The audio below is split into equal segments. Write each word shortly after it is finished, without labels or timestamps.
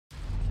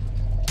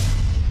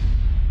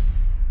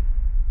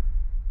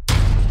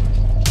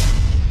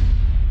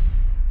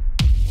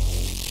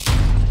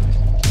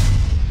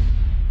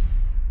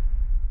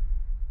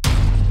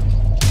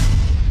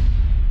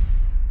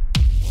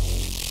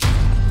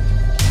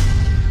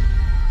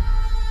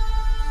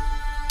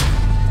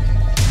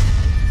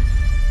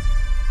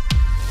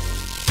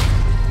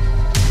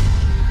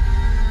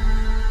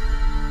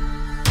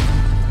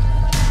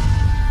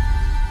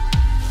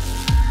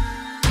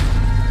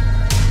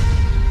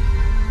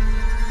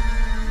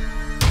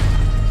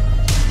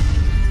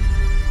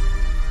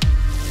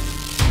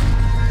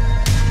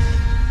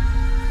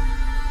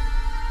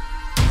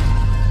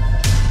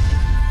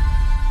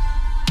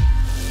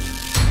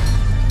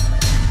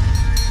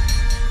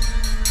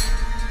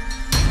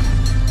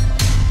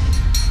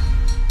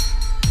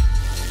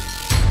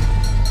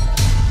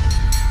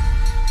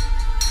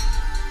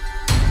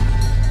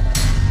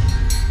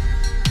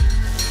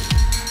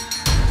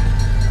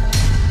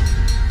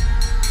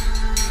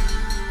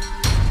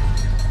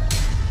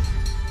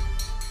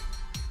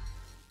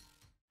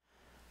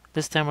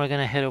This time we're going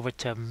to head over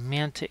to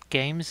Mantic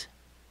Games.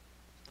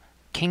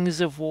 Kings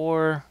of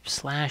War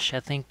 / I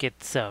think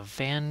it's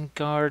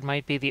Vanguard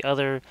might be the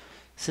other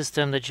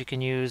system that you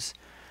can use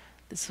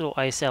this little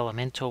Ice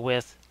Elemental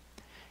with.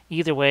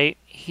 Either way,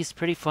 he's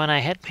pretty fun. I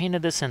had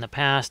painted this in the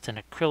past in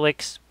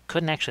acrylics.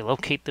 Couldn't actually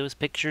locate those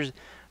pictures,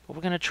 but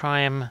we're going to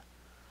try him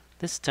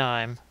this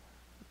time,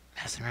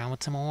 messing around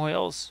with some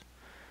oils.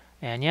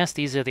 And yes,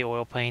 these are the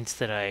oil paints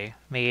that I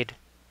made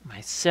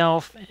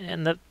myself.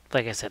 And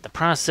like I said, the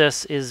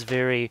process is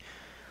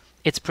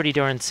it's pretty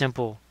darn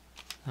simple.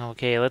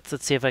 Okay, let's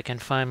see if I can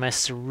find my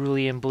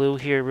cerulean blue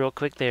here real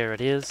quick. There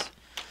it is.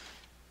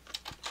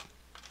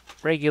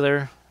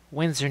 Regular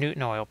Winsor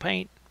Newton oil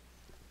paint.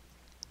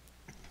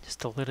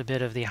 Just a little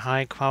bit of the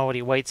high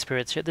quality white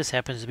spirits here. This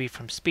happens to be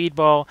from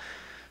Speedball.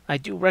 I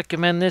do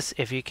recommend this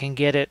if you can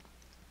get it.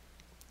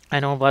 I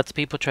know lots of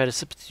people try to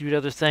substitute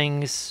other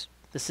things.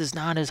 This is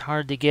not as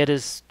hard to get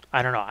as,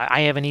 I don't know,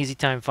 I have an easy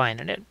time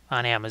finding it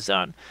on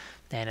Amazon.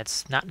 And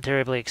it's not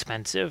terribly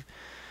expensive.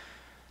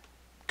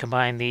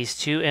 Combine these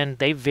two and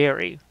they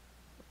vary.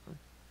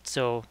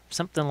 So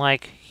something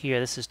like here,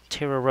 this is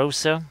Terra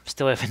Rosa.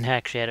 Still haven't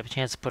actually had a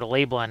chance to put a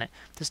label on it.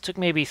 This took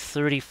maybe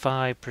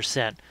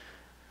 35%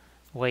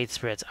 white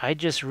spirits. I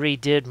just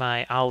redid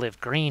my olive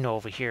green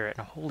over here, and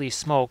holy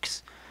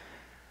smokes,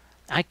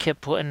 I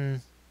kept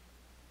putting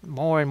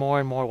more and more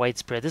and more white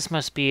spirit. This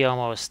must be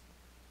almost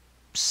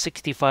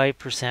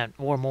 65%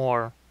 or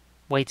more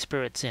white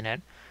spirits in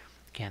it.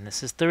 Again,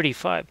 this is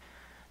 35.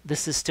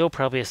 This is still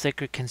probably a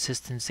thicker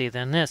consistency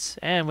than this.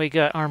 And we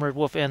got Armored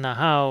Wolf in the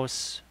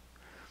house.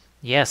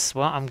 Yes,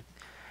 well,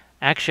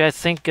 I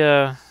think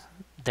there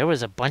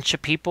was a bunch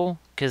of people,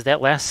 because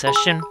that last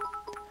session...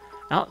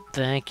 Oh,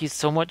 thank you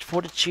so much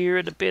for the cheer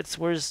and the bits.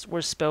 Where's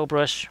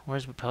Spellbrush?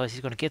 Where's Wappel? He's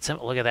going to get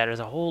some... Look at that. There's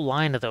a whole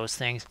line of those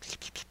things.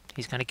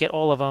 He's going to get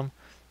all of them.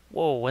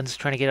 Whoa, one's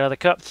trying to get out of the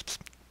cup.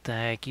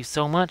 Thank you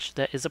so much.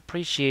 That is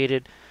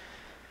appreciated.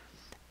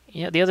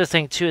 Yeah, the other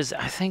thing, too, is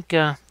I think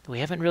we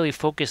haven't really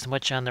focused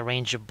much on the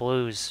range of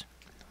blues.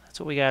 That's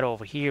what we got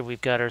over here.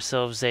 We've got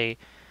ourselves I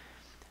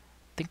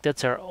think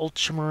that's our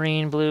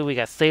ultramarine blue. We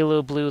got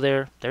phthalo blue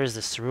there. There's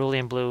the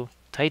cerulean blue,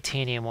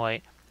 titanium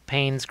white,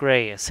 Payne's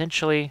gray.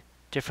 Essentially,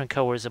 different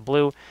colors of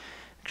blue.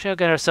 Actually, I've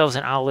got ourselves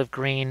an olive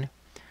green.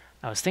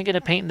 I was thinking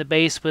of painting the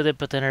base with it,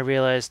 but then I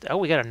realized, oh,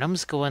 we got a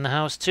numbskull in the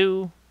house,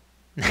 too.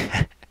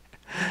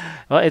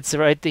 Well, it's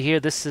right here.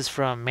 This is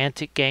from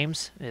Mantic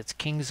Games. It's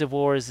Kings of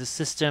War is the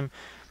system,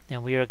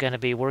 and we are going to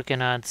be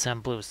working on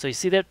some blues. So you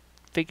see that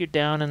figure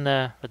down in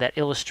or that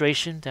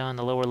illustration down in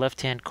the lower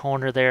left-hand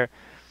corner there.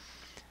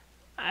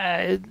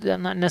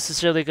 I'm not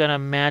necessarily going to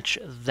match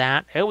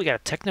that. Oh, we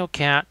got a Techno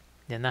Cat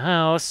in the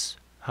house.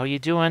 How you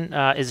doing?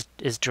 Is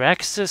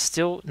Draxus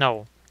still?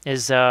 No.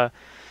 Is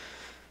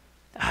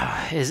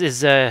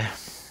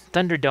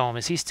Thunderdome?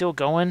 Is he still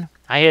going?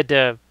 I had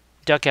to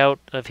duck out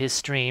of his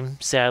stream,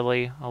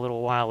 sadly, a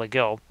little while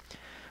ago.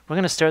 We're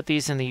going to start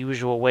these in the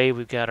usual way.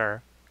 We've got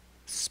our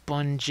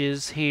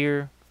sponges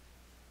here.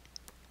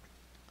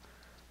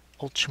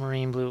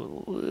 Ultramarine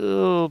blue,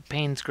 little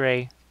Payne's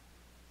gray,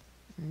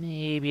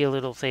 maybe a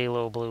little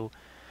phthalo blue.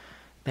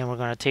 Then we're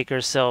going to take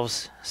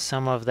ourselves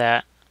some of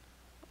that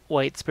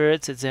white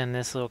spirits. It's in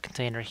this little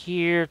container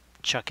here.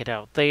 Chuck it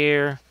out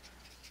there.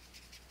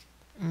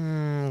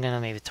 I'm going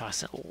to maybe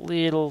toss a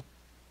little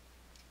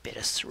bit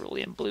of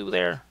cerulean blue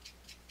there.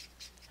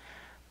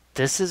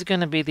 This is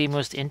going to be the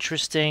most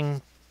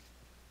interesting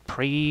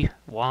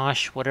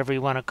pre-wash, whatever you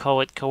want to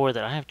call it, color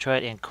that I have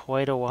tried in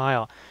quite a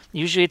while.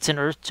 Usually it's an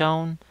earth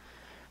tone.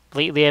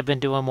 Lately I've been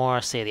doing more,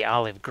 say, the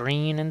olive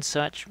green and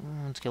such.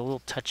 Let's get a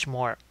little touch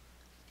more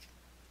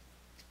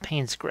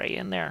Payne's gray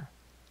in there.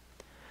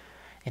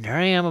 And here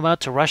I am about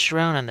to rush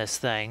around on this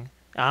thing.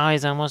 Ah,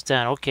 he's almost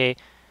done. Okay.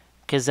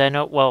 Because I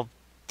know, well,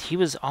 he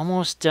was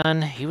almost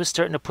done. He was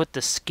starting to put the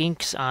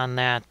skinks on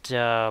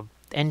that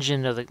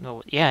engine of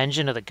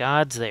the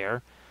gods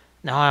there.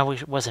 No, I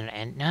wish it wasn't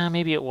an no,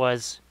 maybe it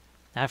was.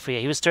 I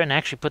forget. He was starting to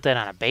actually put that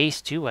on a base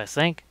too, I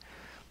think.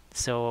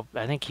 So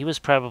I think he was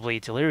probably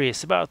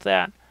delirious about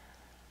that.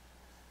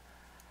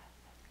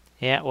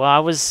 Yeah, well, I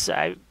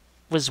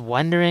was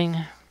wondering,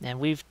 and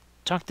we've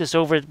talked this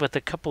over with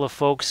a couple of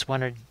folks,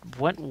 wondered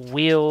what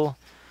will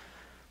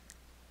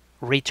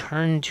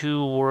return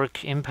to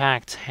work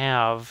impact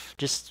have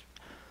just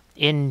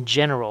in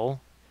general.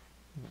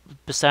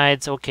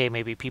 Besides, okay,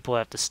 maybe people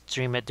have to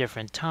stream at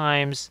different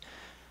times.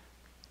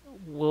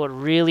 Will it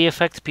really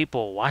affect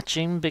people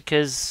watching?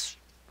 Because,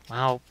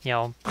 well, you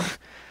know,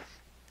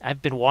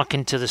 I've been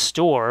walking to the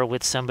store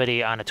with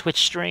somebody on a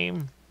Twitch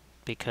stream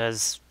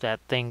because that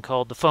thing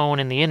called the phone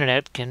and the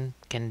internet can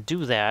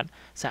do that.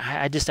 So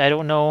I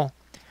don't know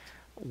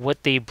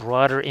what the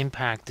broader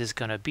impact is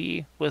going to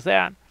be with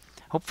that.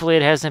 Hopefully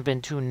it hasn't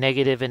been too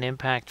negative an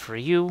impact for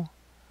you.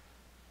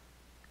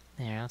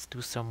 There, let's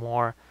do some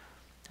more.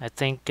 I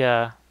think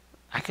I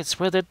could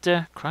swear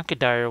that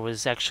Crocodile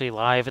was actually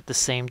live at the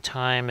same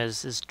time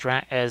as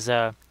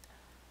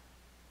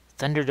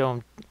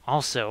Thunderdome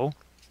also.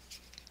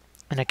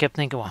 And I kept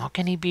thinking, well, how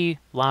can he be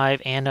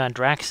live and on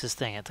Drax's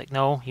thing? It's like,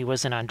 no, he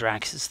wasn't on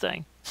Drax's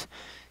thing.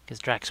 Because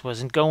Drax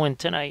wasn't going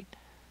tonight.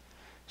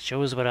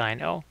 Shows what I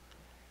know.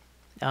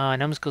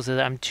 Numbskull says,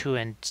 I'm too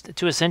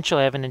essential.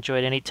 I haven't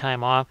enjoyed any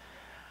time off.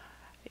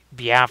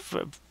 Yeah,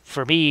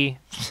 for me,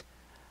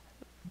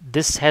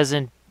 this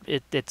hasn't...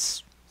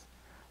 It's...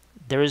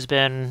 There's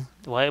been...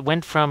 Well, it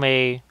went from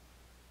a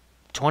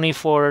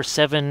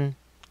 24/7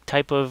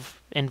 type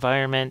of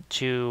environment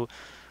to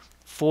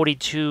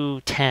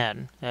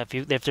 42/10.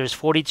 If there's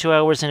 42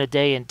 hours in a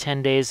day and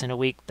 10 days in a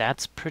week,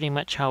 that's pretty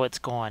much how it's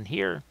gone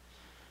here.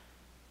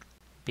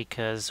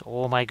 Because,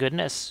 oh my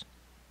goodness.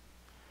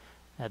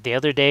 The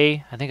other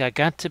day, I think I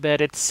got to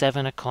bed at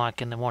 7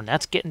 o'clock in the morning.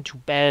 That's getting to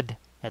bed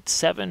at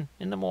 7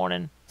 in the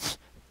morning.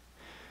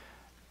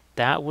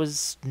 That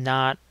was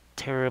not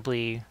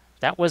terribly...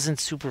 That wasn't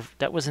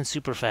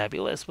super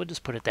fabulous. We'll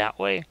just put it that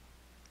way.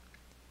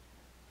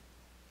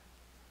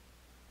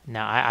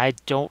 Now, I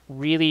don't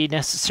really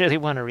necessarily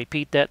want to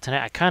repeat that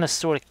tonight. I kind of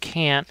sort of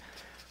can't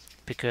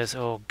because,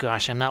 oh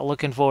gosh, I'm not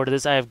looking forward to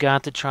this. I've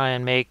got to try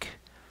and make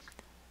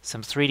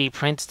some 3D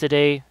prints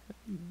today,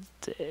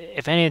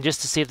 if anything,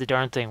 just to see if the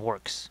darn thing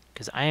works.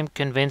 Because I am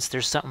convinced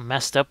there's something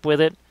messed up with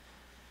it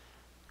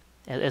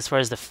as far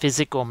as the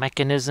physical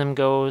mechanism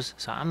goes.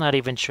 So I'm not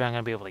even sure I'm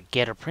going to be able to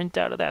get a print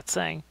out of that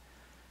thing.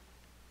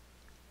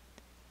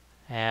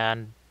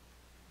 And,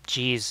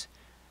 geez,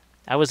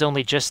 I was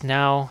only just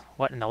now,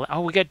 what in the...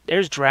 Oh,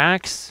 there's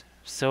Drax.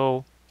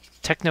 So,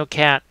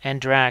 Technocat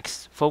and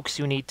Drax, folks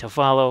you need to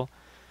follow.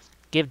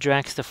 Give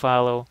Drax the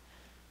follow.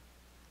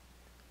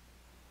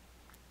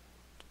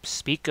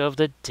 Speak of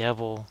the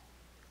devil.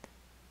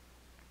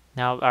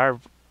 Now,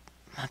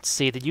 let's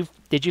see, did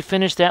you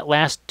finish that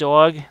last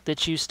dog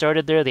that you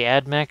started there, the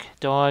AdMech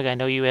dog? I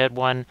know you had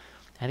one.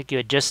 I think you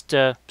had just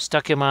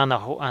stuck him on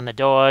the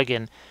dog,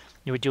 and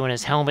you were doing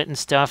his helmet and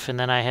stuff, and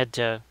then I had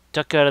to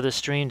duck out of the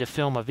stream to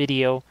film a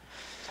video.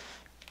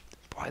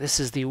 Boy, this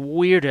is the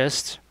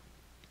weirdest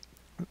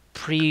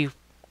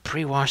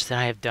pre-wash that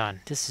I have done.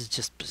 This is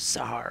just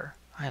bizarre.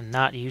 I am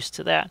not used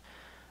to that.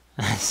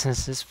 This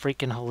is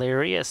freaking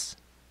hilarious.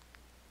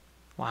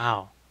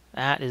 Wow,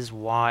 that is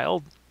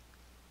wild.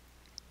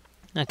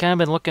 I've kind of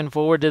been looking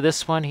forward to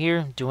this one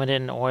here, doing it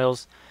in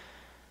oils,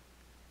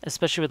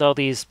 especially with all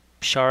these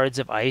shards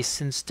of ice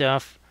and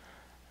stuff.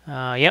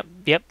 Yep,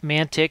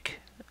 Mantic.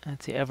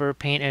 That's the ever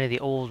paint any of the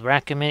old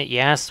Rackament.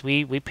 Yes,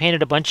 we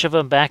painted a bunch of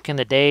them back in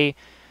the day,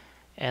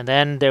 and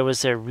then there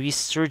was a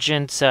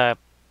resurgence. It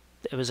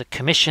was a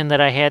commission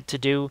that I had to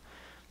do,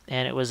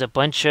 and it was a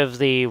bunch of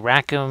the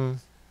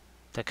Rackham,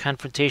 the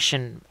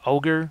Confrontation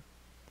Ogre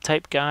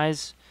type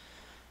guys.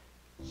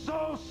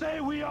 So say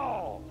we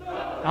all.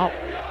 Oh,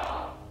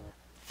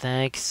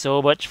 thanks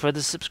so much for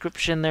the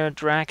subscription there,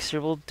 Drax. Here,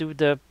 we'll do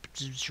the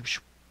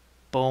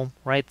boom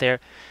right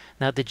there.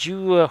 Now, did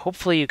you?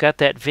 Hopefully, you got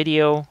that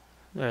video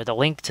or the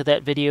link to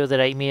that video that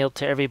I emailed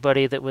to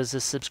everybody that was a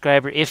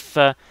subscriber. If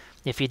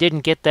you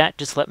didn't get that,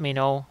 just let me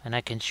know, and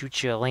I can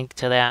shoot you a link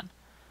to that.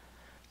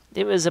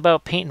 It was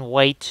about painting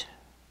white,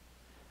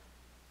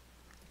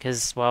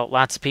 because, well,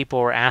 lots of people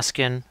were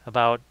asking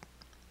about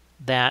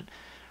that.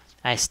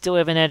 I still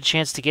haven't had a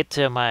chance to get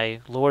to my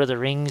Lord of the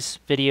Rings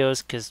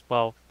videos, because,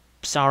 well,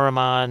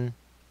 Saruman,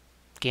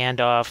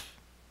 Gandalf,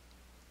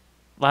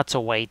 lots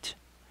of white.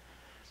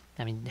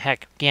 I mean,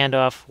 heck,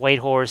 Gandalf, White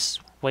Horse,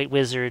 White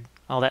Wizard,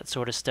 all that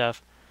sort of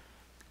stuff.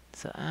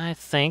 So I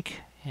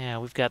think, yeah,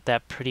 we've got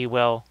that pretty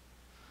well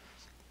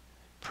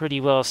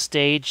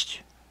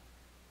staged.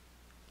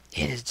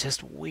 It is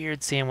just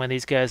weird seeing one of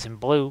these guys in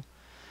blue.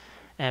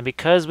 And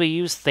because we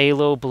use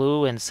phthalo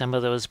blue and some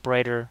of those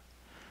brighter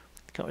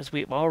colors,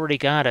 we've already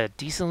got a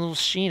decent little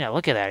sheen. Now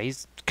look at that.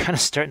 He's kind of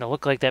starting to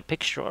look like that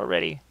picture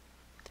already.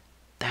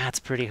 That's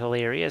pretty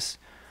hilarious.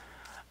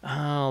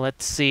 Oh,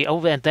 let's see.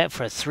 Oh, and that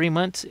for 3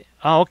 months?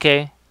 Oh,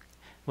 okay.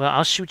 Well,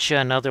 I'll shoot you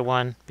another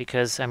one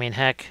because, I mean,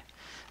 heck,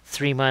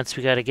 3 months,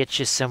 we got to get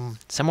you some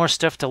more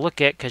stuff to look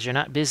at because you're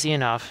not busy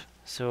enough.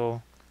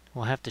 So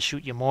we'll have to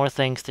shoot you more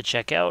things to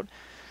check out.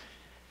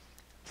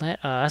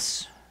 Let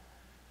us...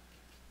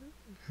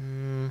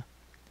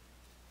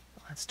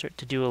 let's start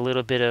to do a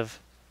little bit of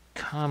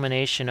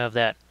combination of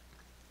that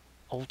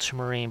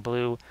ultramarine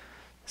blue,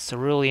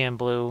 cerulean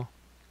blue.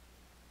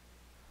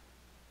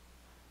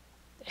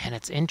 And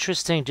it's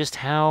interesting just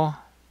how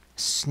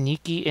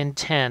sneaky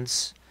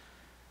intense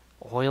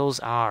oils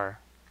are.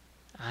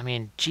 I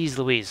mean, geez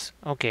Louise.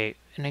 Okay,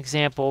 an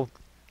example.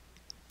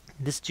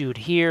 This dude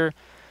here,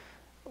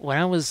 when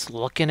I was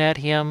looking at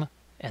him,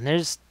 and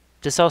this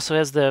also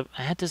has I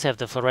had to have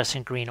the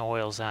fluorescent green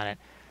oils on it.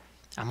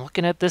 I'm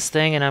looking at this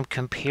thing and I'm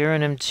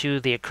comparing him to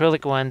the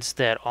acrylic ones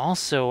that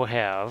also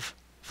have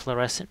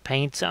fluorescent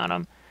paints on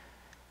them.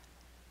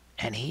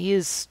 And he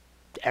is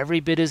every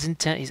bit as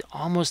intense. He's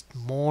almost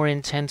more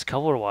intense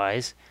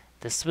color-wise.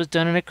 This was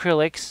done in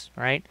acrylics,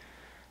 right?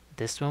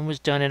 This one was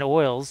done in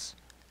oils.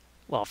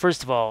 Well,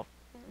 first of all,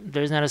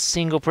 there's not a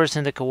single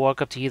person that could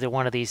walk up to either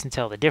one of these and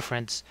tell the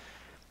difference,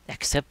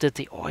 except that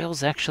the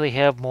oils actually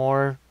have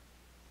more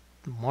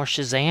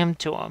Shazam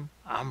to them.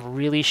 I'm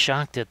really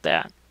shocked at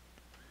that.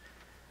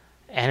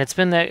 And it's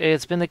been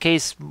the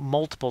case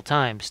multiple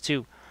times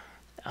too.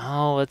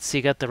 Oh, let's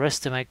see, got the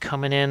rest of my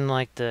coming in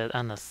like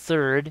on the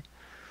 3rd.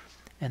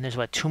 And there's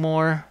what, two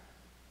more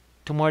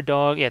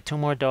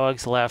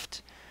dogs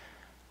left.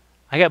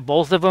 I got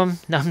both of them,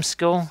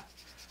 numbskull.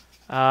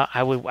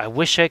 I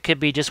wish I could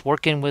be just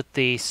working with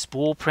the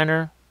spool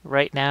printer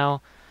right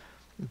now,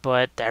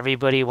 but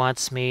everybody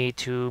wants me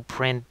to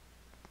print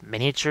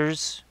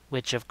miniatures,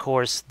 which of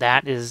course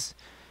that is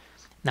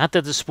not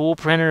that the spool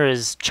printer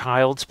is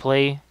child's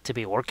play to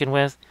be working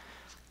with,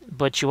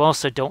 but you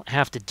also don't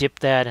have to dip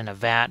that in a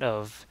vat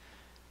of,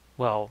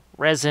 well,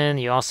 resin.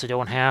 You also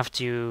don't have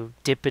to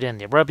dip it in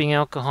the rubbing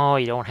alcohol.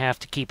 You don't have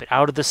to keep it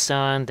out of the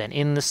sun, then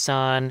in the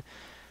sun,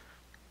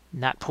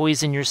 not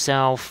poison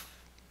yourself.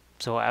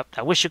 So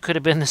I wish it could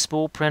have been the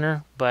spool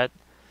printer, but,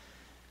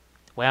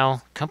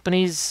 well,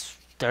 companies,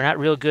 they're not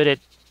real good at,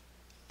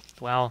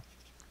 well,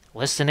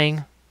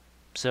 listening.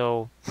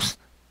 So,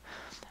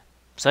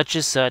 such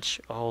is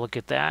such. Oh, look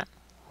at that.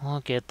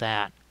 Look at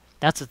that.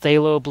 That's a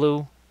phthalo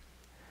blue.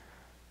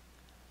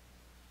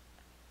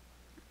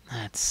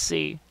 Let's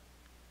see.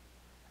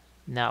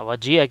 Now, well,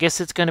 gee, I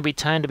guess it's going to be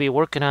time to be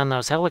working on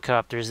those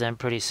helicopters then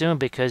pretty soon,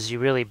 because you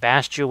really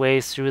bashed your way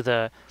through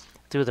the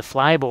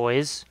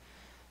flyboys,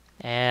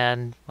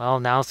 and, well,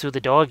 now through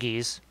the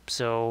doggies.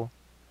 So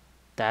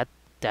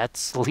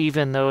that's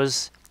leaving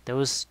those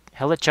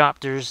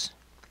helicopters.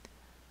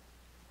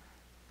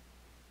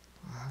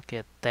 Look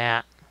at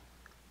that.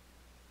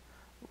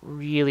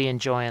 Really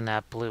enjoying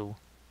that blue.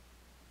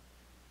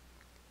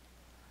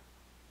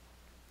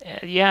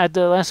 Yeah,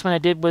 the last one I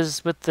did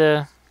was with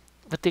the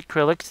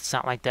acrylic. It's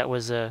not like that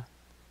was a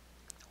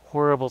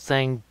horrible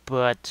thing,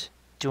 but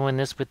doing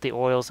this with the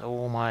oils,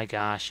 oh my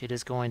gosh, it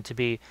is going to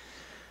be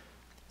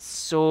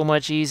so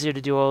much easier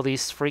to do all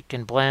these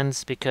freaking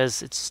blends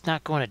because it's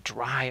not going to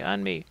dry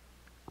on me.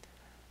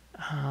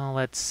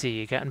 Let's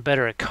see, gotten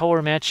better at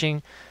color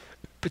matching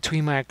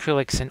between my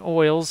acrylics and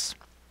oils.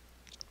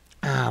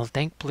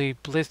 Thankfully,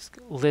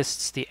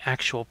 lists the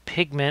actual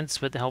pigments,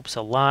 but that helps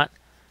a lot.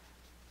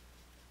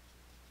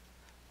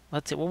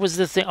 Let's see, what was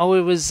the thing? Oh,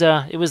 it was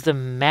the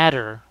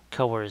matter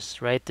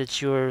colors, right?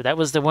 That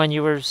was the one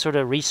you were sort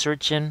of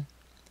researching,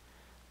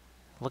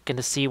 looking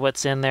to see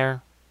what's in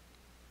there.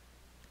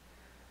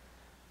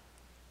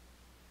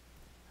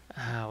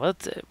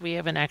 We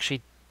haven't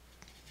actually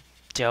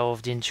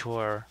delved into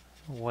our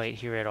white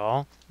here at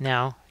all.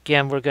 Now,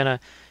 again, we're gonna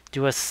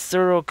do a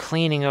thorough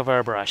cleaning of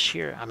our brush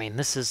here. I mean,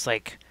 this is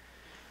like,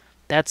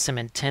 that's some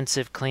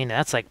intensive cleaning.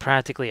 That's like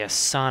practically a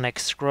sonic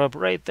scrub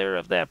right there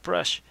of that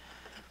brush.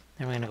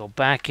 Then we're gonna go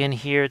back in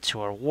here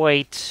to our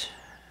white,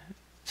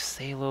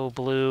 phthalo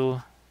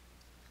blue,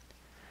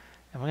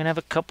 and we're gonna have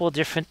a couple of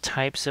different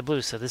types of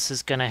blue. So this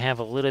is gonna have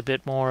a little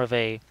bit more of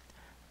a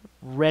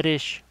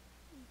reddish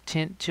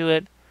tint to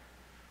it.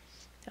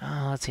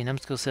 Let's see,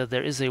 Numbskull said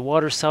there is a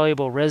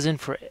water-soluble resin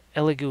for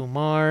Elegoo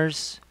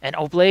Mars. And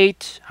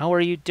Oblate, how are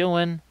you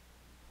doing?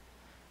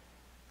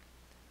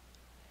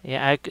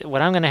 Yeah,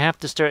 what I'm going to have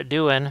to start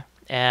doing,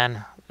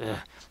 and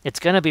it's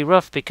going to be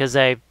rough because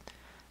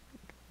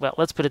well,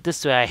 let's put it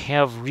this way, I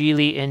have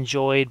really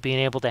enjoyed being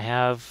able to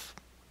have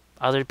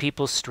other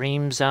people's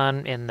streams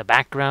on in the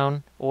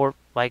background, or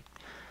like,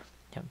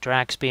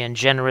 Drax being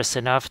generous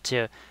enough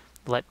to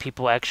let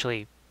people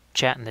actually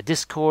chat in the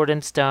Discord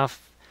and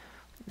stuff.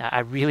 I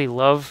really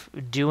love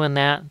doing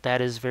that.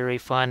 That is very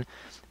fun.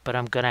 But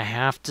I'm going to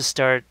have to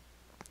start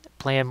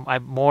playing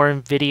more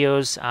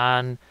videos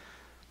on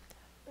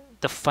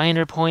the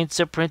finer points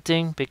of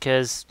printing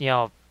because,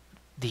 the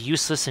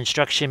useless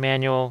instruction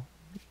manual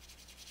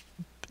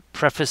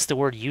prefaced the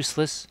word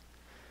useless.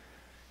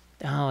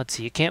 Let's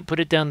see. You can't put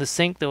it down the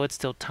sink, though it's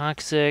still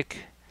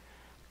toxic.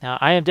 Now,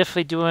 I am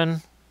definitely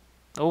doing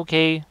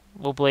okay.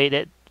 We'll blade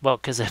it. Well,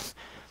 because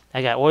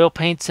I got oil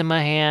paints in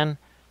my hand.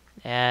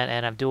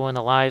 And I'm doing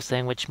the live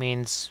thing, which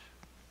means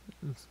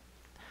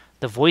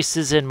the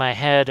voices in my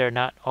head are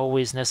not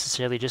always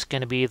necessarily just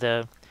going to be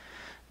the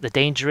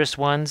dangerous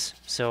ones.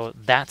 So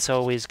that's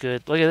always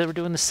good. Look at that, we're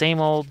doing the same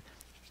old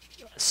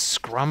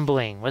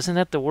scrumbling. Wasn't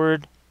that the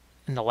word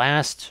in the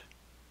last?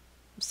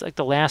 It's like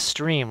the last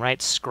stream,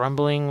 right?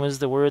 Scrumbling was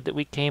the word that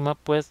we came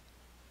up with.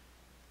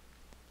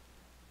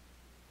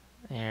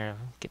 There,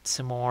 get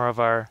some more of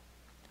our.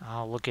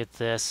 Oh, look at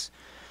this.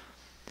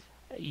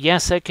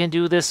 Yes, I can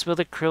do this with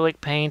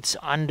acrylic paints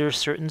under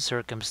certain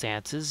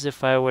circumstances.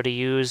 If I were to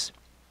use,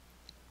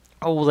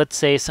 let's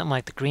say something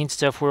like the Green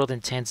Stuff World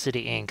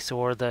Intensity inks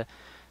or the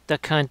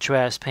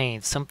contrast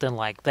paints, something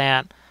like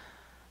that.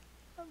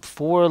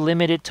 For a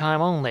limited time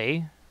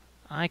only,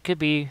 I could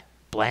be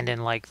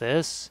blending like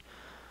this.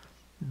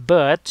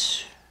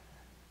 But,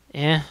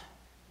 it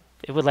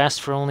would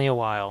last for only a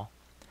while.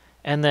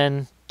 And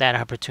then that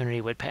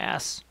opportunity would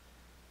pass.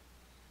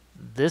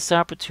 This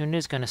opportunity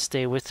is going to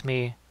stay with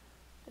me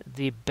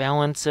the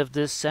balance of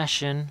this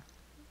session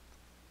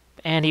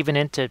and even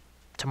into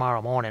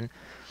tomorrow morning.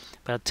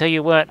 But I'll tell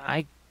you what,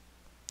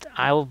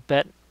 I'll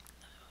bet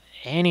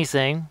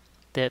anything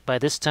that by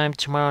this time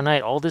tomorrow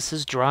night all this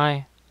is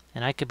dry.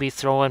 And I could be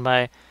throwing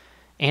my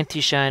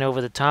anti-shine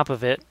over the top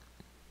of it.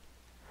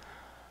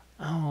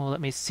 Oh, let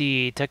me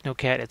see.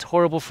 Technocat, it's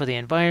horrible for the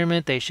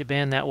environment. They should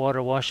ban that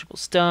water washable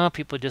stuff.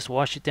 People just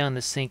wash it down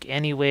the sink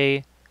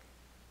anyway.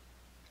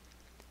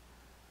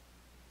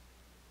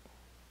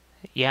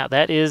 Yeah,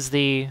 that is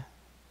the...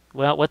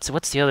 Well,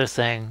 what's the other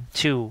thing,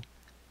 too,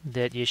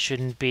 that you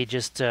shouldn't be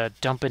just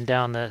dumping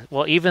down the...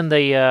 Well, even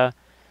the...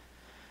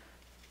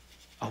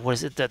 what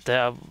is it?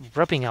 The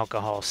rubbing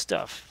alcohol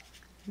stuff.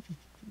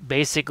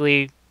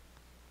 Basically,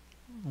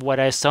 what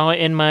I saw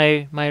in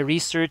my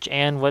research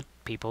and what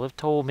people have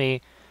told me,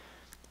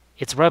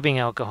 it's rubbing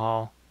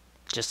alcohol.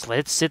 Just let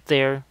it sit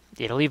there.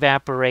 It'll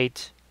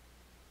evaporate.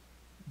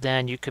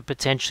 Then you could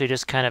potentially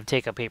just kind of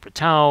take a paper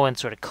towel and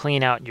sort of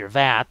clean out your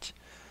vat.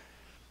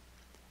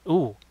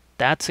 Ooh,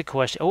 that's a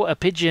question. Oh, a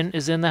pigeon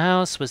is in the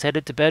house. Was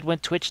headed to bed when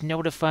Twitch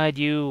notified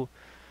you.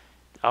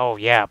 Oh,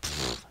 yeah.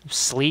 Pfft,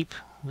 sleep?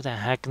 Who the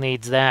heck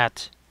needs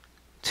that?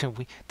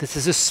 This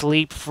is a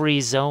sleep-free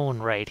zone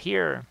right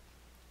here.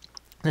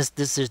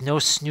 There's no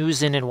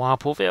snoozing in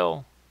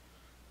Wappelville.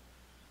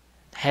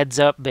 Heads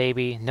up,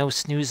 baby. No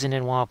snoozing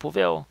in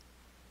Wappelville.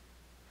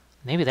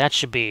 Maybe that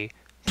should be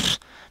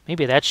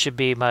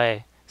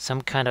my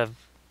some kind of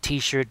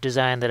t-shirt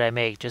design that I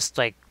make. Just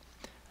like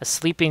a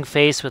sleeping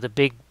face with a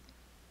big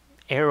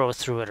arrow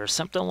through it or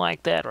something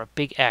like that. Or a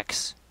big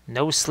X.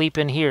 No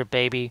sleeping here,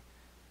 baby.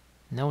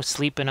 No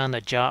sleeping on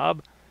the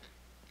job.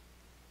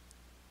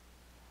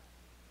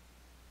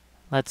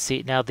 Let's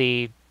see. Now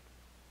the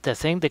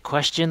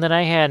question that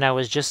I had, and I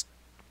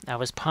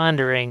was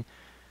pondering,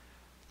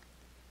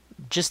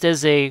 just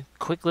as a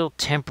quick little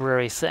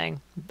temporary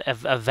thing,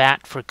 a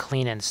vat for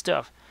cleaning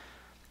stuff.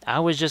 I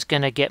was just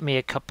gonna get me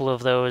a couple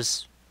of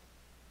those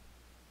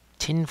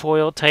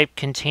tinfoil type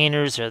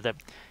containers, or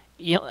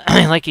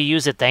like you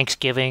use at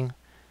Thanksgiving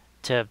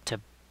to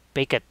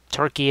bake a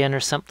turkey in or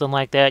something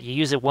like that. You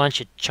use it once,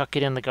 you chuck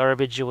it in the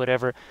garbage or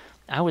whatever.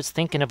 I was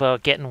thinking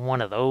about getting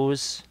one of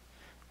those,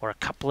 or a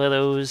couple of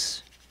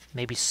those,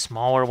 maybe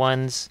smaller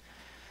ones,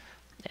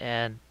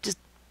 and just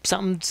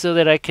something so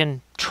that I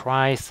can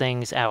try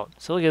things out.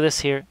 So look at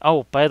this here.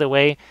 Oh, by the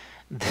way,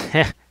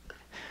 this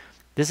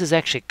is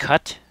actually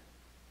cut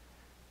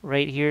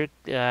right here.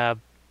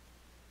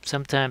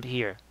 Sometime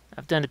here.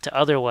 I've done it to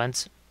other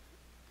ones.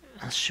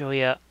 I'll show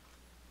you.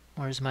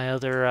 Where's my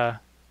other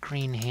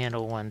green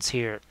handle ones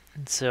here?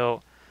 And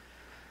so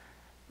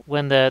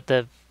when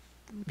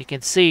you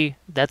can see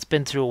that's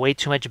been through way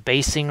too much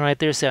basing right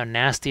there. See how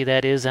nasty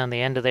that is on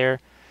the end of there.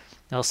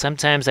 Now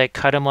sometimes I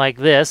cut them like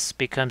this.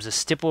 Becomes a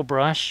stipple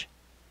brush.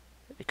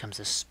 It becomes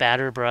a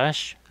spatter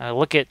brush.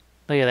 Look at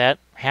that.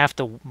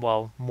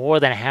 More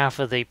than half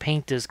of the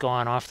paint is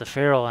gone off the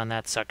ferrule on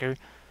that sucker.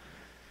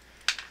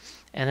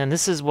 And then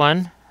this is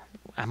one.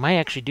 I might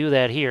actually do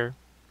that here.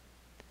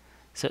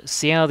 So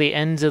see how the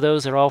ends of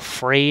those are all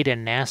frayed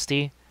and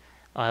nasty?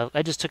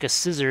 I just took a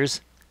scissors,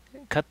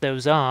 cut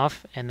those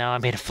off, and now I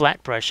made a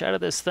flat brush out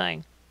of this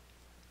thing.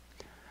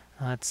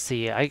 Let's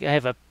see. I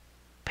have a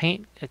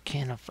can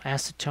of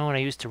acetone I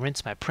used to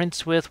rinse my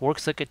prints with.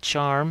 Works like a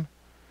charm.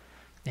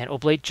 And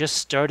Oblate just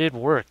started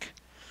work.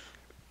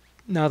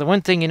 Now the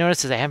one thing you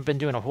notice is I haven't been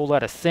doing a whole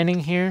lot of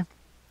thinning here.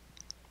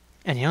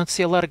 And you don't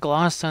see a lot of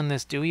gloss on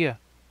this, do you?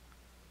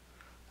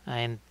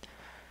 And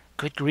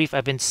good grief,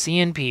 I've been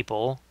seeing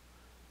people,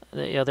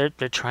 they're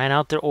trying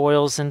out their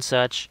oils and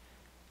such,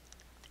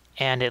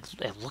 and it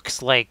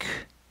looks like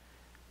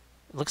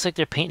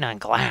they're painting on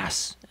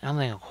glass. I'm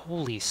like,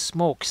 holy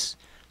smokes,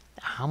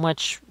 how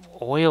much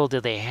oil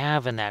do they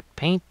have in that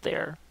paint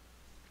there?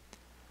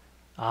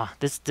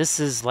 This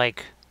is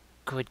like,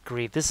 good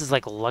grief, this is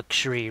like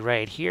luxury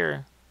right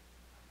here.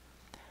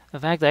 The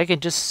fact that I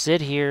can just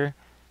sit here,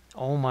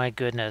 oh my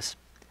goodness,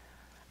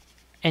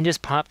 and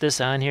just pop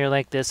this on here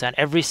like this on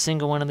every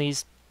single one of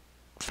these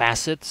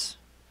facets,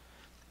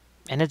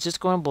 and it's just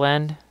going to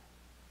blend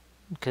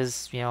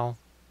because, you know,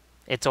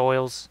 it's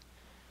oils.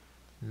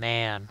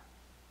 Man,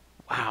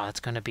 wow,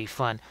 that's going to be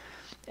fun.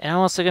 And I'm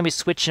also going to be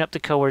switching up the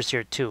colors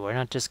here too. We're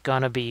not just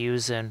going to be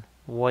using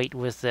white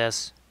with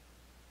this.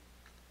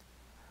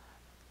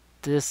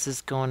 This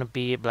is going to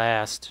be a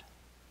blast.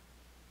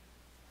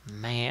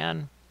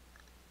 Man,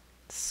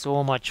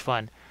 so much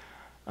fun.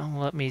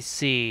 Let me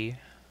see.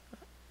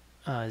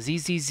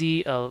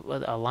 ZZZ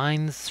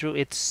aligns through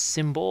its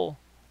symbol.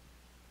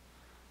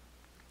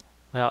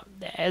 Well,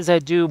 as I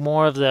do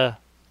more of the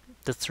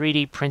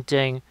 3D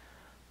printing,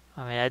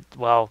 I mean,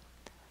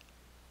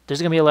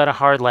 there's going to be a lot of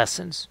hard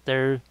lessons.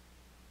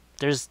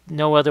 There's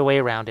no other way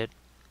around it.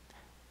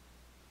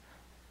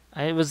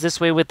 It was this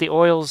way with the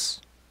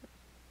oils.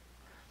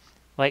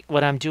 Like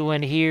what I'm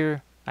doing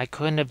here, I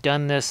couldn't have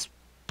done this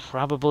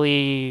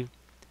probably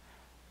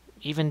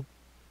even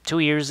 2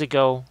 years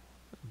ago.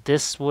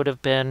 This would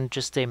have been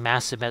just a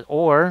massive mess,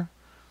 or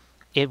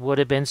it would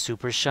have been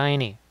super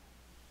shiny.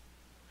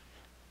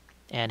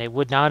 And it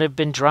would not have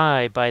been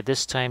dry by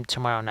this time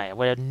tomorrow night. I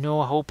would have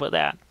no hope of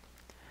that.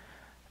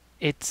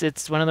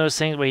 It's one of those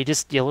things where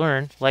you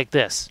learn like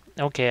this.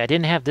 Okay, I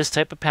didn't have this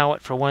type of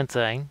palette for one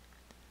thing.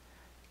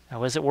 I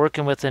wasn't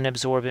working with an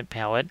absorbent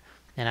palette,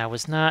 and I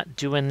was not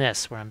doing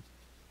this where I'm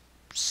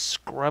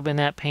scrubbing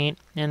that paint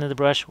into the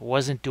brush.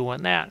 Wasn't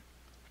doing that.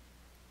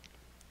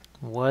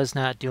 Was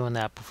not doing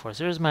that before.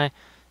 So there's my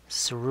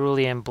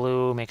cerulean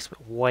blue mixed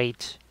with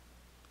white.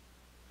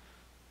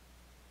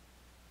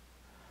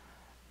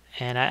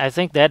 And I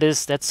think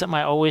that's something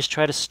I always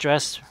try to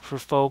stress for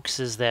folks,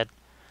 is that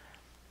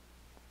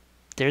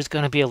there's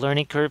going to be a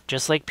learning curve,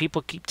 just like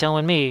people keep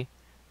telling me.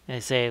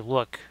 They say,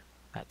 look,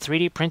 that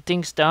 3D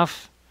printing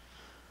stuff,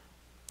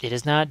 it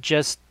is not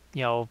just,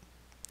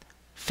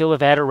 fill a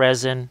vat of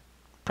resin,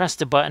 press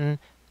the button,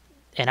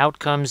 and out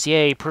comes,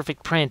 yay,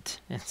 perfect print.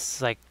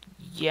 It's like,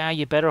 yeah,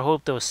 you better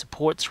hope those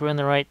supports were in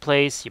the right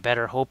place. You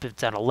better hope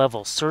it's on a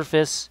level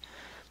surface.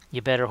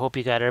 You better hope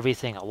you got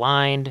everything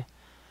aligned.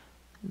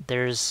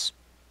 There's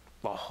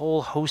a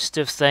whole host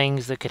of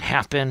things that could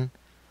happen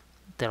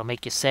that'll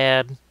make you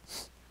sad.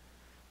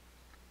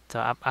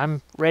 So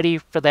I'm ready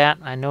for that.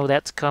 I know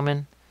that's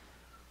coming.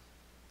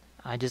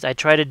 I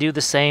try to do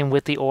the same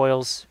with the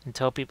oils and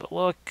tell people,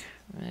 look,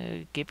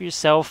 give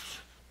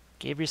yourself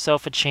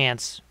a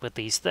chance with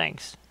these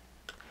things.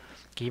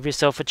 Give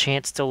yourself a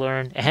chance to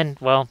learn and,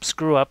 well,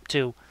 screw up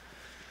too.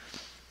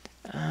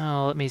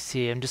 Oh, let me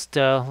see. I'm just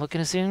looking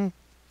to see.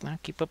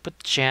 Keep up with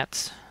the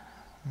chats.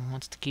 Who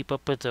wants to keep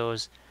up with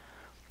those?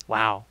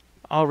 Wow,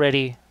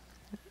 already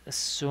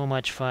so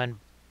much fun.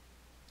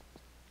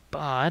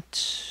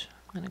 But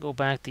I'm gonna go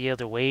back the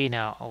other way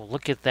now. Oh,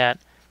 look at that!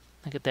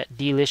 Look at that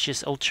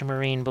delicious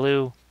ultramarine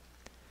blue.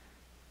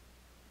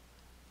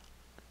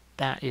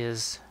 That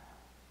is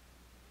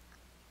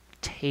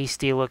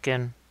tasty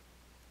looking.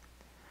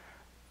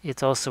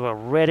 It's also a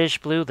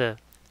reddish blue. The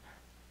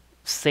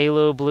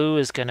phthalo blue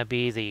is going to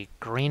be the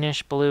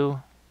greenish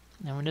blue.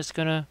 And we're just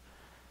going to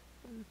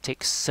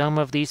take some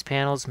of these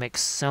panels, make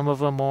some of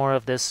them more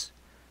of this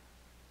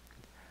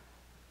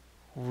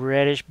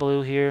reddish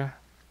blue here.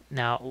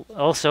 Now,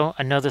 also,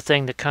 another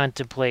thing to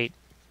contemplate,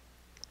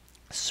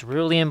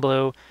 cerulean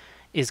blue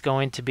is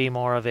going to be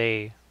more of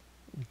a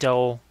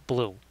dull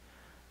blue.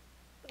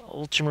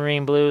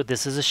 Ultramarine blue,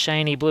 this is a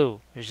shiny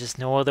blue. There's just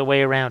no other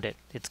way around it.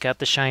 It's got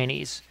the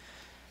shinies,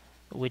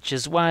 which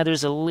is why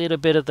there's a little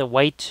bit of the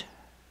white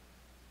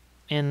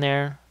in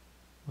there,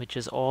 which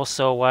is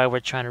also why we're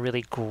trying to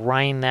really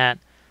grind that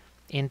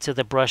into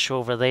the brush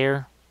over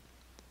there.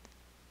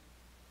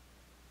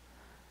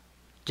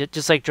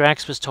 Just like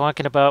Drax was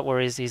talking about, where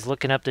he's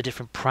looking up the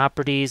different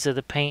properties of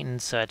the paint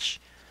and such.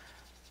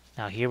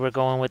 Now here we're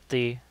going with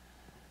the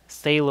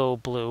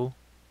phthalo blue.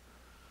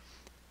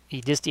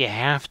 You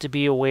have to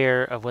be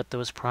aware of what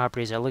those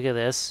properties are. Look at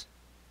this.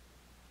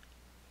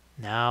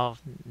 Now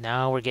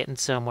we're getting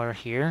somewhere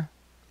here.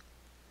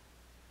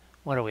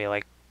 What are we,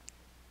 like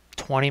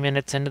 20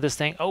 minutes into this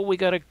thing? Oh, we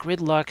got a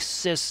gridlock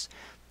sis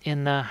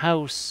in the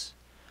house.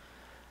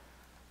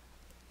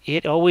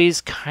 It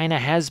always kind of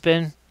has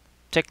been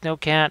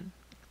Technocat.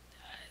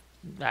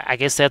 I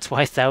guess that's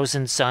why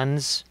Thousand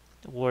Suns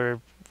were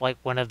like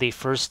one of the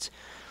first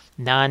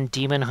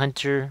non-Demon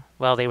Hunter,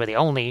 well, they were the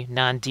only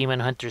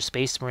non-Demon Hunter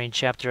Space Marine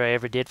chapter I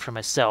ever did for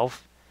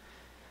myself.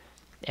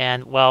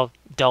 And, well,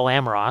 Dull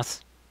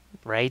Amaroth,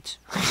 right?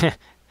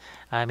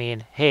 I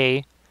mean,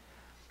 hey,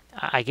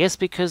 I guess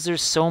because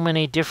there's so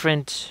many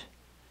different,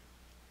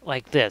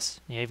 like this.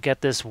 You've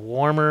got this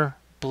warmer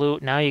blue,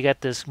 now you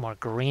got this more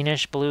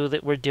greenish blue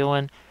that we're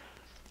doing.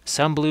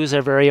 Some blues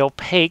are very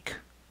opaque,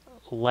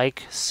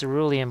 like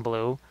cerulean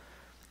blue.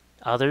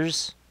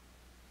 Others,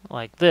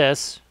 like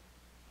this,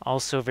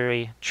 also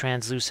very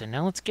translucent.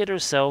 Now let's get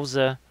ourselves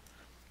a,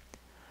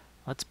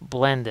 let's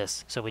blend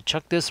this. So we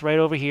chuck this right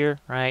over here,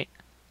 right?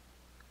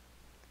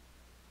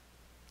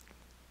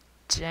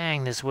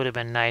 Dang, this would have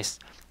been nice.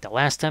 The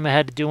last time I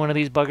had to do one of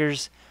these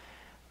buggers,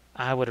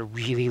 I would have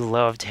really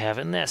loved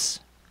having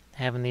this.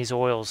 Having these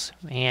oils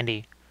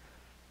handy.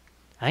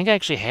 I think I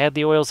actually had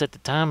the oils at the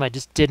time. I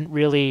just didn't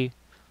really,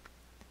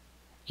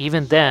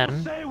 even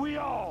then. Say we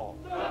all.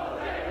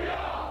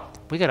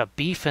 We got a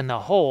beef in the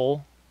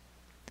hole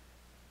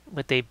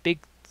with a big,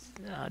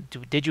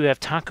 did you have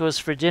tacos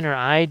for dinner?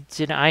 I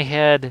didn't. I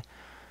had,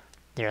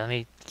 there, let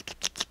me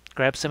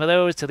grab some of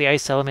those till the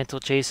Ice Elemental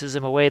chases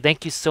them away.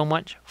 Thank you so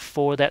much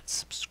for that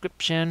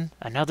subscription.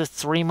 Another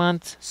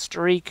 3-month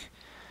streak.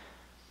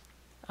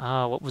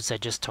 What was I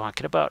just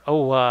talking about?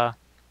 Oh,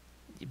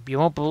 you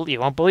won't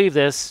believe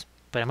this,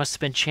 but I must have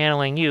been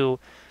channeling you,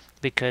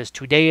 because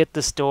today at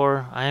the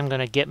store I'm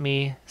gonna get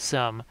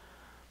myself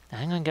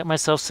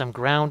some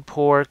ground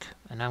pork,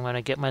 and I'm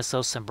gonna get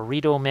myself some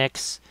burrito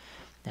mix,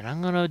 and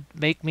I'm gonna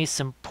make me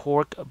some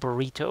pork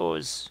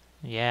burritos.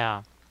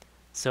 Yeah,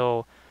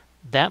 so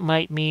that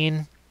might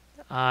mean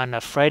on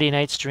a Friday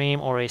night stream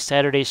or a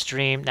Saturday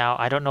stream. Now,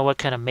 I don't know what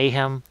kind of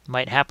mayhem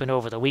might happen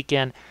over the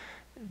weekend.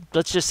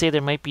 Let's just say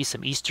there might be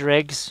some Easter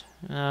eggs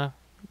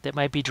that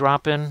might be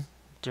dropping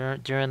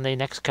during the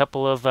next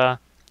couple of,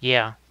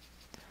 yeah.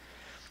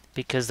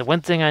 Because the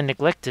one thing I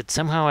neglected,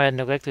 somehow I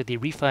neglected the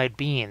refried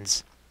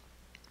beans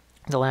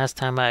the last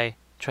time I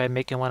tried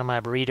making one of my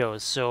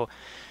burritos. So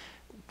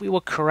we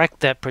will correct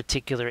that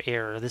particular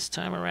error this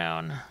time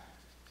around.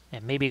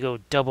 And maybe go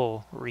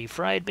double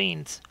refried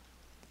beans.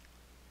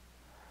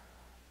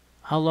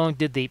 How long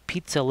did the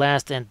pizza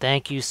last? And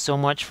thank you so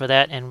much for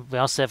that. And we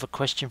also have a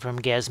question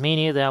from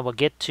Gazmania that we'll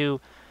get to.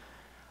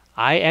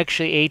 I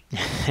actually ate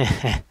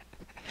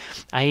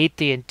I ate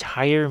the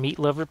entire meat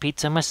lover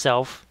pizza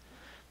myself.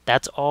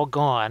 That's all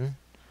gone.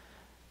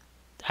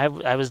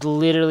 I was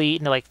literally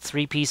eating like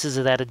 3 pieces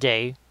of that a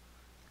day.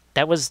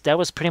 That was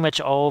pretty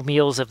much all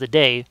meals of the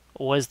day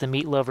was the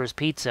meat lover's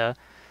pizza.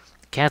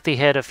 Kathy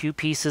had a few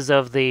pieces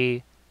of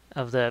the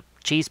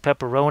cheese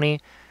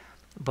pepperoni,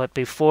 but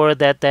before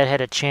that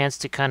had a chance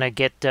to kind of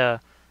get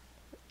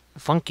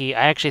funky.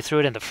 I actually threw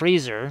it in the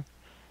freezer,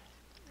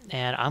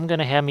 and I'm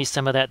gonna have me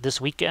some of that this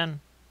weekend.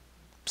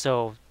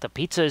 So the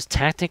pizza is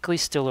technically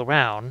still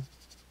around.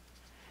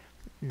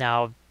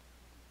 Now,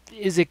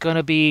 is it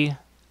gonna be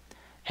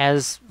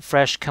as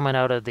fresh coming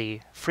out of the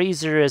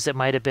freezer as it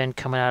might have been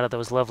coming out of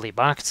those lovely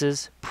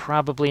boxes?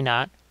 Probably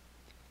not.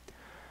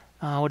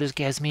 What does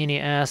Gazmini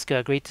ask?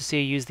 Great to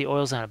see you use the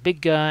oils on a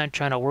big guy. I'm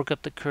trying to work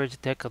up the courage to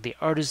tackle the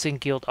Artisan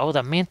Guild. Oh,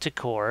 the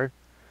Manticore.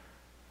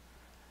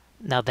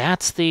 Now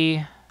that's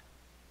the...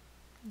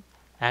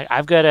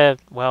 I've got a...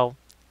 Well,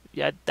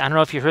 I don't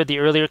know if you heard the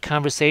earlier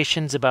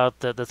conversations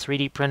about the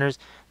 3D printers.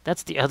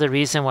 That's the other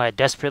reason why I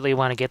desperately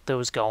want to get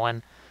those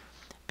going.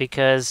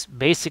 Because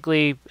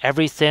basically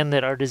everything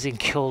that Artisan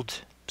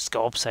Guild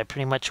sculpts, I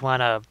pretty much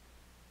want to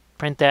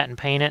print that and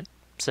paint it.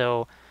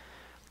 So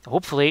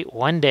hopefully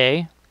one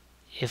day,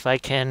 if I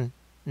can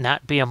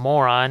not be a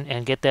moron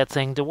and get that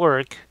thing to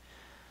work,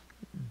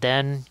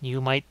 then you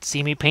might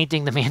see me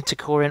painting the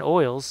Manticore in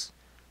oils.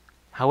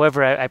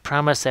 However, I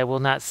promise I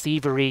will not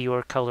thievery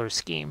your color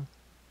scheme.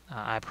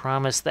 I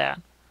promise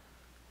that.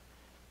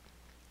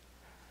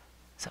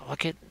 So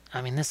look at,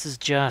 I mean, this is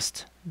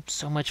just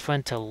so much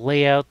fun to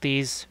lay out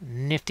these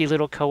nifty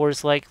little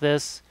colors like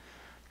this.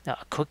 Now,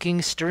 a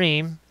cooking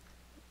stream.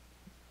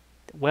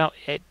 Well,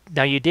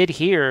 now you did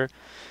hear,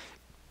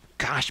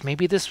 gosh,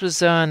 maybe this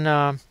was on,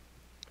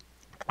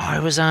 I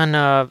was on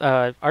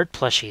Art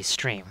Plushie's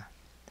stream.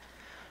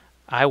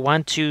 I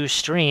want to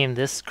stream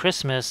this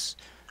Christmas.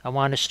 I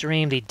want to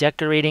stream the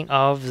decorating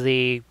of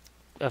the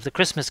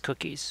Christmas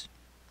cookies.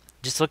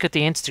 Just look at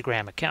the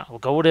Instagram account. We'll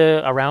go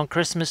to around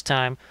Christmas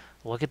time.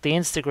 Look at the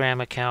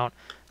Instagram account,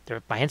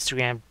 my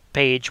Instagram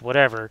page,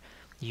 whatever.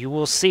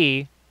 You'll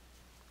see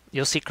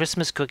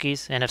Christmas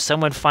cookies. And if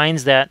someone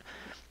finds that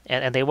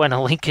and they want to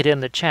link it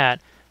in the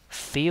chat,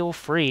 feel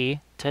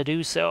free to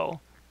do so.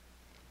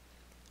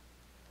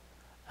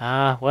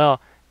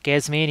 Well,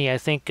 Gazmini, I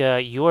think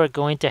you are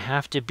going to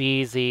have to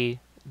be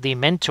the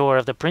mentor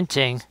of the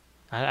printing.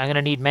 I'm going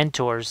to need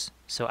mentors,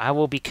 so I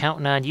will be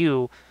counting on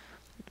you.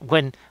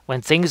 When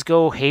things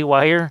go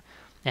haywire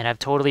and I've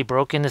totally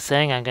broken the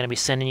thing, I'm going to be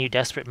sending you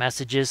desperate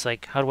messages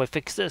like, how do I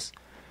fix this?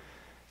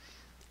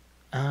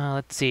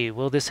 Let's see.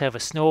 Will this have a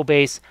snow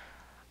base?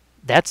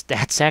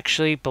 That's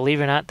actually,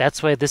 believe it or not,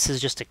 that's why this is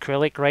just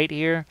acrylic right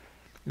here,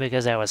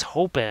 because I was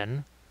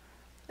hoping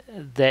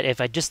that if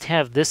I just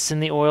have this in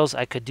the oils,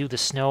 I could do the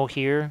snow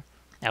here.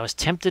 I was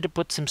tempted to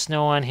put some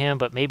snow on him,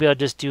 but maybe I'll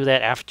just do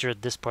that after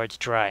this part's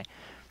dry.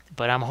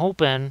 But I'm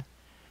hoping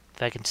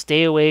if I can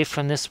stay away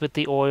from this with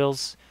the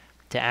oils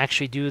to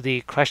actually do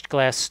the crushed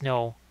glass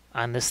snow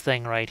on this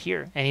thing right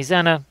here. And he's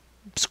on a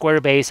square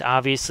base,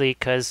 obviously,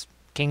 because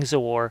Kings of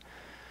War.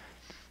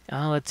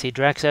 Let's see,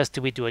 Drax asked,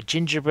 did we do a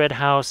gingerbread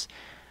house?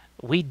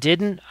 We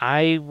didn't.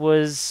 I've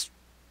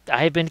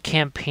been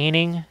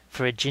campaigning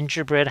for a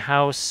gingerbread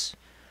house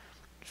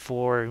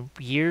for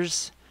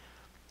years,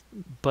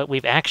 but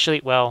we've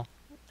actually, well,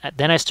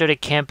 then I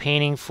started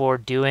campaigning for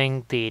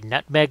doing the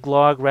nutmeg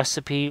log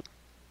recipe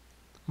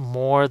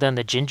more than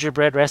the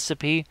gingerbread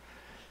recipe,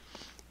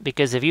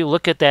 because if you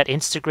look at that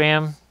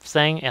Instagram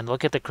thing and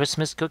look at the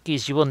Christmas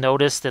cookies, you will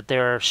notice that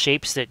there are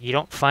shapes that you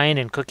don't find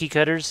in cookie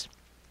cutters,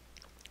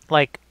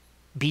 like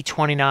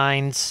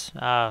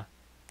B29s,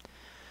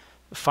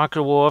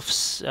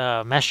 Focke-Wulfs,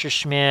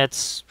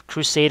 Messerschmitts,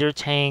 Crusader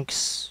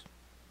tanks,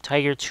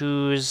 Tiger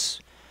 2s,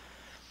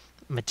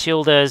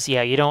 Matildas.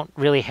 Yeah, you don't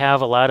really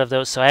have a lot of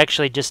those. So I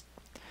actually just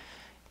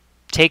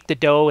take the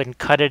dough and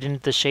cut it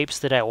into the shapes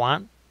that I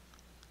want,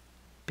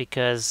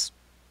 because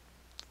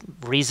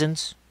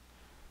reasons.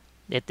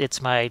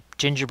 It's my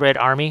gingerbread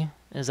army,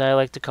 as I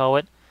like to call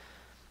it.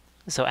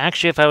 So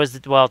actually, if I was,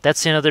 well,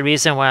 that's another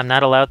reason why I'm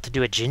not allowed to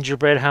do a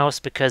gingerbread house,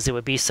 because it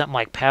would be something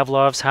like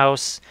Pavlov's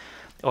house,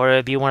 or it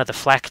would be one of the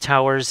Flak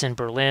Towers in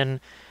Berlin,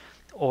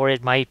 or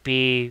it might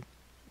be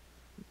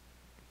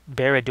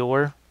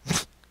Barad-dûr.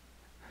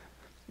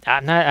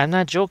 I'm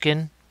not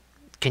joking.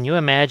 Can you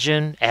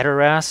imagine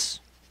Edoras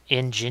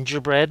in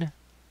gingerbread?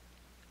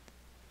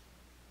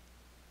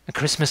 A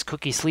Christmas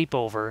cookie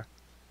sleepover.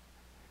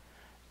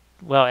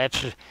 Well,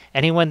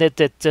 anyone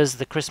that does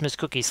the Christmas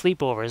cookie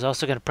sleepover is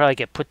also going to probably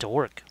get put to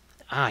work.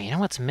 You know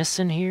what's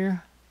missing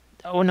here?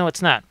 Oh, no,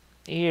 it's not.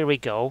 Here we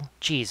go.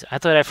 Geez, I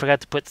thought I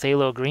forgot to put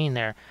phthalo green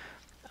there.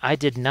 I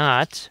did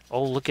not.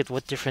 Oh, look at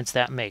what difference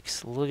that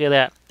makes. Look at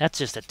that. That's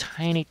just a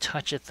tiny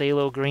touch of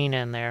phthalo green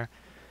in there.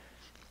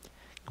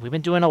 We've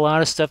been doing a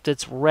lot of stuff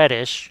that's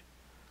reddish.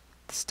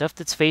 stuff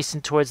that's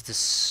facing towards the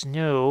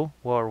snow,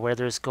 or where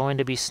there's going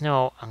to be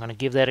snow, I'm going to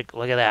give that a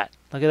look at that.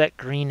 Look at that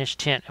greenish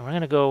tint. And we're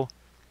going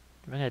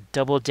to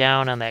double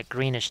down on that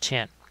greenish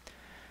tint.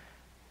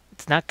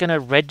 It's not going to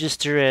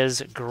register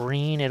as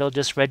green. It'll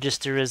just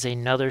register as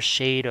another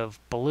shade of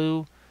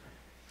blue.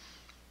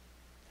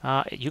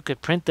 You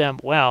could print them.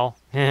 Well,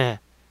 having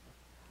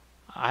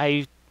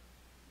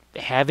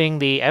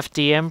the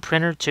FDM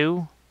printer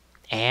too,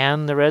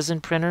 and the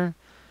resin printer.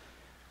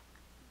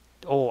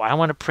 Oh, I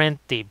want to print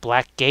the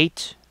Black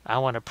Gate. I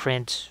want to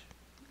print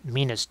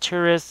Minas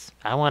Tirith.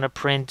 I want to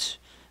print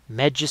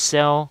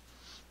Medjugorje.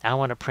 I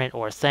want to print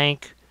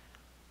Orthanc.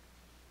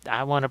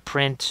 I want to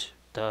print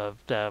the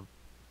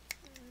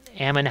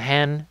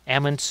Amonhen,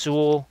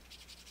 Amonsul.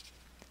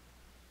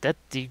 That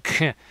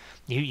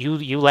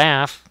you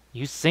laugh.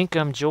 You think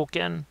I'm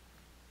joking.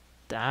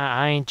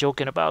 I ain't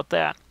joking about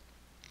that.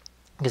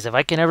 Because if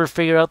I can ever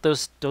figure out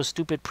those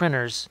stupid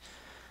printers,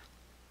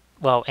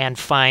 well, and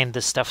find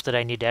the stuff that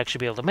I need to actually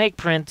be able to make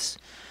prints,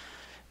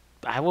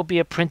 I will be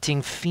a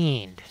printing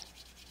fiend.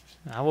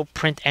 I will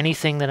print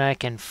anything that I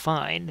can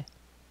find.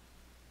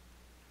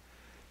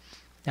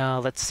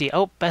 Let's see.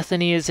 Oh,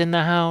 Bethany is in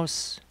the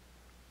house.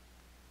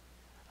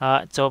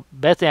 So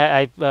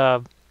Bethany,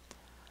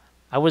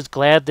 I was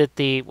glad that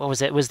what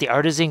was it? It was the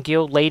Artisan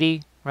Guild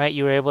lady, right?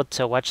 You were able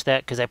to watch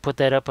that because I put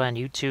that up on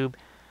YouTube.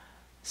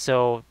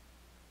 So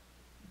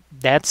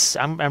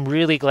I'm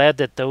really glad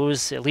that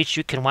those, at least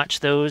you can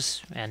watch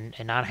those and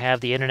not have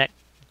the internet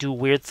do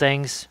weird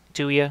things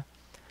to you.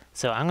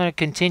 So I'm going to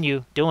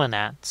continue doing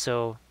that.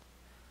 So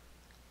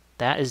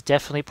that is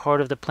definitely part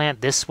of the plan.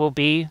 This will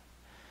be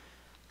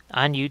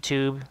on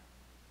YouTube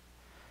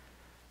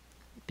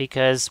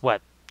because,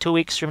 what, 2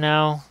 weeks from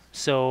now?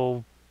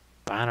 So,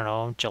 I don't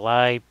know,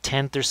 July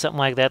 10th or something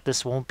like that.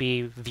 This won't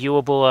be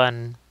viewable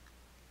on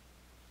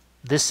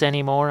this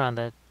anymore on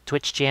the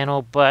Twitch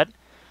channel, but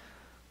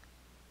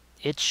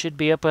it should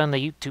be up on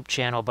the YouTube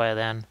channel by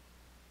then.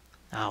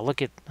 Oh,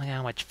 look at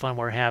how much fun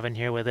we're having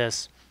here with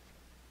this.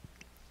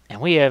 And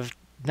we have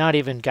not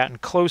even gotten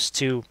close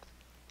to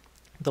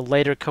the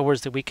later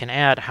colors that we can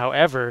add.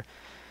 However,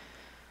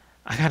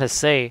 I gotta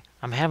say,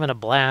 I'm having a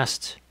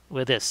blast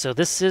with this. So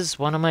this is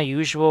one of my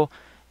usual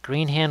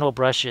green handle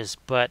brushes,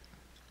 but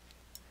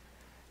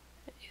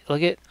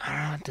look at,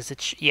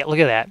 yeah, look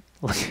at that.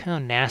 Look how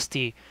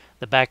nasty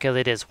the back of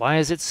it is. Why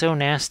is it so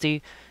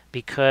nasty?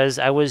 Because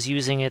I was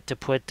using it to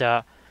put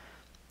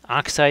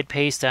oxide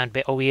paste on.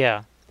 Oh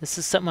yeah, this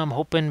is something I'm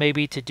hoping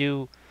maybe to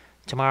do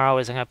tomorrow.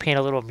 Is I'm gonna paint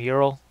a little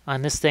mural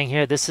on this thing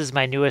here. This is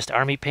my newest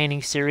army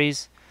painting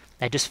series.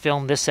 I just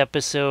filmed this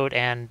episode,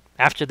 and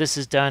after this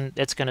is done,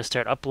 it's gonna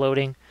start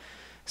uploading.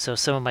 So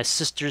some of my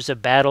sisters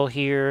of battle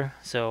here.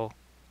 So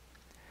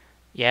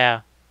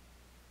yeah,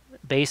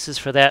 bases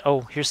for that.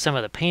 Oh, here's some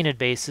of the painted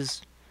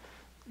bases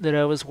that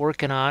I was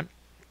working on.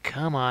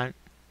 Come on.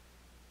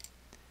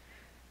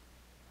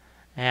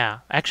 Yeah,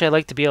 actually I'd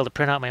like to be able to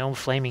print out my own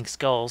flaming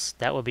skulls.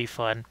 That would be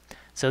fun.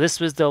 So this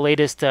was the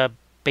latest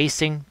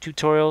basing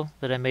tutorial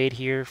that I made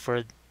here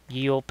for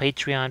ye old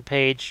Patreon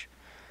page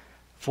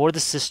for the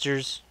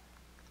sisters.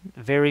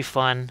 Very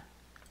fun.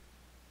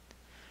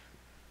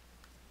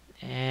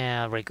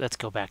 And right, let's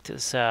go back to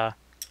this. But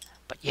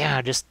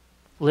yeah, just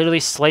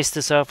literally slice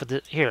this off with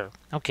the here.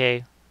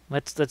 Okay,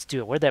 let's do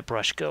it. Where'd that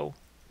brush go?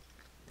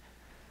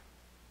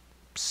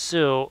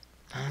 So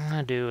what I'm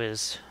gonna do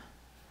is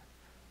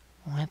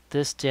wet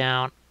this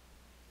down.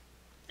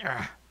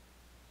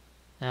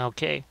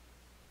 Okay.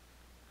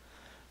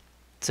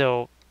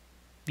 So,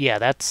 yeah,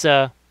 that's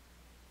not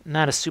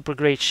a super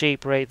great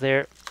shape right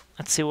there.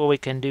 Let's see what we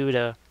can do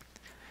to...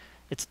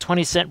 It's a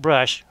 20-cent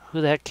brush.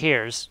 Who the heck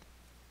cares?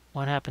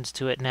 What happens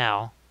to it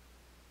now?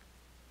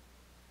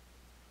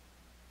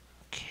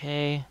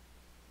 Okay.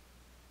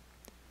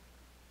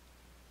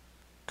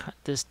 Cut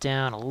this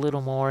down a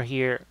little more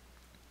here.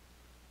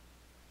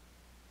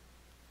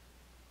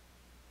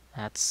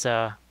 That's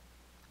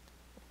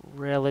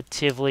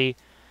relatively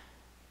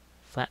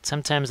flat.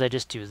 Sometimes I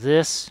just do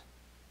this.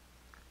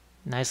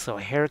 Nice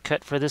little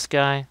haircut for this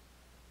guy.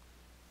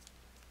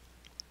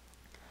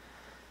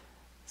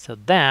 So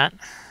that,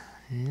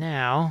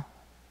 now,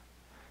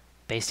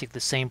 basically the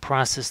same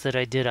process that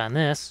I did on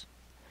this.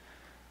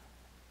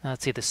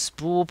 Let's see, the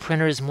spool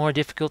printer is more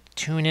difficult to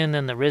tune in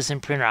than the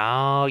resin printer.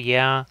 Oh,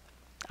 yeah,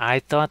 I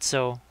thought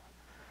so.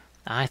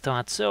 I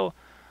thought so.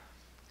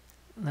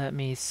 Let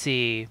me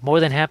see. More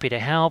than happy to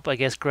help. I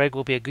guess Greg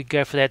will be a good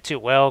guy for that too.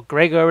 Well,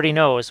 Greg already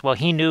knows. Well,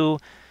 he knew.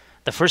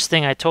 The first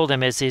thing I told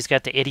him is he's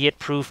got to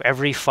idiot-proof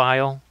every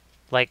file.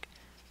 Like,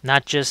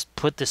 not just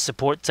put the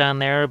supports on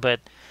there, but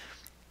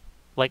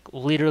like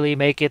literally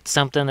make it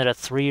something that a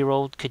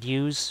 3-year-old could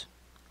use.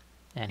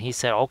 And he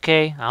said,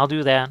 okay, I'll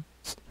do that.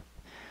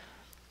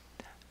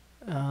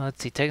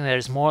 Let's see. Technically,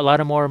 there's a lot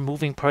of more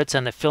moving parts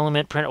on the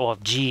filament print. Oh,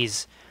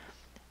 geez.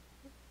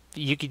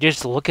 You could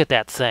just look at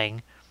that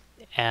thing.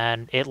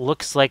 And it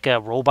looks like a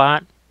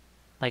robot,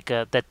 like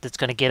that's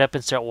going to get up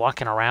and start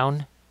walking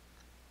around.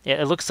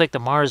 It looks like the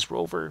Mars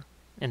rover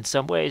in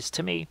some ways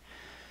to me.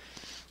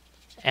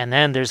 And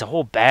then there's a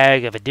whole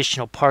bag of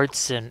additional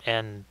parts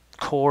and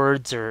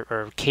cords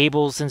or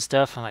cables and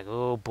stuff. I'm like,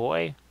 oh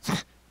boy.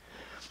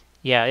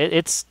 Yeah,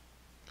 it's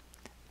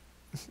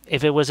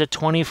if it was a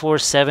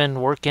 24/7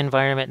 work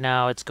environment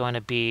now, it's going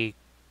to be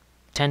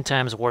 10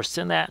 times worse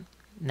than that.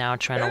 Now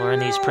trying to learn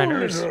these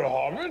printers. Little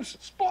hobbit,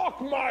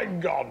 spark my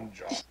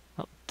ganja.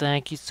 Well,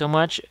 thank you so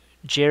much,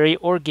 Jerry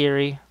or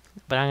Gary,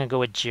 but I'm going to go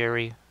with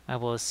Jerry. I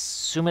will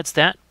assume it's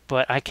that,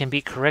 but I can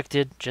be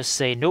corrected. Just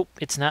say, nope,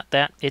 it's not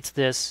that, it's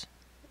this.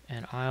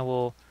 And I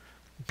will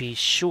be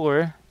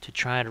sure to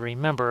try to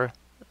remember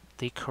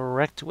the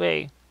correct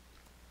way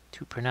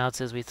to pronounce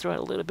as we throw out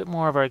a little bit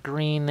more of our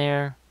green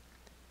there.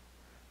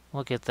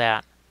 Look at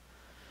that.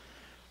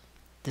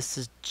 This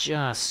is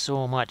just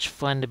so much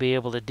fun to be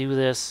able to do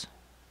this.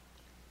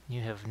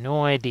 You have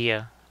no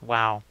idea.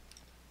 Wow.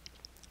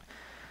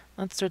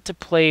 Let's start to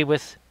play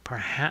with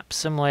perhaps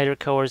some lighter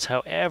colors.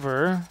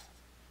 However,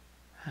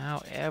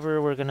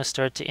 we're going to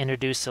start to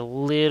introduce a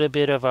little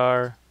bit of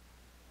our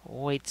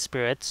white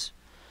spirits.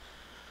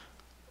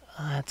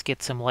 Let's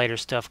get some lighter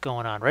stuff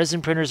going on.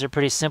 Resin printers are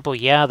pretty simple.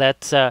 Yeah,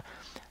 that's the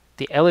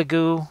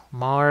Elegoo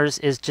Mars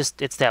is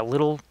just, it's that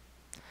little,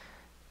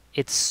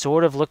 it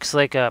sort of looks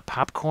like a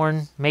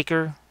popcorn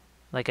maker,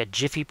 like a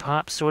Jiffy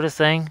Pop sort of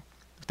thing,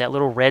 with that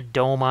little red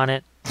dome on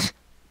it.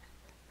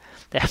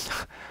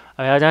 That,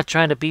 I'm not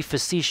trying to be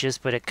facetious,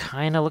 but it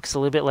kind of looks a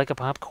little bit like a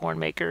popcorn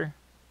maker.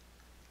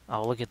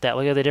 Oh, look at that.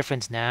 Look at the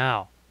difference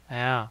now.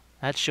 Yeah,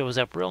 that shows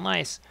up real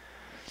nice.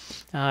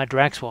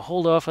 Drax will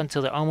hold off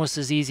until they're almost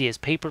as easy as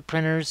paper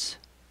printers.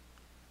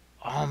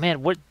 Oh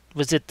man, what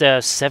was it?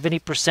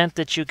 70%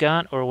 that you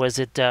got, or was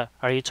it?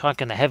 Are you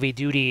talking the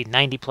heavy-duty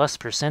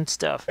 90+%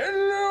 stuff?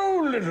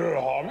 Hello,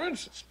 little hobbit,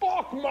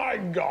 spark my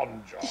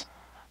ganja.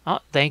 Oh,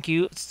 thank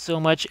you so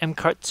much,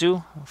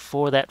 Mkartsu,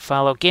 for that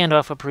follow.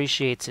 Gandalf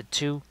appreciates it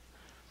too.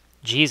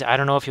 Geez, I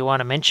don't know if you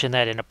want to mention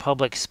that in a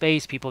public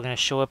space, people are going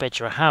to show up at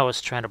your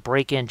house trying to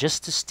break in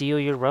just to steal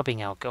your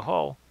rubbing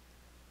alcohol.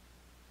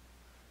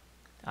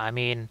 I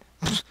mean,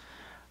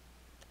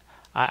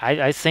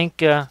 I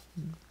think,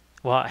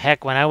 well,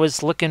 heck, when I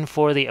was looking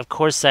for of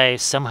course I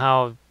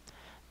somehow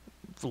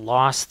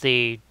lost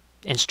the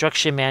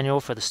instruction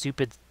manual for the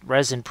stupid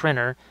resin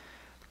printer,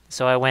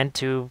 so I went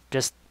to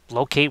just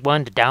locate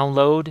one to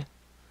download,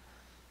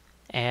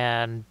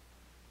 and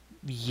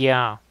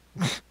yeah,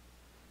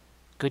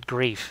 good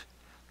grief.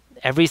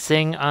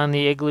 Everything on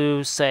the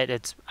Igloo site,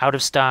 it's out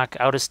of stock,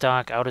 out of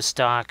stock, out of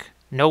stock.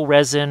 No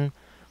resin,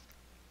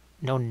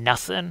 no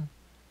nothing.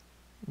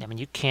 I mean,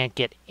 you can't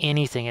get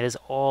anything. It is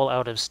all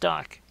out of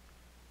stock.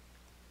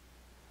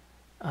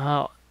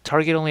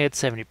 Target only had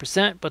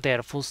 70%, but they had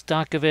a full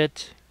stock of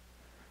it.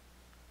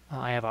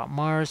 I have a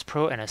Mars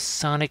Pro and a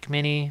Sonic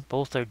Mini.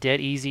 Both are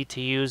dead easy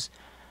to use.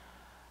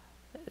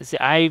 See,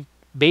 I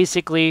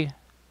basically,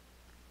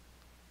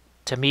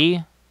 to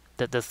me,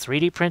 that the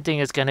 3D printing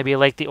is going to be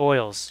like the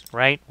oils,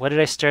 right? What did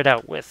I start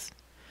out with?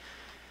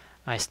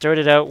 I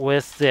started out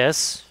with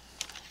this,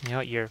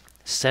 your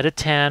set of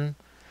 10,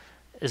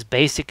 as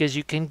basic as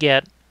you can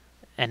get,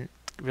 and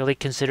really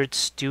considered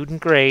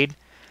student grade.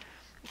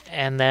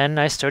 And then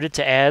I started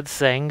to add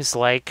things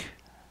like,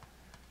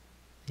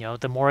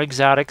 the more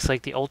exotics,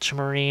 like the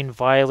ultramarine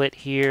violet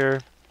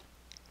here,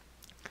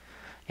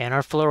 and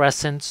our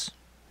fluorescents.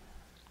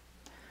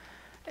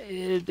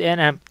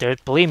 And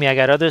believe me, I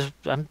got others.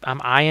 I'm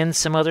eyeing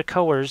some other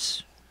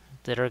colors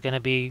that are going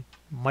to be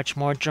much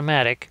more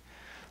dramatic.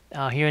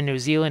 Here in New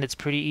Zealand, it's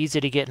pretty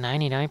easy to get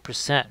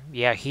 99%.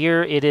 Yeah,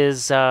 here it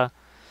is.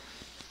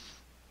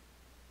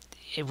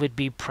 It would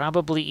be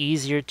probably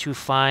easier to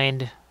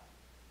find.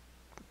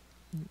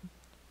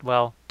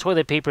 Well,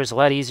 toilet paper is a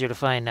lot easier to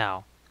find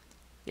now.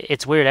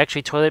 It's weird.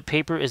 Actually, toilet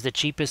paper is the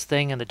cheapest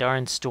thing in the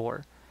darn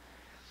store.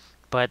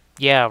 But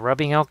yeah,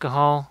 rubbing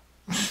alcohol.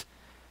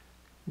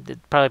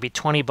 It'd probably be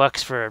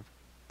 $20 for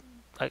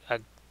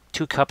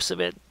 2 cups of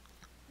it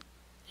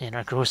in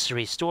our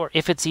grocery store.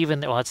 If it's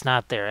even, well, it's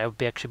not there. It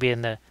would actually be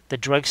in the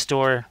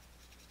drugstore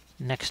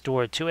next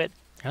door to it.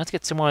 Now let's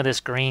get some more of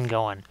this green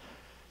going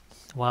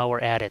while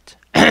we're at it.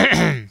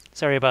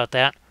 Sorry about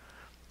that.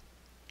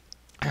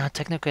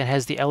 Technically, it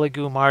has the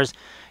Elegoo Mars.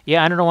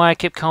 Yeah, I don't know why I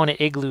kept calling it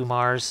Igloo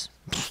Mars.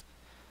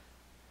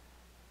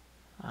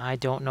 I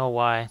don't know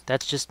why.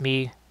 That's just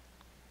me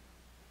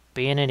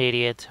being an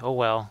idiot. Oh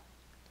well.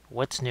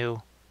 What's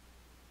new?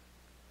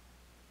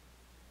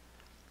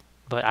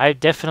 But I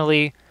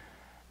definitely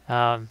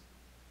a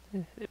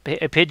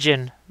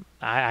pigeon.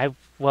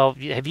 Well,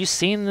 have you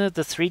seen the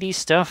 3D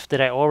stuff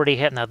that I already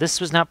had? Now this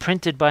was not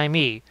printed by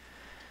me,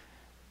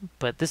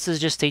 but this is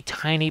just a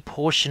tiny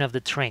portion of the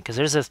train because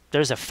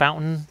there's a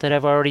fountain that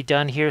I've already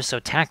done here. So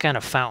tack on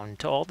a fountain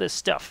to all this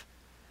stuff.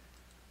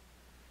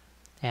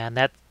 And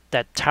that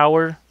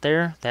tower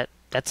there,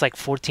 that's like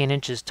 14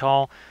 inches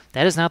tall.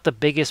 That is not the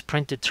biggest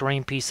printed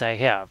terrain piece I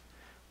have.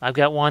 I've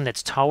got one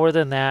that's taller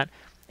than that,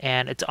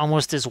 and it's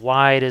almost as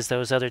wide as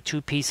those other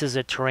 2 pieces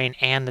of terrain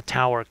and the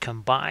tower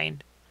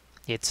combined.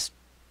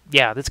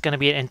 Yeah, that's going to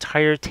be an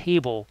entire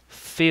table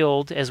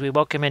filled as we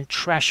welcome in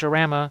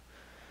Trashorama.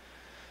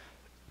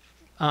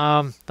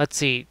 Let's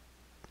see.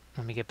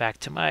 Let me get back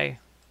to my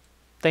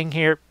thing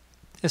here.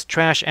 This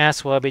Trash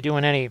asks, will I be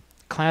doing any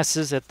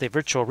classes at the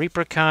virtual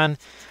ReaperCon?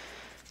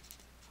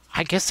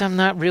 I guess I'm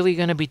not really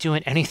going to be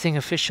doing anything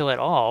official at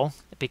all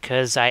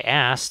because I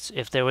asked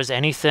if there was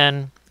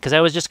anything, because I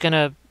was just going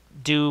to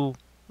do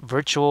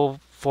virtual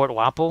Fort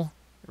Wappel,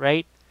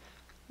 right?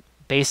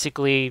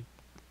 Basically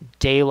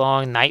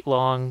day-long,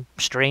 night-long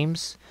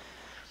streams.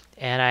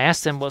 And I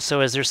asked them, well,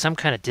 so is there some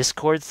kind of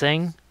Discord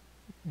thing,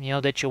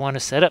 that you want to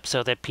set up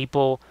so that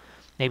people,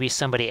 maybe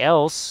somebody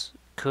else,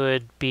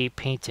 could be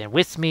painting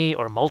with me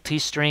or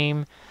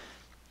multi-stream?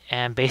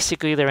 And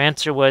basically their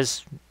answer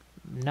was,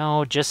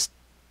 no, just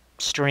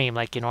stream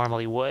like you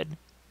normally would.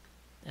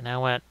 And I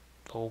went,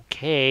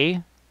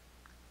 okay,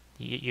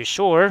 you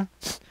sure?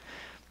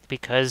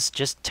 Because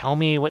just tell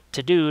me what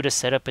to do to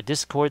set up a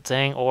Discord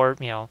thing or,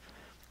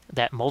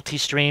 that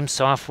multi-stream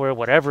software,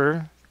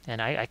 whatever.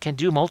 And I can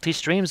do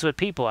multi-streams with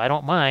people. I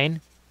don't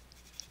mind.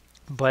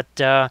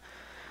 But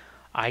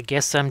I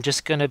guess I'm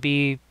just going to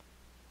be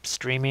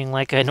streaming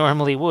like I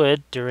normally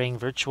would during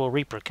virtual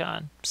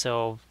ReaperCon.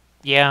 So,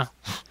 yeah,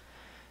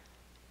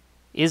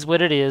 is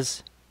what it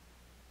is.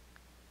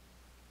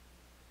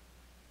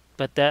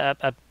 But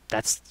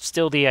that's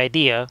still the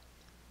idea.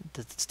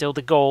 That's still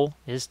the goal,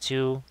 is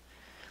to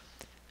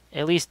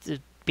at least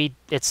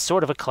it's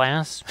sort of a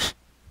class.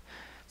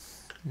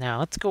 Now,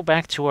 let's go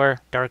back to our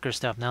darker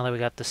stuff now that we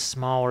got the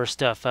smaller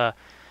stuff.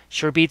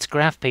 Sure beats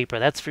graph paper,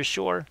 that's for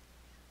sure.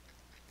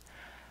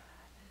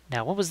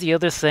 Now, what was the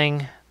other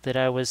thing that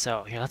I was...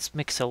 Oh, here, let's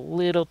mix a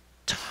little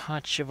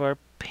touch of our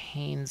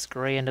Payne's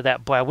Gray into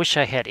that. Boy, I wish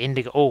I had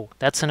indigo. Oh,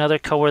 that's another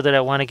color that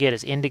I want to get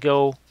is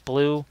indigo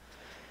blue.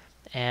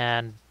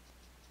 And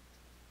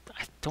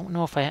I don't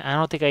know if I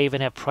don't think I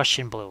even have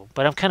Prussian blue.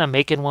 But I'm kind of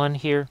making one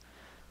here.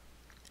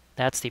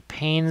 That's the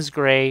Payne's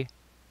Gray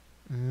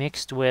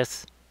mixed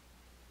with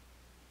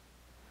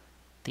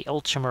the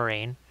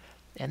ultramarine,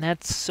 and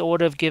that's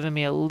sort of giving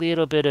me a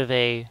little bit of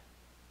a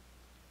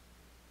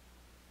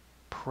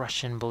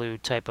Prussian blue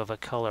type of a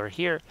color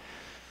here.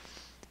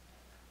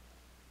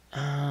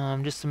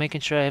 Just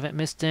making sure I haven't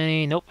missed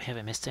any. Nope,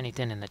 haven't missed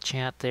anything in the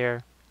chat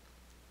there.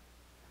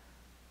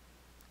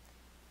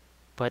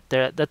 But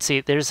let's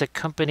see, there's a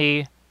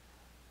company.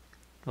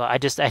 Well,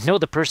 I know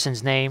the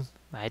person's name.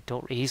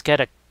 He's got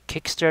a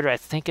Kickstarter. I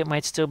think it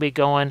might still be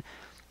going.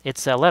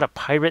 It's a lot of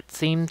pirate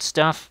themed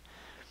stuff.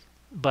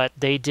 But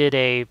they did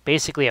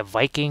basically a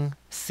Viking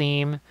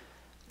theme,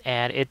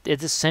 and it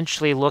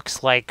essentially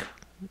looks like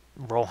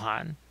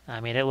Rohan. I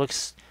mean,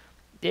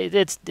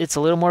 it's a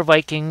little more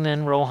Viking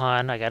than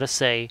Rohan, I gotta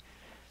say,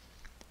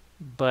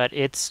 but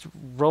it's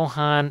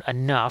Rohan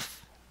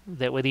enough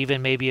that with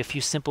even maybe a few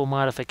simple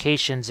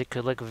modifications, it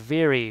could look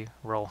very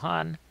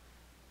Rohan.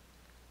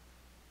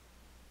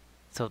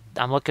 So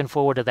I'm looking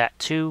forward to that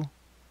too.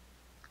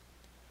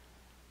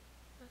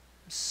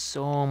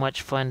 So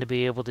much fun to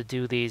be able to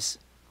do these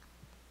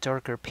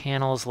darker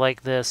panels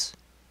like this.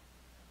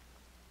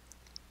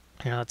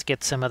 Let's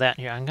get some of that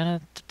here. I'm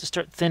gonna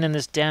start thinning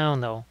this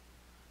down though.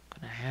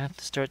 Gonna have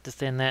to start to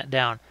thin that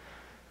down.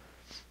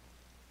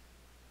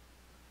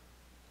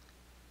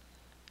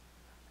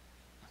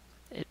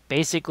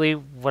 Basically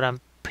what I'm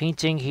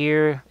painting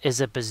here is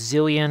a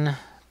bazillion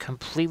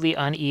completely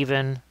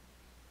uneven,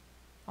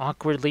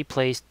 awkwardly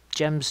placed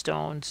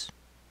gemstones,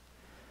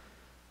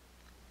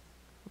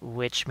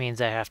 which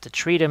means I have to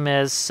treat them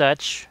as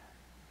such.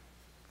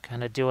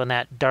 Kind of doing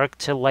that dark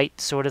to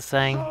light sort of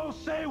thing. So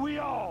say we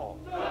all.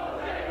 So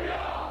say we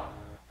all.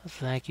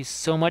 Thank you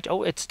so much.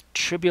 Oh, it's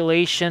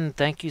Tribulation.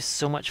 Thank you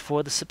so much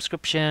for the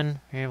subscription.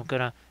 Here, I'm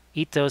going to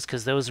eat those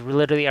because those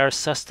literally are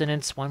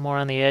sustenance. One more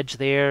on the edge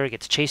there. It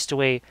gets chased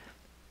away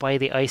by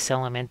the Ice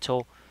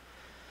Elemental.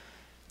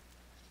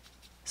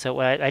 So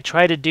what I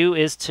try to do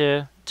is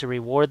to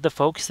reward the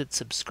folks that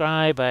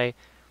subscribe. I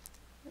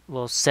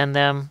will send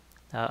them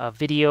a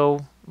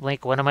video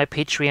link, one of my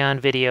Patreon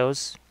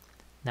videos.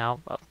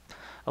 Now,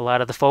 a lot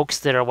of the folks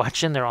that are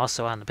watching, they're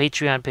also on the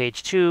Patreon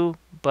page too,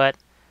 but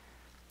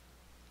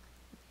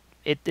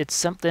it's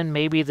something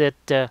maybe that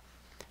kind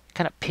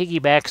of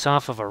piggybacks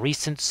off of a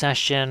recent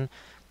session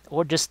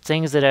or just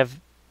things that I've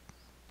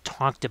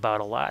talked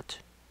about a lot.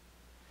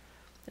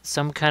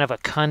 Some kind of a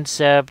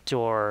concept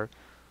or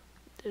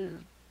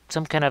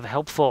some kind of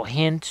helpful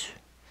hint.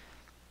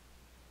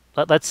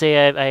 Let's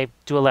say I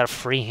do a lot of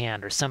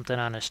freehand or something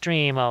on a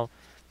stream.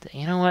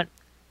 You know what?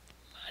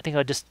 I think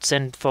I'll just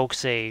send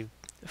folks a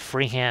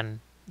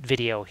freehand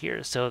video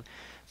here. So,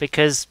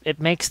 because it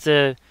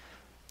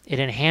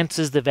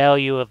enhances the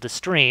value of the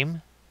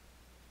stream.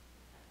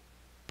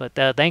 But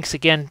thanks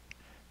again,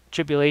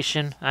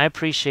 Tribulation. I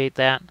appreciate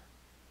that.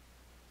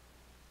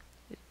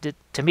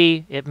 To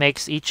me, it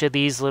makes each of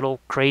these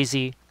little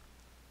crazy,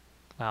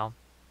 well,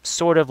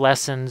 sort of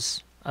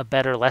lessons a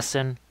better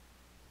lesson.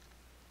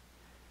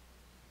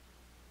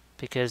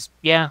 Because,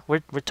 yeah,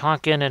 we're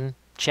talking and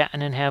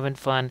chatting and having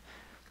fun.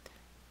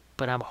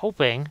 But I'm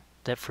hoping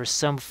that for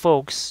some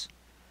folks,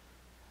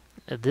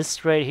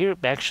 this right here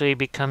actually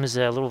becomes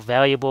a little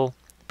valuable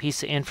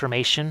piece of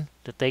information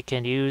that they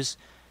can use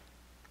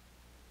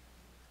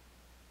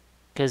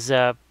because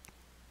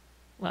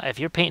well, if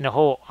you're painting a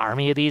whole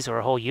army of these or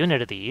a whole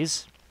unit of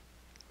these,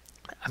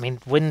 I mean,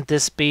 wouldn't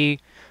this be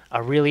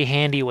a really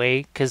handy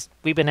way? Because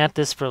we've been at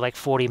this for like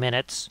 40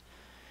 minutes.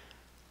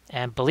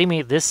 And believe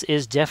me, this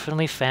is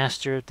definitely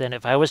faster than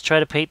if I was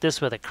trying to paint this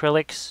with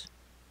acrylics.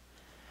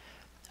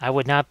 I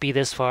would not be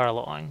this far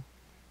along.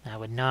 I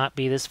would not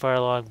be this far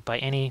along by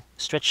any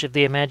stretch of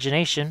the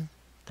imagination.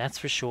 That's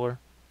for sure.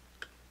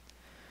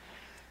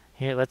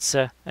 Here, let's,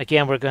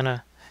 again, we're going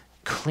to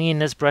clean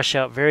this brush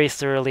out very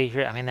thoroughly.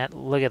 Here, I mean,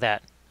 look at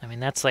that. I mean,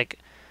 that's like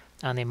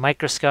on the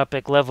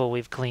microscopic level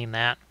we've cleaned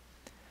that.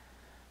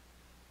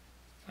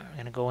 We're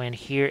going to go in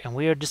here, and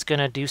we are just going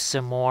to do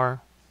some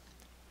more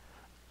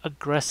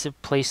aggressive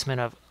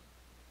placement of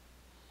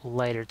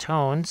lighter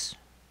tones.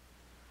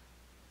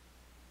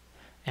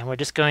 And we're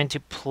just going to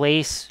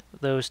place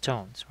those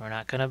tones. We're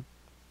not going to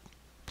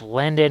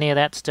blend any of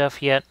that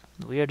stuff yet.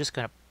 We are just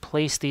going to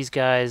place these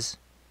guys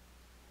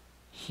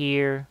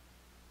here,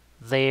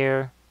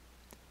 there,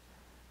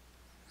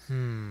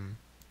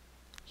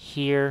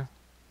 here,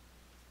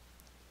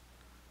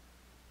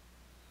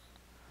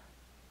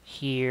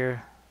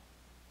 here.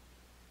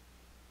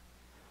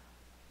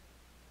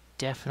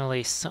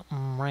 Definitely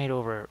something right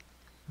over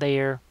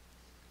there.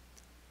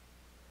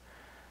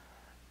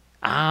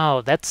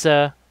 Oh, that's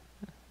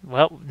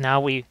well,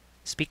 now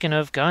speaking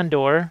of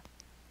Gondor,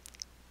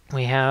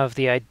 we have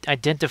the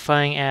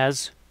identifying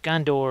as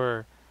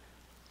Gondor.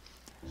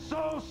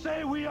 So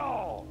say we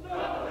all.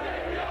 So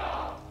say we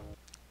all.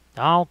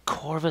 Oh,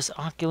 Corvus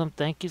Oculum,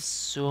 thank you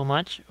so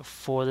much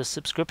for the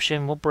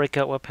subscription. We'll break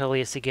out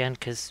Wappelius again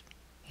because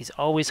he's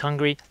always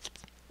hungry.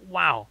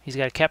 Wow, he's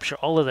got to capture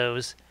all of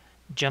those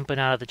jumping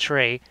out of the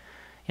tray.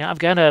 You know, I've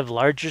got a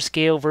larger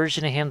scale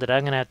version of him that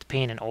I'm going to have to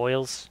paint in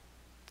oils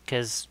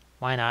because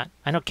why not?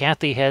 I know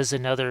Kathy has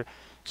another.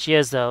 She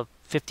has the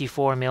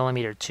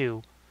 54mm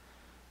too.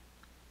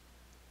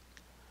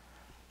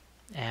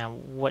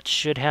 And what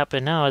should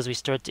happen now is we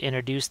start to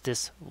introduce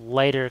this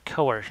lighter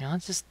color. You know,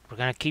 we're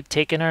going to keep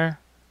taking our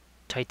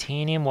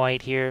titanium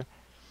white here.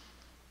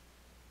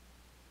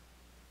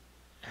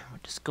 And we're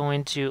just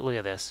going to, look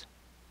at this.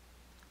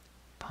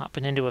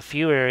 Popping into a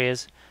few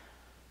areas.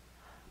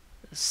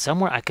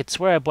 Somewhere, I could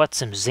swear I bought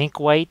some zinc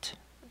white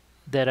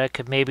that I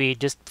could maybe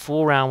just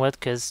fool around with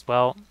because,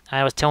 well,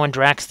 I was telling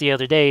Drax the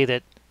other day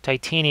that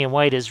titanium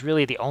white is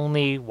really the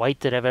only white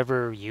that I've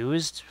ever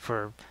used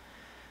for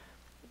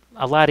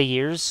a lot of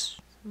years.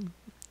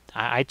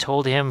 I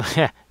told him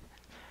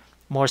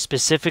more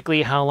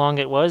specifically how long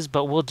it was,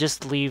 but we'll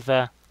just leave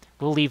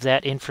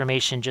that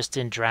information just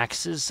in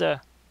Drax's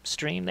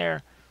stream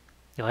there.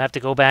 You'll have to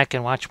go back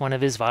and watch one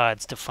of his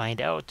VODs to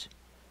find out.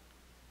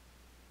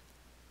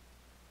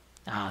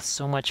 Ah,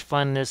 so much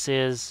fun this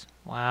is.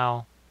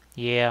 Wow.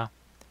 Yeah.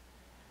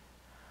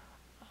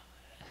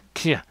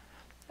 Yeah.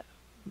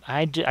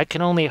 I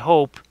can only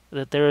hope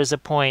that there is a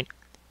point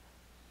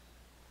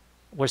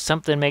where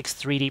something makes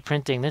 3D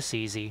printing this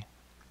easy.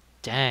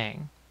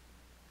 Dang.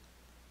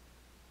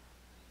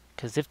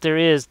 Because if there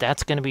is,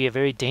 that's going to be a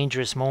very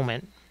dangerous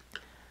moment.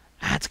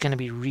 That's going to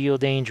be real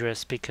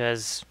dangerous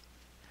because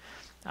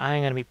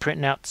I'm going to be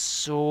printing out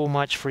so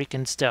much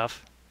freaking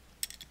stuff.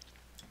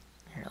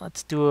 Here,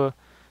 let's do a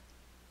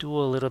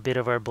little bit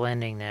of our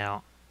blending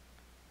now.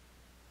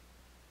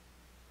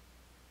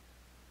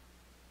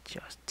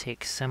 Just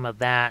take some of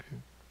that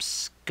and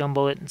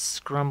scumble it and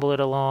scrumble it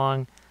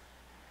along.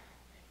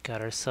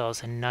 Got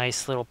ourselves a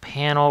nice little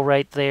panel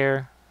right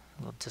there.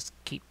 We'll just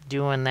keep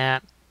doing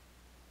that.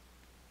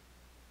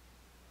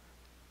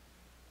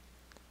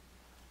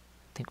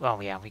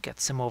 Oh yeah, we got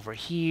some over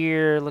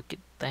here. Look at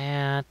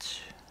that.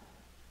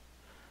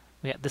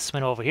 We got this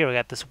one over here. We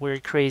got this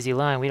weird crazy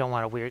line. We don't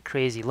want a weird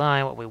crazy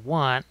line. What we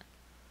want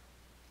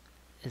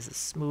is a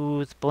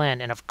smooth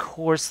blend. And of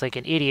course, like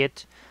an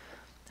idiot,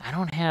 I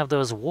don't have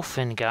those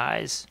Wolfen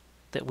guys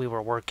that we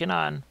were working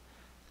on.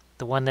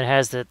 The one that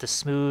has the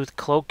smooth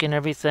cloak and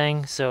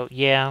everything. So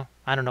yeah,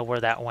 I don't know where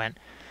that went.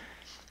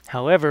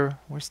 However,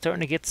 we're starting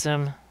to get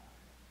some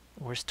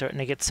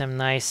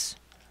nice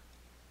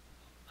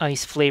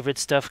ice flavored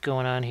stuff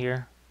going on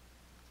here.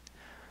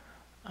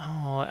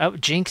 Oh,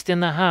 Jinxed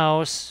in the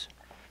house.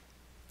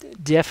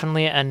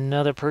 Definitely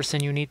another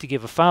person you need to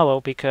give a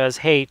follow because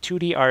hey,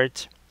 2D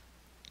art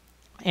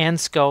and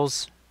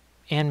skulls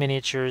and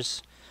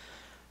miniatures,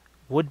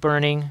 wood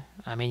burning,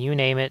 I mean you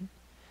name it.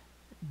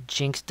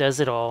 Jinx does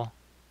it all.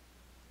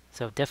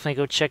 So definitely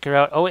go check her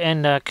out. Oh,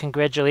 and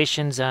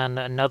congratulations on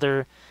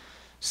another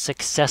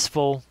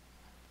successful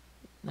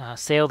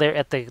sale there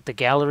at the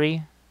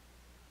gallery.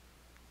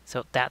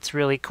 So that's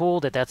really cool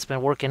that's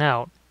been working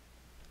out.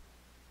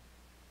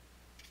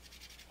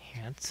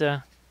 Here, let's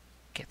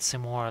get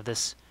some more of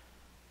this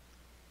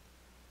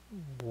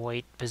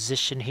white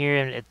position here.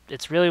 And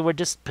it's really, we're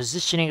just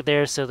positioning it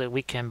there so that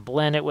we can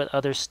blend it with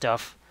other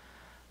stuff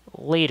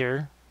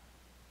later.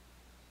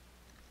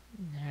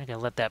 I'm gonna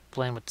let that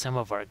blend with some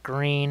of our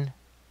green.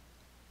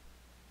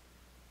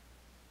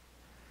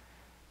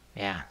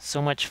 Yeah,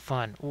 so much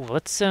fun. Ooh,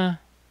 let's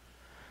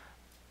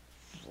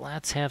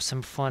have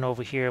some fun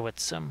over here with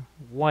some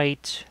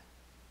white.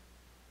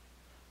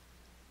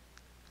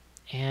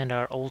 And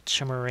our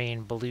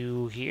ultramarine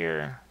blue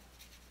here.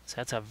 So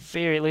that's a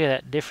look at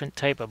that different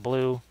type of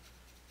blue.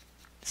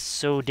 It's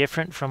so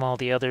different from all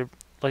the other,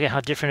 look at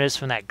how different it is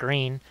from that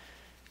green.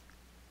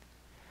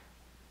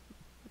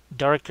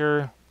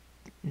 Darker,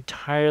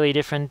 entirely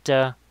different.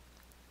 Look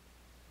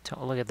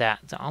at that.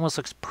 It almost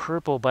looks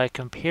purple by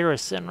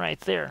comparison right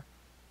there.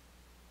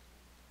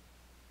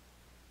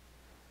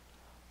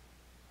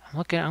 I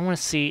want to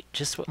see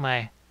just what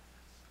my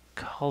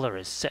color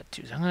is set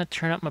to. So I'm going to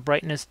turn up my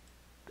brightness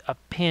a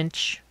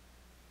pinch.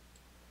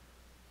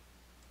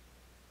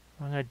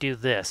 I'm going to do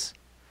this.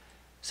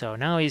 So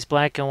now he's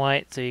black and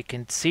white, so you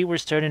can see we're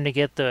starting to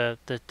get the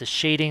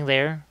shading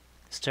there.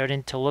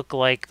 Starting to look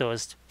like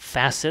those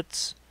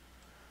facets.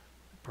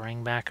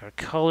 Bring back our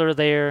color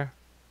there.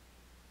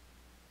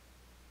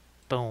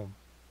 Boom.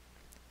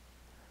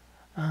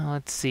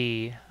 Let's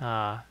see.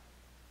 A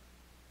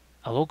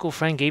local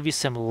friend gave you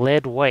some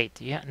lead white.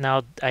 Yeah,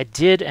 now I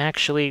did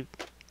actually,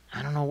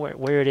 I don't know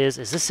where it is.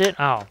 Is this it?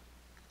 Oh,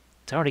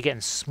 it's already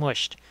getting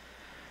smushed.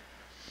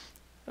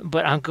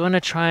 But I'm going to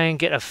try and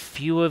get a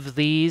few of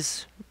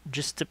these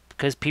just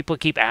because people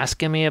keep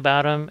asking me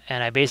about them.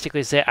 And I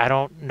basically say, I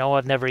don't know,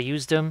 I've never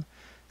used them.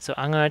 So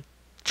I'm going to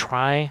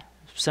try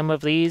some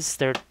of these.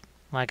 They're,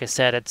 like I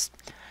said,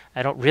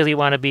 I don't really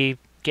want to be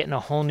getting a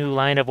whole new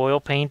line of oil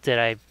paint that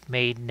I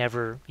may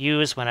never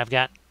use when I've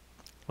got,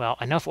 well,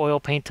 enough oil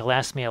paint to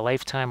last me a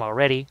lifetime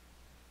already.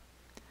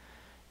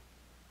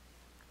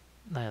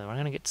 Now, we're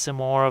going to get some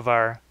more of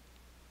our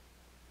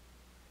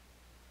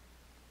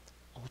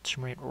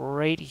ultramarine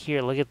right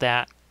here. Look at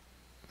that.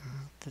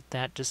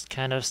 That just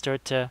kind of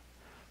start to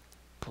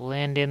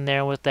blend in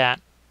there with that.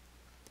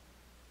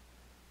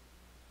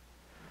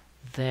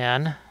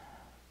 Then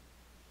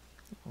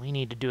we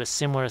need to do a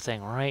similar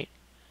thing right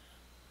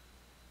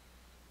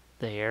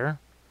there.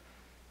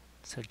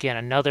 So again,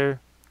 another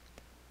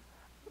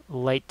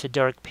light to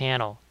dark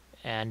panel.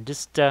 And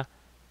just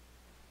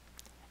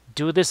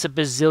do this a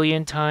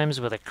bazillion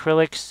times with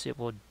acrylics.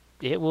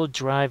 It will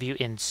drive you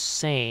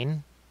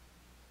insane.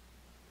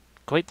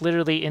 Quite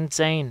literally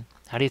insane.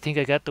 How do you think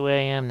I got the way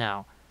I am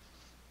now?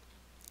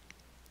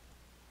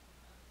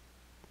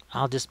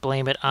 I'll just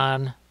blame it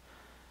on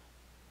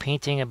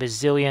painting a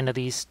bazillion of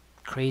these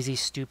crazy,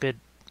 stupid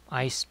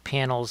ice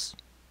panels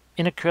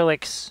in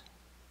acrylics,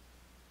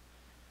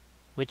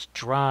 which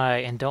dry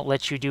and don't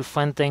let you do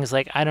fun things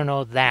like, I don't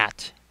know,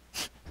 that.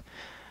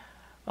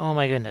 Oh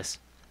my goodness.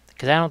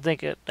 Because I don't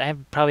think, I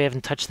probably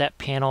haven't touched that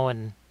panel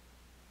in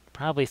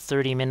probably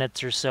 30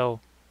 minutes or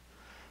so.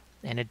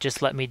 And it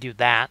just let me do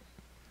that.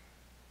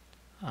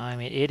 I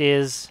mean, it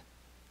is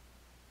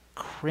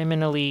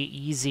criminally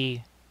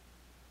easy.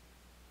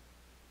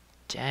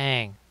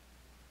 Dang.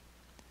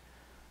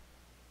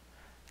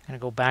 I'm going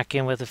to go back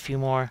in with a few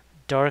more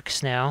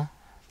darks now.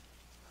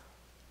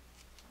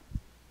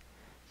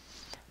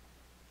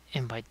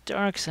 And by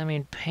darks, I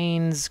mean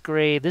Payne's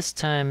Gray, this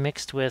time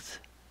mixed with,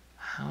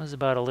 how's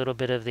about a little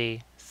bit of the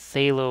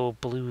phthalo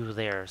blue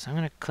there. So I'm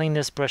going to clean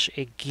this brush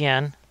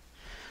again.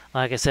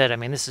 Like I said, I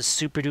mean, this is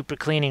super duper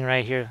cleaning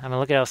right here. I mean,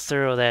 look at how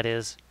thorough that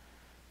is.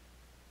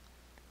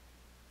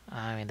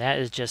 I mean, that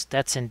is just,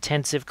 that's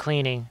intensive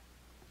cleaning.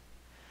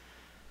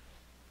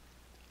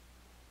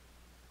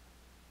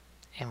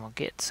 And we'll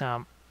get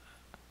some,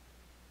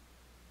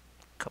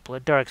 couple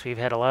of darks. We've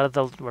had a lot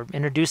of we're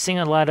introducing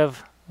a lot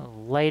of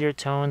lighter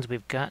tones.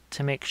 We've got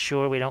to make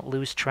sure we don't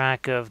lose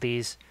track of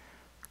these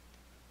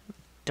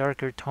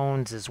darker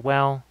tones as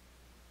well.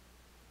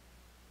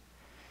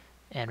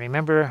 And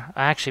remember,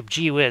 actually,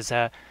 gee whiz,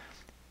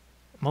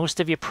 most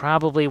of you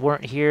probably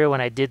weren't here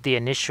when I did the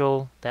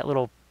initial, that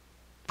little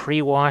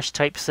pre-wash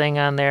type thing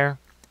on there.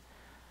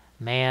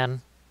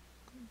 Man,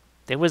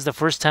 it was the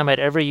first time I'd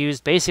ever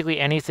used basically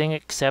anything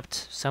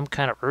except some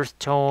kind of earth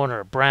tone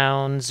or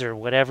browns or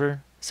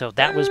whatever. So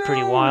that was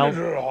pretty wild.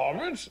 Little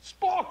hobbits,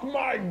 spark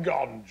my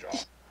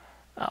ganja.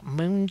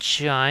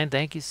 Moonshine,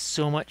 thank you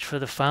so much for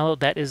the follow.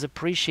 That is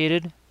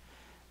appreciated.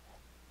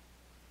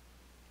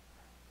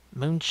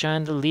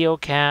 Moonshine, the Leo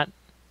cat.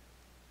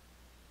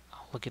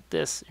 Oh, look at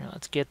this.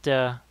 Let's get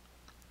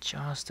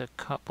just a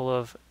couple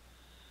of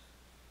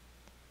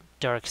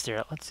darks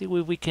there. Let's see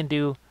what we can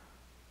do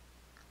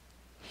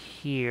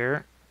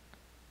here.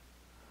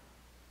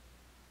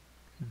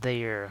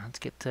 There. Let's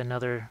get to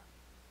another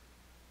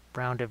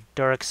round of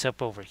darks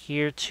up over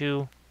here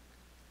too.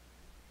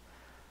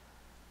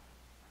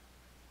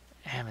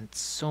 Having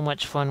so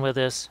much fun with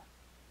this.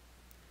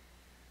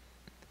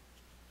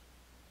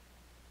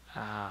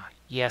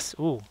 Yes.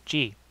 Ooh,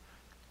 gee.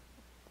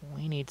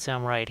 We need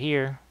some right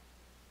here.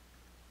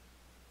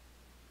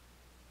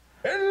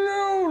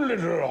 Hello,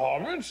 little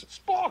hobbits,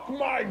 spark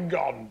my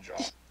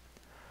ganja.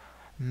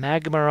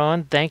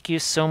 Magmaron, thank you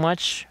so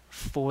much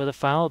for the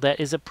follow. That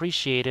is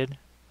appreciated.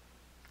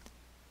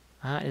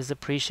 That is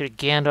appreciated.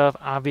 Gandalf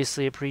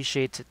obviously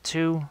appreciates it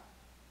too.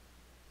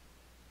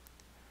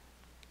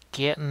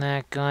 Getting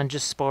that gun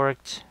just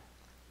sparked.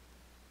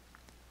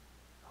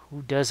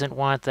 Who doesn't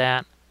want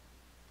that?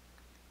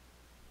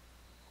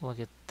 Look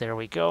at, there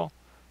we go.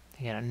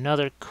 Again,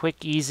 another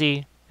quick,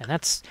 easy. And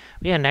that's,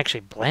 we hadn't actually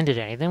blended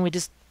anything, we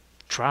just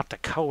dropped a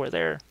color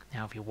there.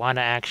 Now if you want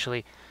to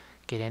actually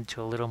get into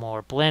a little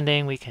more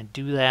blending, we can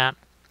do that.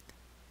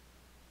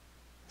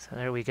 So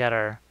there we got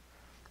our,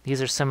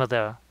 these are some of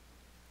the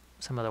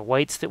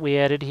whites that we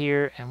added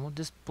here, and we'll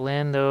just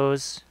blend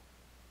those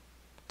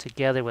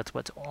together with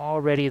what's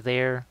already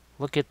there.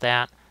 Look at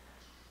that.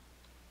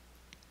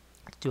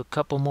 Let's do a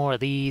couple more of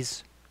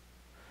these.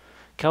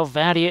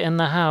 Calvadia in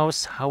the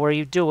house, how are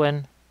you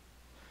doing?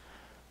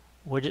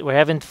 We're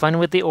having fun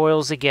with the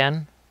oils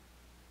again,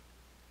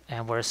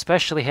 and we're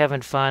especially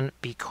having fun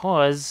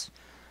because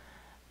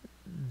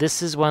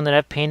this is one that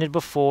I've painted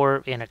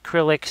before in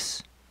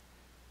acrylics,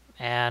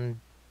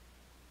 and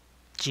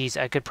geez,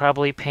 I could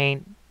probably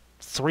paint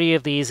 3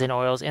 of these in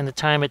oils in the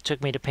time it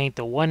took me to paint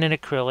the one in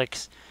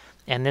acrylics,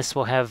 and this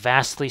will have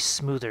vastly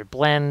smoother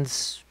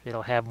blends,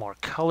 it'll have more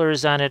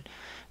colors on it,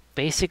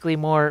 basically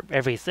more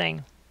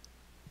everything.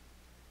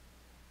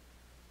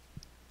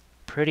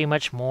 Pretty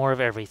much more of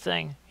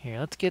everything. Here,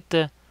 let's get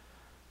the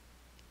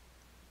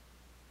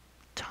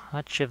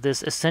touch of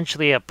this,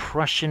 essentially a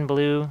Prussian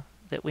blue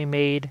that we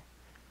made.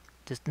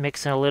 Just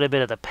mixing a little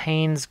bit of the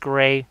Payne's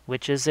gray,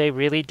 which is a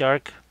really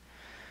dark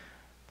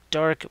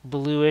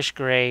bluish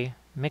gray.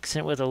 Mixing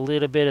it with a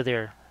little bit of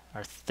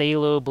our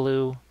phthalo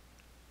blue.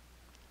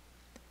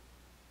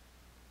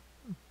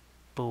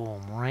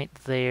 Boom, right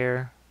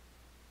there.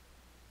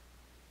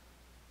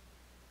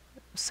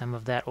 Some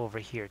of that over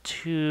here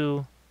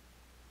too.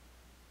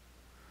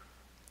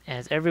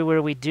 As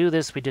everywhere we do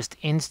this, we just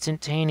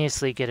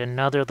instantaneously get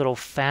another little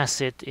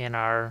facet in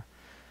our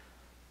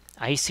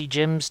icy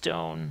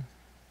gemstone.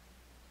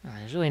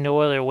 There's really no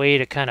other way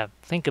to kind of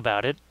think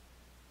about it.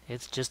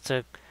 It's just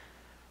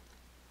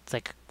it's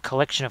like a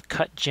collection of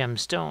cut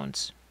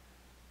gemstones.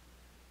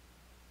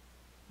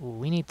 Ooh,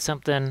 we need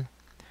something,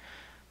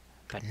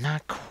 but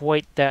not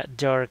quite that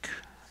dark.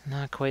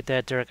 Not quite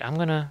that dark. I'm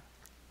gonna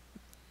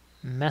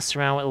mess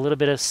around with a little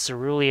bit of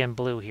cerulean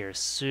blue here.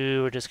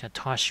 So we're just gonna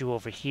toss you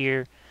over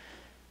here.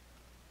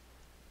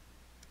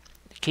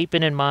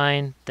 Keeping in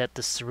mind that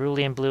the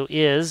cerulean blue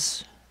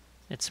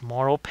it's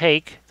more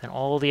opaque than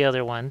all the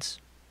other ones.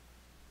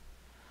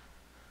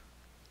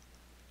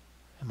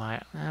 I'm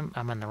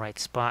on the right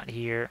spot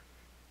here.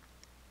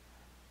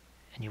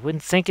 And you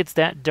wouldn't think it's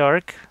that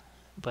dark,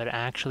 but it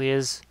actually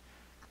is.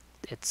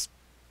 It's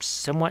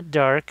somewhat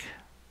dark,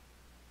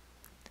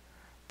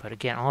 but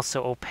again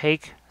also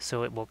opaque,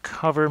 so it will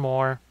cover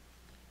more.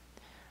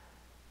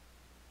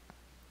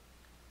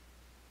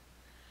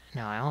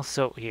 Now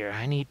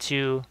I need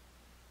to,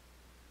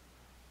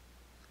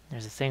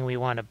 there's a thing we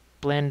want to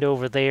blend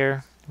over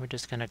there. We're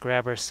just going to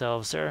grab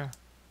ourselves our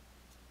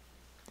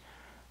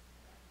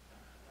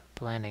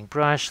blending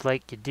brush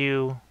like you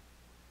do.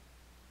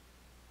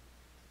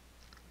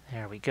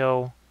 There we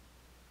go.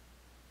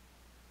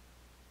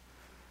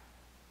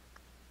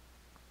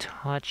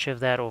 Touch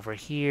of that over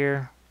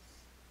here.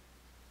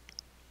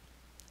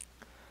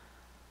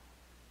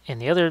 And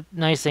the other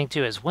nice thing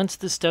too is once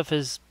this stuff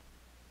has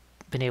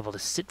been able to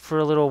sit for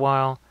a little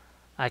while,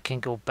 I can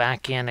go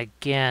back in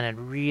again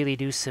and really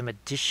do some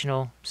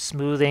additional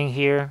smoothing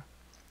here.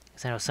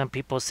 Because I know some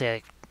people say,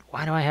 like,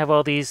 why do I have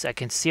all these? I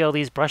can see all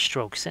these brush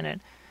strokes in it.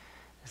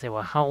 I say,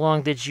 well, how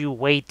long did you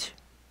wait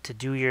to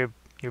do your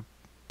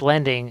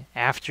blending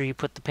after you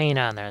put the paint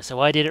on there? So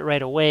I did it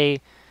right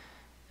away.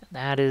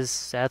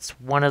 That's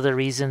one of the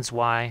reasons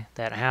why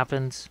that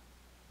happens.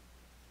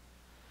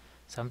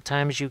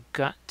 Sometimes you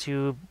got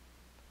to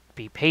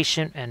be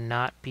patient and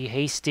not be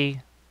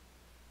hasty.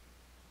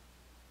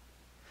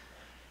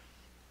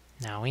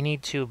 Now we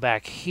need to,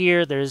 back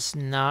here, there's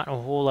not a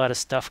whole lot of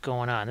stuff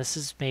going on. This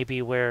is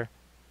maybe where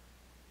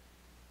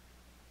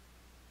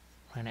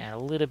we're going to add a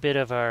little bit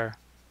of our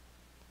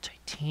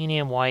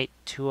titanium white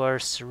to our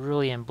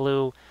cerulean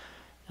blue.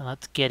 And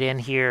let's get in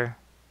here.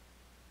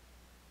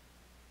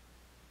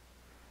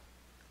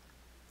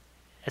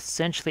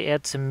 Essentially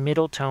add some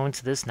middle tones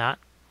to this, not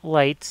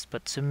lights,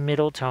 but some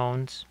middle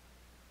tones.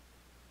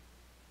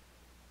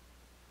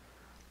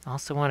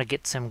 Also want to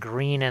get some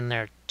green in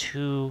there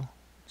too.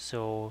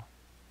 So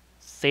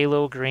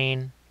phthalo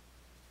green.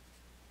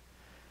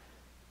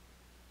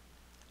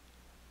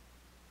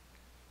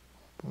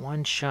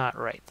 One shot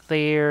right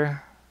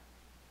there.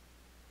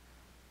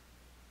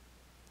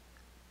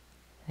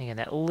 Again,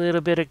 that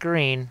little bit of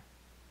green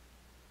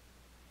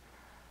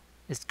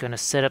is going to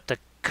set up the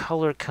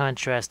color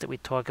contrast that we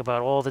talk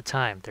about all the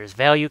time. There's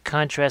value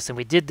contrast, and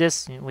we did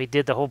this. We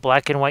did the whole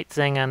black and white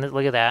thing on it.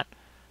 Look at that.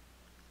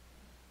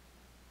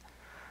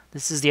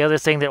 This is the other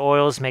thing that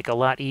oils make a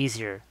lot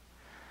easier.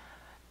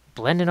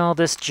 Blending all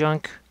this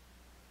junk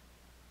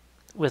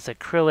with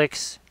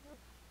acrylics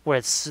where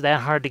it's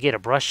that hard to get a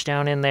brush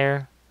down in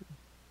there,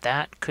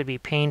 that could be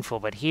painful.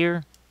 But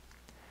here,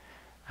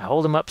 I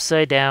hold them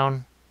upside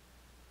down.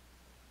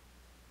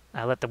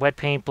 I let the wet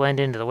paint blend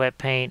into the wet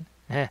paint.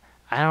 I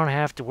don't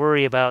have to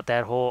worry about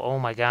that whole, oh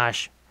my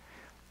gosh,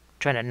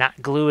 trying to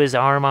not glue his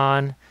arm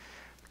on.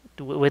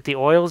 With the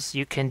oils,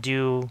 you can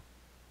do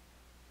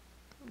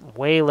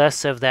way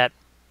less of that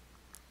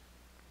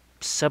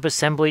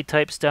sub-assembly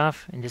type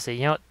stuff and just say,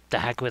 you know what, the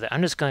heck with it.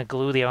 I'm just going to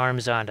glue the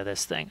arms onto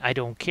this thing. I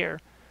don't care.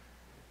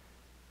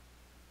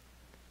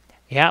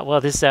 Yeah,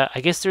 well, this I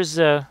guess there's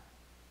a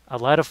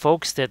lot of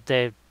folks that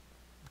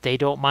they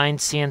don't mind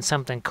seeing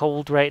something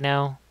cold right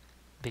now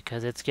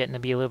because it's getting to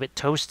be a little bit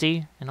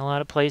toasty in a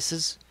lot of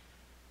places.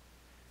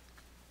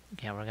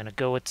 Yeah, we're gonna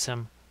go with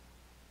some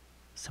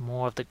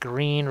more of the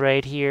green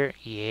right here.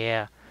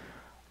 Yeah,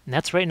 and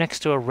that's right next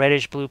to a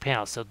reddish blue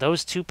panel. So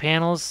those two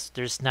panels,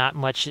 there's not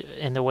much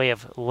in the way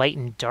of light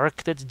and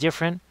dark that's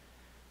different.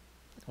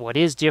 What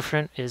is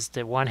different is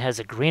that one has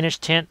a greenish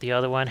tint, the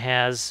other one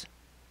has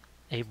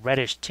a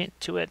reddish tint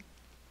to it.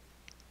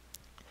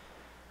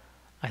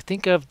 I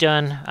think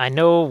I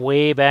know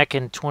way back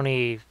in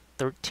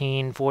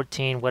 2013,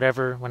 14,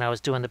 whatever, when I was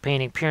doing the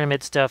painting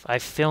pyramid stuff, I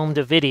filmed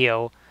a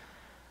video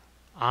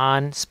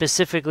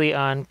specifically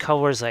on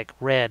colors like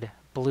red,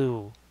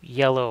 blue,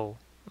 yellow.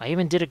 I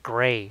even did a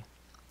gray.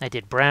 I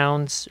did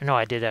browns. No,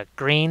 I did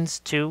greens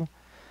too.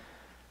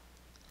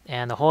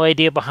 And the whole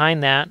idea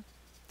behind that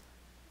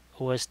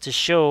was to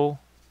show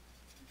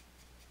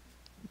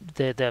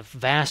the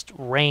vast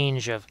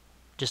range of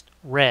just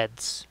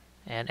reds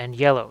and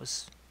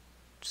yellows.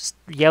 Just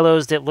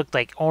yellows that looked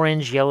like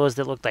orange, yellows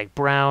that looked like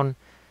brown.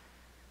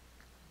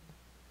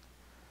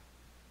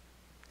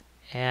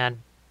 And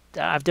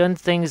I've done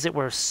things that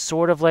were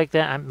sort of like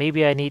that.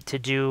 Maybe I need to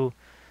do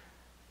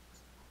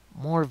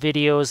more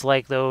videos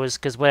like those,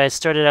 because what I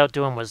started out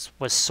doing was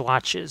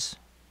swatches.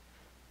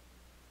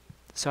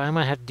 So I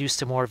might have to do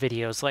some more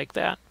videos like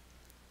that.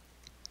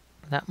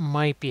 That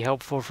might be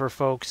helpful for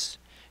folks.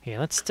 Here,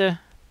 let's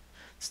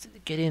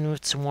get in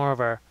with some more of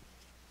our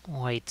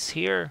whites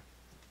here.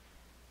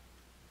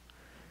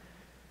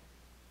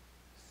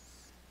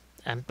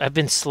 I've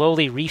been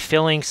slowly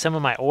refilling some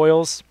of my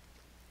oils.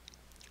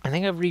 I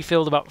think I've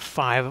refilled about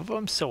 5 of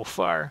them so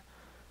far.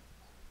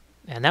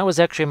 And that was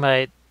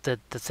actually the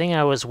thing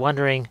I was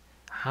wondering,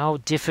 how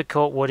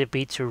difficult would it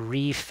be to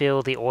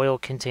refill the oil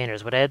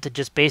containers? Would I have to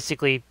just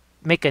basically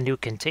make a new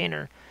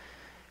container?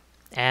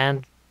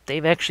 And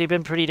they've actually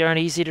been pretty darn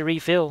easy to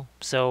refill.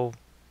 So,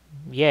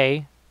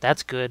 yay,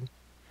 that's good.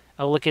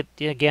 Oh, look at,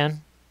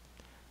 again,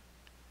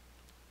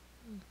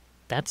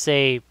 that's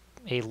a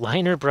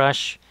liner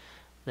brush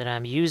that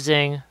I'm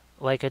using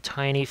like a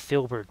tiny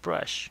filbert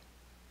brush.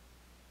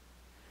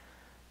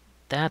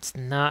 That's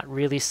not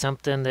really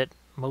something that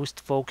most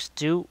folks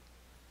do,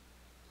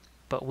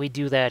 but we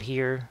do that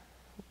here.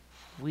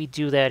 We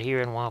do that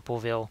here in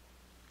Wappelville.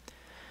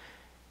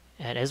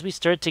 And as we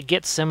start to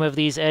get some of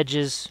these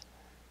edges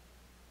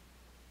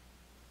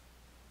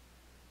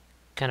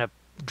kind of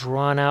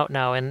drawn out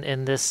now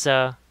in this,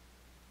 with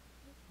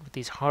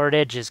these hard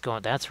edges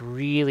going, that's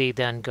really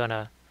then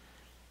gonna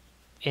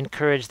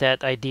encourage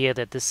that idea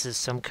that this is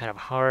some kind of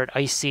hard,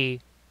 icy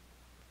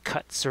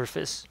cut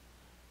surface.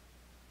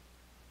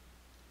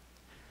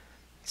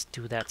 Let's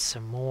do that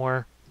some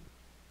more.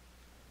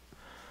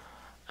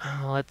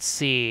 Let's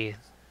see.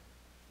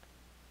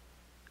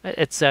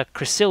 It's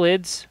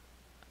chrysalids.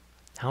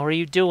 How are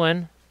you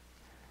doing?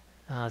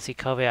 See,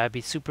 Covey, I'd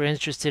be super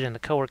interested in the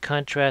color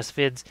contrast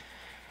vids.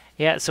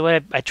 Yeah, so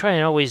what I try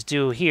and always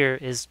do here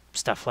is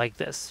stuff like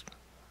this,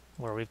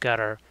 where we've got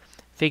our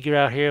figure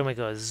out here and we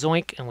go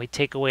zoink and we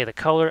take away the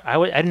color.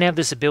 I didn't have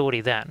this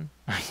ability then.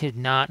 I did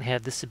not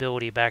have this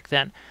ability back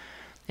then.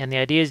 And the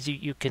idea is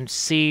you can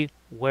see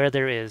where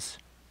there is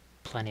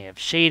plenty of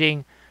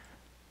shading,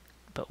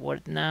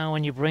 but now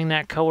when you bring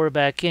that color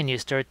back in, you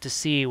start to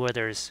see where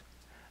there's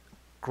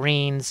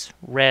greens,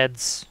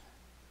 reds.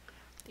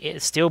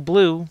 It's still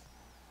blue.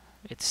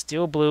 It's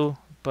still blue,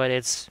 but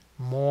it's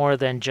more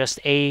than just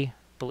a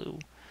blue.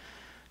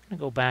 I'm going to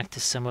go back to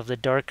some of the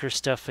darker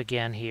stuff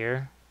again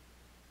here.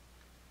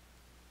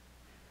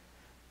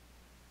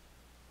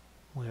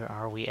 Where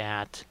are we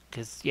at?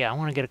 Because, yeah, I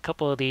want to get a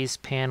couple of these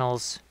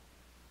panels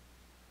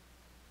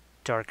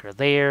darker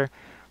there.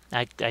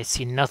 I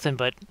see nothing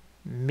but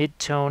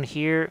mid-tone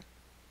here.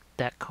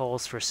 That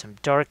calls for some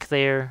dark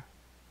there.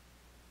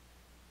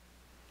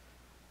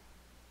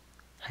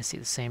 I see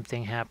the same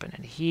thing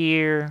happening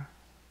here.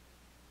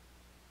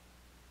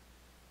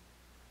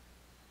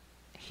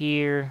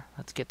 Here.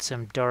 Let's get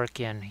some dark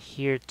in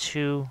here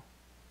too.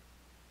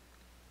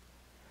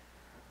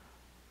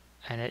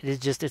 And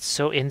it's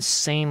so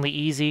insanely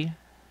easy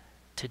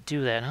to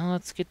do that. Now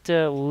let's get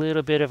a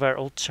little bit of our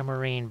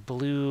ultramarine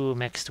blue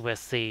mixed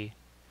with the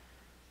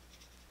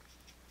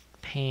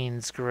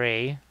Payne's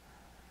gray.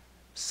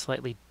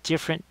 Slightly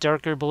different,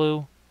 darker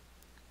blue.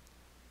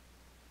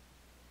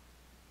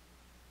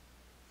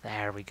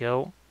 There we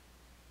go.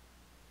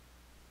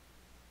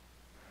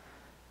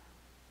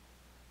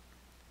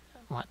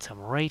 I want some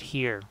right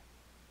here.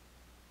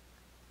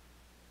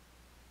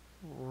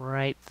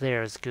 Right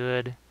there is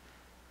good.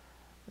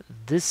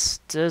 This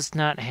does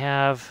not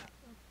have,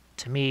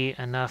 to me,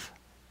 enough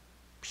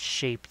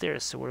shape there,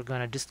 so we're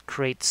going to just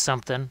create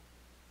something.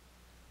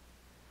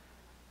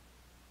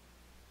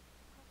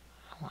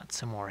 I want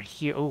some more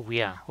here. Oh,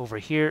 yeah, over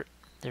here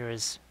there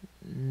is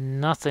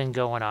nothing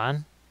going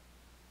on.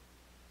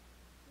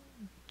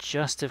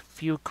 just a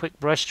few quick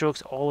brush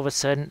strokes. All of a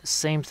sudden,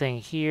 same thing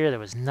here. There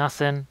was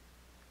nothing.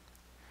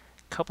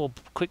 Couple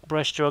quick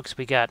brush strokes.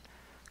 We got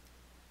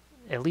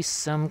at least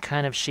some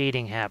kind of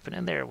shading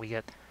happening there. We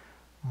got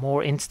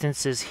more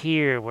instances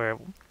here where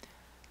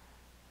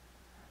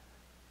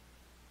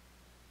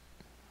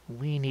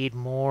we need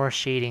more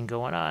shading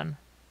going on.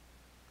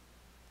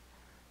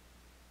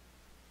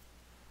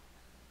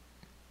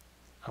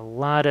 A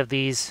lot of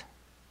these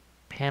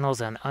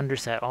panels on the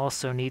underside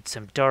also need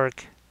some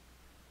dark.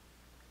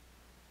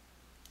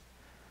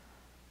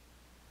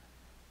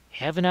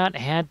 Have not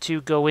had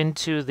to go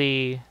into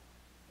the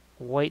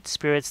white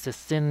spirits to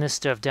thin this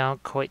stuff down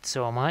quite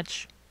so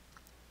much.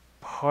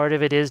 Part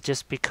of it is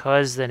just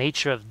because the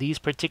nature of these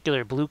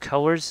particular blue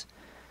colors,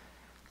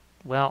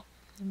 well,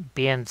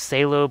 being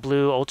phthalo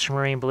blue,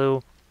 ultramarine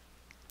blue,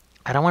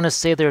 I don't want to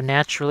say they're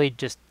naturally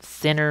just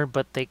thinner,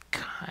 but they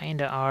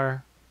kind of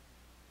are.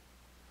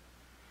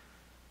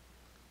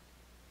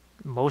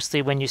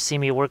 Mostly when you see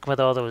me working with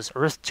all those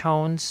earth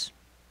tones,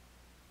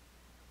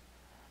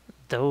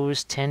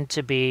 those tend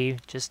to be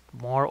just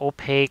more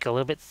opaque, a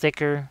little bit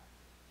thicker,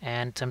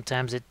 and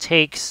sometimes it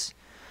takes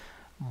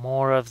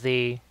more of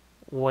the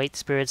white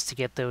spirits to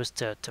get those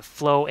to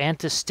flow and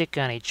to stick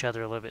on each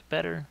other a little bit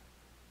better.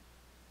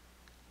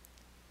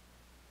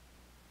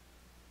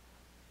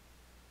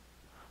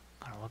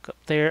 Gonna look up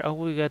there. Oh,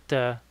 we got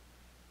the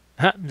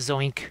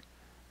zoink.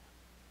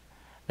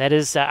 That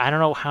is, I don't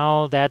know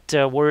how that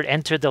word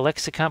entered the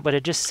lexicon, but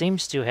it just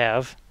seems to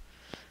have.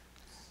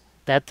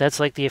 That's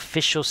like the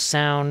official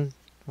sound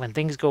when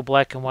things go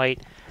black and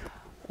white.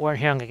 Or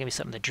here, I'm going to give me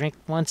something to drink.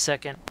 1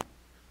 second.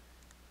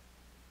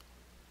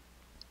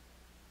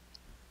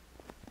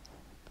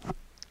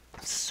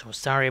 So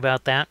sorry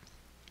about that.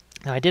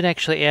 Now, I did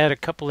actually add a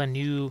couple of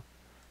new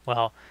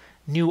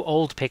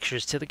old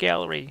pictures to the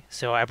gallery.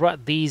 So I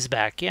brought these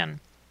back in.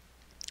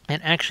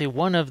 And actually,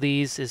 one of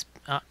these is,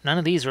 none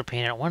of these were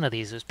painted. One of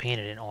these was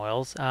painted in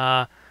oils.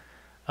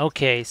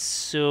 Okay,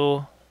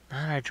 so,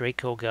 not our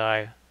Draco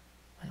guy.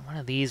 One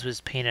of these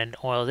was painted in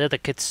oil. They're the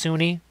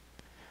Kitsune.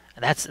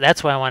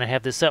 That's why I want to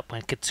have this up.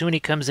 When Kitsune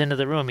comes into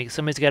the room,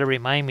 somebody's got to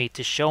remind me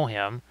to show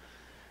him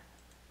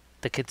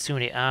the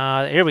Kitsune.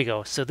 Here we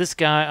go. So this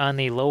guy on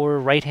the lower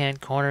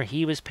right-hand corner,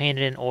 he was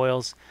painted in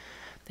oils.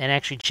 And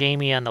actually,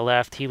 Jamie on the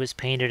left, he was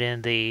painted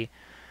in the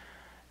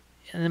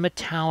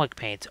metallic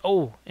paints.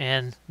 Oh,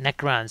 and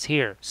Necrons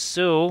here.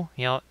 So,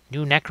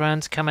 new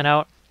Necrons coming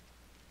out.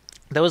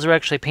 Those are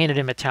actually painted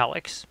in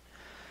metallics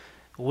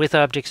with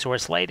object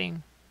source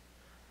lighting.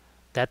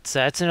 That's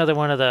another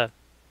one of the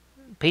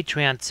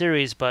Patreon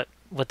series, but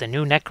with the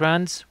new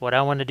Necrons, what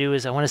I want to do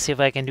is I want to see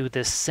if I can do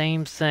the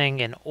same thing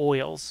in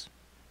oils,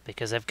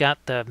 because I've got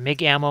the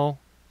MIG ammo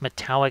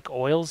metallic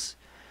oils,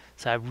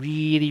 so I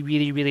really,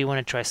 really, really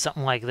want to try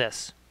something like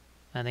this.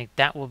 I think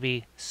that will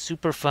be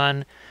super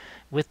fun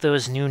with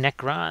those new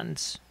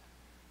Necrons.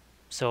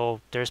 So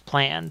there's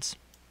plans.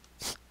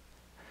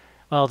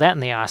 Well, that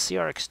and the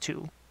Ossiarchs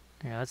too.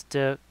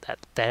 That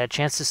had a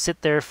chance to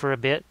sit there for a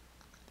bit.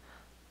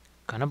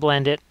 Gonna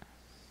blend it.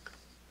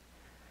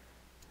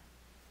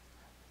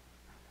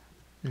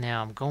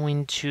 Now I'm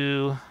going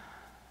to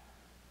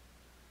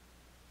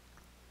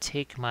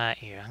take my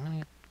I'm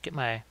gonna get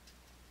my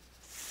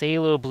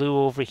phthalo blue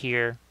over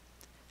here.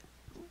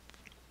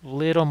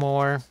 Little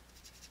more.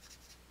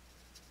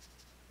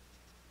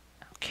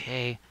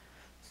 Okay.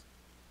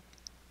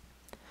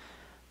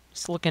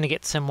 Just looking to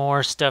get some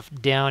more stuff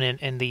down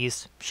in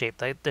these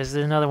shapes. There's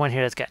another one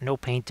here that's got no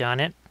paint on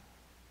it.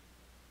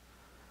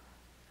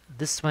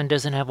 This one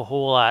doesn't have a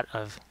whole lot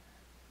of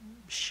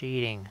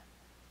shading.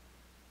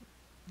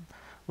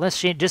 Less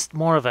shade, just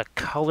more of a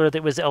color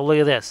that was... Oh, look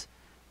at this.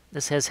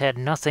 This has had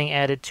nothing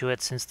added to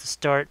it since the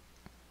start.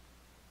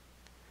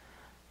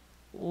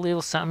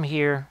 Little something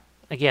here.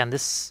 Again,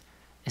 this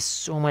is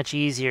so much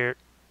easier.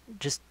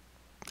 Just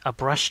a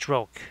brush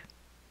stroke.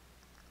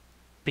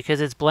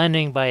 Because it's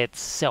blending by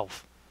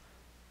itself.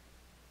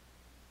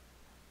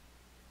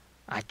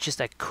 I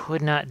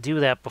could not do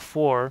that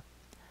before.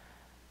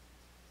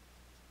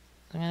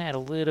 I'm going to add a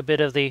little bit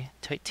of the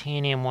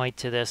titanium white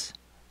to this.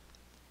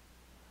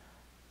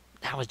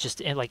 That was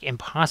just like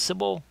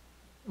impossible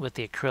with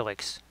the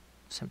acrylics.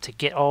 So to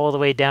get all the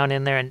way down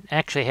in there and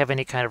actually have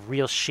any kind of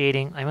real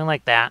shading. I mean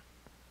like that.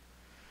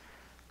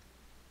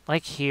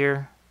 Like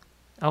here.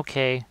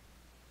 Okay.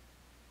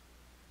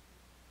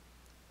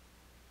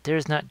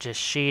 There's not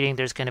just shading.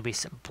 There's going to be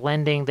some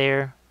blending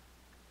there.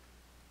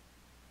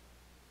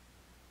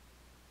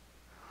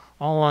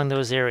 All along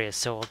those areas.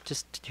 So I'll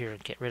just here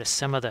get rid of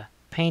some of the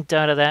paint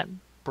out of that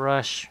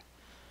brush.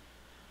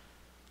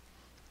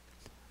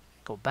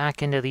 Go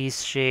back into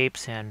these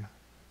shapes and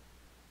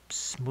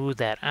smooth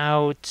that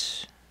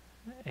out.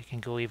 I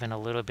can go even a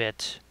little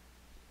bit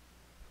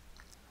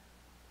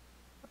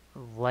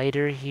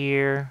lighter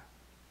here.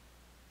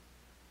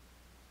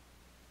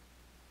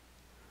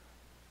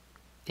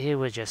 It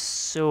was just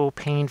so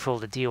painful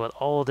to deal with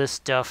all this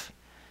stuff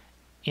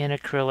in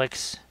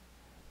acrylics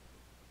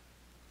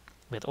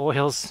with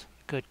oils.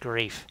 Good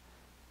grief.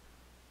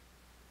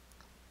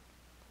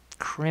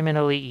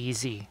 criminally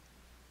easy,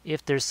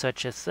 if there's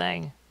such a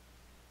thing.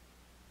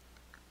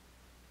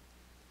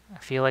 I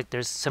feel like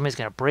somebody's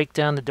going to break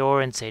down the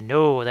door and say,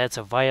 no, that's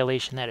a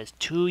violation. That is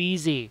too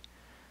easy.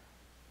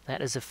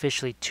 That is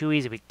officially too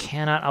easy. We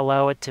cannot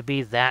allow it to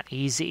be that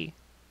easy.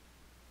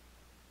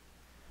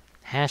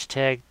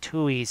 Hashtag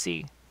too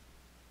easy.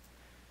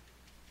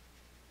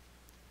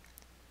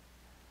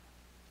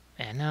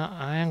 And now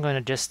I'm going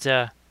to just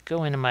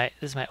go into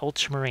this is my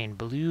ultramarine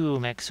blue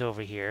mix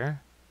over here.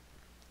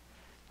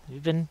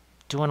 We've been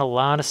doing a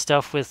lot of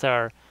stuff with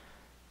our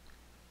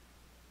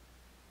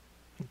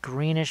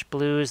greenish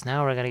blues.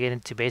 Now we're going to get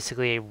into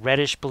basically a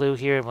reddish blue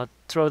here. We'll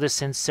throw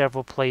this in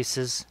several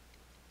places.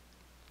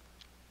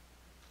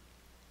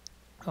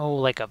 Oh,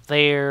 like up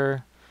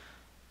there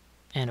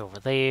and over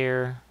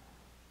there.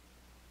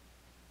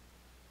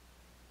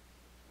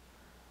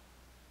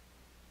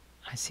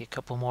 I see a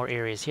couple more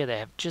areas here that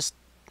have just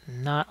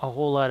not a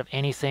whole lot of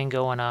anything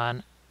going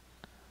on.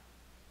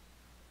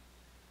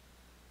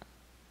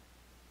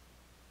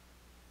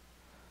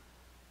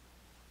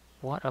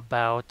 What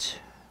about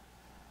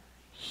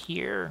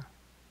here?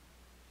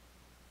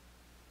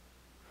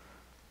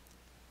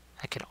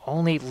 I can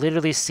only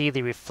literally see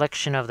the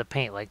reflection of the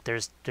paint. Like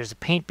there's a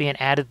paint being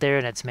added there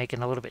and it's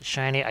making it a little bit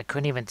shiny. I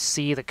couldn't even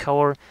see the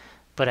color,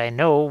 but I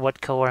know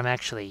what color I'm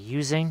actually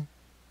using.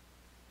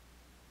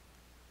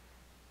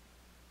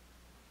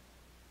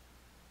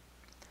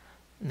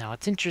 Now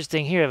it's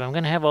interesting here, if I'm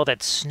going to have all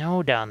that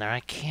snow down there, I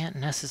can't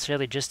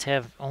necessarily just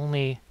have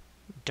only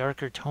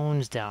darker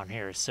tones down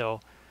here. So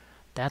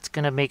that's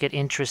going to make it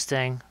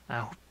interesting.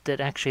 I hope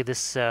that actually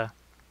this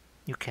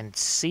you can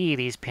see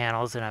these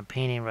panels that I'm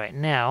painting right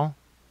now.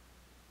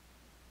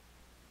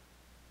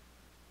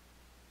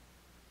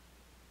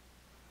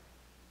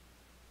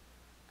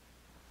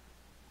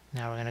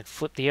 Now we're going to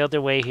flip the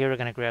other way here. We're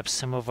going to grab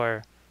some of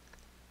our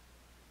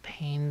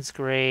Payne's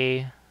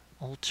Gray,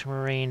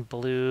 ultramarine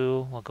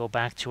blue. We'll go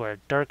back to our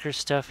darker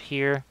stuff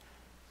here.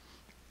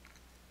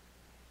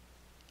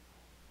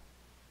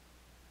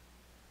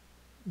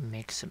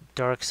 Make some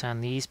darks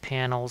on these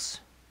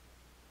panels.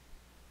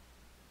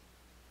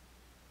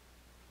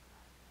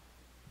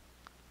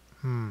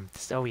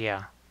 Oh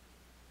yeah.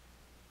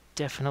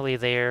 Definitely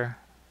there.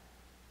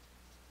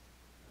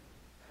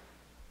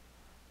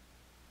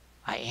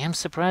 I am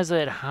surprised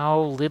at how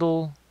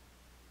little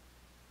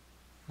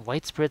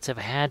white spirits have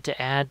had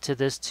to add to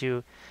this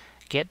to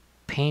get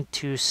paint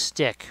to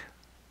stick.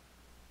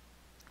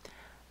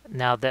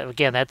 Now that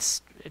again,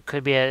 it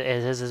could be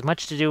it has as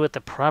much to do with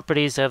the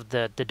properties of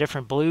the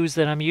different blues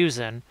that I'm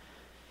using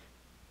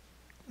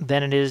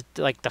than it is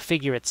like the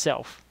figure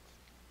itself.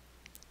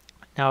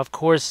 Now, of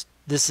course,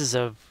 this is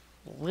a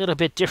little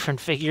bit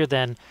different figure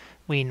than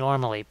we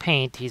normally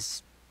paint.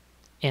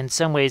 In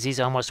some ways, he's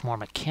almost more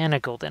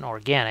mechanical than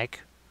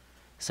organic,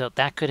 so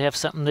that could have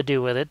something to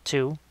do with it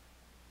too.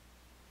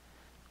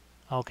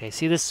 Okay,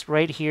 see this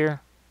right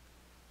here?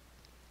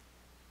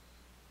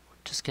 We're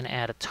just going to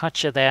add a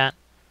touch of that.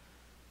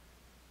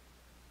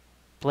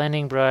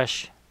 Blending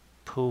brush,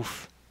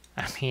 poof.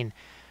 I mean,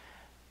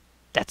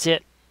 that's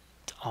it.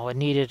 That's all it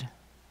needed.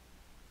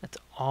 That's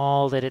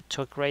all that it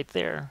took right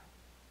there.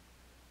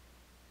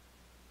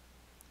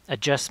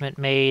 Adjustment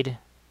made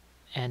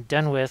and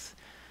done with.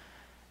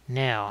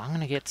 Now, I'm going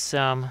to get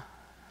some,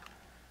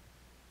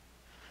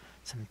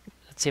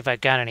 let's see if I've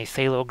got any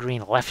phthalo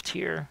green left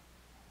here.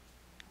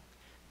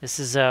 This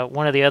is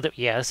one of the other,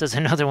 yeah, this is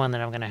another one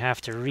that I'm going to have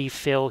to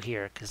refill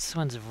here because this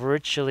one's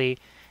virtually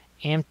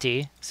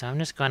empty. So I'm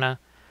just going to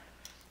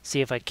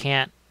see if I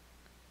can't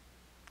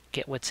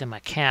get what's in my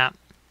cap,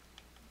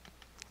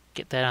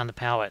 get that on the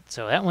palette.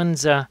 So that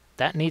one's,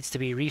 that needs to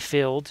be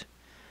refilled.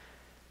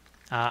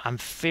 I'm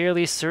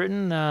fairly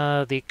certain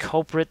the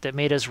culprit that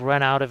made us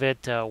run out of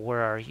it,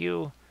 where are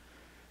you?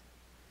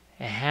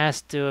 It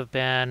has to have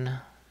been,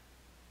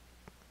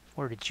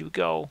 where did you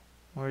go?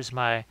 Where's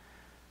my,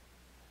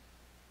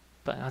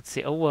 but let's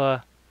see,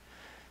 oh,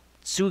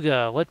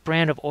 Tsuga, what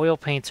brand of oil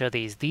paints are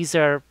these? These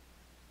are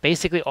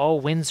basically all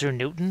Winsor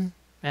Newton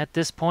at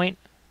this point.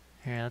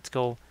 Here, let's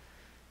go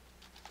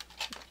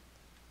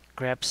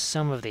grab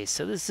some of these.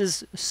 So this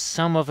is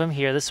some of them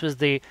here. This was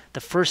the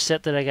first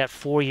set that I got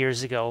 4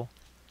 years ago.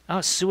 Oh,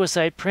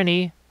 Suicide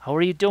Prinny, how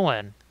are you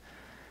doing?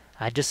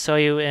 I just saw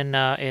you in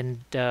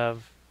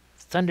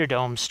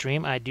Thunderdome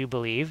stream, I do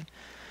believe.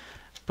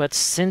 But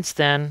since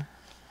then,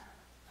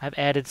 I've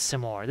added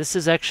some more. This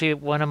is actually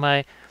one of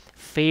my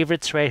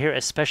favorites right here,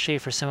 especially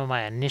for some of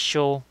my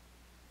initial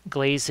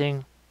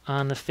glazing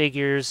on the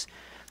figures.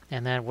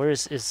 And then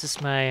is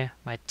this my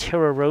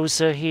Terra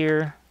Rosa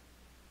here?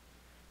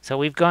 So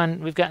we've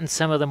gotten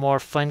some of the more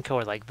fun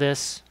color like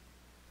this.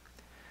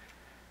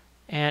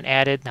 And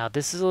added, now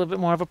this is a little bit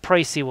more of a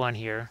pricey one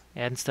here.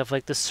 Adding stuff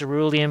like the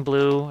cerulean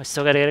blue. I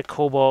still got to get a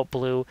cobalt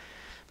blue.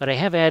 But I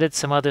have added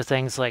some other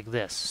things like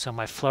this. So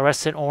my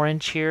fluorescent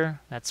orange here,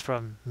 that's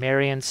from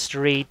Marion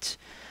Street.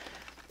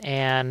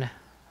 And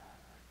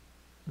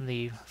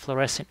the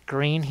fluorescent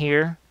green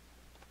here.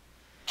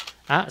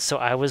 So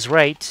I was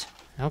right.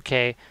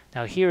 Okay,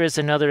 now here is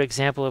another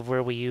example of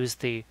where we use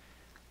the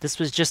This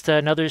was just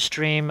another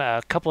stream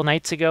a couple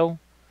nights ago.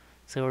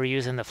 So we're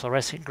using the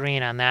fluorescent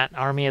green on that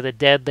Army of the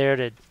Dead there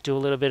to do a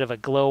little bit of a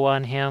glow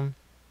on him.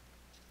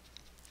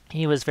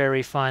 He was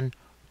very fun.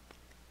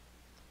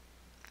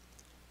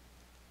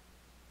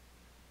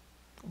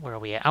 Where are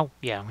we at? Oh,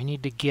 yeah, we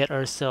need to get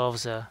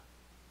ourselves a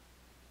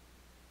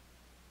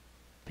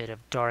bit of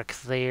dark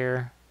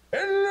there.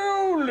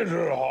 Hello,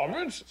 little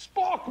hobbit.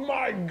 Spark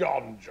my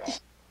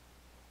ganja.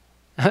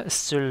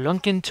 Sir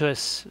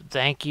Lunkentus,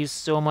 thank you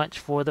so much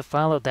for the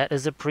follow. That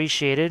is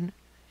appreciated.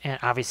 And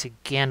obviously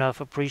Gandalf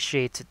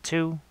appreciates it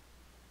too.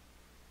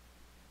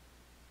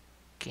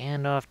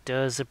 Gandalf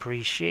does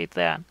appreciate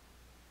that.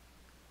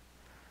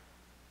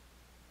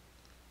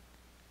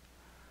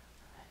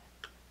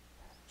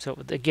 So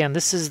again,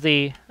 this is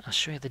the, I'll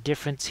show you the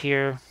difference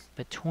here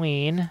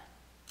between.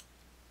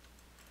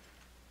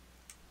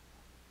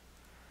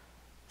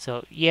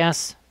 So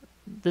yes,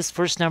 this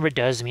first number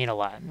does mean a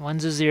lot.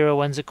 One's a 0,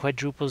 one's a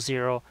quadruple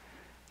 0.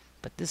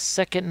 But this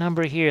second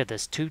number here,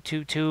 this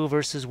 222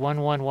 versus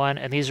 111,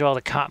 and these are all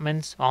the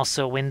Cotmans,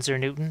 also Winsor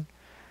Newton.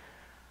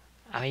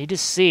 I mean, you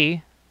just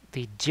see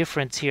the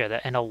difference here,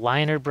 that in a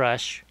liner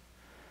brush.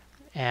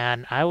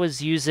 And I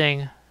was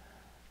using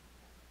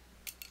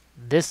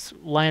this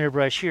liner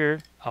brush here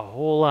a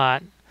whole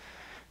lot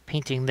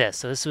painting this.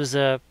 So this was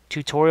a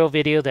tutorial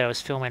video that I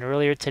was filming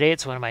earlier today.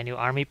 It's one of my new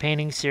army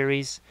painting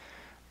series.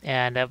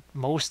 And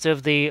most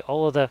of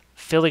all of the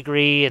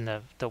filigree and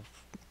the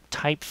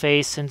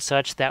typeface and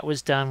such, that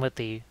was done with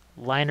the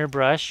liner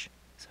brush.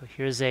 So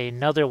here's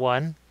another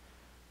one.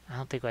 I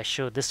don't think I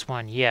showed this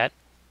one yet.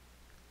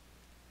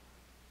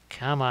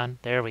 Come on,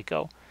 there we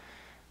go.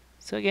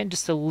 So again,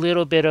 just a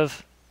little bit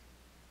of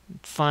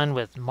fun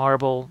with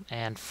marble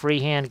and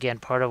freehand. Again,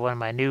 part of one of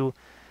my new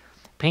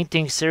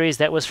painting series.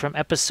 That was from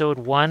episode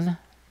 1.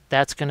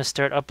 That's going to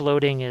start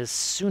uploading as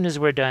soon as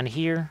we're done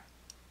here.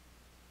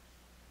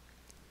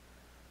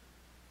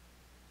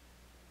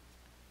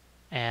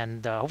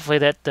 And hopefully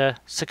that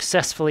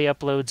successfully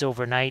uploads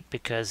overnight,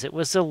 because it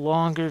was a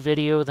longer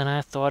video than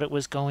I thought it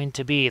was going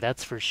to be,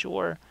 that's for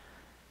sure.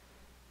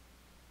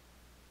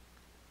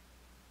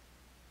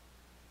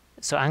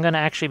 So I'm going to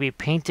actually be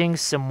painting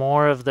some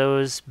more of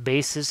those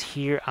bases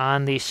here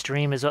on the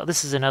stream as well.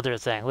 This is another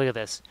thing. Look at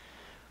this.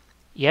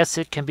 Yes,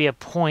 it can be a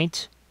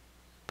point,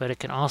 but it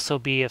can also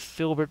be a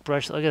filbert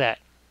brush. Look at that.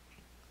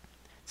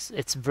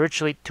 It's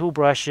virtually 2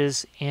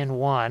 brushes in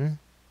one.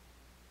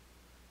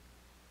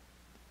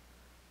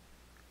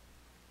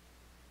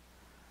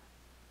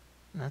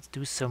 Let's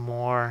do some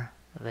more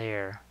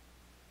there.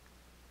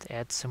 Let's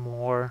add some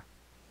more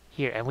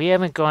here. And we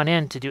haven't gone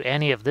in to do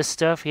any of this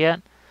stuff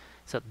yet.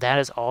 So that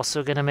is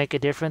also going to make a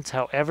difference.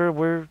 However,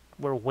 we're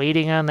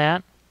waiting on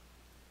that.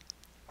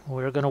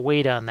 We're going to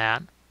wait on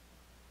that. You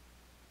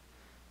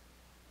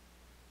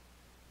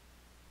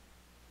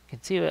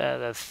can see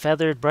the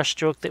feathered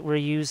brushstroke that we're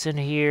using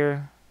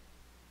here.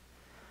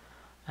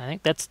 I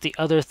think that's the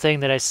other thing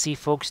that I see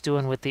folks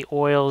doing with the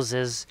oils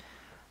is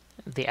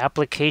the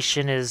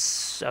application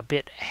is a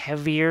bit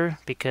heavier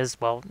because,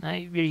 well,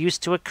 you're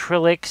used to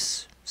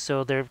acrylics,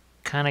 so they're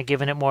kind of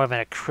giving it more of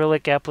an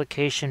acrylic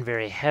application,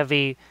 very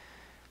heavy.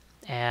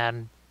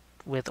 And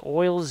with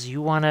oils,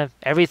 you want to,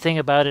 everything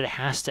about it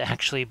has to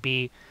actually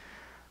be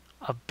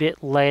a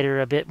bit lighter,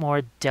 a bit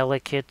more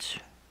delicate.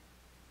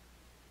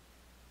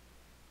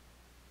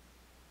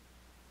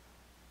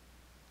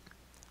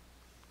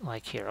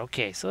 Like here.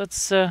 Okay, so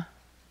let's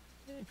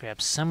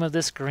grab some of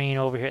this green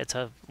over here. It's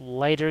a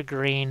lighter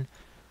green.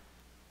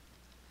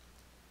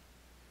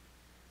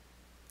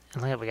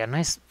 And look at, we got a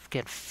nice,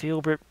 get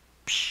filbert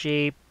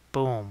shape.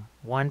 Boom.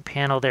 One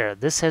panel there.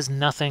 This has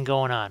nothing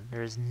going on.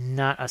 There's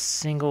not a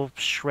single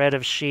shred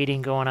of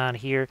shading going on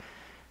here.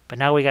 But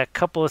now we got a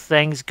couple of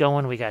things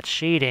going. We got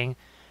shading.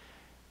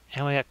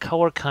 And we got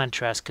color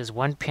contrast, because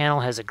one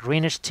panel has a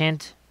greenish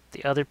tint.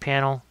 The other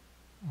panel,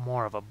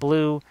 more of a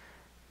blue.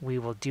 We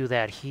will do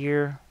that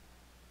here.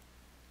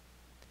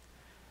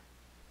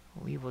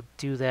 We will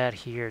do that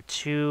here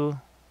too.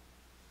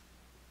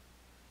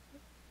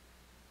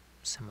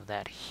 Some of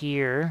that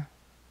here.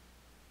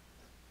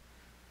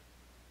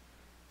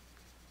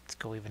 Let's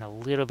go even a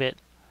little bit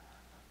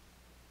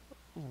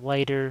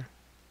lighter.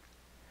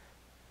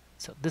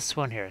 So this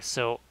one here.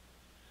 So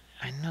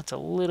I know it's a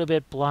little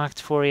bit blocked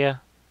for you,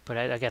 but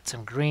I got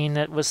some green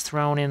that was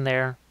thrown in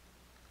there.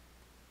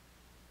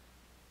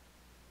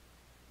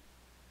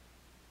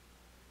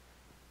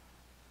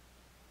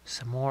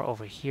 Some more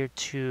over here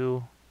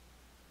too.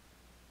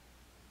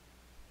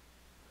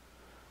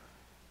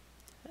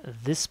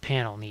 This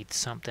panel needs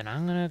something.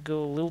 I'm going to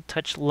go a little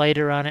touch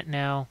lighter on it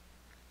now.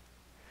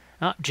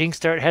 Oh,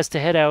 Jinkstart has to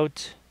head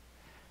out.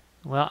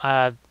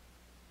 Well,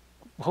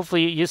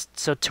 hopefully,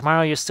 so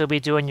tomorrow you'll still be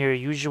doing your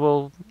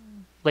usual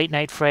late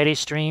night Friday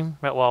stream.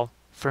 Right, well,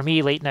 for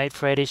me, late night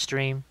Friday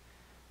stream.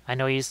 I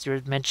know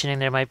you're mentioning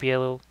there might be a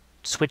little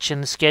switch in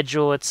the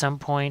schedule at some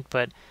point,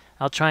 but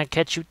I'll try and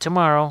catch you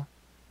tomorrow.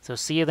 So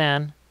see you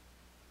then.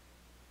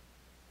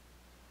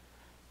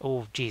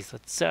 Oh, geez,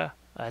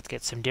 let's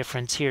get some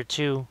difference here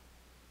too.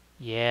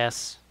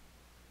 Yes.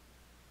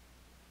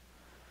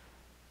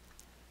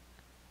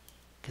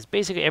 Because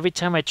basically every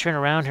time I turn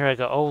around here, I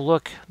go, oh,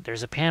 look,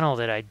 there's a panel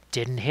that I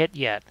didn't hit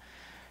yet.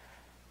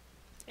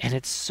 And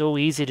it's so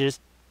easy to just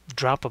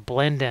drop a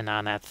blend in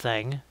on that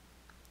thing.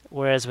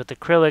 Whereas with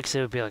acrylics,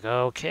 it would be like,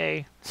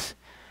 okay,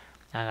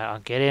 I'll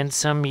get in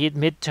some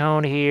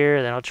mid-tone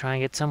here, then I'll try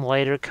and get some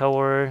lighter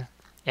color.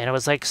 And it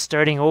was like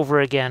starting over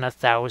again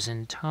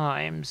 1,000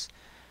 times.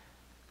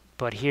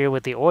 But here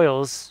with the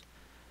oils,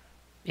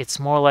 it's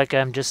more like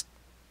I just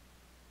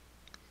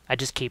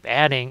keep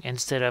adding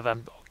instead of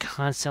I'm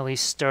constantly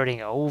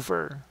starting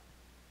over.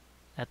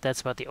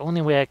 That's about the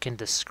only way I can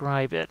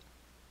describe it.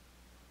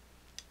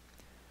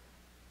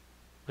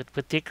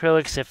 With the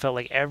acrylics, it felt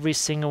like every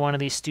single one of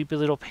these stupid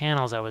little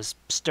panels I was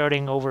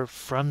starting over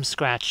from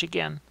scratch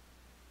again.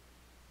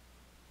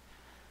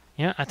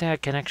 Yeah, I think I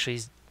can actually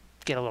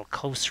get a little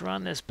closer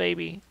on this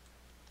baby.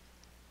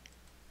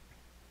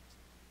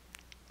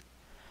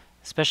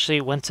 Especially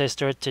once I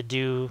start to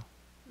do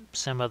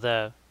some of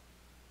the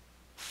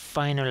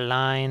finer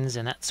lines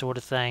and that sort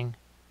of thing.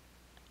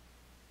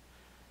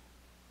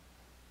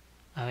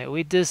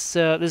 This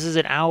is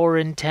an hour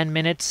and 10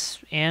 minutes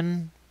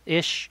in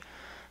ish.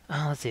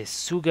 Let's see,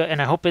 Suga,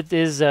 and I hope it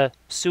is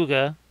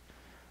Suga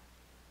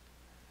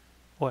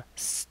or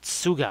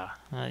Suga.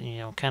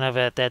 Kind of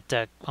at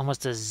that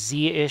almost a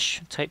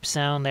Z-ish type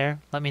sound there.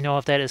 Let me know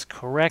if that is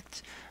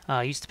correct.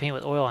 I used to paint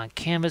with oil on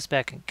canvas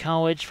back in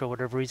college. For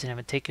whatever reason, I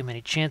haven't taken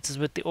many chances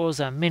with the oils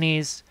on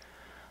minis.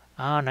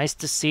 Nice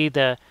to see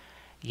the.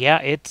 Yeah,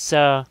 it's.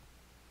 I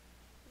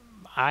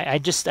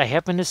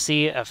happened to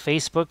see a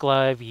Facebook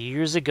Live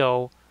years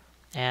ago,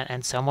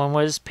 and someone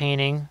was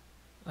painting.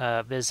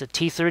 There's a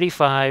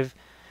T35,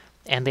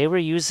 and they were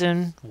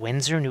using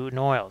Winsor Newton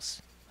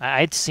oils.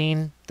 I'd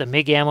seen the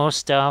MIG ammo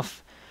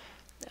stuff.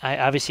 I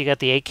obviously got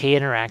the AK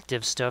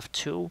Interactive stuff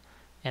too.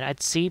 And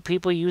I'd see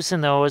people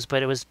using those,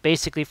 but it was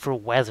basically for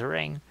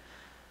weathering.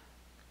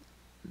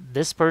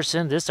 This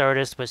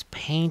artist, was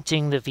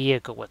painting the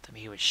vehicle with them.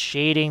 He was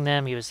shading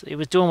them. He was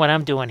doing what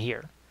I'm doing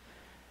here.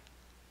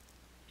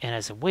 And I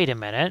said, wait a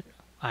minute.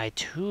 I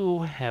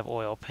too have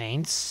oil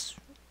paints.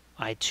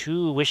 I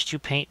too wish to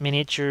paint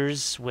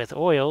miniatures with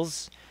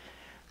oils.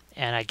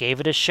 And I gave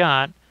it a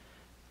shot.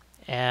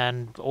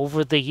 And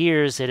over the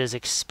years, it has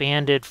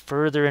expanded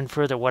further and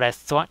further. What I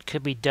thought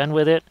could be done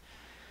with it,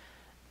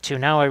 to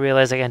now I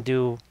realize I can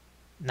do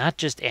not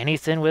just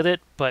anything with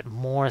it, but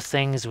more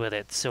things with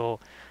it. So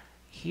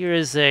here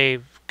is a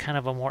kind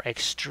of a more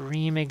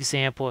extreme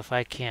example if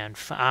I can.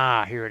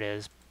 Here it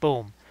is.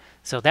 Boom.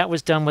 So that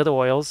was done with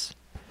oils.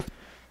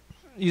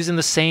 Using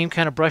the same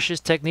kind of brushes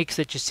techniques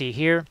that you see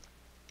here.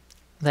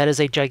 That is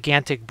a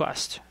gigantic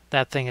bust.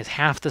 That thing is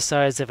half the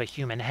size of a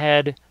human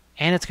head.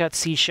 And it's got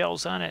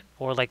seashells on it,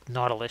 or like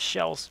nautilus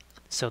shells.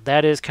 So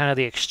that is kind of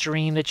the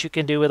extreme that you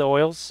can do with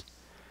oils.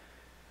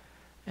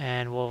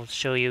 And we'll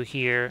show you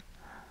here.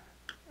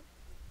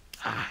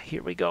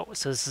 Here we go.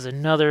 So this is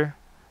another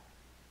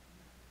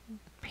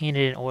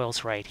painted in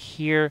oils right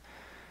here.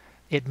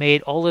 It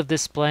made all of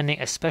this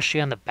blending, especially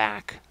on the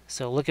back.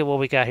 So look at what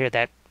we got here,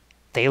 that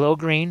phthalo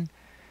green.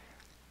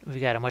 We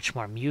got a much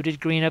more muted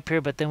green up here,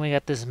 but then we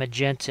got this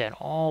magenta, and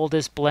all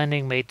this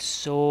blending made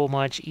so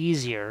much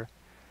easier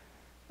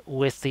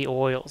with the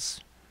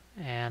oils.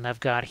 And I've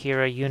got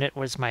here a unit.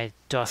 Where's my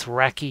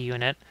Dothraki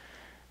unit?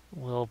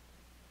 We'll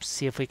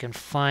see if we can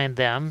find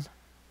them.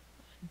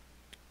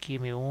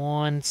 Give me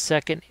 1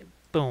 second.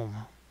 Boom.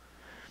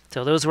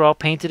 So those were all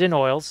painted in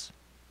oils.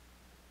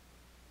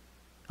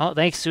 Oh,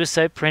 thanks,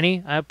 Suicide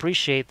Prinny. I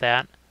appreciate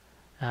that.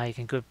 You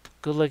can good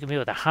look at me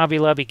with a Hobby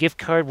Lobby gift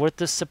card worth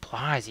the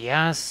supplies.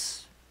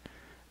 Yes.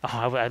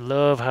 Oh, I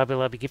love Hobby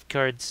Lobby gift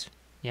cards.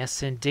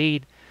 Yes,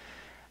 indeed.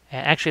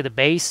 And actually, the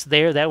base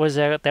there, that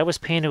was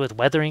painted with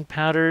weathering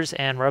powders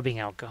and rubbing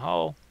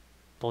alcohol.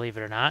 Believe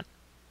it or not.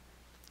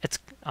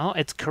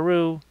 It's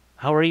Karoo.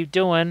 How are you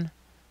doing?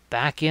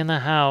 Back in the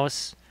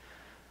house.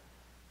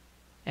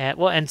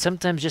 And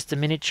sometimes just the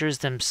miniatures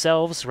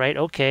themselves, right?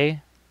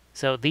 Okay.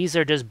 So these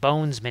are just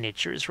bones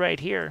miniatures right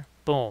here.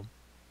 Boom.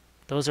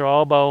 Those are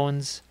all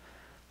bones.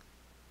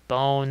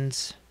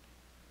 Bones.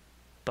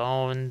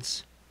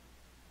 Bones.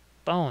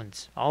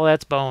 Bones. All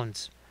that's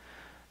bones.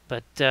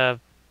 But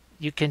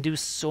you can do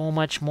so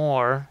much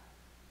more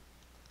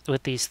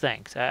with these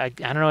things. I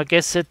don't know. I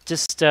guess it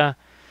just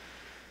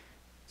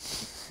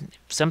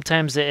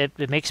sometimes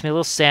it makes me a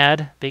little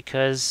sad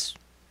because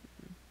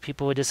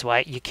people would just,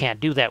 well, you can't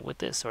do that with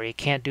this, or you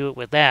can't do it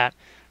with that.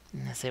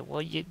 And I say,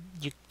 well, you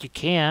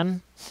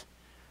can.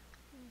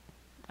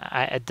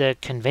 The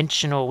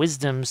conventional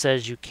wisdom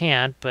says you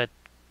can't, but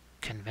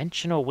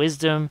conventional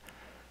wisdom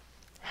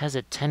has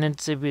a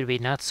tendency to be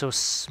not so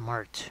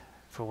smart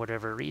for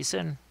whatever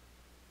reason.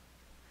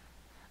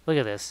 Look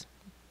at this.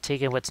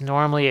 Taking what's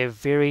normally a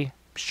very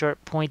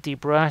sharp, pointy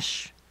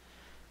brush.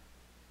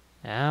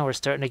 Now we're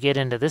starting to get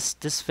into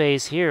this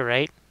phase here,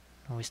 right?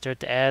 When we start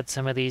to add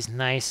some of these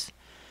nice,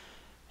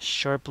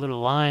 sharp little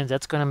lines,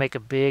 that's going to make a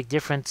big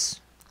difference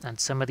on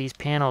some of these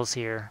panels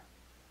here.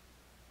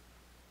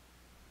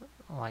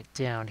 Like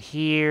down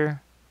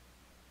here,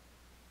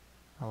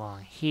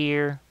 along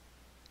here.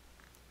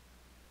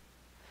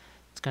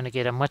 going to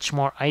get a much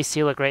more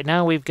icy look. Right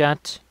now we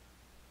got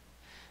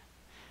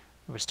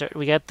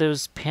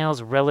those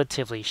panels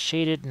relatively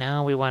shaded.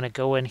 Now we want to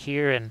go in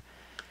here and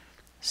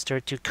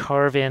start to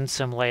carve in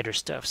some lighter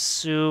stuff.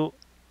 So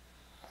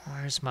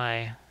where's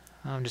my...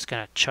 I'm just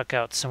going to chuck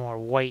out some more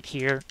white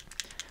here.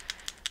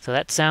 So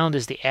that sound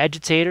is the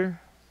agitator.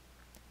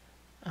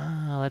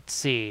 Let's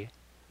see.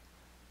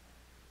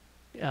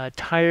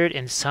 Tired,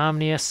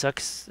 insomnia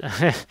sucks.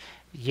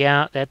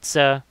 Yeah, that's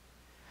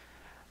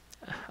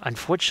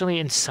unfortunately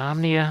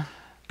insomnia.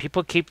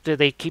 People keep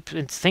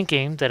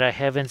thinking that I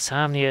have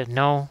insomnia.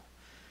 No,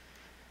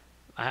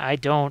 I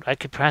don't. I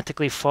could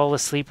practically fall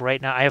asleep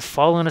right now. I have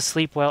fallen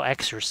asleep while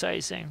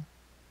exercising.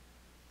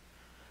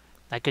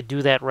 I could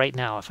do that right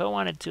now if I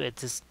wanted to.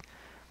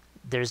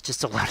 There's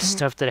just a lot of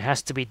stuff that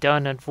has to be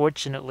done,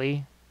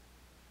 unfortunately,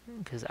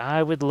 because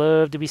I would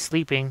love to be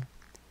sleeping.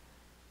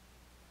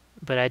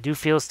 But I do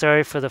feel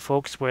sorry for the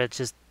folks where it's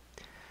just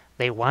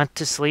they want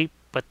to sleep,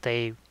 but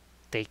they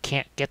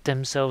can't get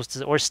themselves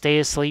to, or stay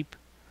asleep.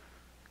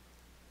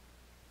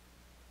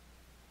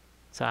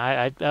 So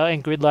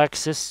and gridlock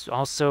cysts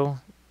also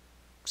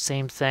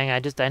same thing. I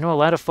know a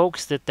lot of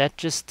folks that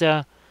just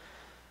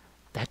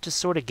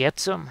sort of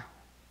gets them.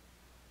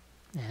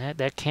 And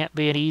that can't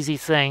be an easy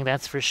thing,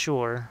 that's for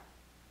sure.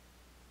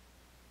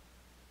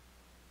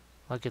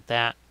 Look at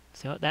that.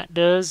 See what that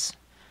does?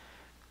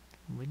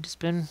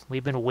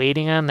 We've been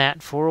waiting on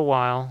that for a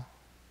while.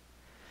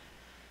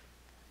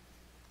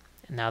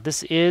 Now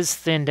this is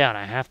thinned down.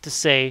 I have to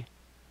say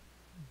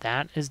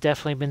that has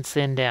definitely been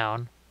thinned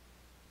down.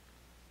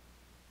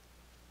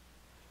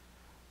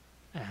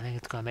 I think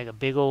it's going to make a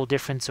big old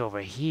difference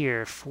over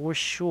here for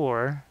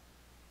sure.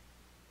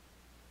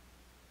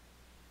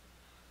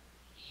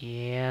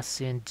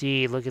 Yes,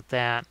 indeed. Look at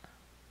that.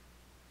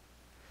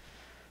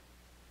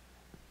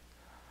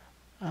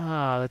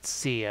 Let's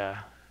see.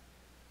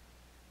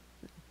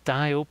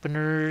 Die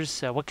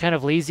openers. What kind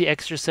of lazy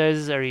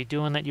exercises are you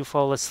doing that you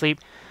fall asleep?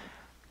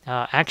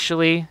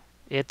 Actually,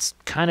 it's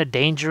kind of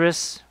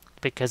dangerous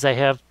because I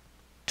have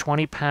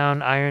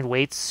 20-pound iron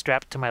weights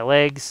strapped to my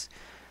legs.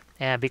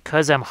 And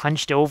because I'm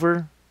hunched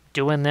over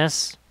doing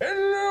this...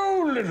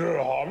 Hello,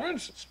 little hobbit.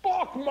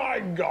 Spark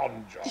my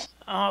ganja.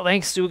 Oh,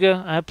 thanks,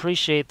 Suga. I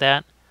appreciate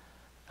that.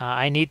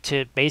 I need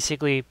to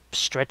basically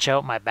stretch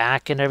out my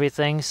back and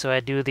everything, so I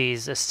do a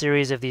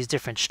series of these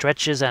different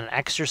stretches on an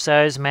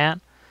exercise mat.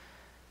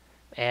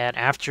 And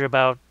after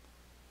about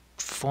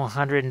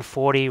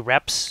 440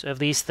 reps of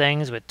these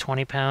things with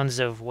 20 pounds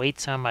of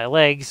weights on my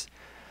legs,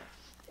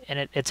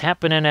 and it's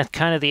happening at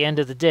kind of the end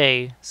of the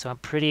day, so I'm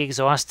pretty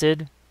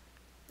exhausted.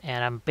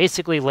 And I'm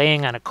basically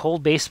laying on a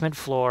cold basement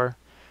floor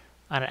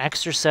on an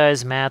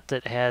exercise mat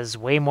that has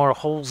way more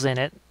holes in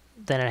it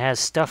than it has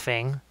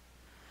stuffing.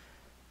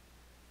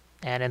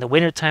 And in the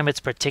wintertime,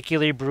 it's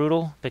particularly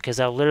brutal because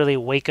I'll literally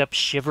wake up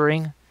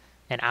shivering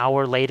an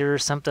hour later or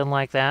something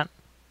like that.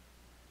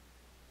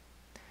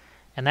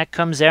 And that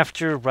comes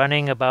after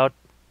running about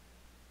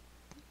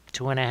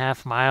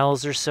 2.5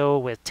 miles or so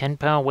with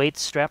 10-pound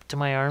weights strapped to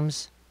my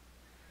arms.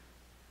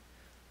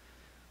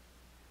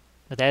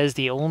 But that is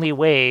the only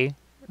way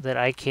that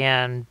I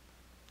can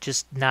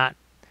just not,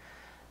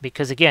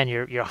 because again,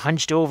 you're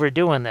hunched over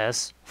doing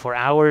this for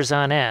hours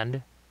on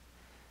end.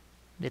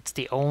 It's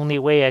the only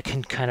way I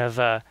can kind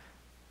of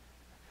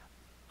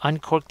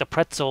uncork the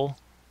pretzel.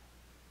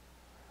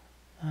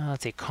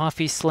 Let's say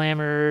coffee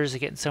slammers,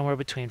 getting somewhere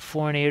between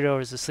 4 and 8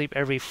 hours of sleep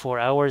every 4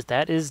 hours.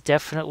 That is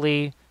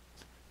definitely...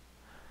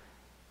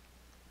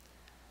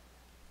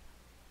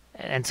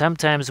 And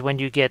sometimes when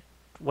you get,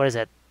 what is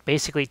that,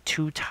 basically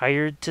too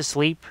tired to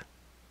sleep.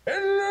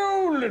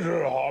 Hello,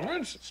 little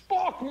hobbit.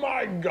 Spark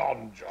my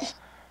ganja.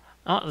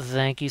 Oh,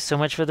 thank you so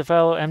much for the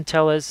follow,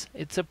 Mtellas.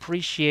 It's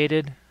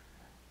appreciated.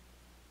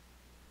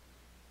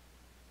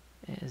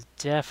 It is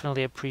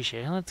definitely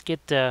appreciated. Let's get...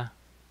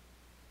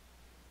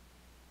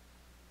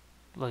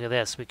 look at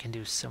this. We can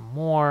do some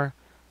more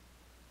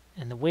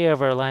in the way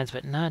of our lines,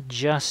 but not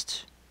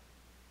just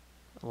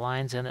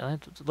lines. And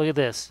look at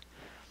this.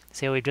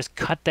 See how we just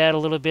cut that a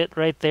little bit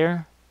right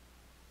there?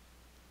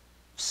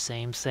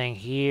 Same thing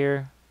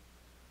here.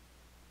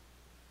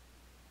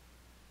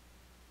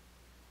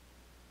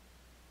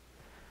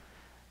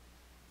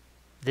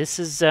 This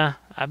is,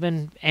 I've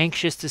been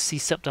anxious to see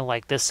something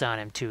like this on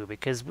him too,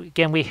 because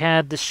again, we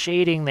had the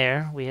shading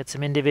there. We had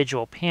some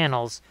individual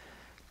panels.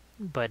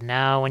 But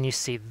now when you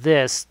see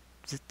this,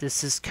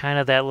 this is kind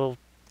of that little,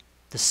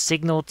 the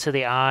signal to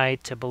the eye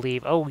to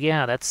believe, oh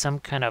yeah, that's some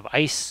kind of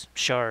ice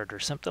shard or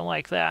something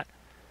like that.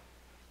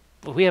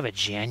 But we have a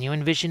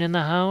Genuine Vision in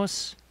the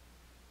house.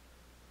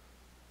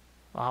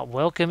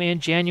 Welcome in,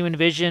 Genuine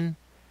Vision.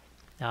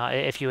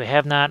 If you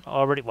have not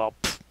already, well,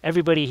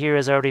 everybody here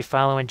is already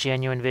following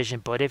Genuine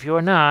Vision, but if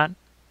you're not,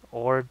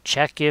 or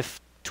check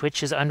if Twitch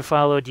has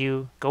unfollowed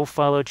you, go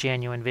follow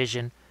Genuine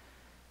Vision.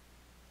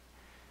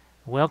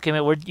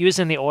 Welcome. We're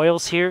using the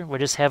oils here. We're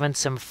just having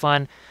some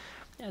fun.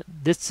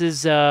 This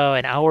is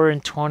an hour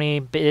and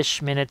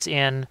 20-ish minutes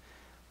in.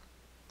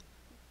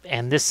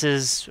 And this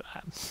is,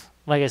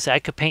 like I said, I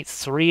could paint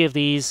 3 of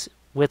these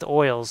with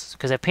oils,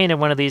 because I painted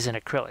one of these in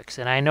acrylics,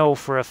 and I know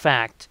for a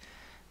fact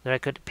that I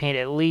could paint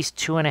at least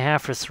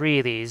 2.5 or 3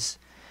 of these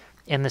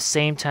in the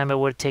same time it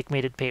would take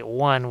me to paint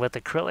one with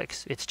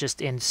acrylics. It's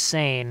just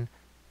insane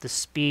the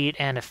speed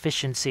and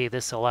efficiency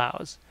this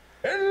allows.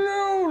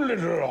 Hello,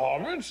 little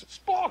hobbit.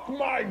 Spark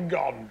my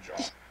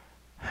ganja.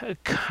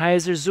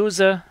 Kaiser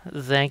Zuza,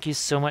 thank you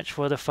so much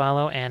for the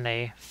follow and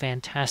a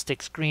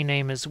fantastic screen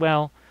name as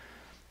well.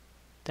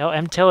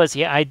 Tell us,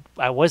 yeah,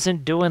 I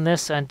wasn't doing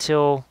this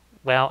until,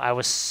 well,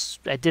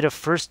 I did a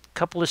first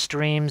couple of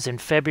streams in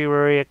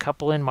February, a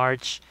couple in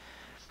March,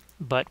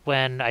 but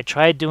when I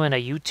tried doing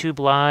a YouTube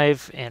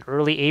live in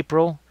early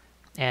April,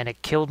 and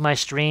it killed my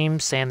stream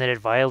saying that it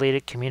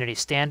violated community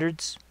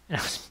standards, I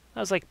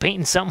was like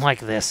painting something like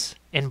this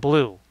in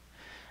blue.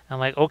 I'm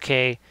like,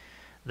 okay,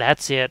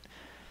 that's it.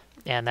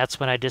 And that's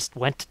when I just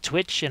went to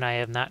Twitch, and I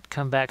have not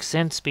come back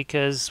since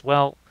because,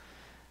 well,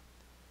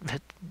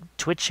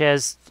 Twitch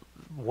has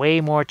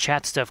way more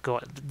chat stuff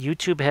going.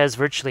 YouTube has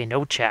virtually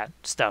no chat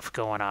stuff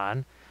going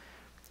on.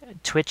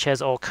 Twitch has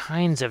all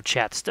kinds of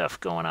chat stuff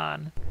going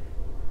on.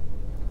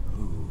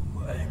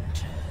 Who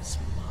enters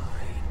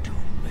my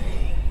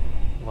domain?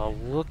 Well,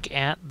 look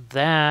at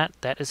that.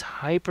 That is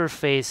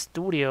Hyperface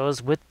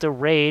Studios with the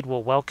raid.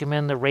 We'll welcome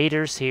in the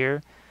raiders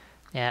here.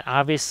 And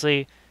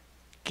obviously,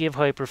 give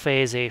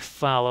Hyperphase a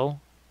follow.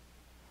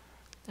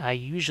 I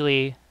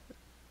usually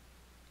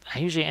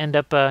end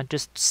up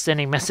just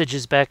sending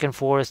messages back and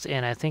forth,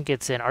 and I think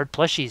it's an Art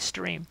Plushies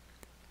stream.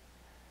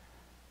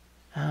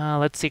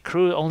 Let's see,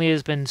 Crew only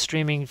has been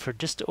streaming for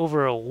just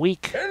over a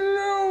week.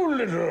 Hello,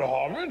 little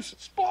hobbit.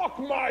 Spark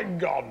my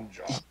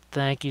ganja.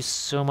 Thank you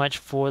so much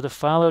for the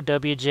follow,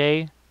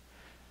 WJ.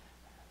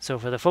 So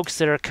for the folks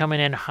that are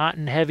coming in hot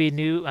and heavy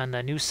new on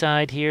the new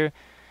side here,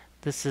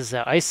 this is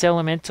Ice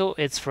Elemental.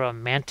 It's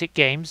from Mantic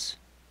Games.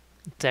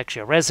 It's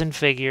actually a resin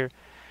figure.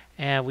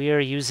 And we are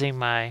using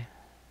my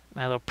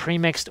little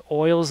pre-mixed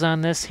oils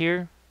on this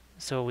here.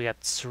 So we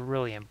got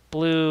cerulean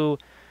blue,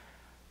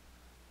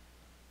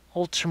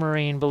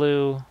 ultramarine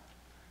blue,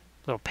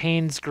 little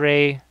Payne's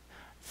gray,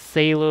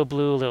 phthalo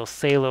blue, little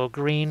phthalo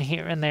green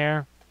here and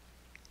there.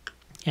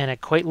 And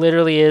it quite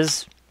literally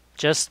is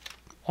just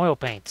oil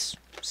paints.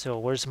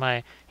 So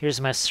here's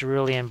my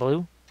cerulean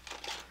blue.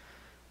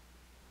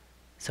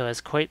 So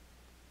it's quite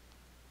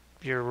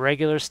your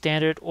regular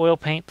standard oil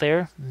paint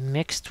there,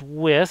 mixed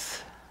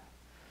with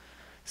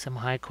some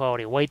high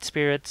quality white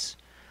spirits.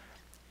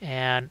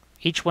 And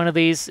each one of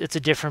these, it's a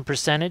different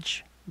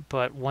percentage,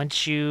 but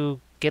once you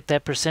get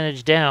that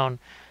percentage down,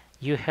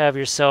 you have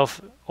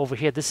yourself over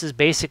here. This is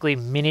basically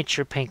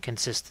miniature paint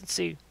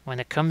consistency. When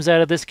it comes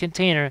out of this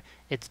container,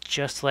 it's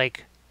just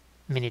like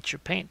miniature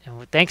paint.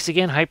 And thanks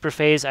again,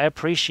 Hyperphase. I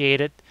appreciate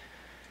it.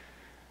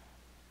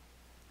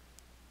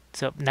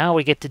 So now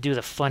we get to do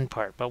the fun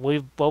part. But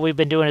what we've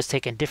been doing is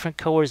taking different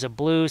colors of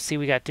blue. See,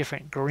 we got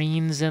different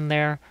greens in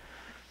there.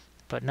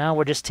 But now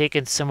we're just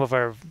taking some of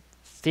our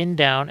thin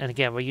down. And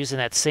again, we're using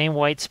that same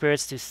white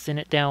spirits to thin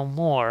it down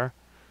more.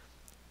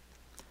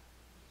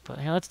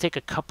 But let's take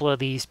a couple of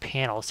these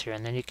panels here,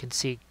 and then you can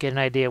get an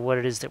idea of what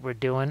it is that we're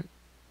doing.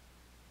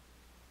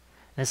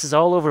 This is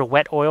all over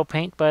wet oil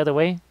paint, by the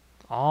way.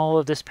 All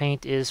of this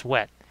paint is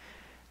wet.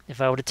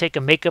 If I were to take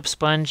a makeup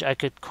sponge, I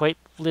could quite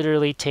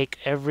literally take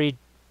every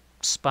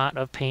spot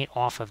of paint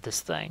off of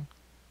this thing.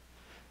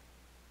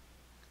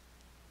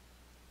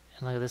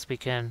 And look at this, we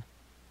can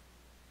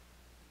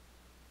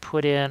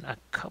put in a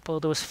couple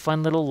of those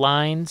fun little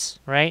lines,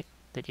 right,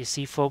 that you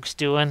see folks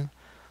doing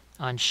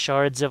on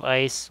shards of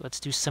ice.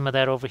 Let's do some of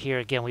that over here.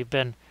 Again, we've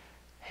been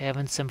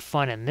having some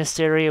fun in this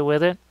area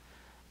with it.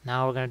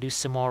 Now we're going to do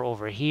some more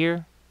over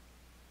here.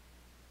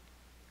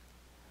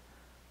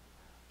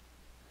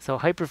 So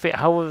Hyperface,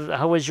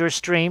 how was your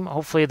stream?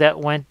 Hopefully that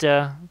went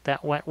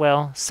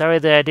well. Sorry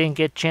that I didn't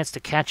get a chance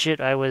to catch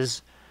it. I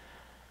was,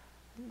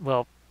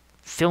 well,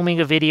 filming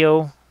a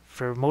video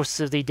for most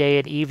of the day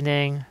and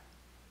evening,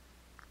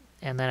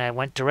 and then I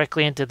went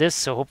directly into this.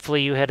 So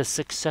hopefully you had a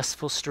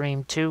successful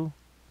stream too.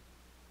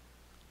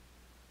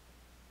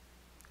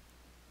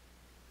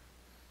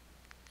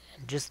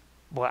 And just,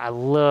 well, I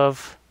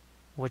love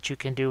what you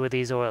can do with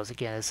these oils.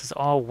 Again, this is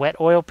all wet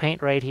oil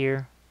paint right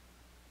here.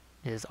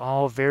 It is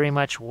all very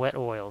much wet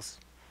oils.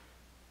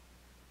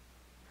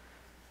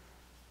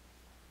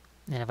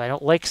 And if I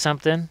don't like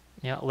something,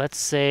 let's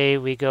say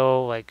we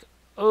go like,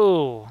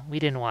 oh, we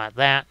didn't want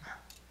that.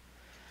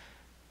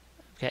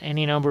 I've got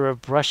any number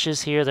of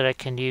brushes here that I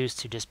can use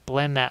to just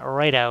blend that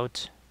right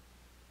out.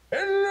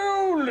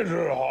 Hello,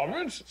 little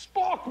hobbit.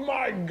 Spark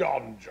my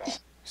ganja.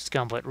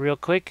 Scumble it real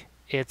quick.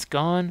 It's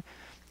gone.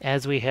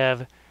 As we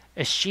have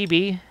a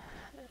Shibi,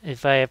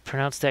 if I have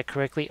pronounced that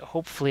correctly.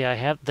 Hopefully I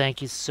have.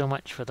 Thank you so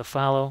much for the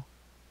follow.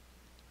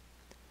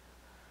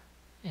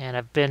 And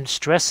I've been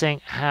stressing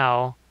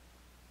how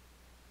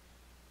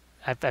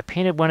I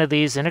painted one of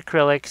these in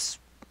acrylics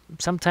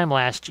sometime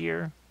last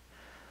year.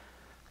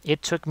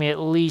 It took me at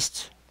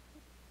least,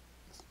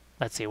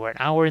 let's see, we're an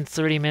hour and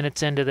 30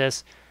 minutes into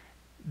this.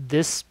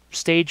 This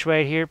stage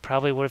right here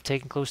probably would have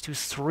taken close to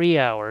 3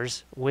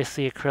 hours with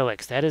the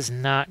acrylics. That is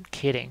not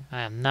kidding.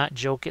 I am not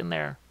joking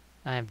there.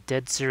 I am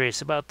dead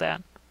serious about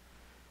that.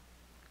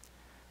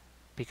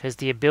 Because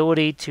the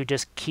ability to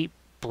just keep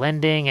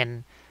blending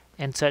and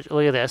such.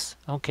 Look at this.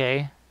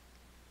 Okay.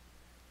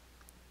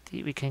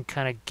 We can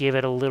kind of give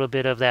it a little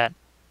bit of that.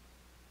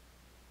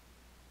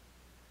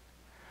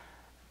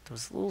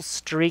 Those little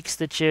streaks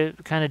that you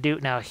kind of do.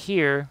 Now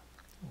here,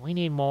 we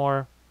need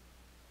more,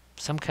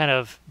 some kind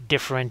of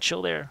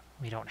differential there.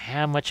 We don't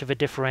have much of a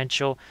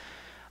differential.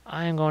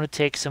 I'm going to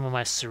take some of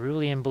my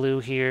cerulean blue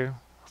here,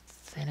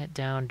 thin it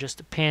down just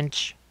a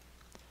pinch.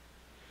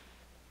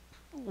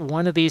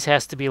 One of these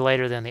has to be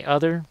lighter than the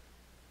other.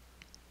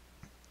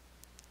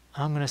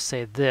 I'm going to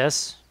say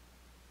this.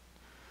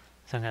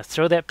 So I'm going to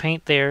throw that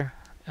paint there.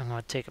 I'm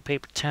going to take a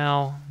paper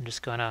towel. I'm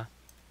just going to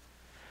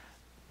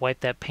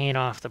wipe that paint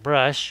off the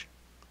brush.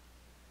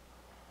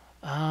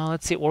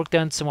 Let's see, it worked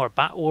on some more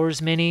Bot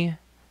Wars Mini.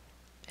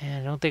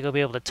 And I don't think I'll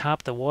be able to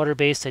top the water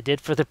base I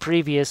did for the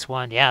previous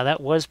one. Yeah, that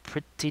was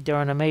pretty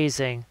darn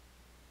amazing.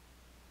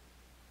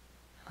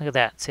 Look at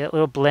that. See that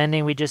little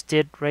blending we just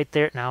did right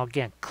there? Now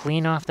again,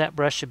 clean off that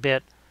brush a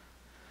bit.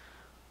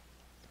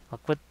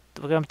 Look what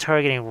I'm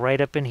targeting right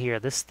up in here.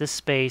 This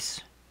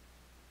space.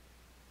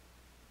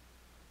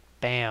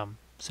 Bam.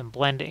 Some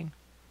blending.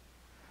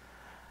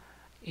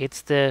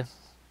 It's the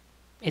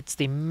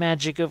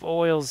magic of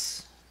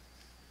oils.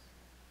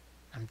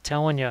 I'm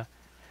telling you.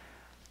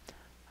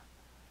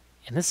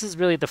 And this is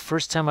really the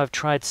first time I've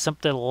tried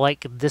something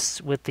like this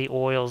with the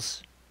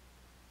oils,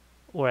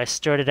 where I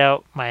started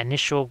out, my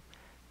initial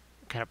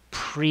kind of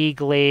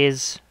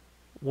pre-glaze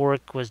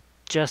work was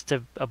just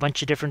a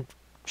bunch of different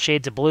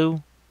shades of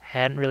blue.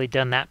 Hadn't really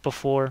done that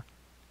before.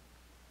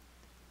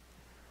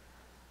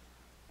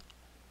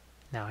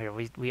 Now here,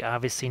 we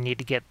obviously need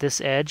to get this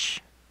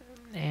edge.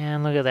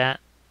 And look at that.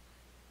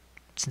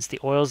 Since the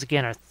oils,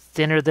 again, are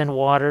thinner than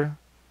water,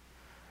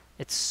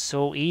 it's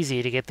so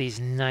easy to get these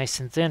nice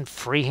and thin.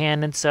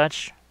 Freehand and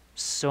such.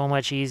 So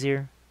much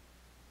easier.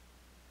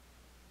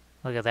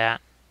 Look at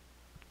that.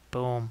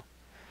 Boom.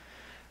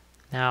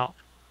 Now,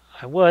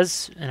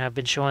 and I've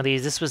been showing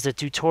these, this was the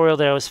tutorial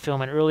that I was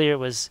filming earlier. It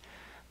was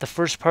the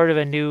first part of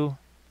a new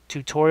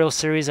tutorial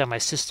series on my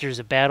Sisters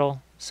of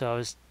Battle. So I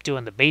was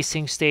doing the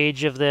basing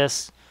stage of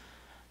this.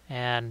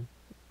 And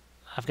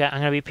I'm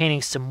going to be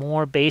painting some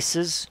more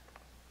bases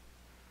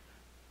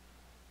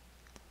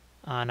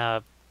on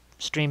a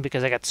stream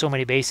because I got so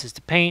many bases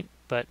to paint.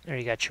 But there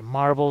you got your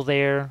marble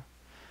there.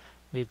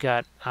 We've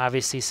got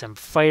obviously some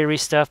fiery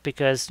stuff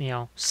because, you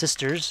know,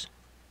 sisters.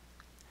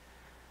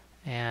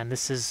 And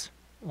this is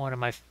one of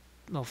my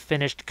little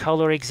finished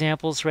color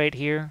examples right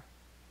here.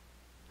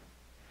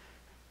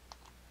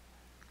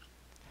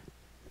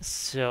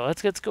 So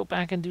let's go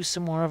back and do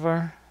some more of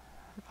our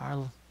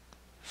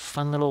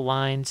fun little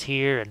lines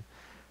here and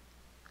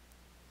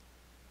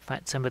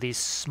find some of these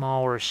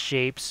smaller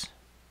shapes.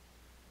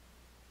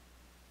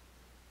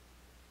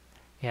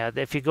 Yeah,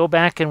 if you go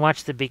back and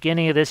watch the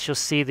beginning of this, you'll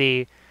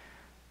see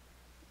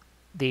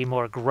the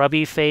more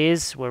grubby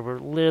phase where we're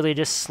literally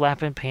just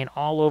slapping paint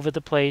all over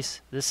the place.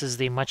 This is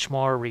the much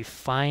more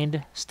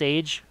refined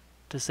stage,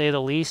 to say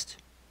the least.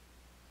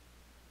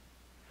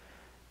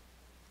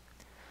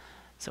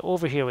 So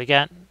over here we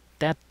got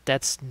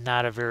that's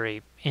not a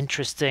very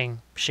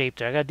interesting shape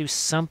there. I gotta do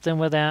something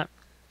with that.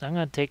 I'm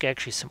gonna take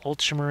actually some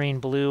ultramarine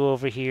blue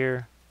over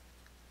here.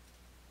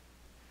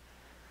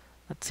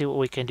 Let's see what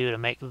we can do to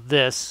make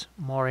this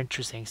more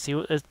interesting.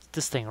 See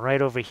this thing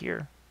right over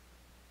here.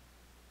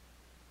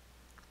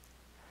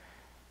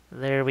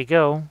 There we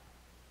go.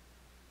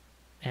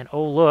 And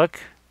oh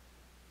look,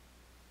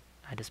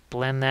 I just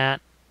blend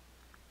that,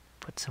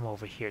 put some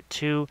over here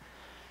too.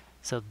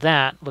 So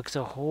that looks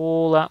a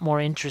whole lot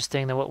more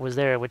interesting than what was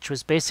there, which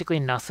was basically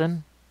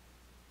nothing.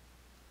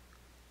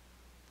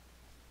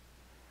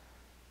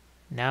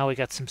 Now we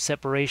got some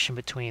separation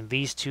between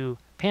these two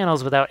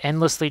panels without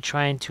endlessly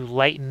trying to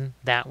lighten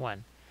that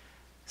one.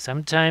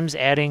 Sometimes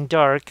adding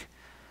dark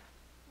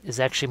is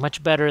actually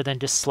much better than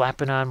just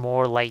slapping on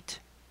more light.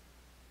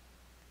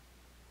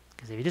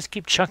 Because if you just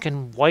keep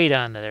chucking white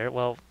on there,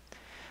 well,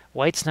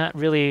 white's not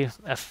really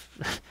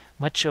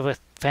much of a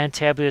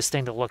fantabulous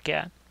thing to look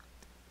at.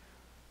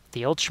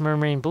 The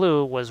ultramarine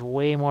blue was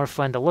way more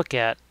fun to look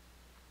at.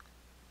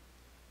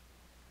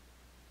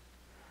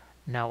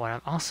 Now what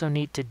I also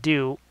need to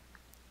do,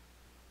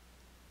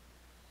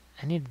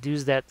 I need to do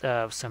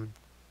that some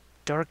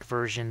dark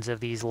versions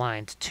of these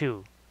lines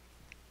too.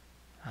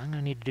 I'm going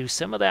to need to do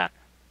some of that.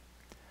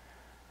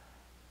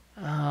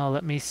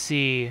 Let me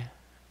see.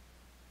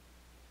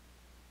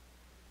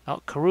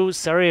 Oh, Karoo,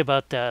 sorry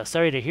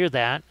to hear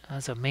that.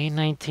 As of May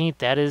 19th,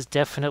 that is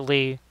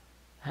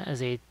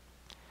a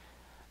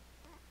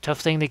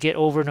tough thing to get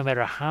over no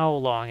matter how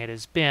long it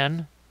has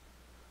been.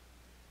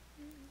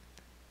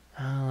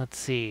 Let's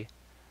see.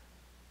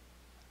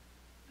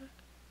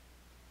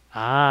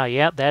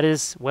 Yeah, that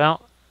is,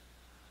 well,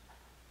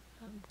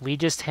 we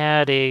just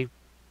had a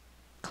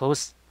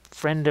close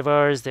friend of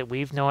ours that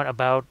we've known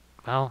about,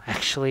 well,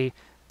 actually,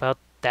 about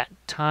that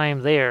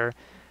time there.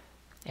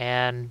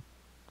 And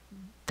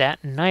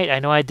that night, I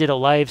know I did a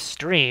live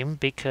stream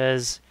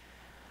because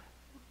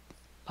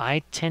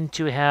I tend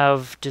to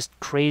have just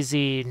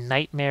crazy,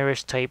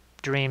 nightmarish type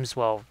dreams.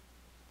 Well,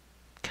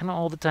 kind of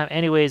all the time,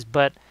 anyways,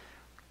 but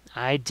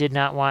I did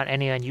not want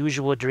any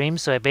unusual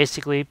dreams, so I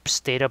basically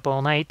stayed up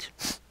all night.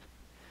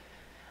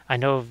 I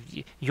know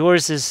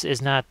yours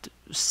is not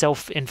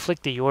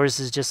self-inflicted. Yours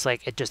is just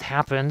like it just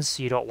happens.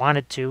 You don't want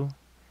it to.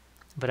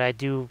 But I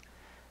do.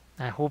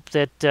 I hope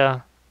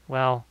that,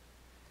 well,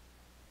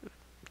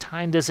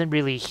 time doesn't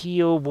really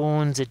heal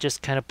wounds. It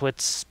just kind of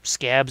puts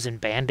scabs and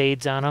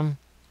band-aids on them.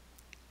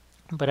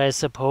 But I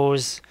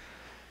suppose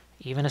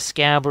even a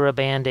scab or a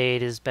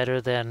band-aid is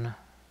better than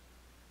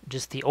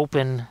just the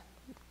open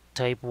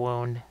type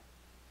wound.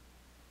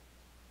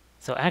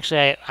 So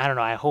actually, I don't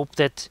know. I hope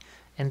that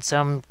in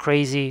some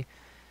crazy,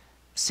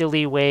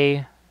 silly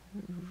way,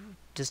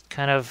 just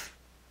kind of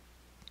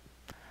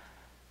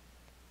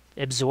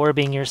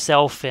absorbing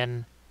yourself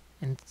and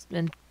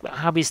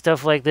hobby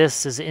stuff like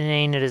this, as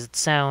inane as it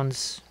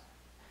sounds,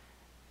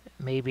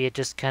 maybe it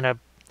just kind of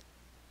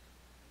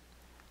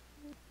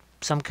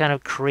some kind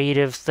of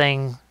creative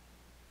thing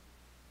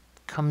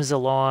comes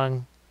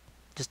along,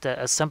 just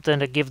a something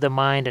to give the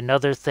mind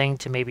another thing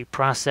to maybe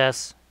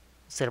process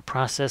instead of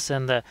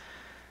processing the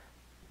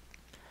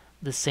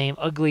same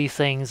ugly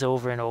things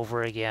over and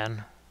over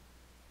again.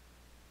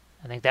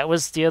 I think that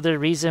was the other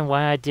reason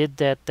why I did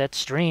that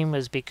stream,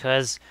 is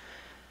because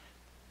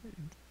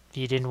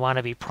you didn't want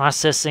to be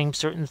processing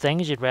certain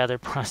things. You'd rather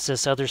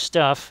process other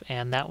stuff,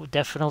 and that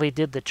definitely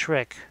did the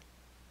trick,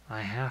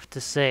 I have to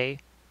say.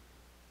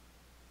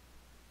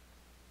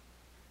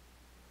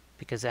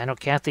 Because I know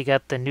Kathy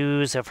got the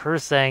news of her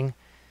thing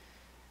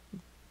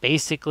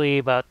basically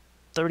about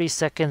 30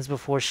 seconds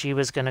before she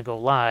was going to go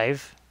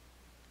live.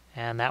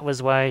 And that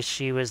was why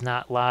she was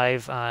not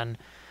live on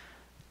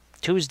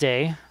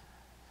Tuesday.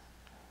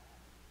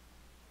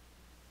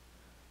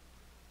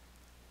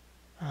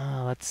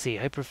 Let's see,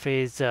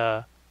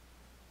 Hyperphase.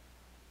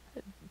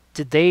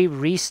 Did they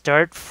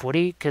restart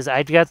footy? Because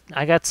I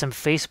got some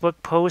Facebook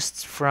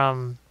posts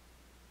from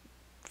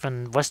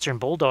Western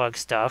Bulldog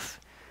stuff,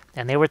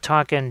 and they were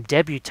talking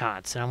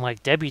debutantes, and I'm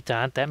like,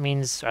 debutante? That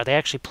means are they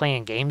actually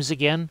playing games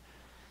again?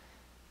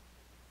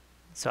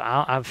 So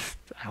I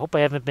hope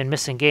I haven't been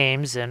missing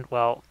games, and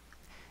well,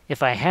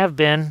 if I have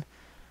been,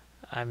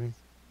 I'm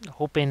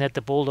hoping that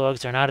the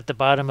Bulldogs are not at the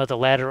bottom of the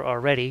ladder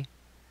already.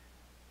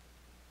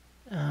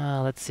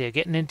 Let's see,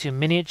 getting into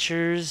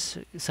miniatures,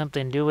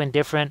 something new and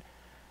different.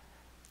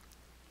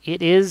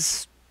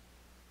 It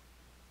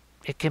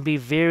can be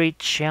very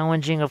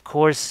challenging, of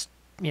course.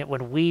 You know,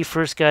 when we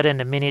first got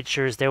into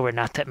miniatures, there were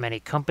not that many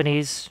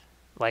companies,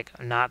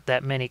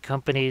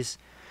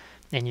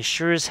 and you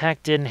sure as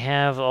heck didn't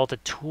have all the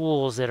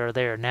tools that are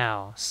there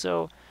now.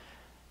 So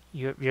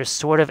you're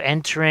sort of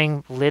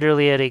entering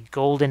literally at a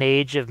golden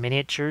age of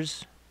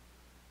miniatures.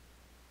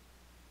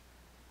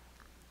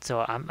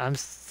 So I'm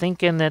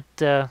thinking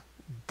that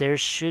there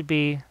should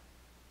be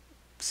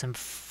some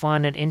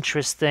fun and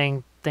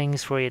interesting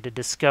things for you to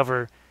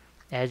discover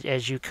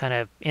as you kind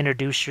of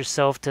introduce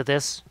yourself to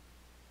this.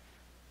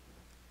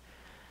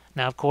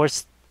 Now, of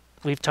course,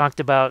 we've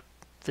talked about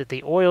that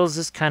the oils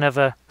is kind of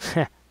a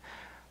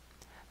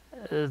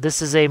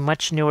this is a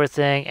much newer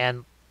thing,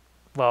 and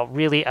well,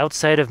 really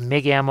outside of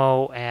MIG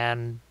Ammo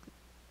and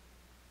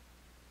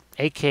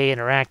AK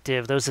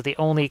Interactive, those are the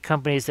only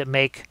companies that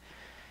make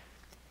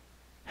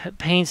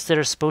paints that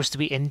are supposed to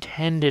be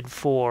intended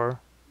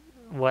for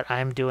what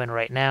I'm doing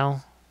right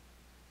now.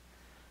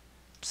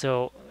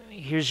 So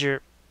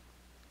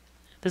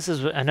this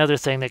is another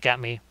thing that got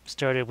me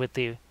started with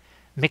the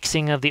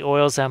mixing of the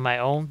oils on my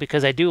own,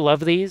 because I do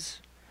love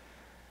these.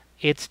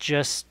 It's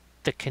just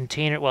the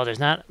container, well, there's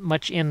not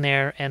much in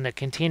there, and the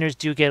containers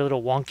do get a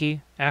little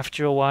wonky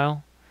after a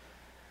while.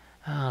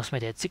 I lost my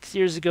dad 6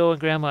 years ago and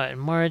grandma in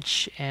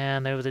March,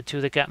 and they were the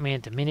two that got me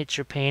into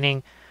miniature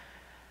painting.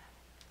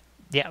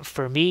 Yeah,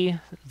 for me,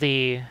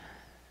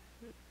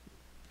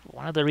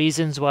 one of the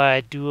reasons why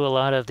I do a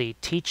lot of the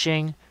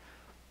teaching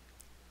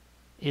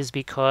is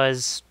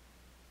because,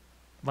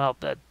 well,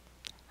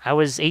 I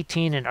was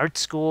 18 in art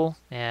school,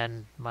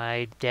 and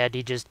my dad,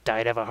 he just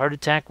died of a heart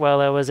attack while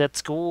I was at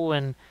school,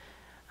 and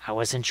I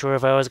wasn't sure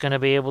if I was going to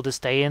be able to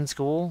stay in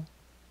school,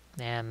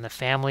 and the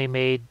family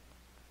made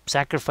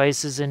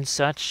sacrifices and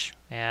such,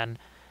 and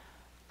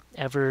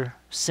ever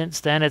since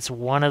then, it's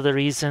one of the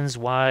reasons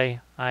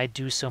why I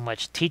do so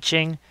much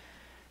teaching,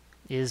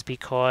 is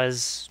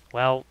because,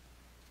 well,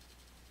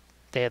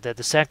 the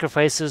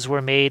sacrifices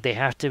were made. They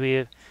have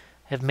to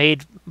have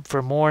made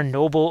for more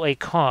noble a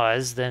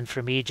cause than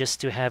for me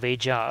just to have a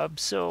job.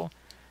 So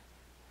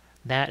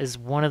that is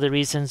one of the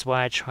reasons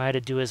why I try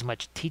to do as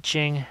much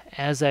teaching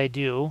as I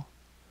do.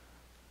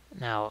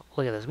 Now,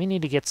 look at this. We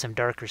need to get some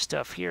darker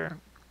stuff here.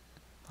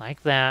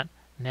 Like that.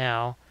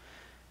 Now,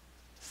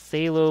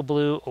 phthalo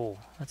blue. Oh,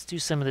 let's do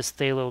some of this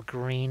phthalo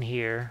green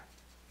here.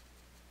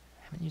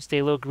 I haven't used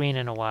phthalo green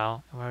in a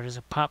while. We're just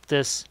going to pop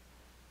this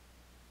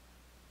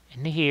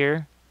into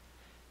here.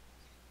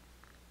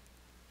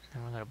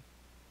 And we're going to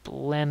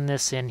blend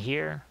this in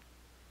here.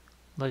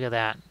 Look at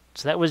that.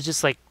 So that was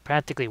just like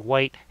practically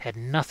white, had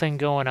nothing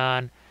going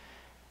on.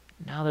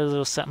 Now there's a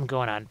little something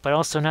going on, but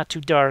also not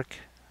too dark.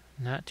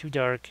 Not too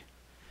dark.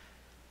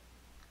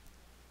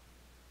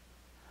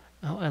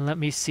 Oh, and let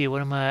me see.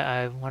 What am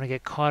I want to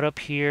get caught up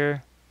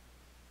here.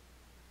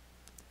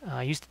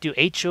 I used to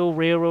do HO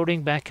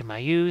railroading back in my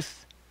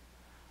youth.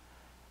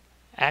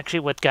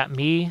 Actually, what got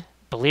me,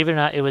 believe it or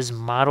not, it was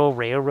model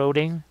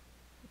railroading.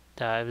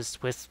 I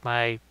was with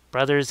my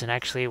brothers, and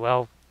actually,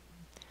 well,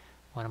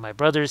 one of my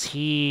brothers,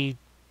 he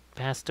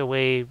passed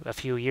away a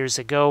few years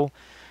ago,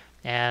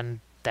 and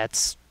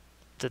that's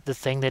the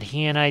thing that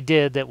he and I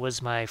did that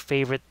was my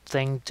favorite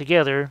thing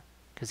together,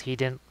 because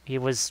he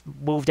was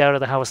moved out of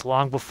the house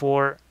long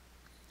before,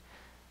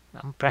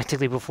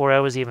 practically before I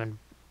was even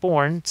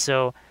born,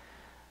 so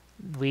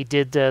we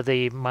did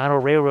the model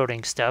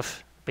railroading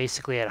stuff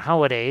basically at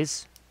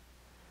holidays,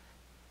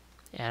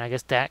 and I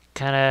guess that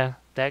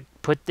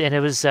put, and it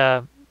was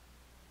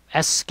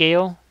S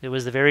scale. It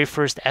was the very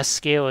first S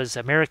scale. It was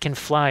American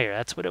Flyer.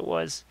 That's what it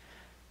was.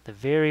 The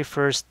very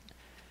first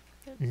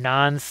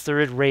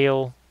non-third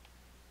rail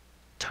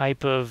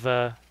type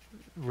of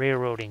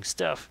railroading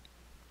stuff.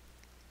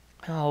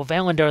 Oh,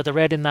 Valandar the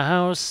Red in the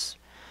house.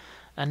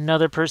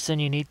 Another person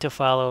you need to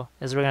follow,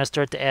 as we're going to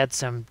start to add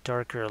some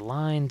darker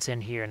lines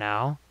in here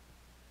now.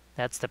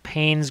 That's the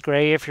Payne's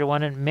Gray, if you're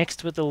wanting,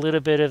 mixed with a little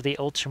bit of the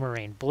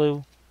Ultramarine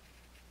Blue.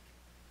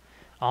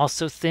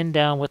 Also thinned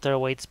down with our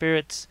white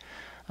spirits.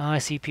 Oh, I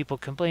see people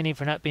complaining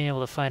for not being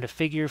able to find a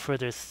figure for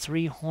their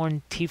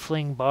three-horned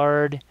tiefling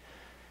bard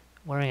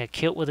wearing a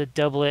kilt with a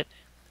doublet.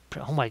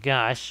 Oh my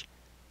gosh.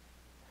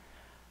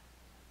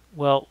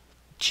 Well,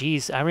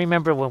 geez, I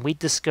remember when we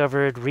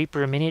discovered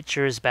Reaper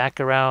miniatures back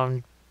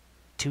around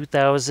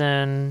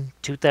 2000,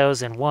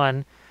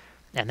 2001,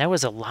 and there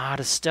was a lot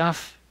of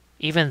stuff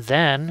even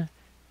then,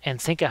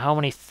 and think of how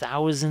many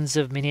thousands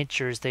of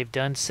miniatures they've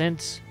done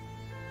since.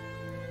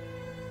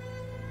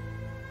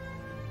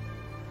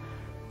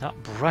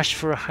 Not Brush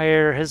for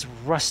Hire has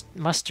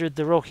mustered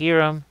the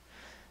Rohirrim,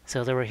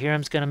 so the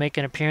Rohirrim's going to make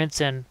an appearance,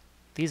 and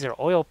these are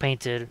oil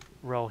painted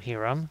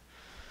Rohirrim.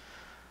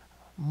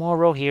 More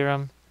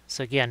Rohirrim.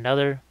 So again,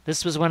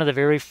 this was one of the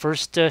very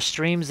first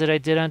streams that I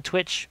did on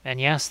Twitch,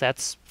 and yes,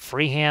 that's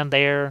freehand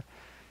there.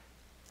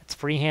 It's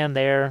freehand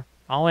there,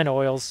 all in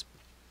oils.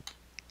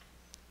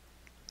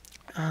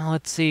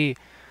 Let's see.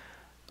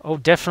 Oh,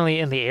 definitely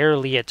in the air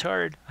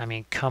leotard. I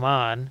mean, come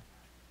on.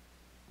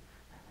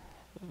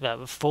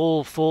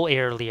 Full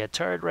air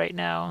leotard right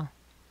now.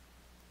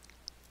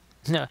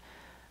 No,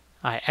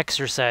 I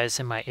exercise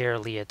in my air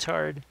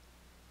leotard.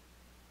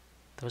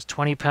 Those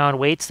 20-pound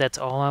weights, that's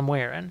all I'm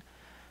wearing.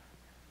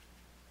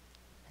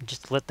 And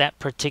just let that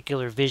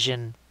particular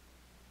vision,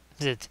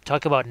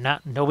 talk about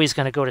nobody's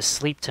going to go to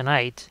sleep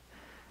tonight,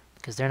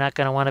 because they're not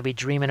going to want to be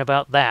dreaming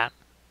about that.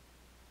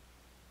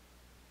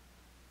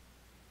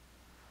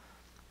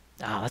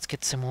 Let's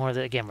get some more of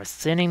that. Again, we're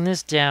thinning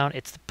this down.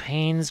 It's the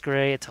Payne's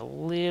Gray. It's a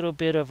little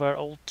bit of our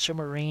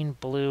Ultramarine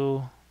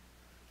Blue.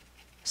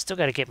 Still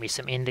got to get me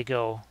some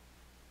indigo.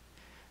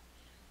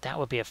 That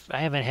would be I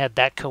haven't had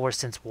that color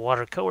since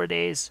watercolor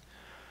days.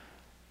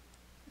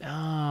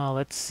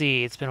 Let's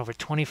see. It's been over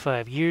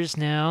 25 years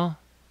now.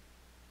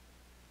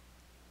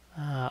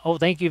 Oh,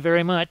 thank you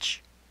very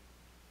much.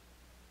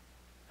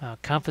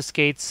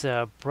 Confiscates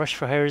Brush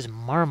for Hire's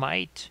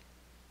Marmite.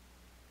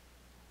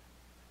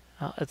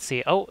 Let's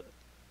see. Oh,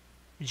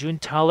 June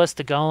Talis,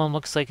 the Golem,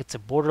 looks like it's a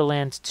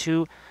Borderlands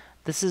 2.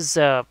 This is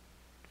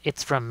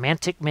it's from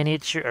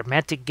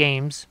Mantic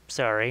Games,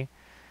 sorry.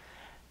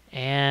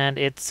 And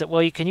it's,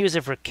 well, you can use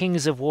it for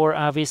Kings of War,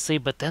 obviously,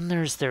 but then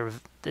there's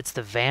it's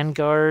the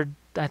Vanguard,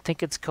 I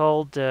think it's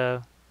called.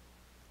 Well,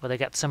 they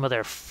got some of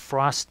their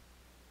Frost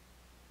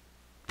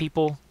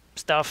people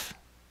stuff,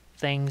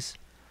 things.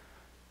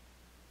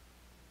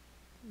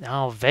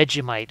 Oh,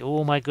 Vegemite.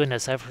 Oh my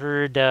goodness, I've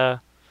heard,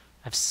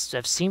 I've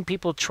seen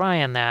people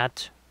trying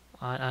that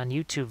on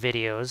YouTube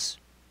videos,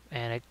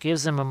 and it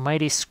gives them a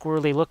mighty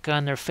squirrely look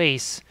on their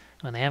face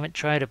when they haven't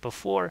tried it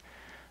before.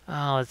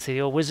 Let's see,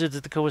 the old Wizards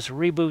of the Coast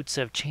reboots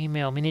of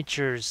Chainmail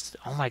miniatures.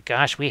 Oh my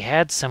gosh, we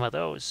had some of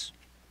those.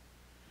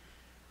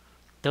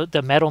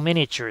 The metal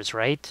miniatures,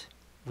 right?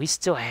 We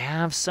still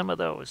have some of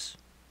those.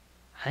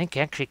 I think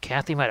actually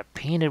Kathy might have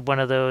painted one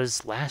of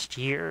those last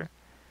year.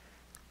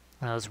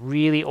 One of those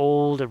really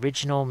old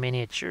original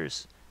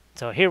miniatures.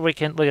 So here we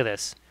can, look at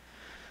this.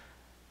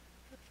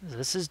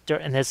 This is,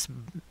 and it's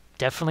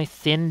definitely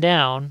thinned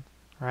down,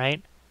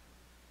 right?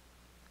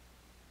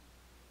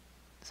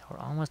 So we're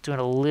almost doing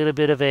a little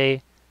bit of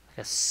a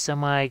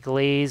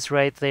semi-glaze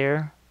right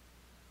there.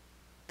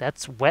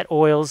 That's wet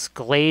oils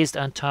glazed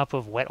on top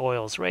of wet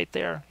oils right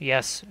there.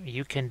 Yes,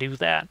 you can do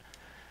that.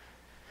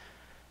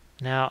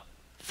 Now,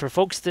 for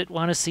folks that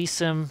want to see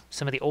some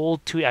of the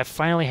old 2D, I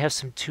finally have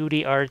some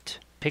 2D art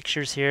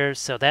pictures here.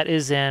 So that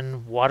is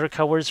in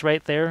watercolors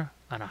right there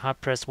on a hot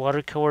press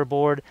watercolor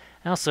board.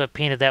 I also have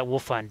painted that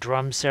wolf on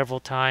drum several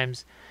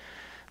times.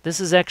 This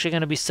is actually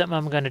going to be something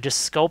I'm going to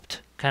just sculpt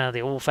kind of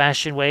the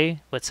old-fashioned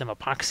way with some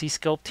epoxy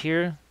sculpt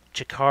here.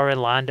 Jakar and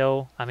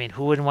Londo. I mean,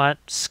 who wouldn't want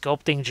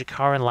sculpting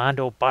Jakar and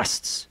Londo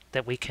busts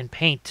that we can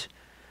paint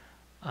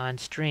on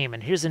stream?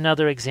 And here's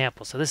another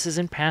example. So this is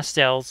in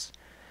pastels.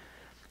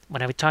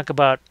 When I would talk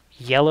about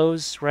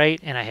yellows, right,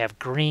 and I have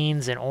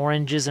greens and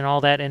oranges and all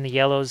that in the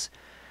yellows,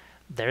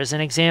 there's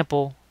an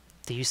example.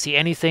 Do you see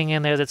anything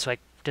in there that's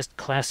like just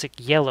classic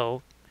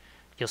yellow?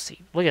 You'll see.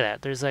 Look at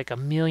that. There's like a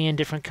million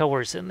different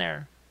colors in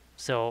there.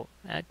 So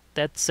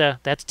that's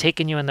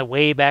taking you in the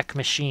Wayback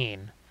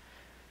Machine.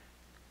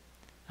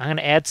 I'm going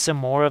to add some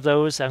more of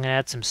those. I'm going to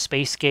add some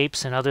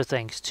spacescapes and other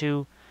things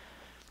too,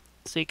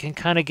 so you can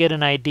kind of get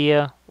an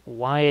idea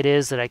why it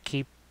is that I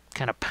keep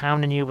kind of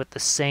pounding you with the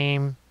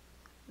same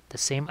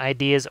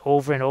ideas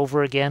over and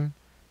over again.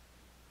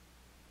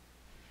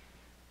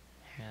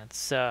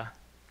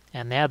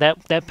 And now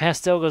that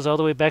pastel goes all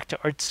the way back to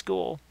art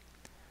school.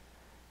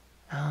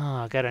 Oh,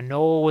 I got a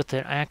knoll with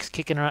an axe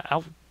kicking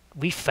around.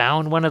 We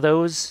found one of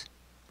those,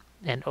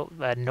 and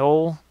a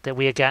knoll that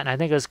we had gotten. I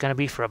think it was going to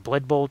be for a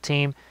Blood Bowl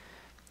team.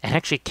 And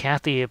actually,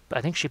 Kathy,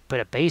 I think she put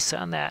a base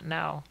on that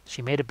now.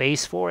 She made a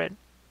base for it.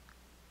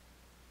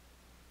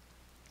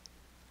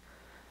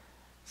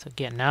 So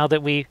again, now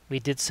that we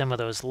did some of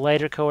those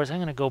lighter colors, I'm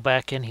going to go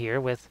back in here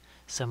with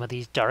some of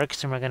these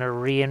darks, and we're going to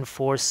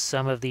reinforce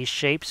some of these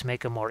shapes,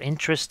 make them more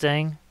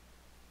interesting.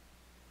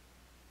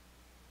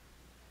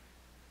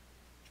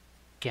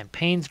 Again,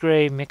 Payne's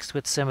Gray mixed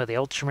with some of the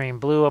ultramarine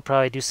blue. I'll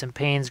probably do some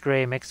Payne's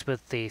Gray mixed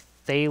with the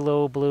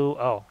phthalo blue.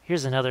 Oh,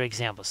 here's another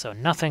example. So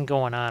nothing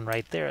going on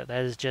right there.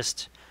 That is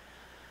just,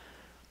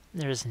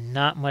 there's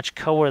not much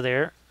color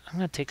there. I'm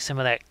going to take some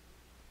of that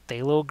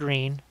phthalo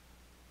green.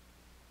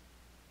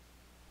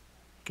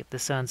 Get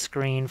this on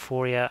screen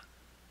for you.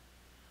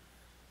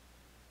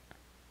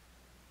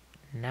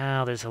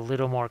 Now there's a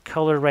little more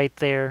color right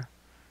there.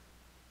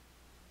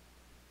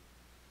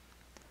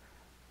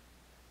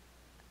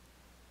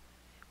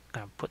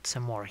 Gonna put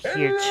some more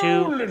here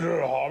Hello, too.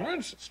 little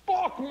hobbits.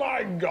 Spark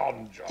my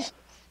ganja.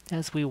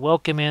 As we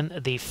welcome in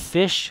the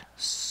fish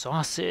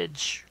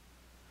sausage.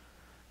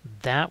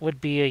 That would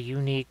be a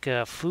unique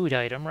food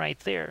item right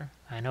there.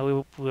 I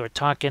know we were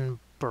talking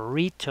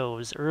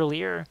burritos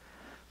earlier,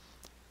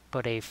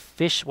 but a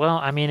fish, well,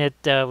 I mean,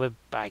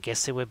 I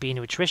guess it would be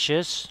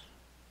nutritious.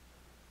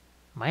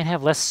 Might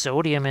have less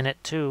sodium in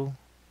it too.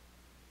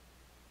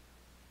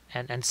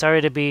 And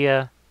sorry to be,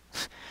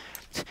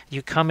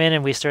 you come in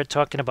and we start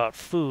talking about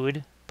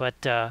food, but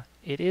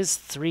it is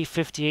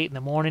 3:58 in the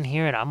morning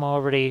here, and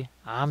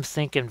I'm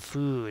thinking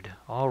food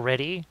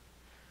already.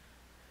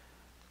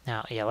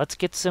 Now, yeah, let's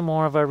get some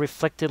more of our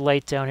reflected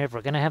light down here. If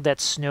we're going to have that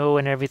snow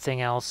and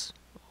everything else,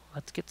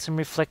 let's get some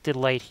reflected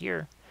light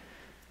here.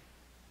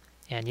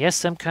 And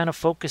yes, I'm kind of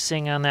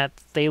focusing on that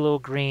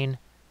phthalo green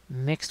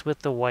mixed with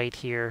the white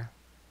here.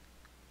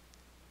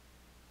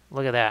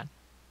 Look at that.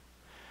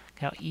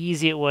 How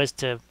easy it was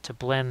to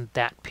blend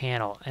that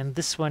panel. And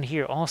this one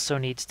here also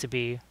needs to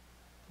be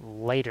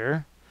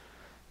lighter.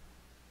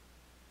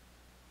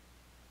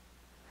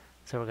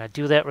 So we're going to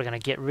do that. We're going to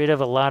get rid of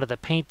a lot of the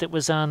paint that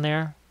was on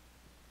there.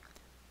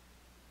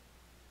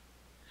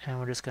 And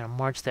we're just going to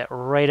march that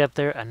right up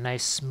there. A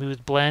nice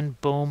smooth blend.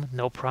 Boom.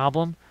 No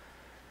problem.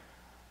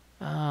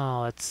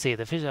 Oh, let's see.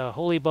 The fish,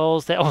 holy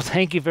balls. Oh,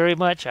 thank you very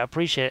much. I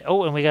appreciate it.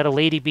 Oh, and we got a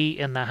lady bee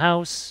in the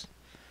house.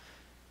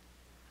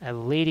 A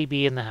lady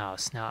bee in the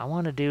house. Now, I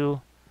want to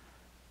do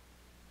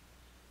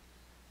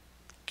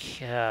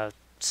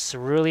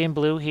cerulean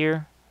blue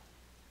here.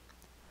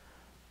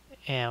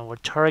 And we're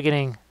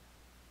targeting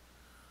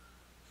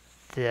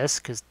this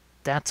because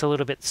that's a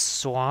little bit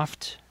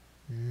soft.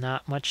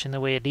 Not much in the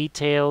way of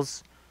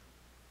details.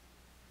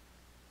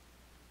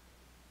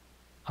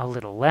 A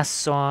little less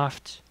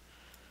soft.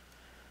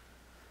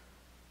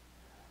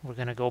 We're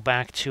going to go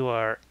back to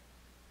our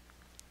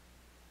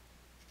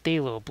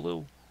phthalo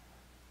blue.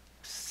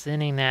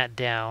 Thinning that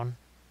down.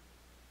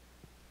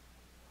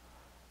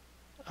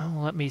 Oh,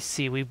 let me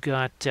see. We've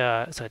got,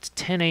 so it's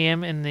 10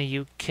 a.m. in the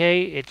UK.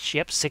 It's,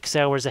 yep, 6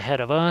 hours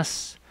ahead of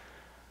us.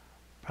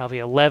 Probably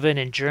 11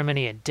 in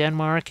Germany and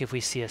Denmark if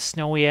we see a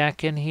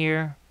snowiac in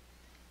here.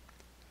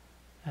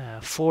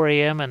 4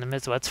 a.m. in the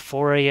middle. That's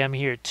 4 a.m.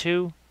 here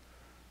too.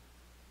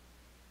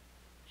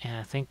 And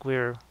I think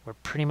we're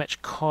pretty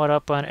much caught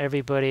up on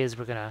everybody as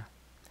we're gonna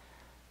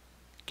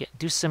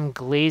do some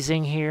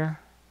glazing here.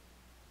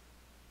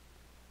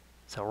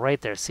 So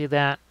right there, see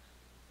that?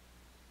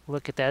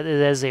 Look at that. It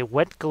is a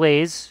wet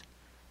glaze.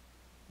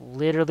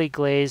 Literally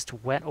glazed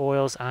wet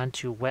oils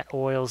onto wet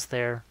oils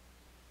there.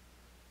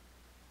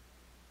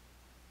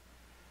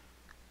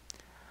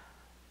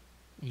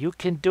 You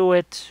can do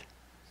it.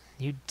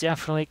 You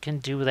definitely can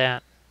do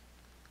that.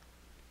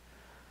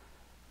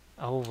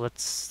 Oh,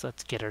 let's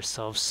get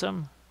ourselves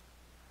some.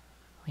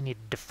 We need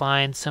to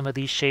define some of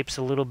these shapes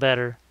a little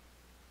better.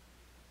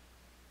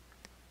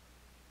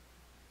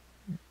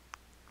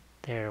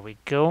 There we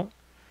go.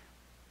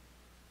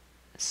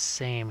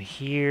 Same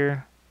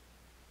here.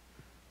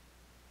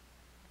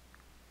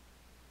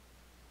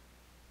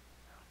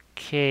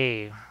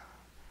 Okay.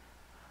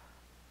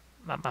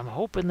 I'm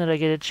hoping that I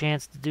get a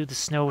chance to do the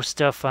snow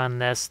stuff on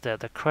this,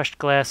 the crushed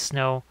glass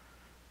snow.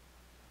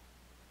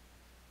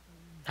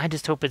 I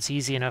just hope it's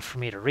easy enough for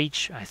me to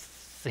reach. I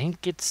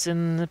think it's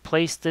in the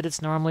place that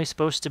it's normally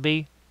supposed to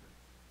be.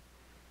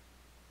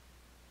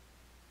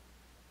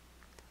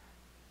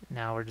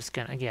 Now we're just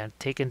gonna, again,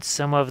 taking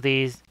some of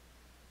these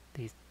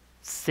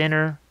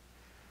thinner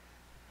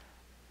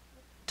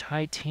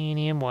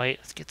titanium white.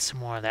 Let's get some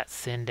more of that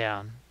thin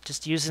down.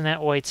 Just using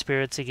that white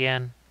spirits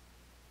again.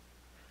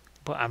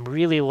 But I'm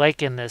really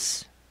liking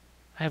this.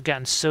 I've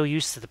gotten so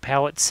used to the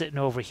palette sitting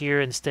over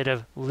here instead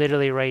of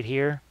literally right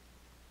here.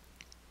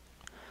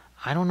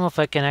 I don't know if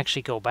I can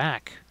actually go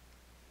back.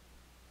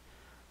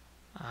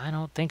 I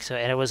don't think so.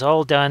 And it was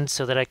all done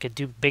so that I could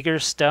do bigger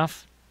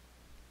stuff.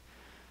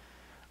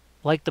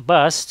 Like the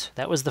bust,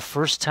 that was the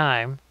first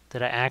time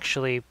that I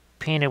actually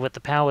painted with the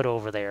palette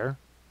over there.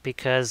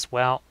 Because,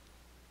 well,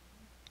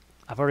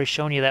 I've already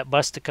shown you that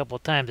bust a couple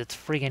of times. It's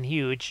friggin'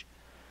 huge.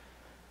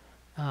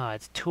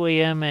 It's 2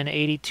 a.m. and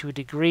 82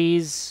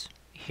 degrees.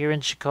 Here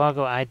in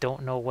Chicago, I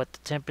don't know what the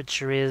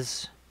temperature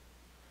is.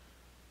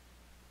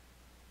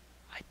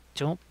 I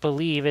don't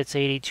believe it's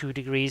 82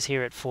 degrees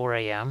here at 4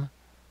 a.m.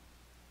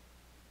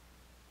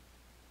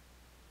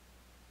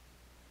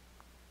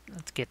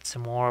 Let's get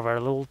some more of our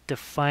little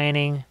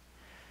defining,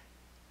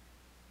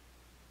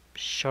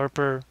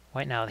 sharper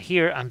white. Now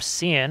here I'm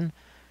seeing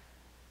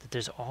that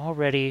there's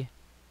already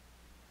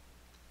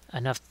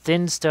enough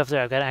thin stuff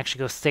there. I've got to actually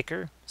go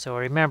thicker. So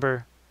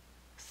remember,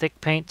 thick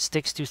paint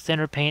sticks to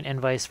thinner paint and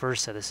vice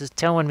versa. This is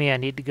telling me I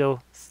need to go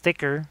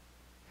thicker.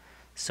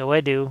 So I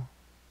do.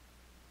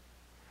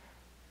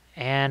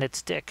 And it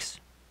sticks.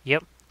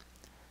 Yep.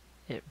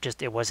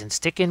 It wasn't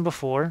sticking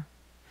before.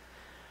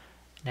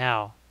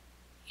 Now,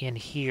 in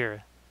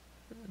here,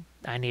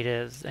 I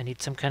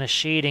need some kind of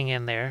shading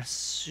in there.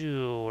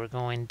 So we're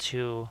going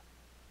to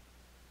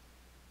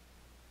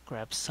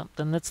grab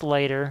something that's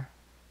lighter.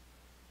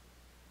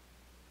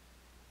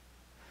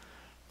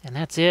 And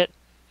that's it.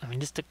 I mean,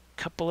 just a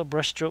couple of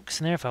brush strokes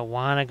in there. If I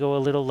want to go a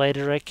little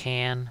lighter, I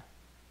can.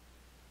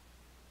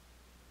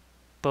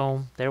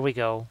 Boom. There we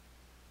go.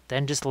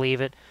 Then just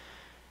leave it.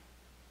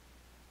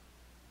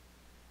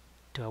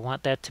 Do I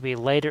want that to be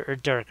lighter or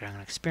darker? I'm going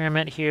to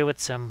experiment here with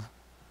some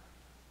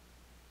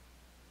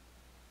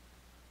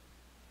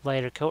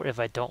lighter coat. If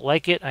I don't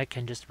like it, I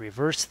can just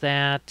reverse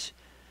that.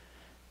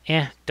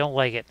 Don't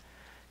like it.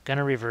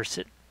 Gonna reverse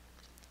it.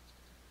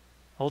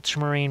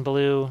 Ultramarine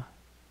blue.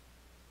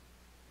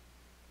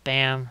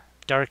 Bam.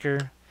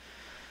 Darker.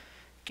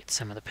 Get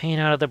some of the paint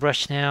out of the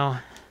brush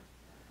now.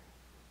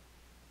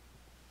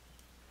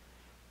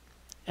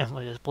 And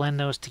we'll just blend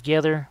those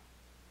together.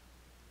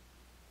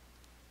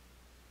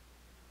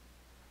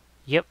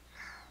 Yep.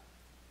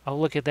 Oh,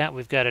 look at that.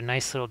 We've got a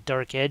nice little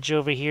dark edge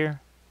over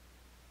here.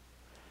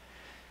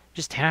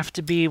 Just have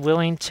to be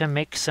willing to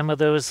make some of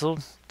those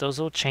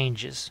little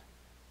changes.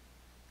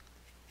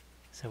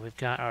 So we've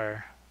got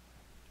our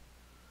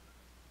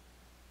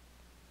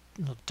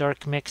little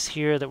dark mix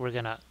here that we're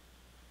going to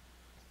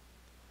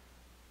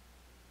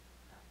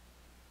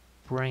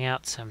bring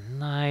out some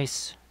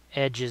nice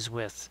edges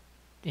with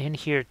in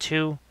here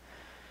too.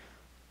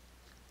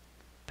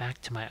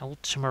 Back to my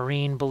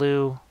ultramarine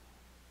blue.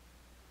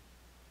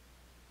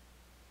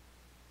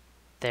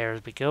 There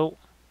we go.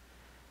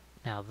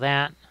 Now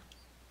that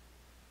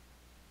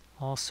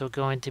also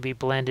going to be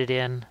blended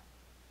in.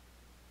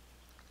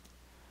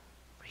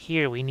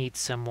 Here we need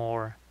some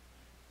more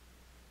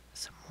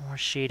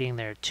shading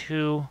there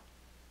too.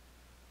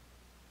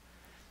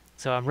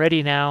 So I'm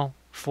ready now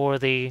for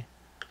the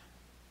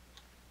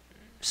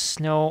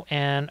snow,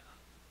 and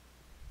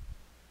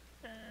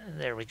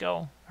there we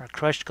go, our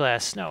crushed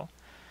glass snow.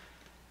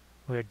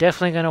 We're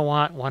definitely going to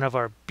want one of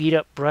our beat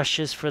up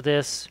brushes for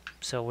this,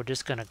 so we're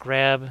just going to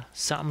grab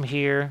something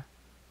here,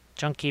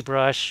 chunky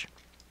brush.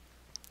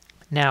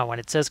 Now when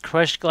it says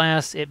crushed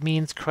glass, it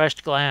means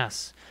crushed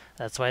glass.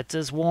 That's why it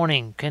says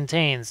warning,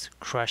 contains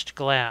crushed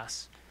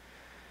glass.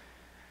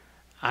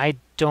 I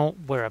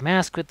don't wear a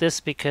mask with this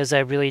because I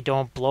really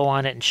don't blow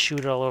on it and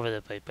shoot it all over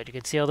the place. But you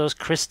can see all those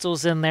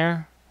crystals in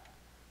there.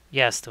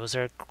 Yes, those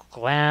are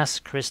glass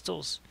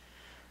crystals.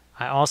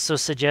 I also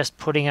suggest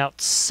putting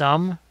out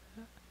some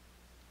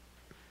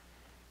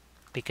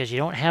because you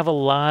don't have a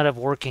lot of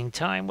working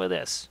time with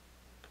this.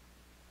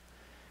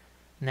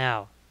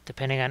 Now,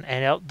 depending on,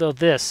 and though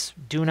this,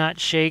 do not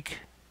shake.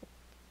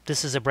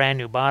 This is a brand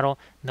new bottle.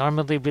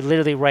 Normally we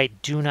literally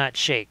write do not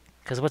shake,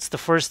 because what's the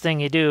first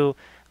thing you do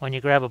when you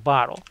grab a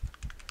bottle?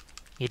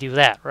 You do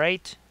that,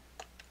 right?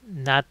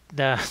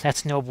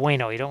 That's no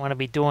bueno. You don't want to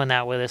be doing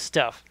that with this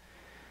stuff.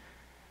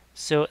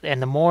 So,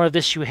 and the more of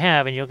this you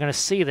have, and you're going to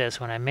see this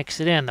when I mix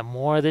it in, the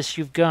more of this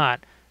you've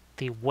got,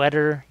 the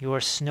wetter your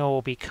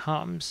snow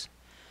becomes.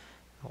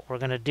 What we're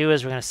going to do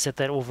is we're going to set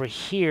that over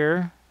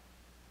here.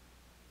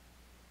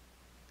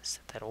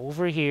 Set that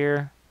over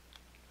here.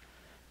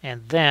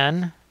 And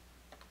then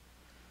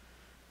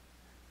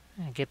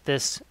get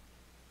this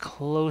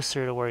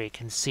closer to where you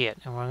can see it.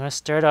 And we're going to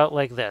start out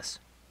like this.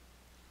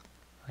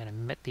 We're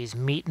going to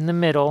meet in the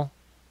middle.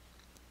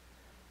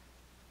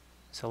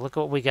 So look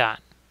what we got.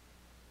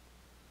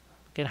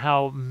 Look at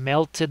how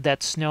melted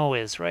that snow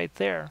is right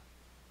there.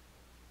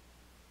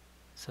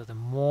 So the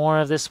more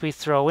of this we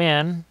throw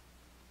in,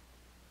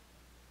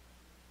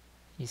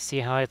 you see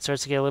how it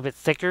starts to get a little bit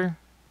thicker?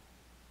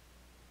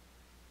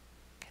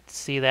 You can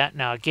see that.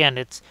 Now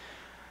again,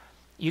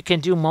 you can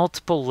do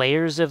multiple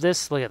layers of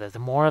this. Look at that. The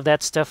more of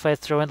that stuff I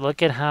throw in,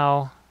 look at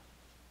how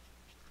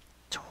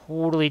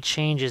totally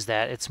changes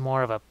that. It's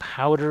more of a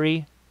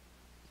powdery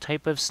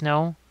type of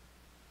snow.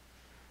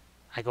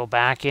 I go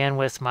back in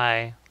with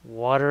my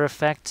water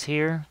effects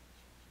here.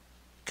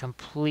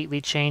 Completely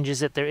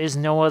changes it. There is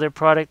no other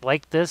product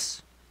like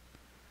this.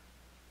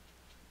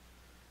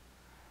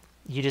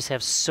 You just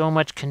have so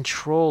much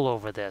control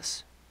over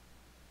this.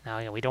 Now,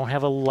 you know, we don't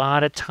have a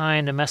lot of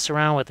time to mess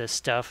around with this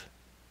stuff.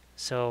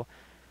 So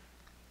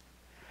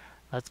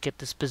let's get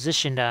this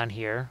positioned on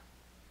here.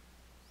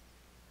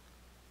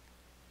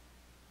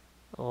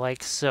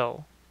 Like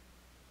so.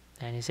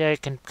 And you see I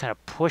can kind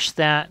of push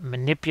that,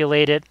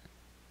 manipulate it.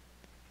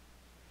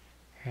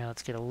 Here,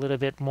 let's get a little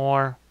bit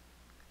more.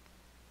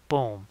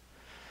 Boom.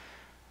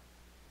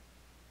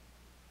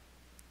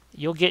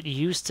 You'll get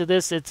used to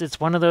this. It's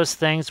one of those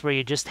things where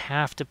you just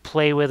have to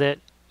play with it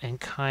and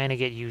kind of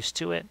get used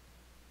to it.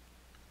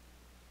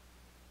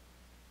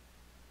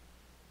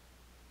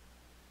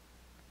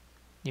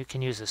 You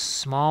can use a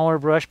smaller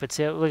brush, but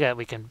see, look at it.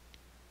 We can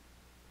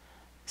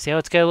see how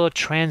it's got a little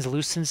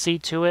translucency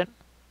to it.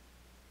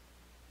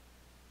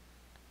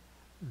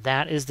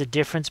 That is the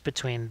difference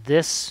between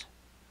this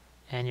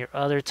and your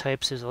other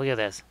types. Look at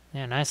this.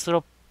 Yeah, nice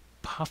little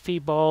puffy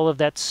ball of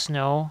that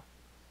snow.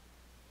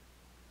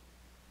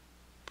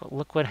 But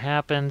look what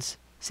happens.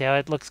 See how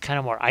it looks kind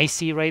of more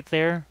icy right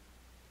there?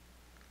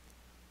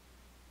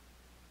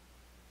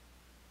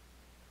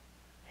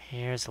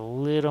 Here's a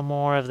little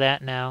more of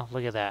that now.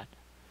 Look at that.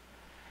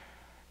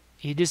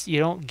 You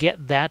don't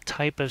get that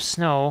type of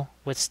snow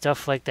with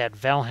stuff like that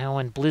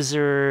Valhalla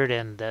Blizzard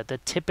and the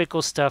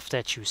typical stuff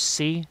that you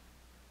see.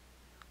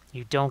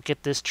 You don't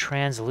get this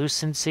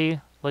translucency.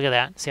 Look at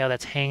that. See how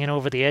that's hanging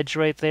over the edge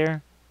right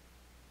there?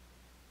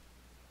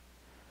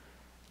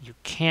 You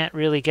can't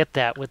really get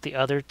that with the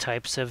other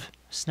types of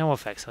snow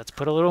effects. Let's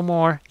put a little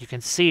more. You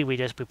can see we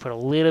put a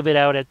little bit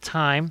out at a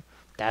time.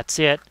 That's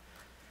it.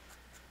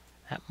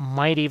 That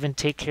might even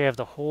take care of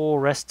the whole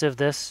rest of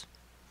this.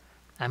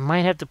 I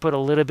might have to put a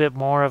little bit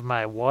more of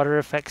my water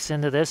effects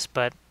into this,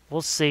 but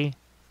we'll see.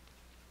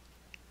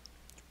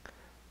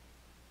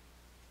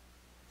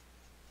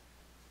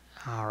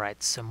 All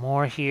right, some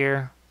more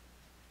here.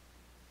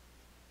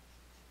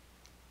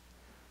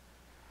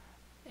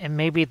 And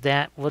maybe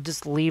that, we'll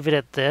just leave it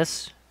at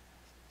this.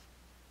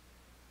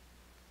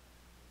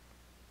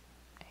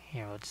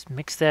 Here, we'll just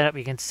mix that up.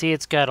 You can see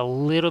it's got a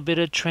little bit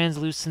of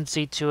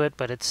translucency to it,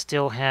 but it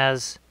still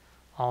has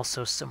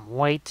also some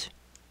white.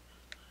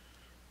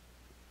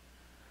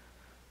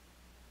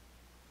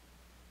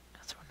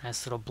 That's a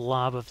nice little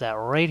blob of that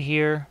right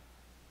here.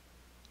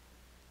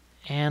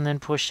 And then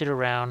push it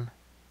around.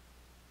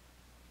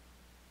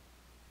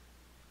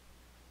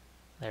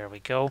 There we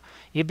go.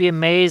 You'd be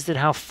amazed at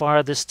how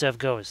far this stuff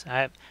goes.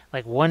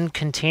 Like one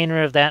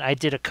container of that, I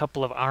did a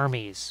couple of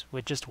armies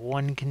with just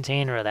one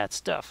container of that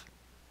stuff.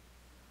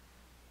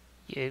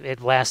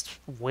 It lasts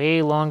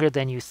way longer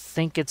than you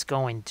think it's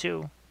going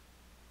to.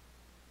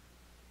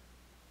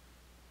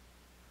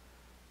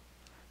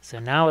 So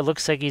now it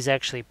looks like he's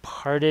actually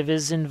part of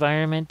his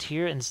environment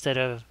here instead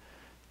of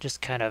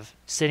just kind of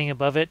sitting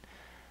above it.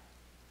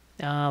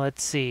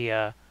 Let's see.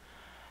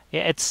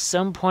 Yeah, at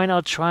some point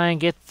I'll try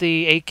and get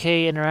the AK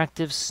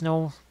Interactive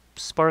Snow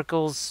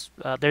Sparkles.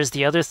 There's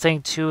the other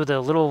thing too, the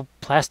little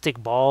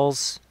plastic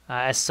balls.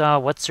 I saw,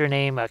 what's her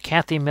name,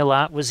 Kathy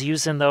Millot was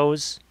using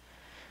those.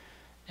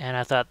 And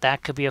I thought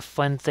that could be a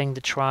fun thing to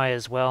try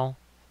as well.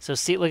 So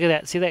see, look at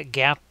that. See that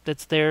gap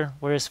that's there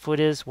where his foot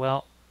is?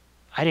 Well,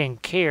 I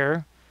didn't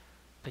care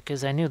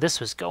because I knew this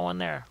was going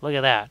there. Look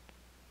at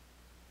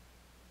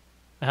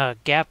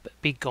that. Gap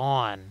be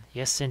gone.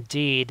 Yes,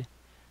 indeed.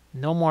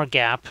 No more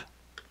gap.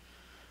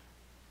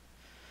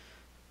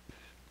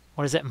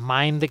 What is it?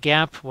 Mine the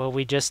gap? Well,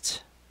 we've kind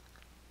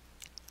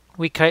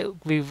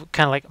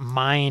of like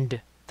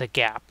mined the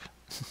gap.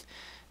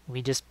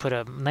 We just put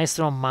a nice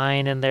little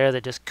mine in there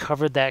that just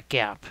covered that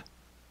gap.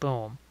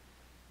 Boom.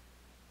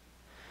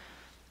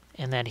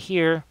 And then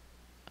here,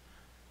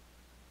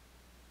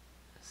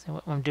 see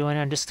what I'm doing?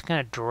 I'm just kind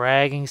of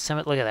dragging some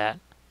of it. Look at that.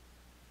 And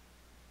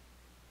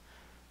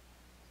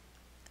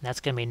that's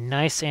going to be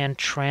nice and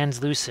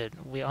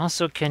translucent. We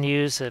also can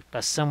use a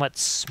somewhat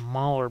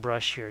smaller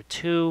brush here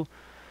too.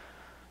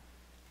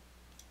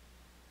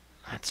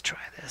 Let's try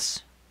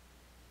this.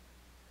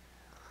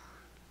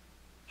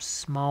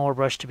 Smaller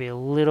brush to be a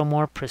little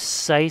more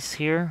precise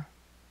here.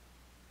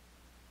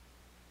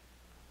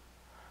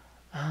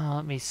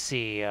 Let me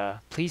see.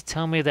 Please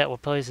tell me that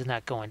Wappel is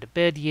not going to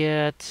bed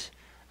yet.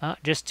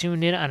 Just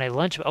tuned in on a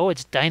lunch. Oh,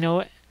 it's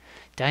Dino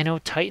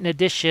Titan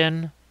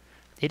Edition.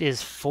 It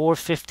is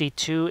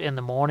 4:52 in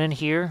the morning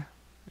here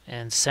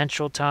in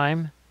Central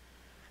Time.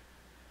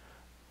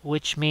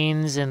 which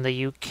means in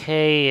the UK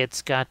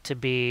it's got to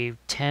be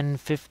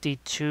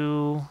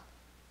 10:52.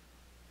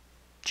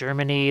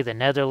 Germany, the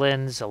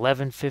Netherlands,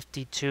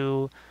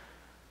 11:52.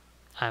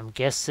 I'm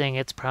guessing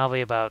it's probably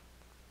about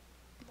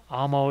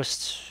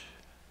almost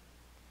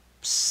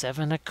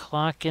 7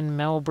 o'clock in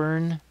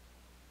Melbourne.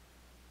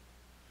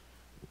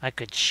 I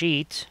could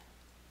cheat.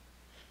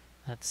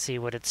 Let's see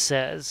what it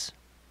says.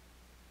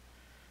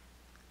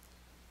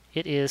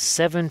 It is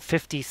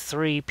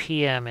 7:53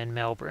 p.m. in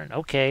Melbourne.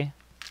 Okay.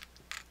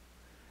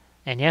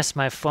 And yes,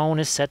 my phone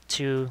is set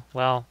to,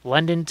 well,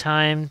 London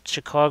time,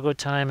 Chicago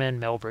time, and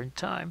Melbourne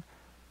time.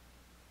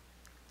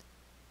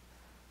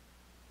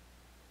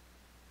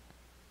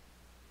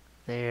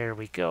 There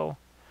we go.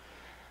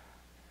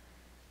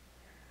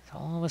 So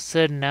all of a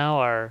sudden now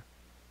our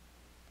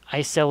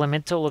Ice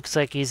Elemental looks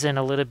like he's in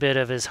a little bit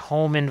of his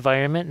home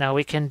environment. Now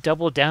we can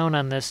double down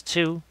on this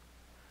too.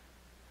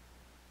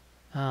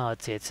 Oh,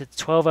 let's see. It's at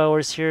 12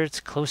 hours here. It's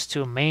close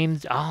to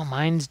Maine. Oh,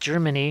 mine's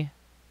Germany.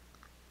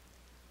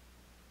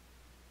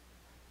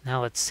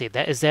 Now let's see.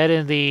 Is that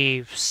in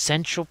the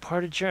central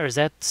part of Germany? Or is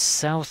that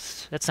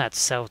south? That's not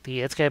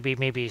southeast. That's got to be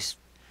maybe. Is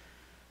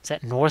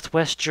that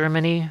northwest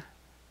Germany?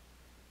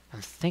 I'm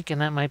thinking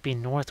that might be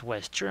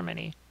northwest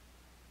Germany.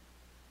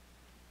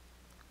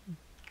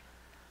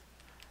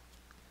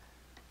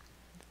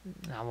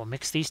 Now we'll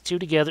mix these two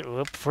together.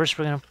 Oop, first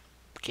we're going to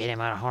get him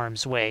out of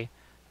harm's way.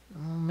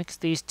 We'll mix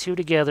these two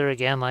together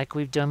again like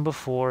we've done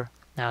before.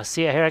 Now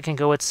see here I can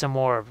go with some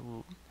more.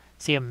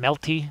 See a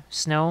melty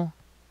snow?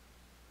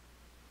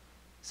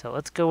 So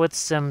let's go with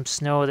some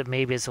snow that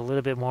maybe is a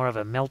little bit more of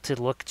a melted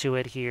look to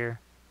it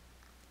here.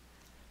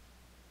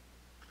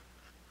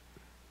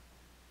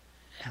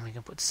 And we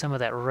can put some of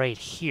that right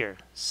here.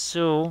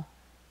 So,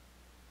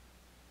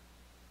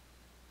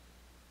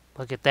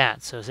 look at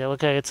that. So, see,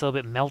 look like it's a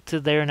little bit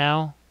melted there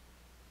now.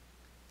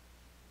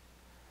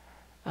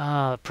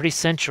 Pretty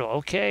central.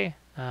 Okay.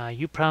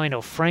 You probably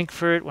know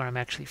Frankfurt, where I'm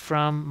actually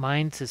from.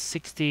 Mine's is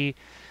 60,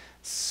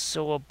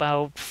 so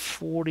about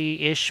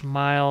 40-ish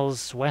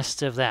miles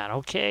west of that.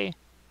 Okay.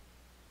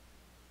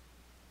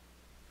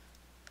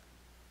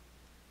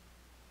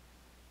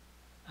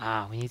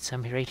 We need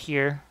some right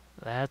here.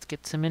 Let's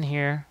get some in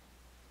here.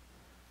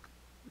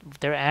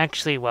 They're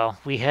actually, well,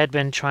 we had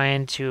been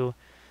trying to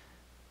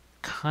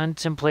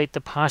contemplate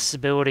the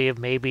possibility of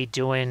maybe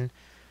doing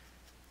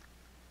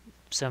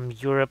some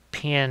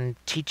European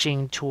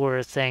teaching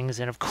tour things,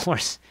 and of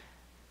course,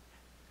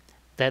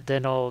 that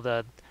then all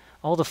the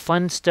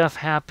fun stuff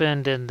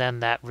happened, and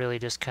then that really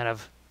just kind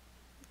of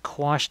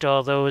quashed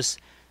all those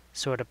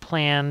sort of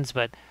plans.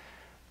 But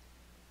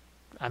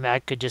I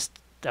mean,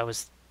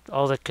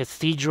 all the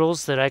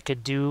cathedrals that I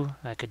could do.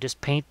 I could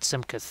just paint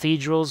some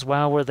cathedrals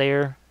while we're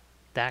there.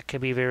 That could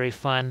be very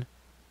fun.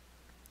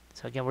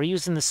 So again, we're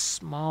using the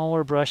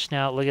smaller brush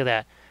now. Look at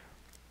that.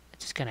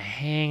 It's just kind of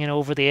hanging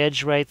over the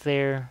edge right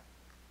there.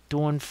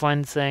 Doing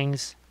fun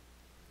things.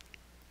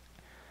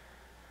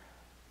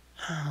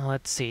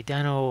 Let's see.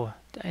 Dino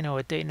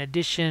a Dayton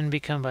Edition.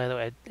 Become, by the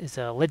way, is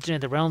a Legend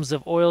of the Realms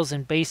of Oils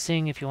and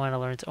Basing. If you want to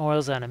learn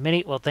oils on a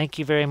minute. Well, thank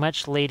you very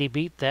much, Lady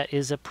Beat. That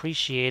is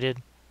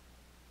appreciated.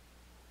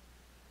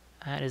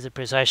 That is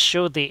a. So I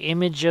showed the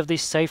image of the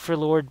Cypher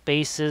Lord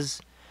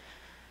bases.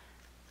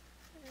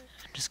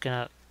 I'm just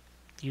gonna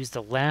use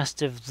the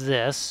last of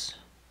this.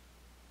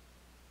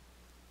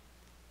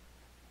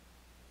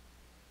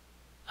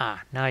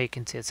 Now you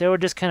can see it. So we're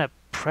just kind of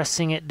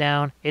pressing it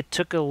down. It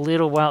took a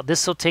little while.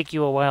 This will take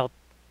you a while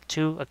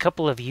too. A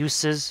couple of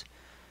uses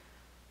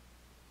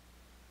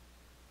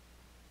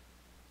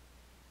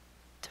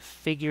to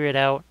figure it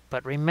out.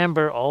 But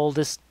remember, all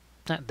this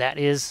that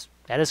is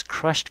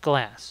crushed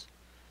glass.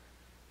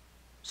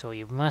 So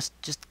you must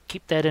just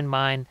keep that in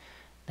mind.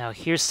 Now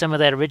here's some of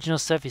that original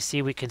stuff. You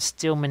see we can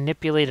still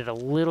manipulate it a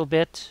little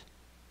bit.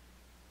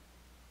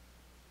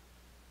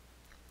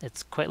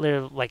 It's quite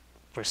literally like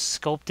we're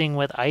sculpting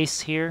with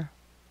ice here.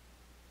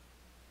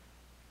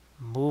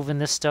 Moving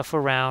this stuff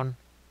around.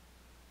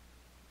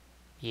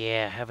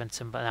 Yeah, having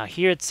some. Now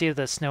here, see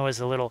the snow is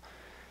it's a little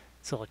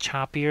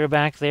choppier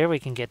back there. We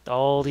can get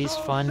all these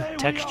fun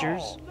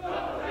textures.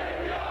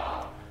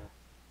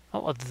 Oh,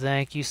 well,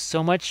 thank you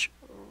so much,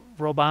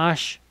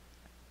 Robosh.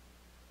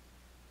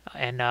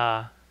 And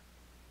oh,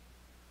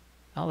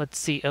 let's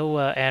see. Oh,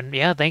 and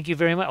yeah, thank you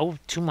very much. Oh,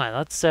 to my.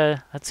 Let's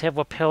have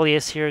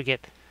Wappelius here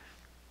get.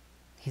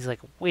 He's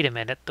like, wait a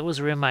minute, those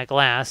are in my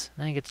glass.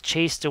 And then he gets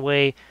chased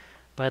away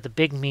by the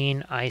big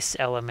mean Ice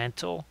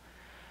Elemental.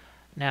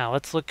 Now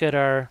let's look at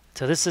our.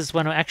 So this is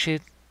one of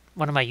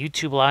my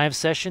YouTube live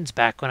sessions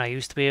back when I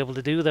used to be able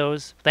to do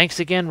those. Thanks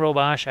again,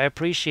 Robosh. I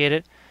appreciate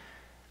it.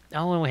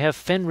 Oh, and we have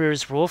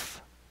Fenrir's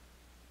roof.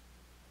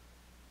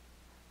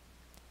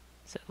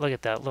 So look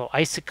at that little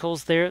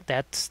icicles there.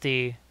 That's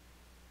the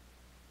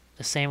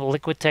same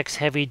Liquitex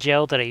heavy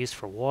gel that I use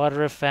for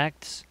water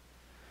effects.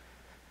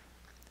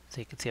 So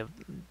you can see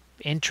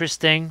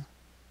interesting,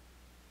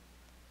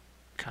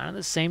 kind of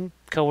the same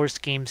color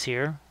schemes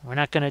here. We're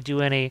not going to do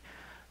any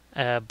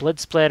blood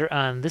splatter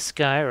on this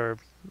guy or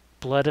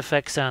blood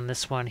effects on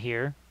this one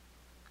here.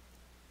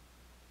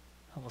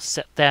 We'll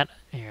set that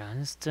here.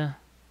 Just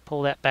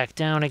pull that back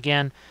down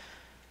again.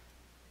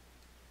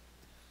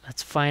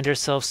 Let's find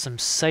ourselves some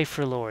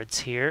Cipher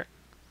Lords here.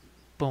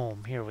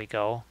 Boom, here we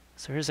go.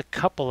 So here's a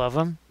couple of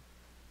them.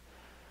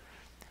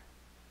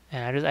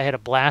 And I had a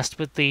blast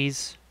with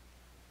these.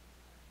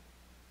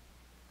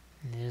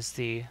 And there's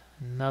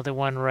another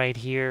one right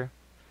here.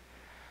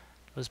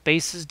 Those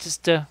bases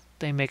just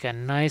they make a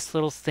nice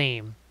little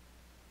theme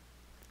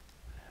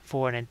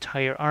for an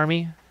entire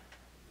army.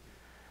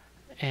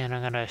 And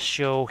I'm going to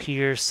show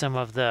here some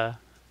of the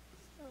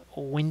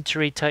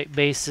wintry type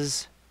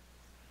bases.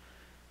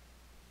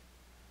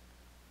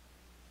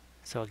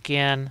 So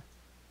again,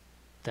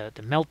 the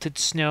melted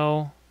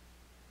snow,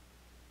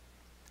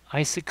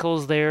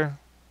 icicles there,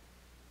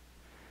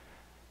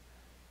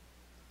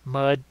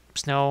 mud,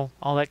 snow,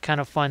 all that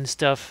kind of fun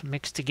stuff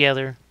mixed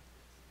together.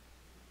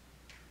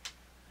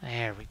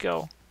 There we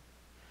go.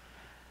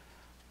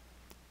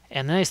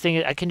 And the nice thing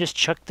is I can just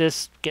chuck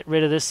this, get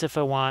rid of this if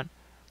I want.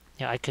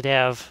 You know, I could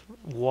have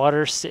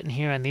water sitting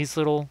here on these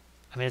little,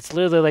 I mean, it's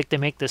literally like they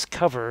make this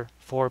cover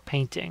for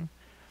painting.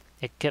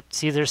 It kept,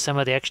 see there's some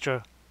of the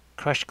extra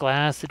crushed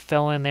glass that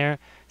fell in there,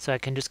 so I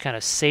can just kind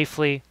of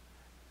safely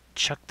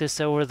chuck this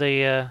over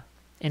the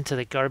into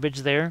the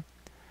garbage there.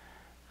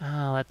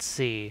 Let's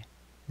see.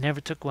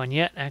 Never took one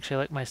yet. Actually, I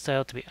like my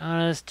style, to be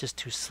honest. Just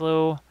too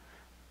slow.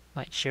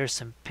 Might share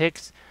some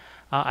pics.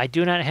 I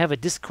do not have a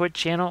Discord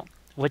channel.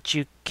 What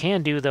you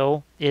can do,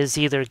 though, is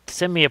either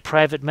send me a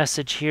private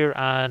message here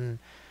on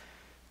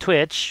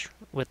Twitch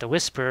with the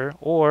Whisper,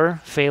 or,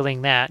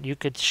 failing that, you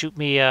could shoot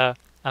me a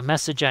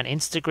message on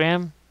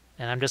Instagram,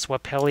 and I'm just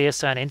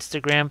Wappelius on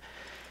Instagram,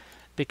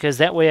 because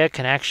that way I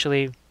can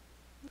actually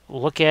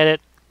look at it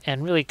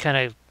and really kind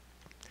of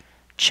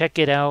check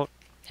it out,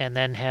 and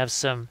then have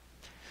some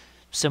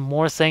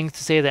more things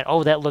to say that,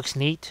 oh, that looks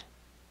neat.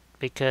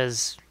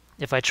 Because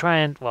if I try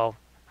and, well,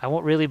 I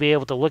won't really be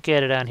able to look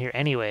at it on here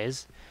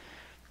anyways,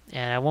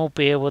 and I won't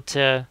be able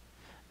to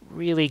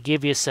really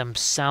give you some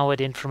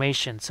solid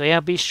information. So yeah,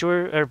 be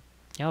sure,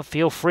 or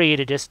feel free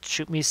to just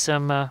shoot me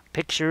some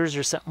pictures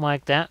or something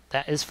like that.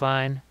 That is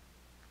fine.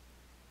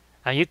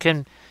 You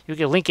can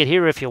link it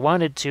here if you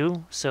wanted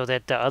to, so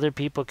that the other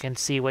people can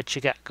see what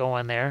you got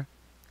going there.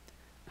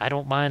 I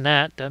don't mind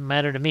that. Doesn't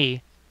matter to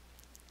me.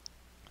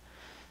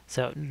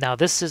 So now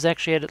this has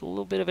actually had a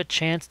little bit of a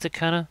chance to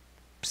kind of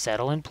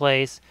settle in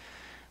place.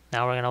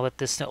 Now we're gonna let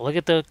this look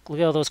at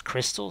all those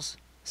crystals.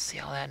 See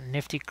all that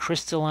nifty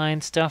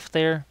crystalline stuff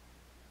there.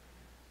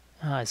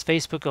 Is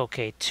Facebook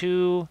okay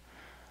too?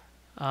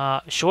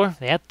 Sure,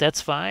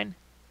 that's fine.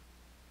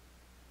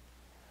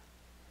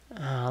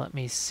 Let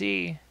me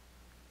see.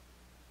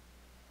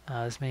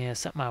 This may have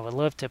something I would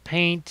love to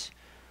paint.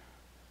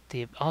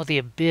 The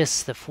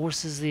abyss, the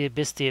forces of the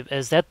abyss.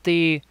 Is that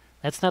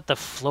that's not the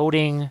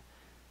floating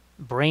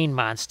brain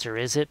monster,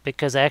 is it?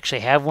 Because I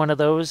actually have one of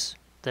those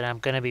that I'm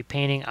going to be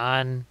painting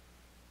on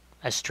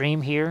a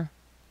stream here.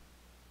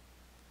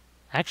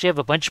 I actually have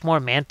a bunch more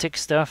Mantic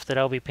stuff that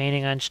I'll be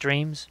painting on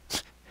streams.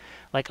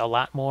 Like a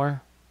lot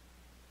more.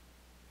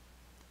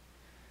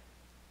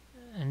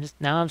 And just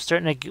now I'm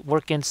starting to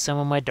work in some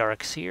of my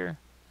darks here.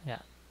 Yeah,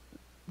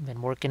 I've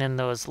been working in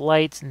those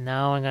lights.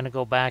 Now I'm going to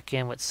go back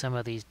in with some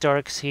of these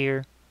darks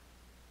here.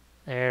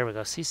 There we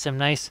go. See some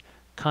nice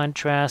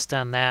contrast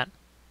on that.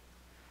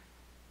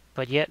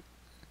 But yet,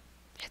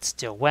 it's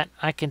still wet.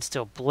 I can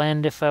still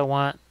blend if I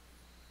want.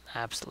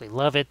 Absolutely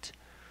love it.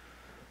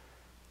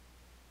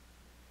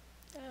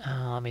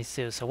 Let me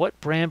see. So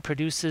what brand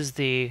produces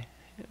the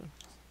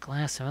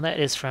glass? Well, that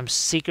is from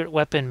Secret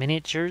Weapon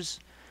Miniatures.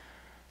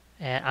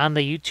 And on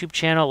the YouTube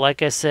channel,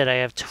 like I said, I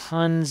have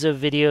tons of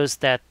videos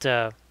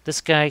that this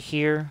guy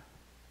here,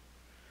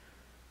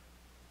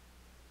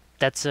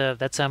 that's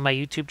on my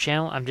YouTube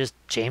channel. I'm just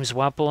James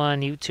Wappel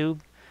on YouTube.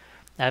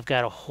 I've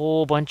got a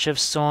whole bunch of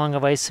Song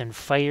of Ice and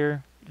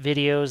Fire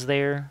videos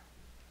there.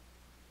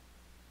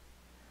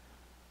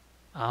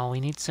 Oh, we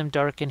need some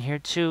dark in here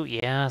too.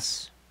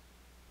 Yes.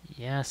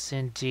 Yes,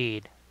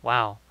 indeed.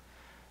 Wow.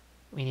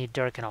 We need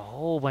dark in a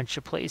whole bunch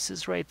of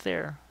places right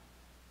there.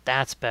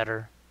 That's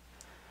better.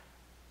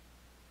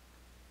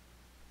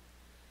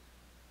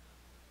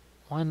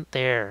 One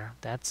there.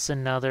 That's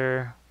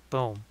another.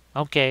 Boom.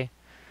 Okay.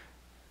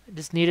 I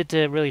just needed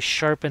to really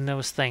sharpen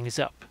those things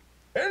up.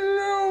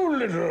 Hello,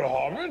 little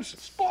hobbits.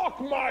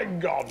 Spark my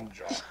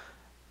ganja.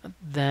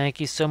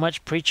 Thank you so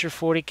much, Preacher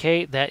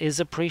 40K. That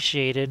is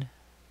appreciated.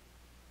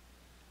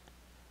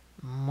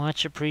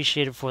 Much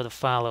appreciated for the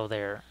follow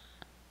there.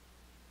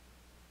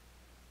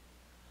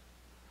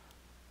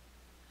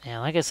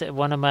 And like I said,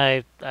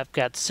 I've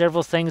got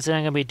several things that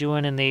I'm going to be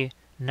doing in the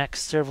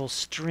next several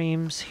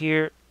streams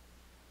here.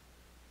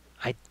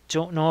 I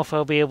don't know if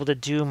I'll be able to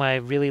do my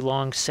really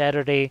long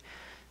Saturday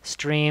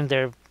stream.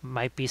 There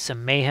might be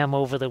some mayhem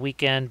over the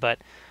weekend, but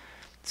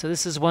so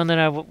this is one that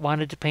I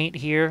wanted to paint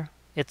here.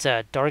 It's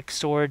a dark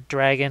sword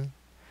dragon,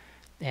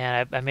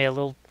 and I made a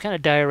little kind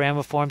of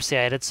diorama for him. See,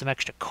 I added some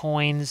extra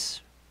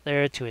coins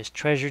there to his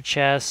treasure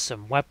chest,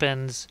 some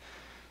weapons,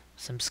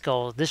 some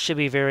skulls. This should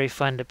be very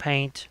fun to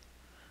paint.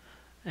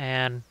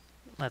 And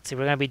Let's see,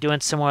 we're going to be doing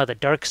some more of the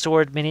Dark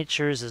Sword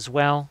miniatures as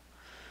well.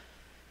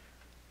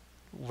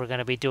 We're going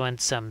to be doing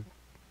some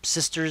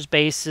Sisters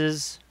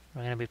bases.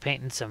 We're going to be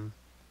painting some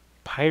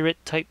pirate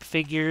type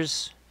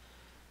figures.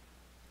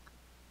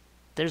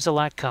 There's a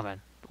lot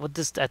coming. With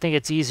this, I think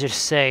it's easier to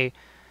say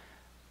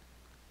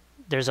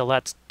there's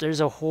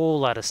a whole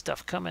lot of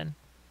stuff coming.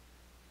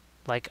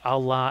 Like a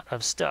lot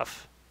of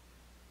stuff.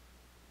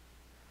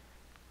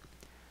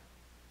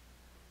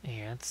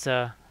 Here, let's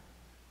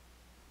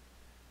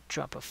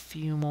drop a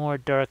few more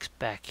darks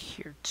back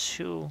here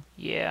too.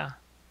 Yeah.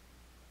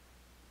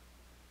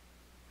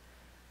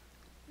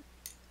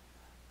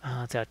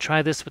 I'll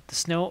try this with the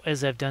snow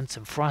as I've done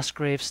some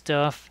Frostgrave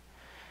stuff.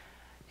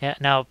 Yeah,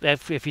 now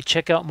if you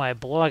check out my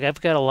blog,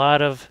 I've got a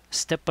lot of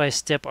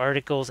step-by-step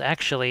articles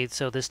actually.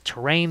 So this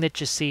terrain that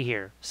you see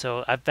here.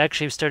 So I've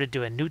actually started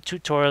doing new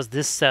tutorials.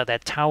 This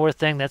that tower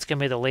thing, that's going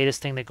to be the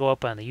latest thing to go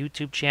up on the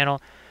YouTube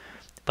channel.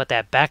 But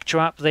that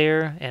backdrop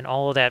there and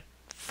all of that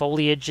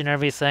foliage and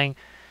everything,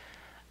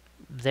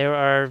 there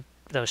are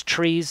those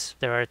trees.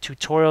 There are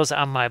tutorials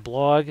on my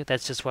blog.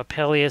 That's just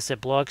Wappelius at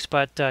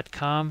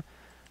blogspot.com.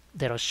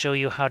 That'll show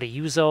you how to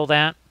use all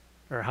that,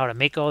 or how to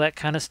make all that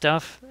kind of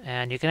stuff.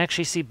 And you can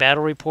actually see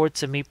battle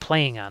reports of me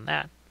playing on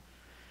that.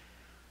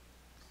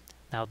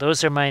 Now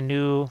those are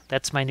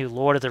that's my new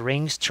Lord of the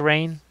Rings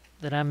terrain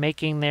that I'm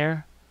making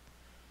there.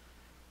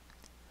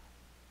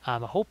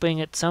 I'm hoping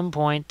at some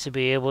point to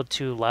be able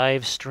to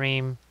live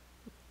stream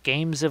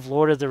games of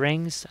Lord of the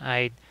Rings.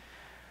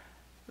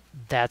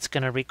 That's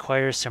going to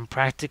require some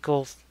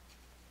practical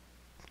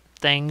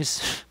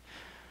things,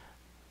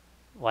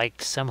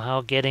 like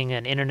somehow getting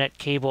an internet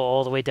cable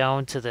all the way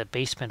down to the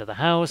basement of the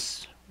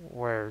house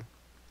where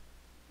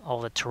all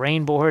the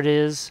terrain board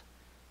is.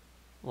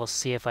 We'll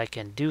see if I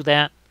can do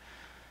that.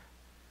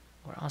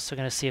 We're also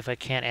going to see if I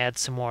can't add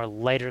some more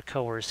lighter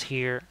colors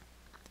here.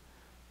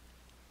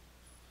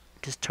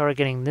 Just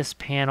targeting this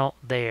panel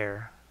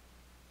there.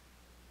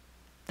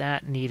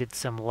 That needed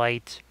some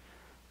light.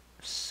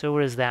 So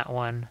does that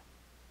one.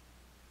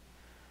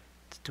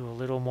 Let's do a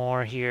little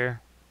more here.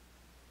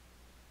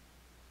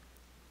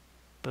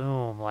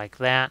 Boom, like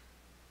that.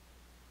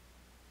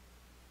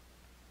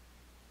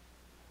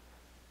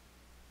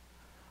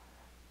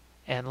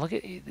 And look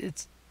at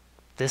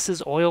this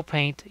is oil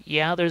paint.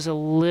 Yeah, there's a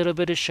little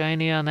bit of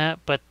shiny on that,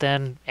 but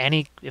then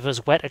if it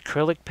was wet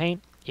acrylic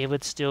paint, it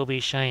would still be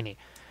shiny.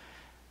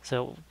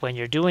 So when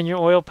you're doing your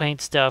oil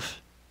paint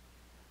stuff,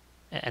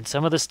 and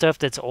some of the stuff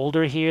that's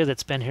older here,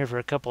 that's been here for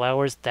a couple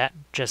hours, that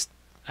just,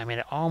 I mean,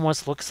 it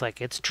almost looks like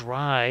it's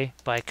dry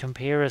by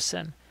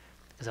comparison.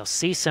 Because I'll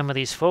see some of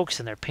these folks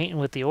and they're painting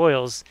with the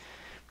oils,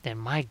 and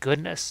my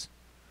goodness,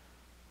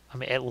 I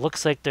mean, it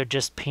looks like they're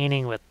just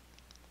painting with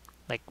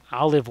like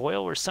olive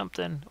oil or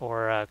something,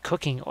 or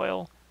cooking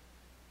oil.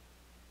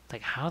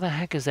 Like, how the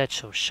heck is that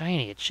so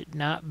shiny? It should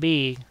not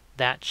be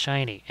that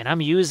shiny. And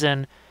I'm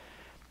using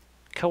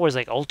colors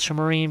like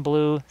ultramarine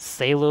blue,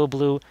 phthalo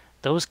blue.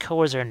 Those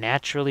colors are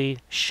naturally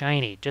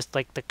shiny, just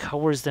like the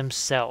colors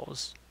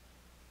themselves.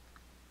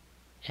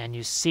 And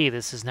you see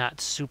this is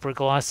not super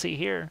glossy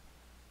here.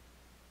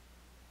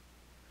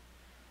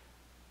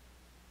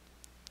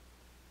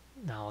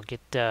 Now I'll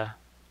get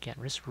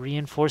just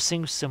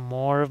reinforcing some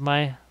more of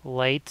my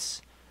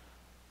lights.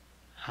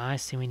 I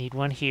see we need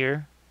one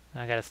here.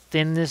 I gotta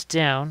thin this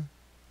down.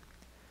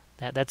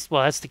 That's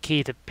the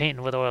key to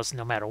painting with oils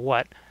no matter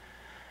what.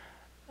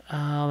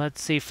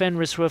 Let's see,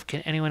 Fenris Roof,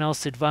 can anyone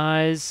else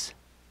advise?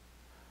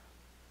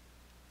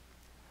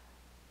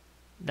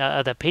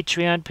 The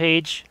Patreon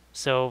page.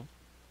 So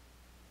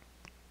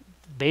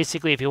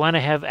basically, if you want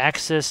to have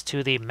access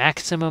to the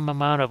maximum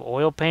amount of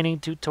oil painting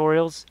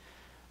tutorials,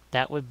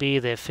 that would be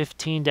the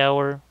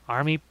 $15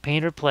 Army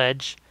Painter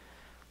Pledge,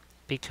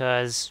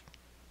 because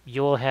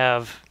you'll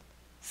have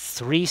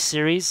 3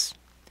 series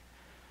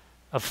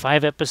of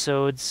 5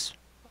 episodes,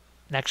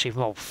 actually,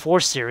 well, 4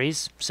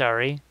 series,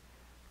 sorry,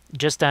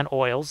 just on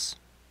oils.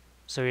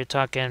 So you're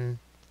talking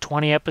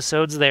 20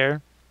 episodes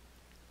there.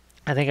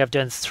 I think I've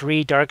done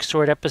 3 Dark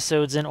Sword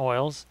episodes in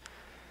oils.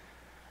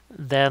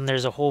 Then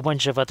there's a whole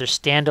bunch of other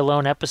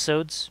standalone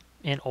episodes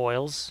in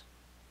oils.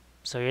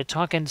 So you're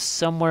talking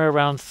somewhere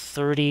around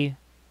 30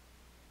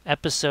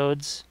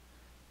 episodes.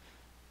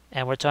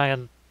 And we're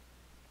talking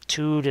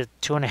 2 to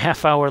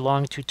 2.5 hour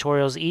long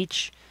tutorials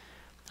each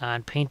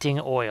on painting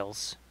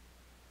oils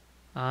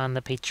on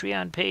the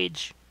Patreon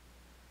page.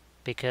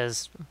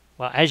 Because,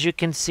 well, as you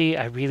can see,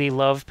 I really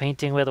love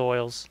painting with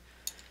oils.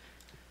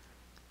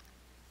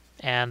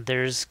 And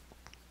there's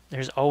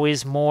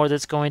always more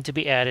that's going to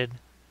be added.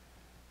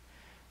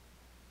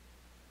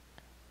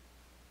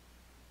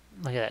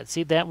 Look at that.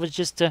 See, that was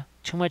just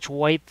too much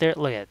white there.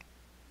 Look at it.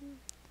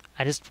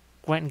 I just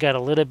went and got a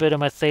little bit of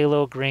my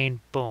phthalo green.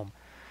 Boom.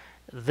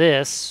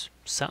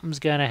 Something's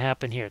going to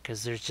happen here,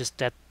 because there's just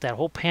that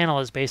whole panel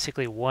is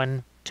basically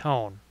one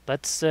tone.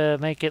 Let's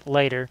make it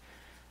lighter.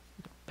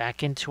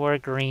 Back into our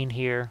green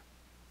here.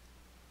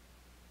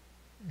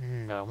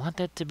 No, I want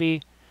that to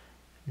be...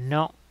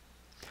 No.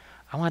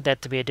 I want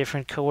that to be a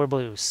different color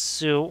blue.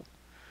 So,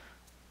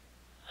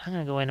 I'm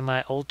going to go into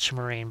my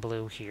ultramarine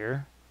blue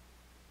here.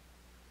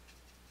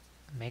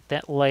 Make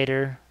that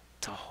lighter.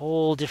 It's a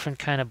whole different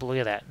kind of blue. Look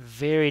at that.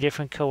 Very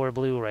different color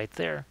blue right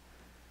there.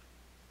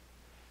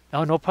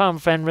 Oh, no problem,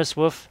 Fenris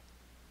Wolf.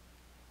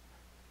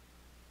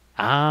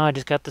 Ah, I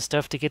just got the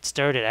stuff to get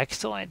started.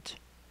 Excellent.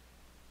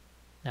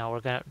 Now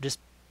we're going to just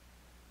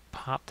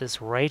pop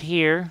this right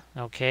here.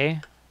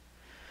 Okay.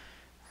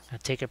 I'll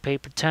take a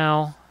paper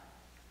towel.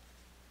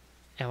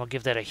 And we'll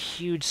give that a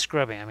huge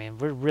scrubbing. I mean,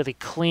 we're really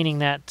cleaning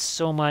that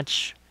so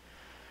much.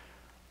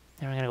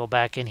 Then we're going to go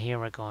back in here.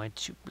 We're going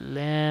to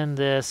blend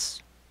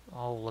this.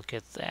 Oh, look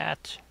at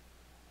that.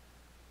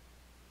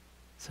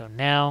 So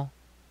now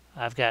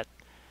I've got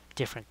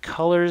different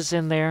colors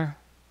in there.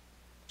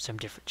 Some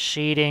different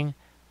shading.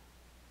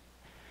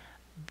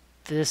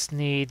 This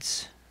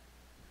needs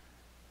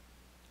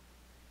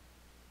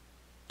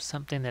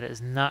something that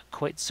is not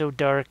quite so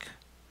dark.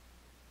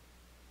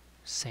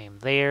 Same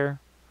there.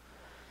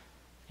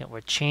 And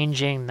we're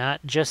changing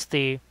not just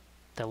the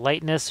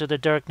lightness or the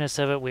darkness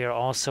of it, we are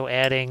also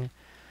adding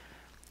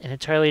an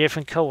entirely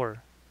different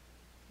color.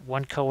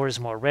 One color is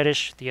more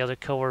reddish, the other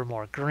color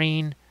more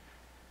green.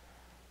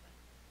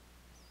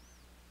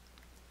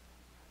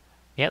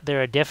 Yeah,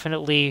 there are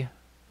definitely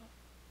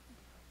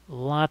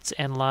lots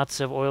and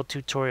lots of oil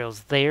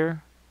tutorials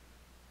there.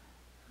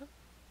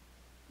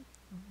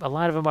 A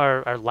lot of them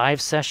are live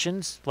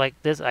sessions like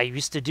this. I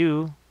used to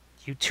do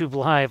YouTube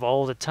Live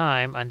all the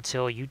time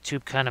until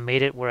YouTube kind of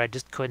made it where I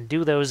just couldn't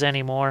do those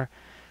anymore.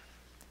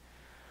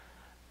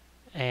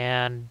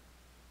 And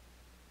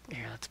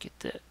here, let's get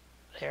that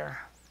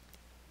there.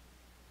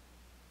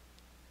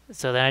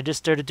 So then I just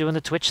started doing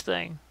the Twitch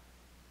thing.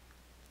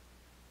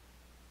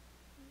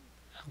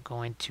 I'm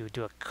going to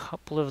do a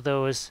couple of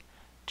those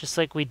just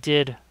like we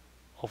did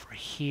over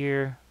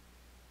here.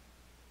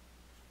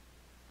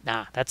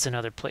 Nah, that's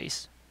another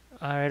place.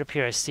 All right, up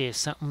here I see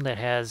something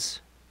that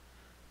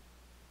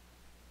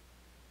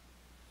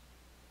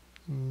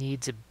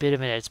needs a bit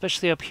of it,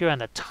 especially up here on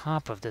the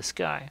top of this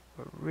guy.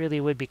 It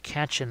really would be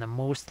catching the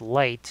most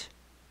light.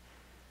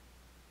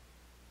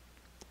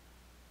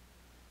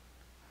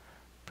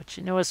 But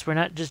you notice we're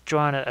not just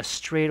drawing a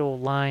straight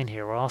old line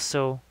here. We're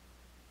also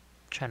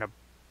trying to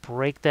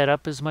break that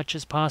up as much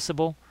as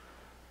possible.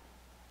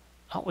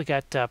 Oh, we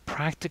got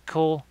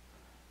Practical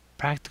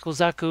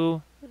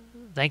Zaku.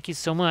 Thank you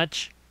so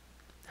much.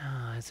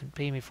 Hasn't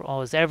paid me for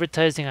all his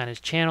advertising on his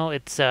channel.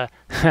 It's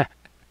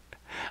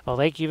well,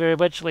 thank you very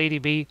much, Lady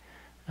B.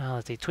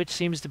 Let's see. Twitch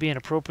seems to be an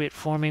appropriate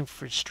forming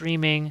for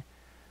streaming.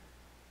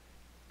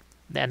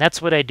 And that's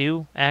what I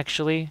do,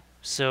 actually.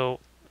 So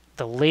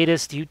the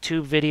latest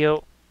YouTube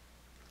video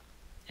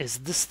is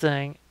this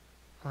thing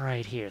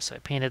right here. So I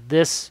painted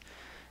this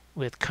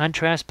with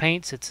contrast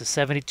paints. It's a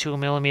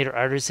 72mm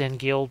Artisan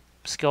Guild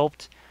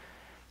sculpt.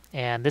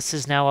 And this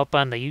is now up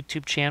on the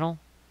YouTube channel.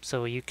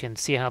 So you can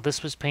see how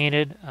this was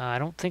painted. I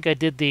don't think I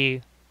did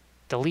the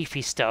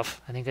leafy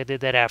stuff. I think I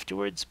did that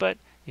afterwards, but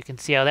you can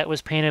see how that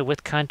was painted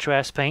with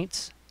contrast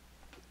paints.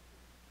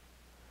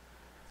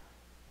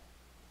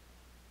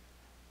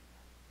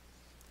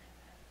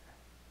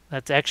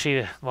 That's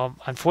actually, well,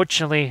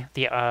 unfortunately,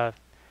 the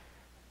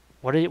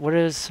what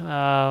is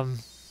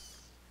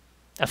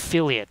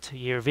affiliate?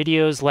 Your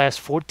videos last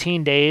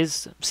 14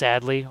 days.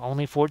 Sadly,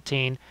 only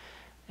 14,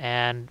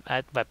 and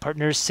my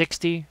partner's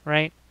 60,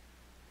 right?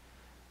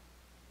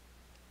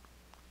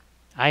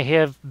 I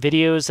have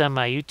videos on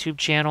my YouTube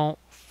channel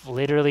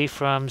literally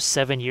from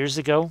 7 years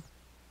ago.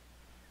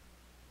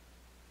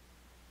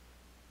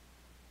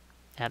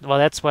 And well,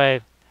 that's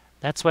why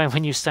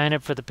when you sign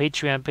up for the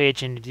Patreon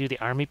page and you do the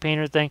Army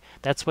Painter thing,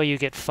 that's why you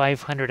get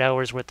 500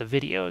 hours worth of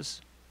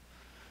videos.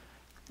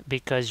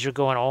 Because you're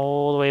going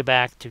all the way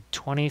back to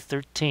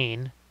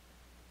 2013.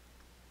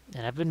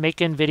 And I've been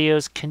making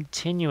videos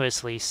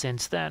continuously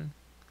since then.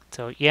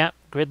 So yeah,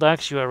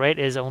 Gridlocks, you are right,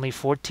 it is only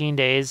 14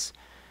 days.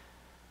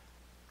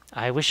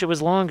 I wish it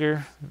was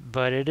longer,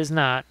 but it is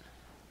not.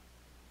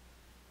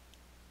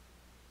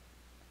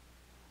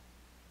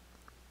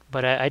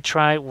 But I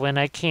try when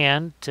I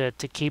can to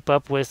keep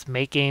up with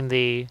making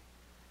the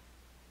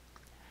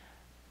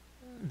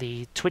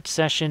Twitch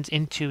sessions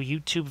into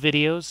YouTube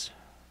videos.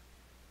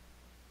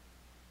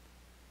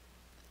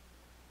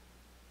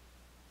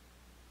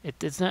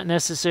 It's not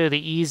necessarily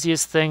the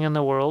easiest thing in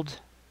the world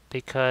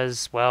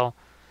because, well,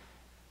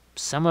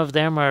 some of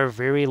them are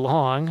very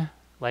long,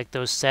 like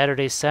those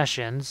Saturday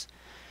sessions,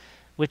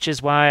 which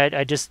is why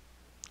I just,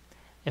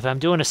 if I'm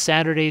doing a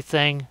Saturday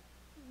thing,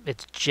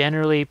 it's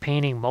generally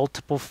painting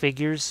multiple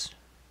figures.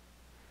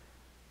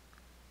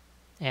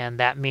 And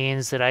that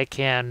means that I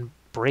can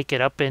break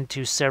it up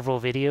into several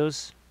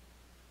videos.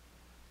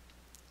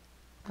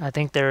 I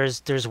think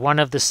there's one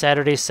of the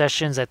Saturday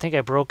sessions, I think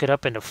I broke it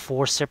up into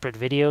 4 separate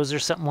videos or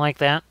something like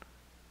that.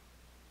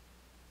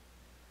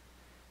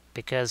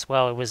 Because,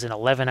 well, it was an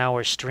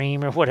 11-hour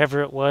stream or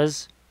whatever it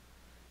was.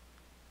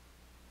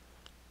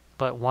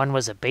 But one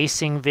was a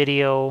basing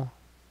video.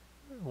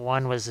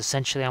 One was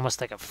essentially almost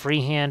like a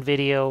freehand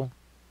video.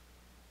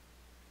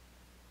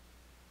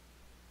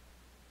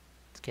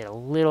 get a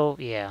little,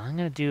 yeah, I'm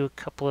going to do a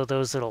couple of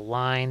those little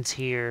lines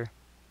here.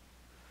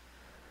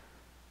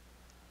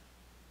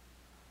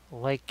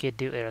 Like you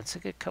do there. Let's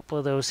take a couple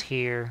of those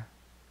here.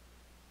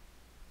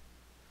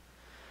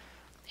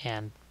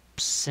 And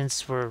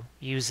since we're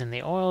using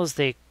the oils,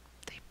 they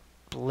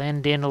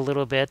blend in a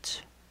little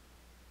bit.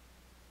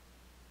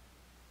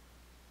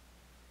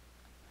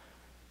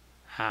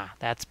 Ah,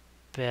 that's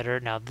better.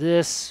 Now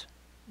this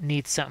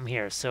needs something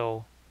here.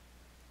 So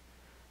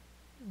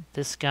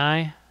this guy,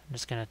 I'm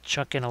just going to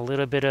chuck in a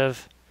little bit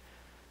of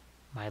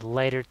my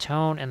lighter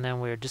tone, and then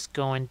we're just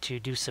going to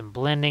do some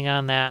blending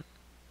on that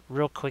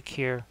real quick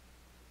here.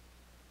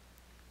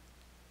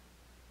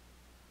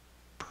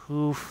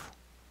 Poof.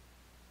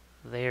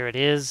 There it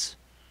is.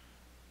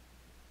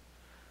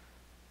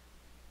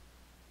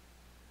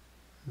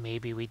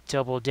 Maybe we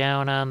double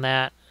down on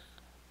that.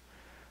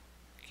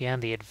 Again,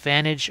 the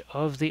advantage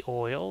of the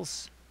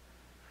oils.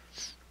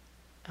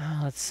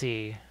 Let's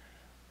see.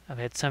 I've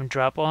had some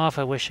drop off.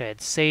 I wish I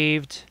had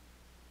saved.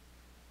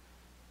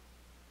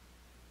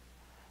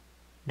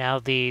 Now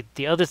the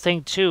other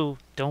thing too,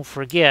 don't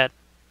forget,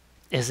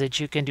 is that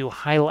you can do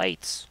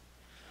highlights.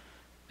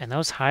 And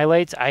those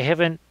highlights, I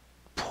haven't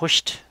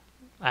pushed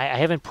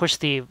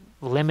the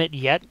limit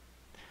yet,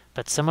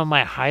 but some of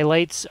my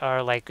highlights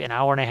are like an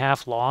hour and a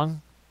half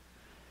long.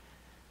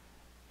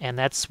 And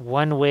that's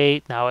one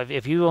way. Now,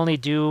 if you only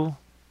do,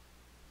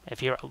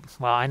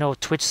 well, I know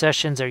Twitch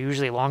sessions are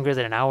usually longer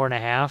than an hour and a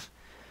half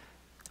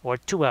or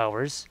 2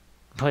 hours.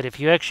 But if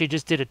you actually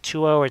just did a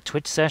 2-hour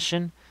Twitch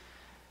session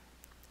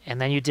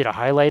and then you did a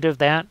highlight of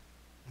that,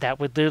 that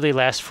would literally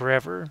last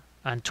forever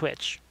on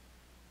Twitch.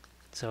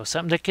 So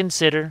something to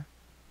consider.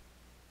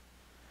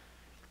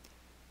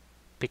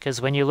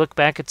 Because when you look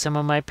back at some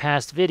of my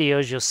past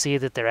videos, you'll see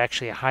that they're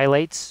actually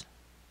highlights.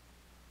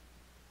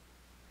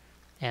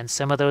 And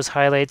some of those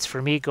highlights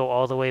for me go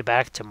all the way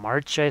back to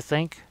March, I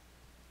think.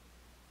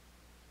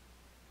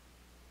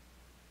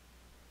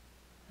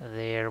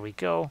 There we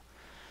go.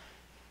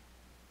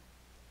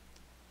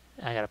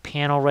 I got a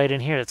panel right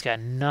in here that's got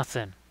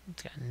nothing.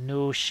 It's got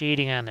no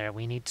shading on there.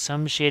 We need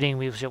some shading.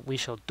 We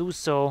shall do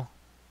so.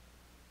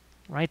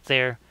 Right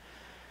there.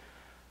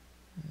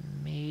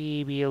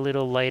 Maybe a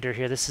little lighter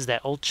here. This is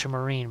that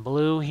ultramarine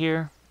blue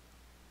here.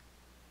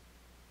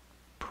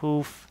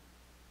 Poof.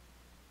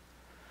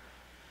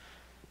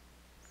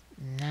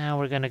 Now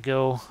we're going to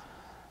go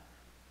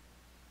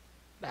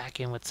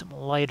back in with some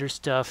lighter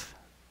stuff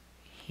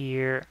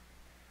here.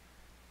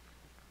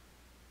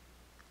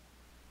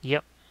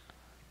 Yep.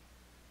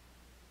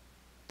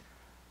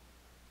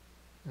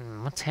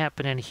 What's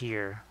happening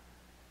here?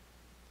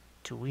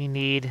 Do we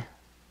need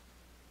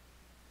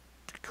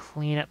to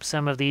clean up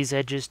some of these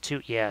edges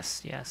too?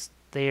 Yes, yes,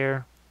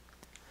 there.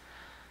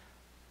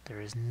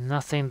 There is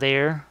nothing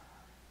there.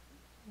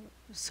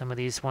 Some of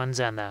these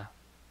ones on the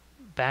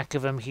back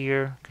of them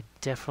here could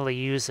definitely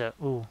use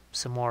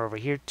some more over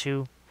here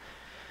too.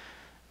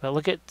 But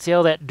look at, see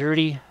all that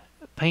dirty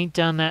paint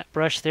on that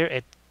brush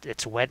there?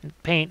 It's wet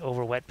paint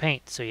over wet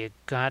paint. So you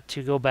got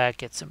to go back,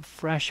 get some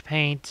fresh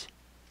paint.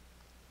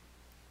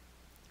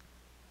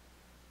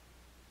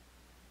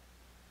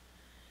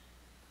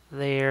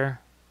 There.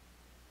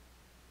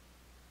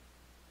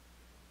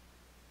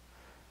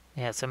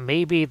 Yeah, so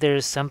maybe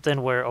there's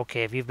something where,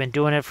 okay, if you've been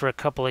doing it for a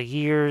couple of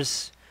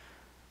years,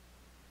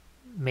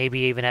 maybe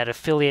even at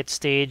affiliate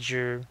stage,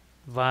 your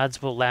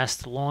VODs will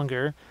last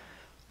longer.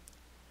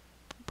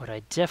 But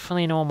I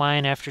definitely know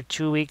mine, after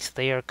 2 weeks,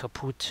 they are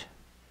kaput.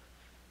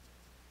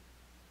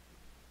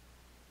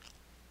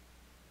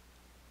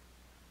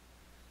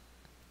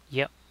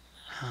 Yep.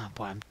 Oh,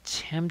 boy, I'm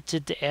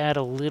tempted to add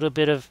a little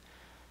bit of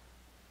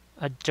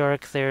a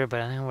dark there, but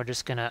I think we're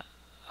just going to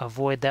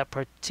avoid that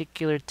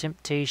particular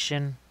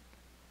temptation.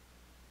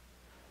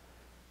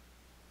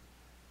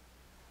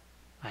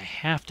 I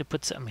have to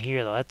put something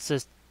here, though. That's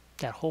just,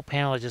 that whole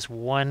panel is just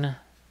one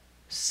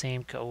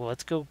same color. Well,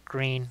 let's go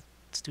green.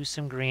 Let's do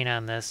some green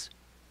on this.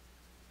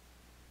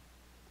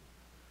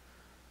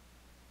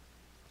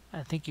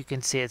 I think you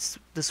can see it's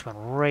this one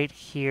right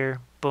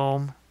here.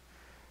 Boom.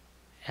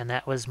 And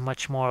that was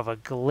much more of a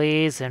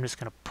glaze. I'm just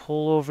going to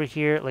pull over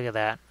here. Look at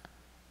that.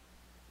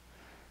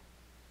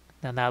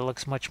 Now that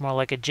looks much more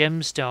like a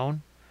gemstone.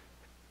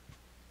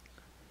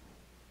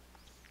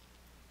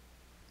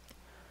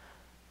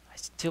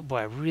 Boy,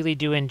 I really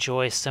do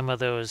enjoy some of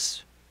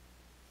those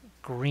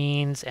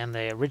greens and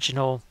the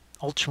original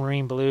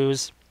ultramarine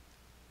blues.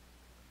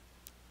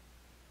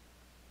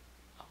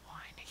 A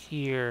line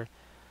here.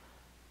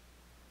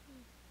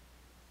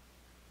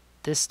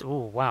 This, oh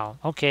wow,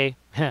 okay.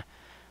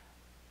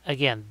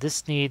 Again,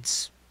 this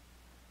needs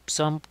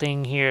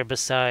something here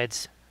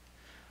besides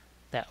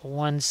that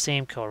one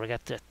same color. We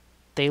got the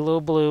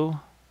phthalo blue.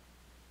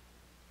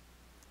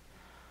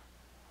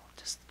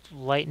 Just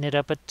lighten it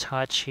up a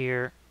touch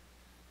here.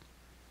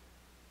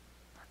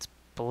 Let's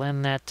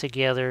blend that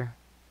together.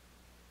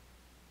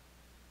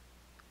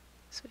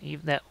 So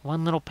even that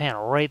one little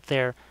panel right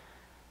there,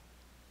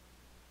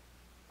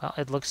 well,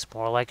 it looks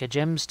more like a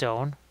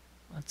gemstone.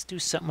 Let's do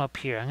something up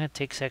here. I'm going to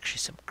take actually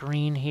some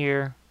green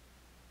here.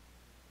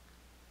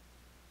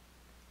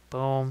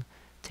 Boom.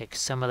 Take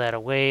some of that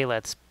away.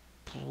 Let's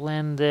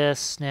blend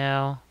this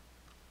now.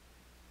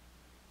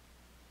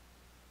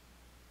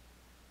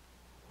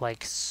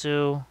 Like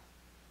so.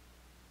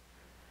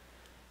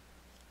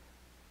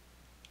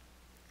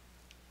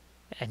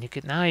 And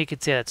now you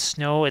could see that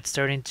snow, it's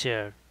starting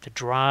to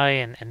dry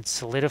and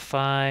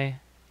solidify.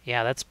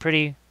 Yeah, that's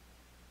pretty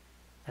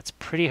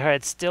hard.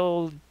 It's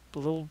still a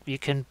little, you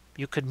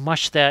could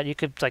mush that, you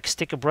could like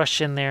stick a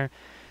brush in there,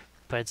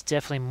 but it's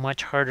definitely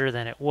much harder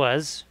than it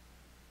was.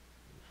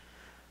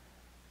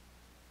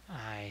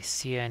 I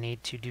see I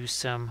need to do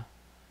something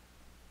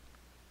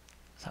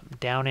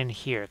down in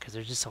here because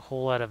there's just a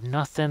whole lot of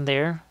nothing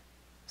there.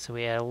 So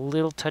we add a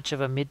little touch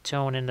of a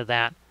mid-tone into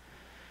that.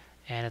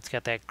 And it's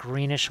got that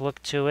greenish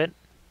look to it.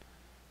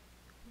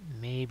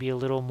 Maybe a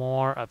little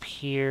more up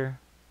here.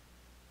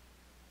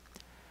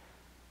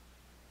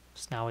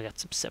 So now we got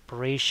some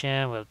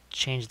separation. We'll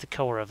change the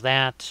color of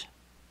that.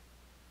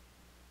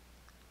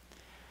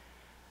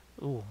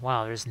 Ooh,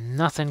 wow, there's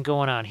nothing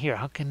going on here.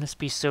 How can this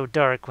be so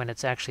dark when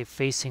it's actually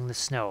facing the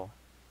snow?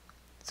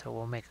 So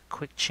we'll make a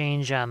quick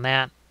change on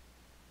that.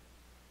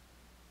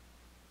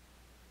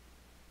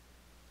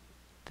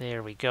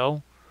 There we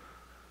go.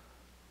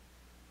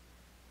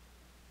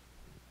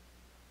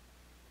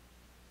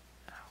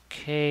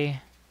 Okay.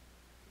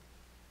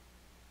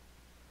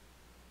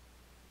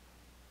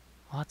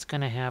 What's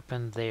going to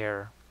happen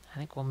there? I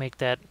think we'll make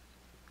that...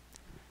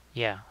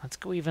 Yeah, let's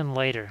go even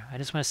lighter. I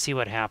just want to see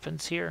what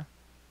happens here.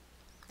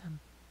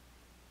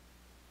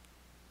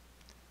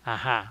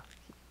 Aha.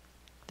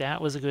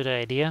 That was a good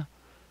idea.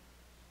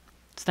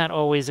 It's not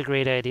always a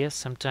great idea.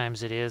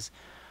 Sometimes it is.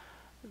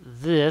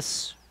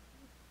 This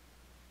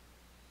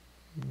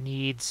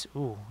needs...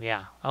 Ooh,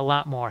 yeah, a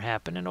lot more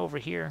happening over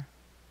here.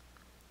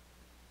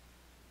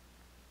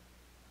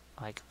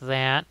 Like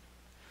that.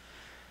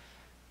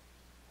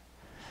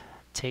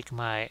 Take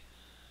my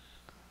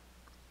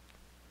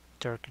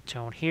darker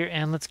tone here,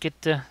 and let's get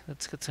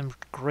some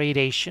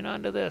gradation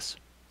onto this.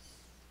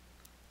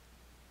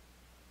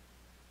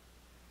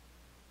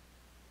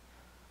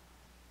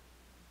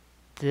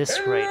 This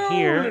right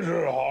here.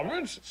 Little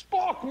hobbit,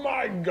 spark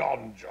my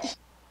ganja.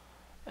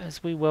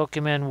 As we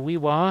welcome in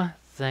Weewa,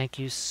 thank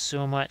you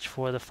so much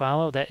for the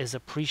follow. That is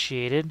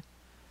appreciated.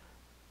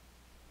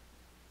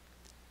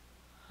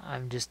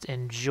 I'm just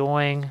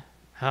enjoying,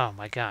 oh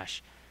my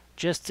gosh,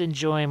 just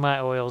enjoying my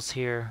oils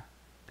here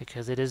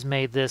because it has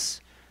made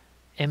this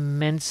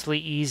immensely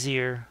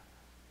easier.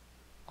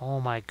 Oh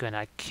my goodness,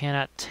 I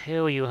cannot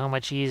tell you how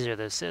much easier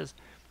this is.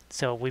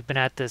 So we've been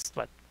at this,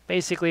 what,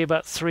 basically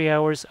about 3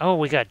 hours. Oh,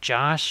 we got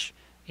Josh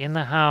in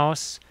the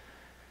house.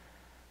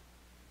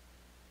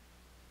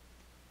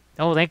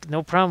 Oh,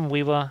 no problem,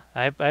 Weewa.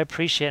 I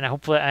appreciate it, and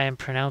hopefully I am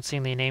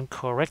pronouncing the name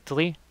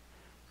correctly.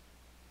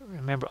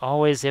 Remember,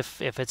 always,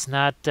 if it's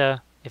not,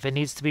 if it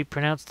needs to be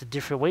pronounced a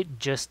different way,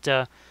 just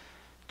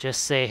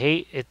say,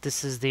 hey,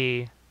 this is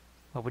the,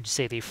 what would you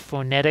say, the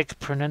phonetic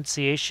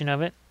pronunciation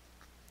of it.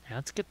 Now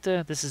let's get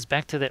this is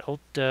back to that old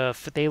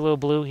phthalo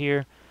blue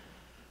here.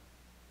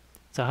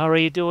 So how are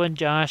you doing,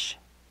 Josh?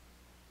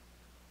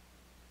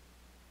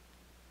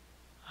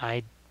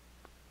 I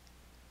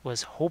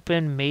was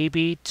hoping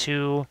maybe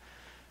to,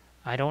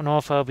 I don't know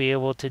if I'll be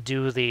able to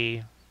do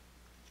the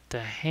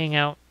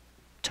hangout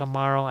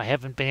tomorrow. I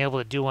haven't been able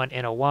to do one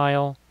in a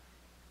while.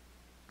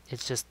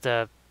 It's just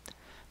the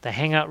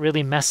hangout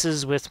really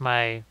messes with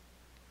my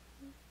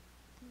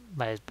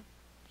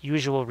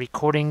usual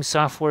recording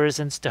softwares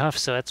and stuff,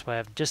 so that's why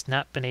I've just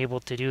not been able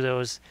to do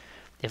those.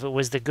 If it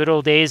was the good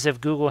old days of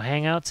Google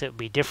Hangouts, it would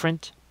be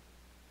different.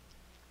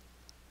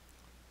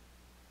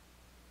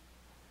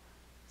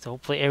 So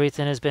hopefully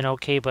everything has been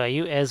okay by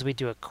you as we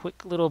do a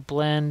quick little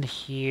blend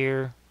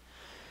here.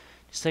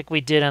 Just like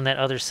we did on that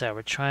other side.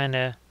 We're trying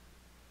to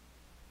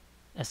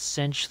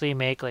essentially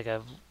make like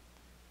a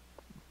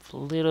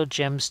little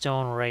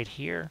gemstone right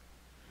here.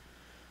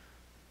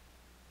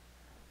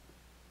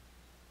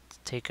 Let's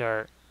take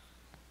our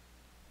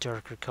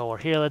darker color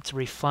here. Let's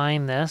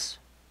refine this.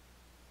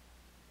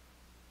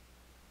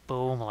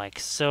 Boom, like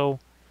so.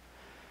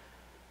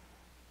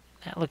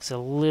 That looks a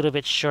little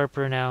bit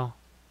sharper now.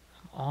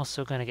 I'm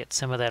also going to get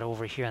some of that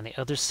over here on the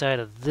other side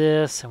of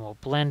this, and we'll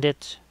blend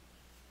it.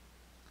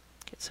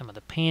 Get some of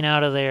the paint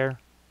out of there.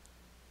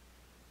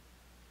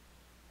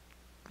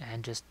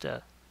 And just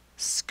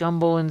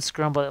scumble and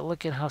scrumble.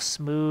 Look at how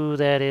smooth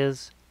that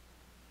is.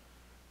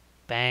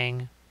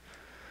 Bang.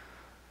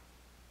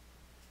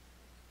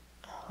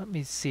 Let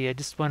me see. I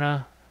just want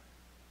to...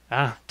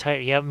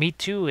 tired. Yeah, me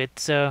too.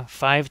 It's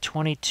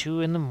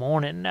 5:22 in the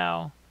morning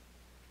now.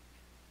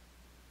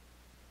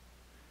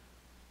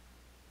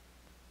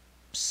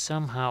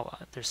 Somehow,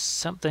 there's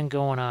something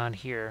going on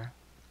here.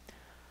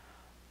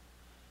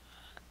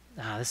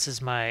 This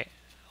is my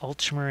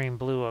ultramarine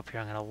blue up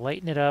here. I'm going to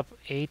lighten it up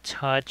a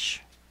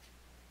touch.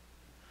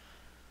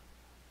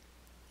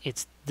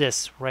 It's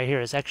this right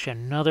here. It's actually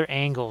another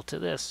angle to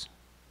this.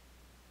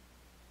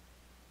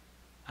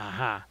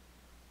 Aha.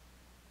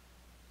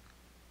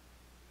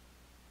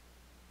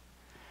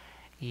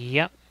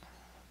 Yep.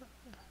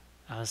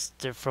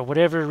 For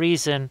whatever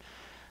reason,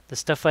 the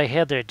stuff I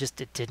had there,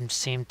 it didn't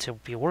seem to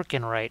be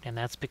working right, and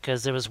that's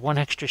because there was one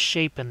extra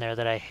shape in there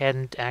that I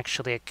hadn't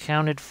actually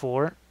accounted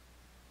for.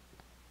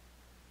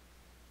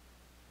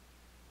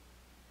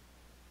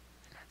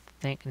 I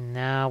think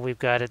now we've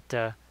got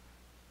it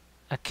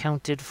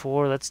accounted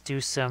for. Let's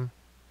do some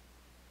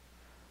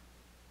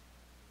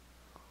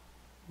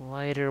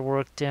lighter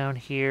work down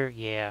here.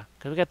 Yeah,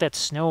 because we got that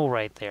snow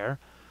right there.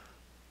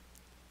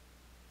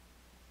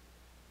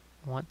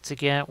 Once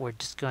again, we're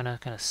just going to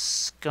kind of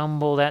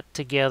scumble that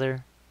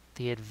together.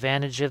 The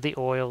advantage of the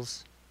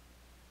oils.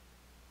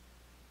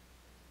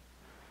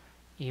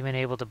 Even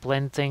able to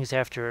blend things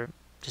after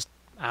just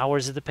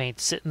hours of the paint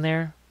sitting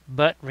there.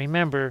 But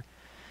remember,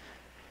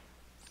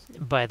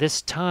 by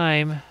this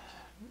time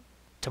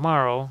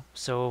tomorrow,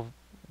 so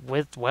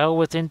well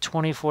within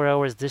 24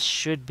 hours, this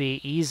should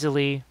be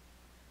easily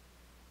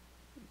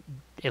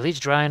at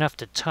least dry enough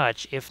to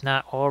touch, if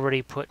not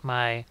already put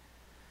my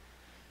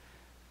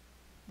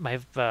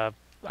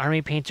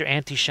Army Painter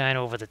anti-shine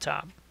over the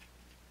top.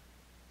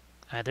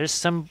 There's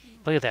some,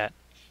 look at that.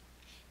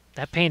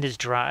 That paint is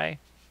dry.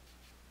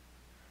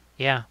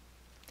 Yeah.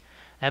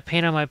 That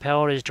paint on my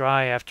palette is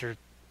dry after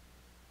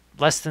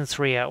less than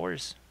 3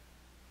 hours.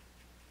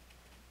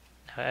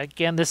 Now,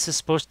 again, this is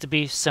supposed to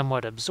be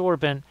somewhat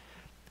absorbent,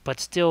 but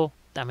still,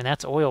 I mean,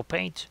 that's oil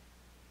paint.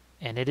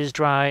 And it is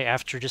dry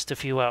after just a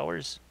few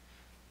hours.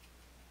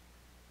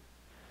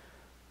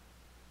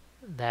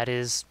 That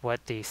is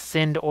what the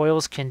thinned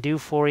oils can do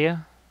for you.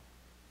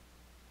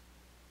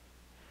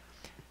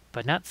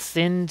 But not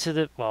thin to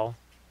the, well,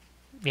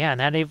 yeah,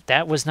 and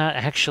that was not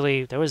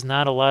actually, there was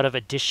not a lot of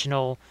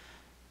additional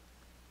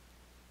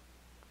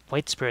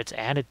white spirits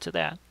added to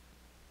that.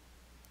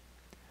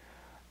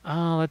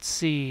 Let's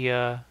see,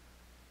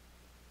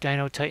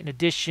 Dino Titan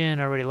Edition,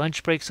 already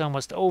lunch break's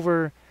almost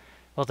over.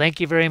 Well, thank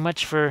you very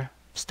much for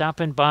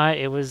stopping by.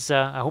 It was,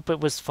 I hope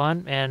it was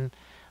fun, and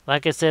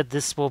like I said,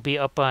 this will be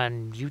up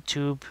on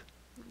YouTube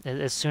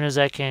as soon as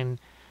I can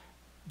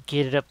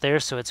get it up there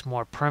so it's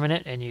more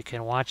permanent and you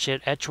can watch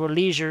it at your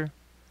leisure.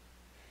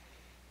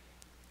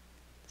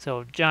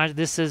 So, John,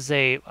 this is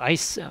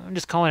I'm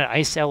just calling it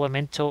Ice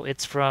Elemental.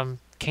 It's from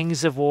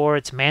Kings of War.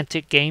 It's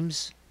Mantic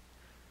Games.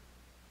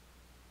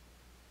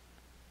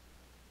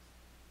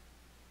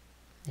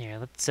 Yeah,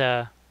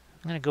 I'm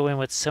going to go in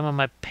with some of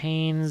my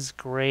Payne's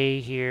Gray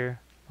here.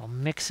 I'll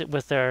mix it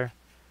with our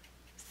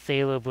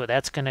Phthalo Blue.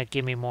 That's going to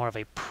give me more of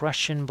a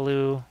Prussian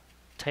blue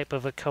type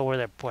of a color.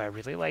 That, boy, I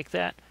really like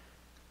that.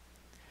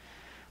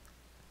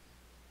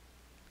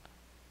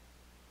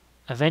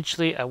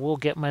 Eventually, I will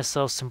get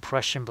myself some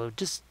Prussian blue.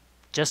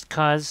 Just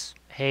cause,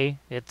 hey,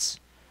 that's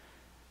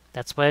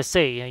why I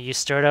say, you know, you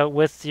start out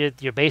with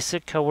your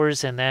basic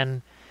colors, and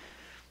then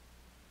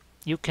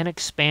you can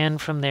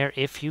expand from there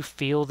if you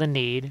feel the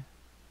need.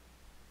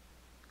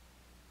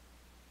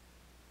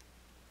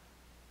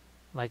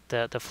 Like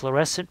the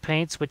fluorescent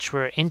paints, which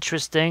were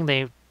interesting.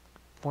 They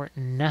weren't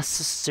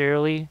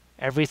necessarily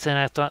everything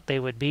I thought they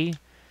would be.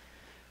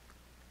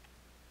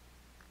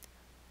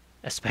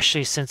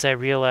 Especially since I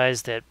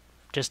realized that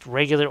just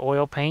regular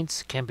oil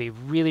paints can be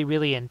really,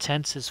 really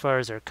intense as far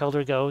as their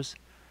color goes.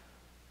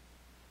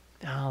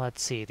 Now,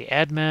 let's see. The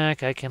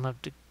AdMac, I can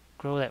love to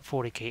grow that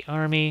 40k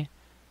army.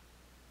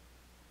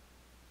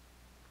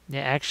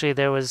 Yeah, actually,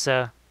 there was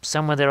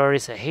someone that already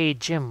said, "Hey,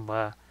 Jim,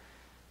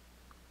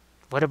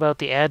 what about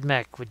the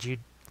AdMac? Would you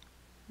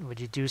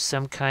do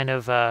some kind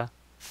of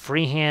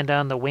freehand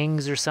on the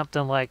wings or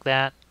something like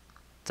that?"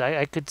 So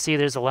I could see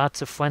there's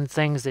lots of fun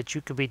things that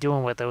you could be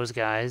doing with those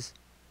guys.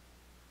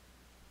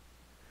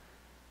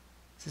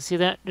 So see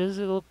that? There's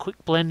a little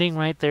quick blending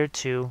right there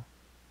too.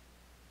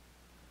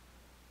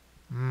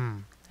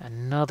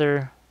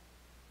 Another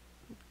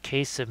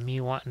case of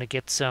me wanting to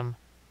get some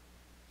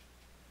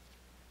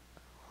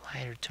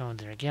lighter tone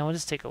there. Again, we'll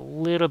just take a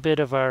little bit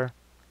of our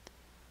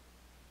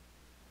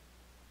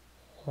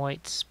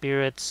white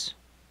spirits.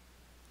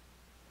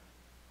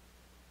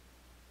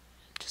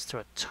 Just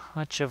throw a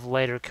touch of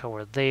lighter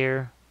color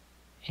there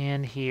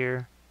and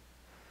here.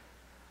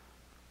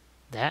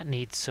 That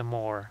needs some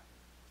more.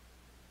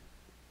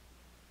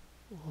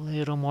 A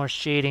little more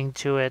shading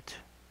to it.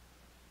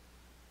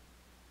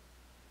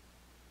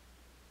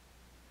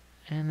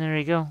 And there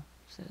you go.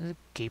 So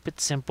keep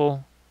it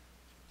simple.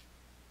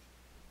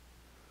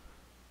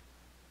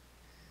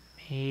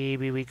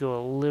 Maybe we go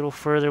a little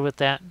further with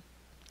that.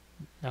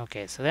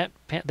 Okay, so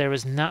there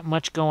was not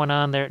much going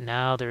on there.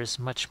 Now there's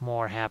much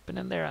more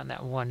happening there on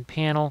that one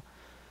panel.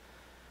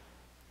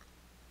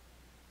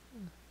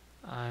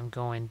 I'm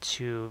going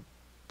to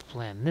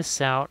blend this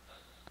out.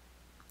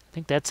 I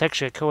think that's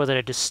actually a color that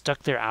I just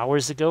stuck there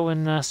hours ago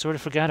and sort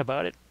of forgot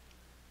about it.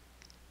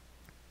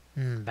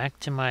 Back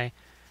to my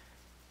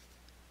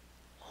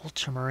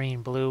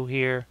ultramarine blue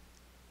here.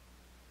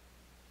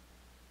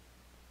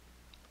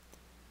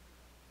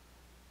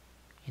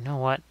 You know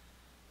what?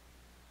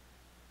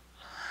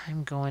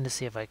 I'm going to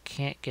see if I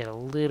can't get a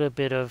little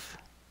bit of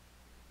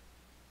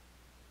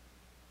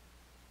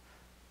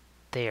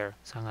there.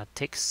 So I'm going to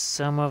take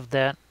some of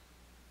that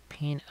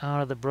paint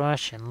out of the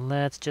brush, and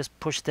let's just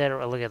push that.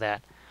 Oh, look at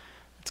that.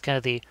 It's kind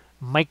of the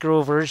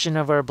micro version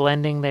of our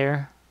blending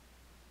there.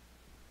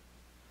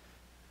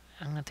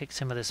 I'm going to take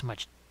some of this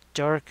much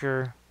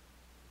darker,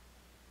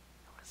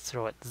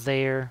 throw it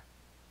there.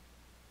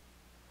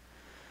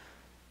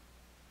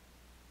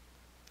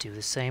 Do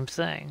the same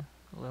thing.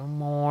 A little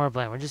more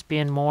blend. We're just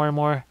being more and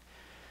more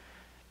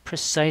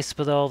precise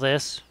with all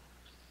this.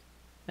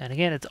 And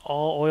again, it's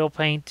all oil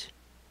paint,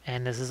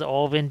 and this has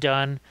all been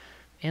done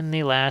in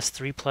the last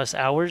 3+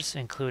 hours,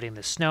 including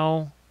the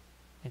snow,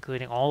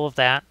 including all of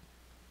that.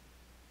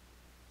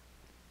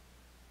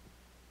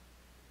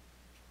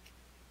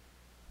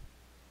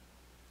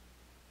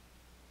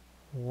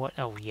 What?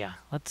 Oh yeah,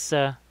 let's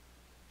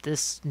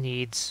this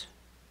needs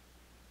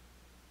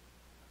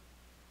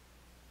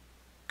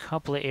a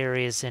couple of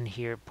areas in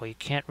here, but you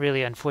can't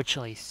really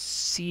unfortunately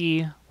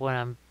see what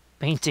I'm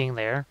painting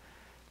there.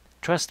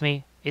 Trust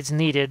me, it's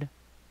needed.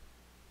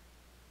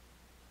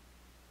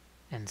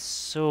 And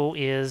so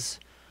is,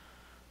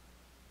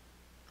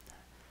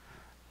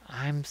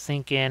 I'm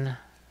thinking, I'm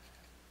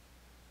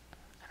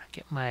gonna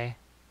get my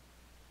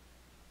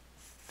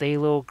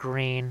phthalo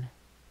green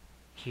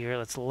here.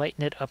 Let's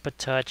lighten it up a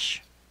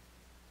touch.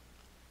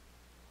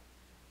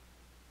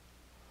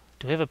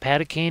 Do we have a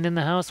patacane in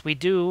the house? We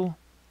do.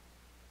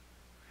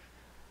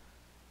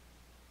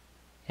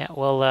 Yeah,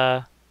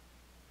 well,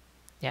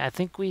 yeah, I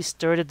think we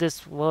started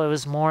this, well, it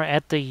was more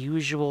at the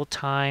usual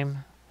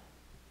time.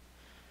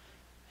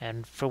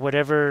 And for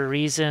whatever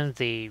reason,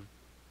 the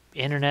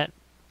internet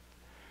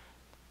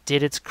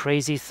did its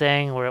crazy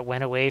thing where it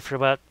went away for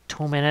about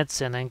 2 minutes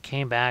and then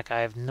came back.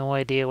 I have no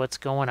idea what's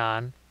going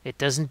on. It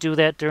doesn't do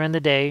that during the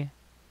day.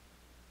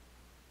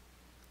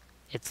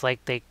 It's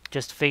like they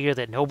just figure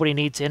that nobody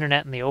needs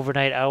internet in the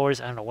overnight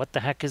hours. I don't know what the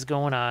heck is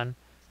going on.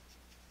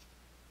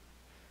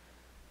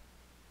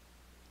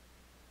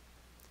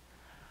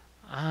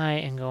 I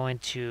am going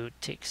to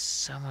take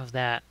some of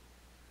that.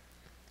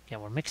 Yeah,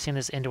 we're mixing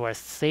this into our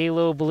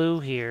phthalo blue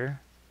here.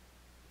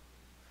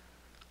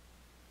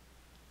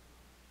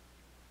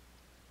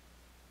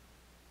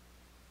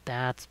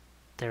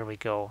 There we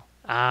go.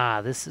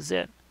 Ah, this is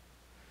it.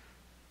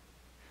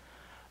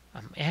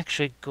 I'm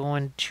actually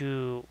going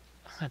to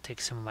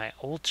take some of my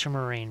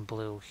ultramarine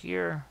blue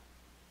here.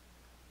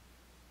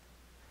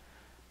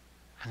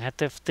 I'm going to have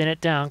to thin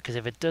it down, because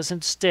if it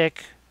doesn't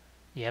stick,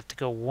 you have to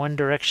go one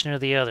direction or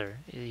the other.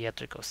 You have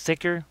to go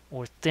thicker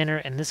or thinner.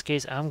 In this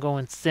case, I'm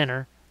going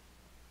thinner.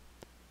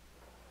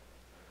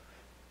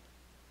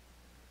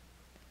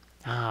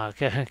 Ah,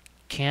 okay.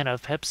 Can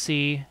of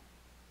Pepsi.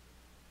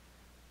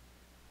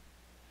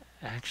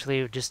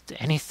 Actually, just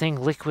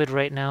anything liquid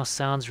right now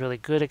sounds really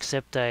good,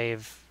 except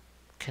I've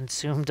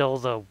consumed all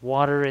the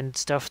water and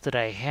stuff that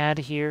I had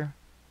here.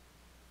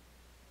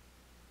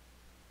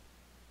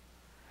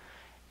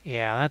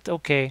 Yeah, that's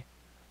okay.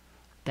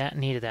 That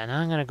needed that. Now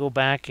I'm going to go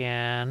back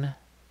and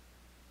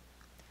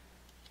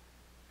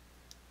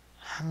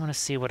I'm going to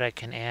see what I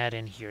can add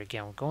in here.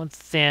 Again, we're going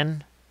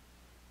thin.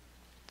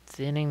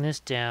 Thinning this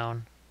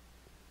down.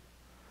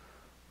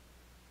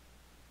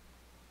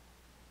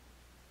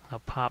 I'll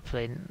pop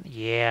it.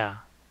 Yeah.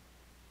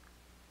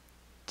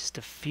 Just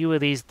a few of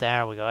these.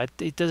 There we go.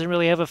 It doesn't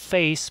really have a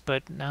face,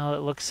 but now it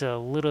looks a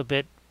little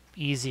bit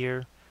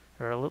easier,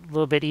 or a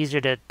little bit easier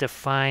to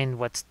define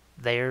what's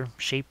there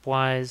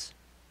shape-wise.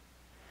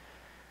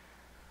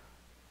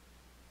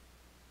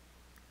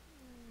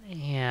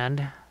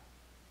 And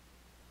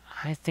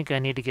I think I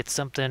need to get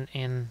something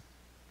in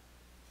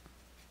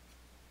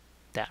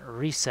that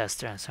recess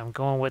there. So I'm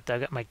going with, I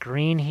got my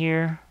green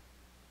here.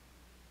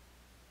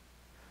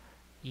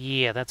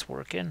 Yeah, that's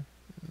working.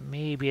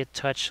 Maybe a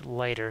touch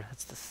lighter.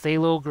 That's the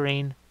phthalo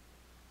green.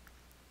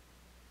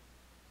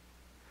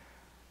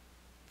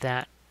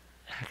 That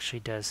actually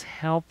does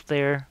help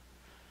there.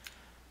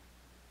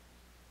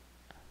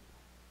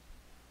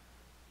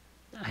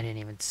 I didn't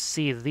even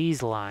see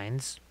these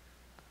lines.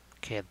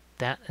 Okay,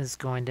 that is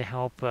going to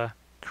help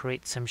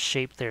create some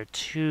shape there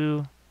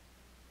too.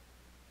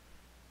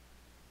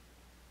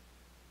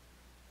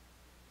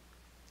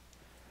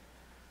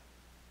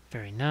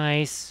 Very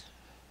nice.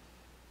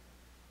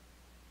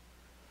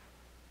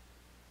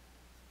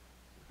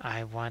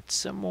 I want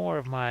some more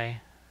of my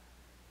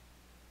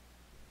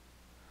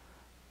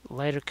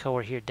lighter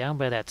color here down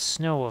by that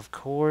snow, of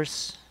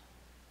course.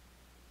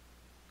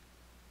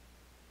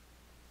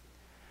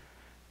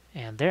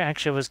 And there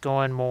actually was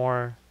going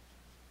more,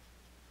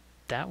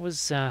 that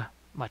was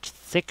much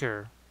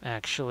thicker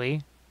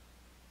actually.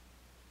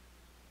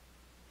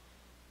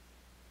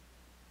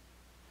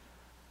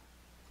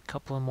 A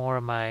couple more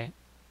of my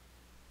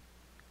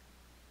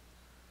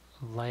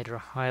lighter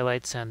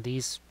highlights on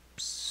these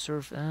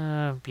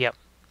yep.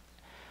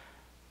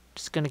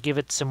 Just going to give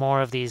it some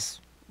more of these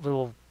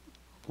little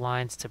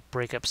lines to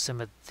break up some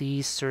of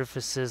these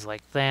surfaces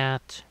like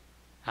that.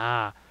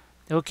 Ah,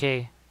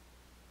 okay.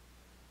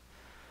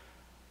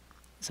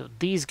 So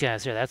these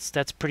guys here,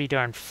 that's pretty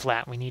darn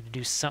flat. We need to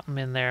do something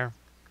in there.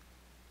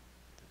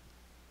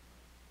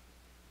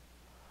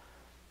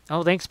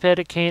 Oh, thanks,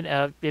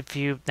 Pedicane. If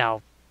you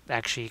now,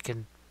 Actually, you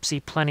can see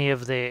plenty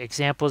of the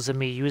examples of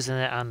me using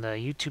it on the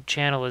YouTube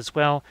channel as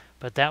well.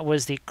 But that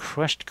was the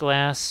crushed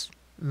glass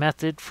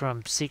method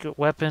from Secret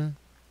Weapon.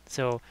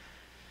 So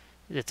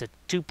it's a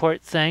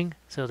two-part thing.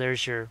 So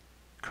there's your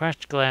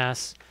crushed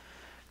glass,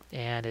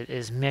 and it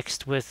is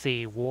mixed with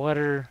the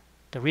water,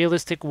 the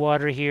realistic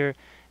water here,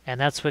 and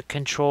that's what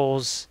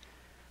controls,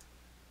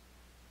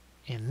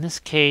 in this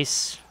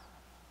case,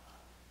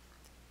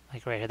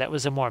 like right here, that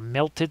was a more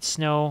melted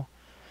snow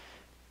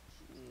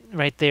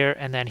right there,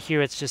 and then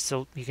here it's just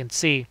so you can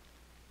see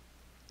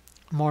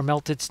more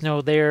melted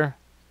snow there,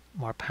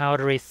 more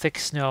powdery thick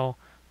snow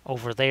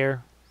over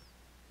there.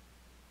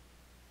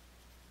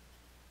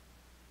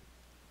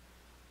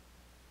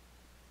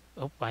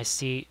 Oh, I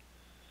see.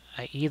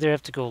 I either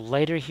have to go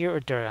lighter here or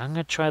darker. I'm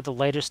going to try the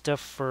lighter stuff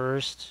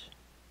first,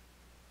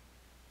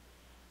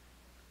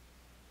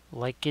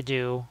 like you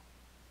do.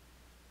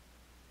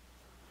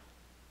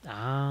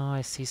 Ah,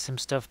 I see some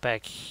stuff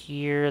back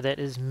here that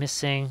is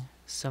missing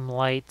some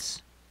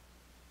lights.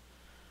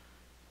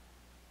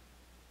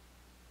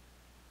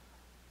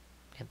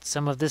 And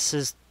some of this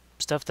is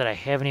stuff that I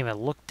haven't even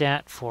looked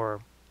at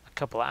for a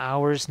couple of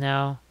hours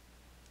now.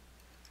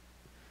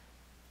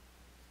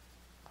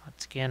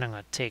 Once again, I'm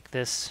going to take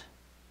this.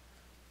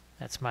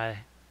 That's my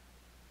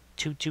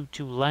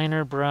 222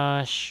 liner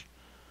brush.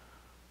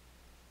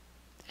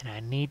 And I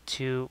need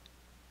to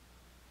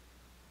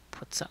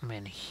put something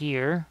in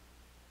here.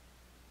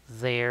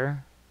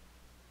 There.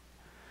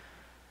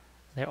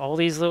 There are all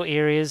these little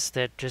areas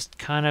that just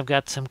kind of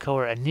got some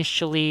color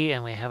initially,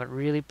 and we haven't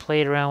really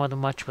played around with them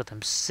much with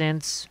them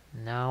since.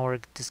 Now we're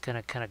just going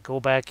to kind of go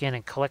back in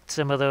and collect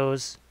some of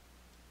those.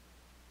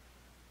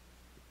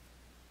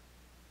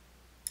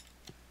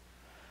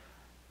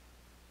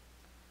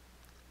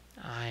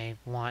 I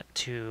want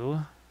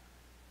to,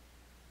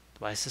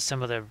 this is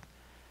some of the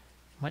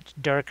much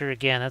darker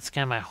again. That's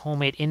kind of my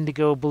homemade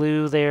indigo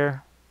blue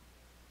there.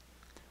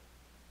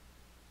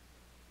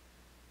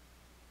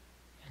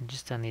 And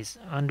just on these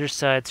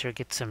undersides here,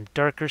 get some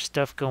darker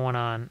stuff going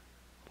on.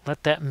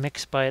 Let that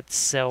mix by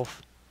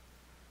itself.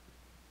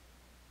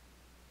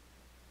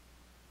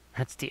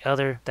 That's the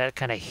other, that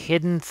kind of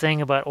hidden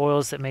thing about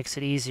oils that makes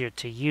it easier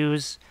to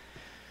use.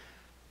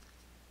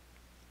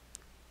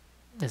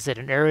 Is that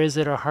in areas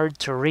that are hard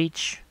to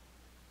reach,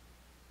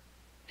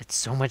 it's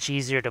so much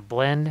easier to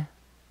blend.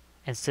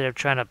 Instead of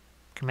trying to,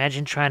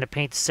 imagine trying to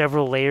paint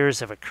several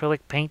layers of acrylic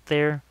paint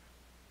there.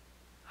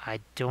 I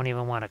don't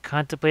even want to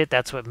contemplate.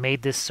 That's what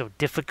made this so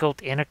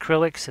difficult in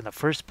acrylics in the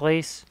first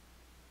place.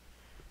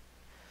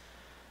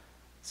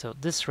 So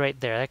this right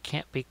there, that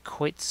can't be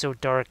quite so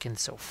dark and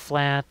so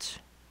flat.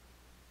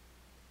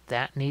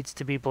 That needs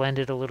to be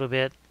blended a little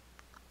bit.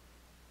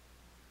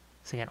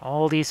 So again,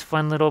 all these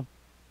fun little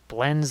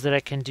blends that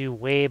I can do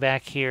way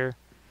back here.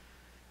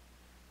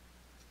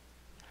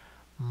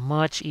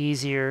 Much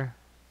easier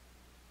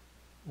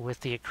with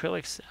the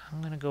acrylics.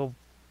 I'm going to go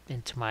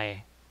into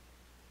my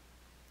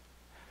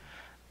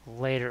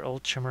lighter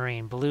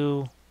ultramarine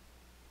blue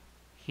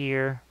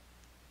here,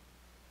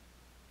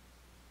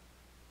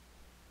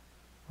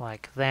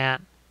 like that.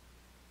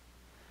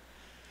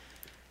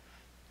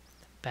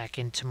 Back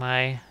into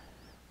my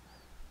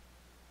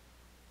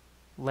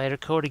lighter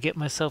coat to get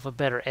myself a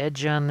better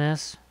edge on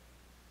this.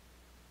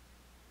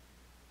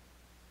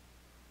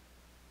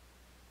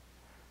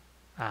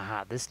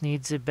 Aha, this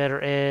needs a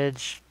better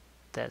edge.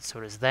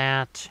 So does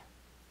that.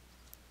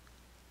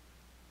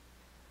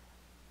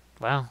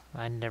 Well,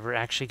 I never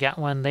actually got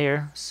one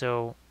there,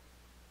 so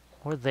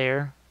we're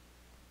there.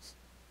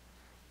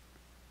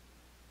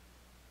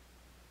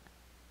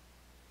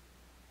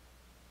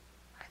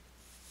 I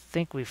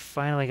think we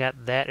finally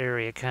got that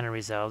area kind of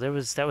resolved.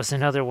 That was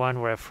another one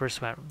where I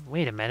first went,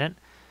 wait a minute,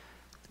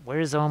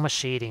 where's all my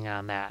shading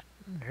on that?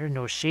 There's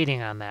no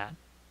shading on that.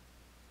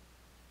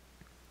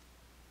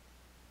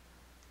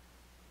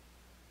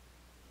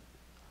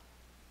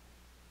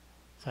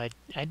 So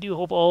I do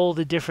hope all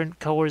the different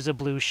colors of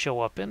blue show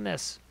up in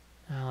this.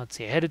 Let's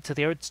see, I headed to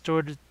the art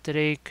store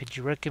today. Could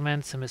you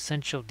recommend some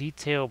essential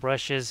detail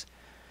brushes?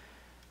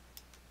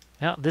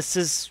 Well,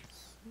 these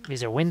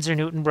are Winsor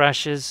Newton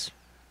brushes.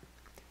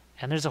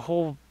 And there's a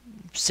whole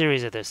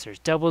series of this. There's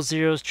double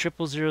zeros,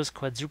 triple zeros,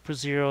 quadruple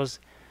zeros.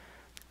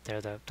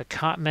 They're the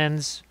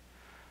Cotmans.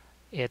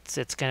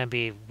 It's going to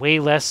be way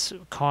less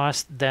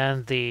cost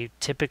than the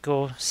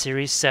typical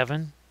Series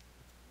 7.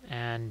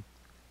 And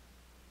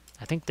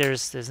I think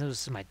this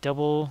is my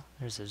double.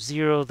 There's a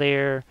zero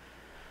there.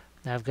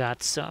 I've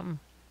got some.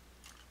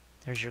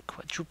 There's your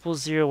quadruple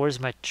zero.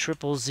 Where's my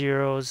triple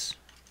zeros?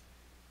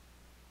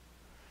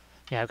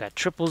 Yeah, I've got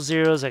triple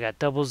zeros. I got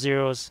double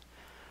zeros.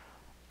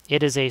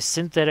 It is a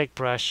synthetic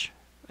brush,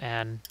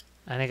 and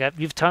I think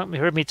you've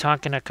heard me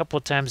talking a couple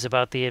of times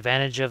about the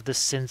advantage of the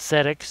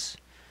synthetics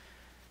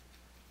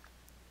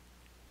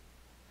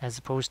as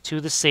opposed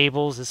to the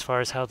sables, as far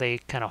as how they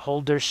kind of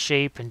hold their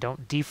shape and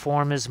don't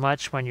deform as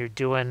much when you're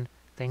doing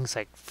things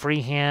like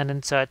freehand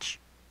and such.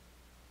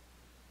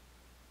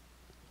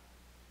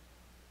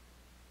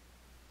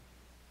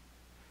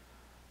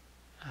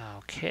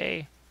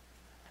 Okay,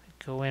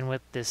 go in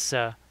with this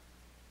little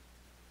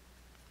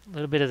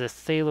bit of the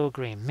phthalo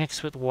green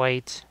mixed with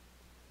white.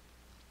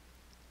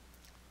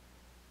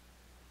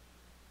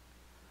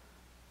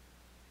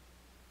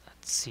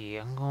 Let's see,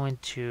 I'm going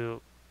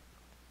to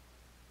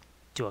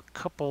do a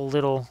couple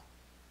little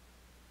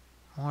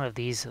more of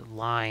these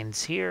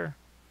lines here.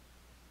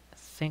 I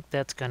think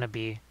that's going to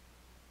be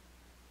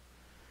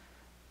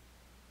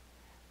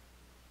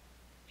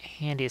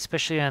handy,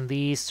 especially on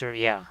these, or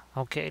yeah,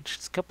 okay,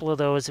 just a couple of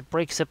those. It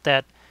breaks up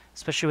that,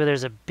 especially where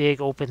there's a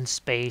big open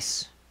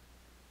space.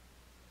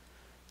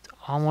 It's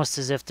almost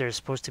as if there's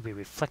supposed to be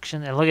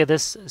reflection. And look at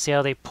this, see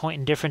how they point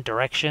in different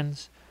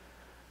directions?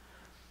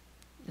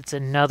 It's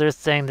another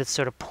thing that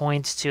sort of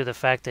points to the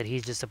fact that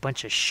he's just a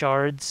bunch of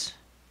shards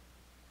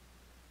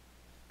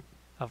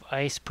of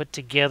ice put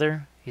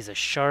together. He's a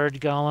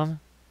shard golem.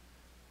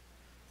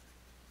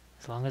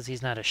 As long as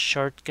he's not a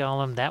shard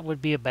golem, that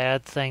would be a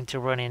bad thing to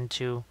run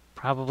into.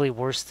 Probably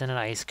worse than an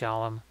ice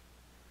golem.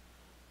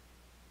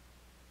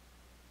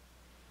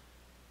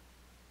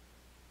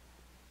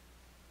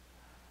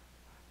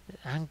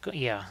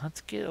 Yeah,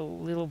 let's get a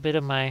little bit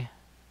of my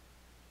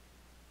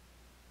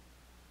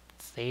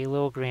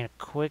phthalo green. A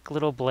quick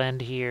little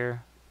blend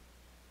here.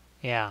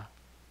 Yeah,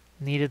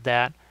 needed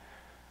that.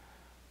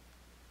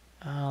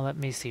 Let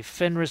me see.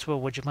 Fenris,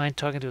 well, would you mind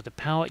talking to the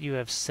palette you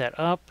have set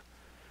up?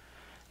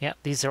 Yeah,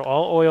 these are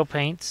all oil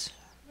paints,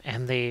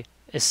 and they,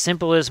 as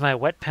simple as my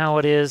wet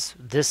palette is,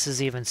 this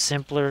is even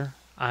simpler.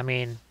 I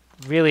mean,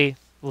 really,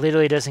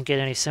 literally doesn't get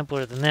any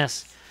simpler than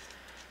this.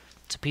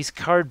 It's a piece of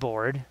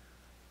cardboard,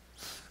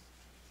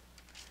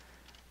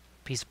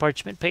 piece of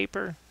parchment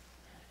paper,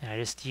 and I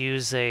just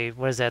use a,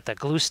 what is that, the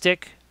glue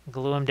stick,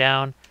 glue them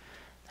down.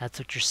 That's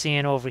what you're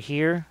seeing over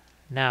here.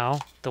 Now,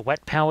 the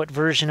wet palette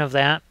version of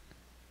that,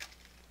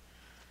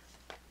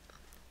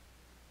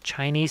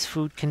 Chinese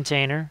food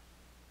container.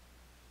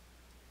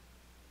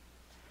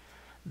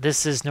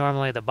 This is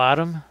normally the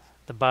bottom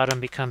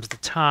becomes the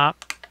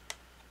top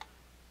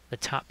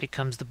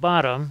becomes the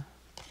bottom,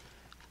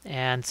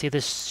 and see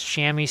this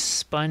chamois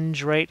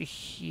sponge right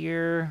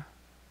here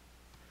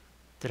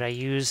that I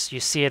use, you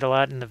see it a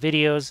lot in the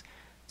videos.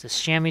 It's a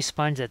chamois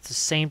sponge, that's the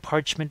same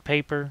parchment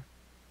paper,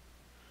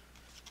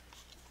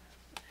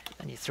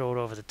 and you throw it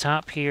over the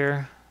top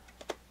here,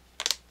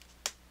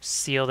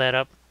 seal that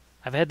up.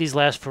 I've had these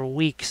last for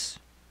weeks.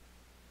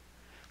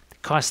 They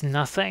cost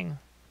nothing.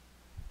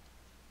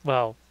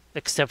 Well,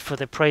 except for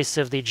the price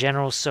of the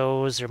General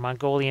Tso's or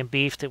Mongolian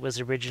beef that was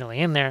originally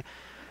in there.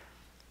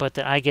 But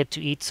that I get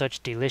to eat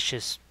such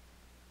delicious...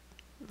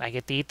 I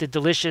get to eat the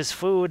delicious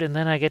food, and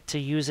then I get to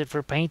use it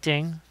for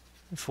painting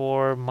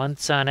for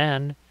months on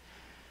end.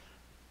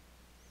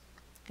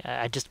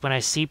 I just, when I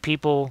see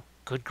people,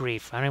 good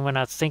grief, I don't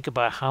even think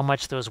about how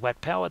much those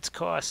wet palettes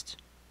cost.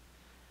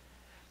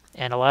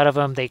 And a lot of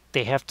them,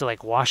 they have to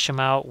like wash them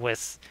out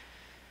with,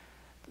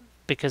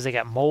 because they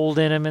got mold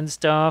in them and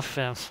stuff.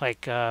 And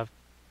like,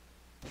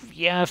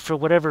 yeah, for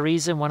whatever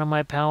reason, one of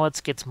my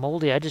palettes gets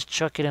moldy. I just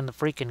chuck it in the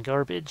freaking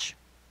garbage,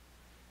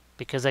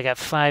 because I got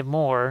 5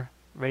 more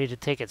ready to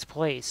take its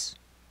place.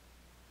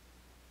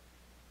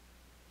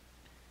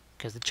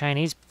 Because the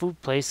Chinese food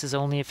place is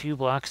only a few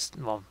blocks,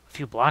 well, a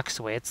few blocks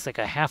away. It's like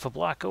a half a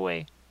block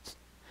away.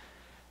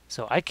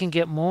 So I can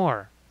get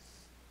more.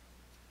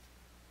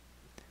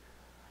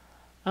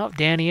 Oh,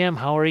 Danny M.,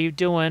 how are you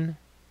doing?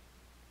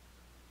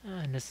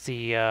 And let's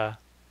see, I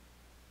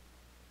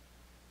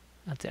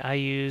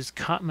use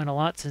cotton a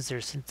lot since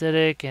they're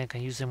synthetic and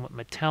can use them with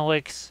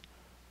metallics.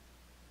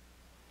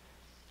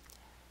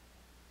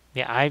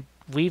 Yeah,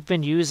 we've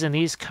been using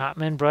these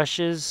cotton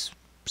brushes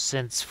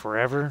since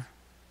forever.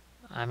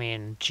 I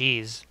mean,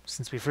 geez,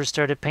 since we first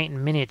started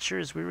painting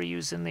miniatures, we were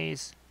using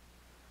these.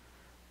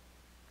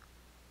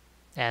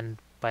 And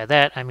by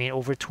that, I mean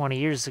over 20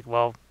 years ago,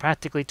 well,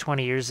 practically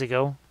 20 years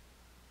ago.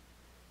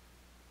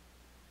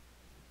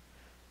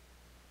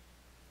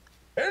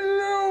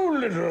 Hello,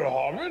 little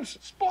hobbit.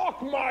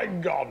 Spark my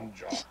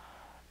ganja.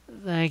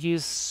 Thank you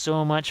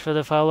so much for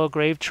the follow,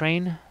 Grave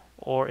Train.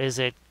 Or is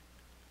it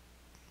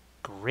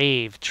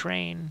Grave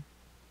Train?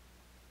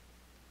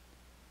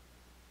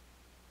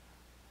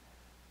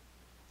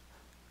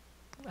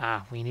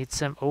 Ah, we need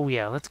some... Oh,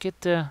 yeah, let's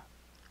get the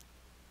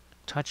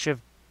touch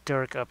of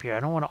dark up here. I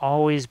don't want to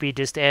always be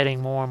just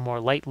adding more and more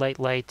light, light,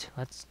 light.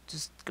 Let's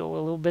just go a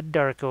little bit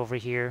dark over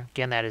here.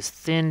 Again, that is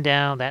thinned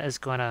down. That is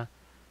going to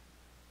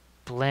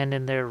blend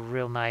in there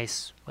real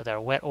nice with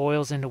our wet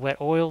oils into wet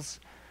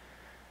oils.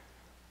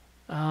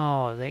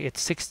 Oh,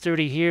 it's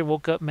 6:30 here.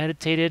 Woke up,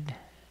 meditated,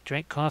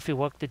 drank coffee,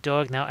 walked the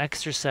dog, now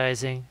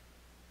exercising.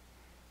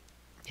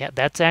 Yeah,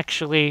 that's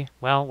actually,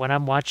 well, when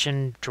I'm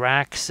watching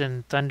Drax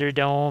and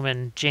Thunderdome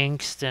and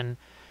Jinxed and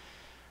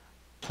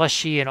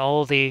Plushie and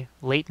all the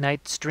late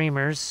night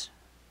streamers,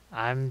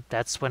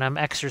 that's when I'm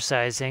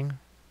exercising.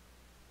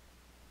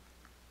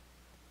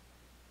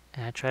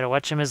 And I try to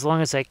watch them as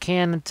long as I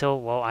can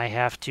until, well, I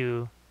have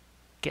to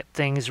get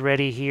things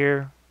ready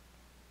here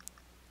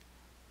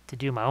to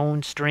do my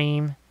own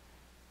stream.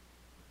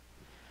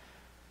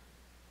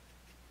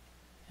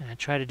 And I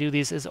try to do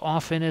these as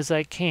often as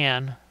I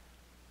can.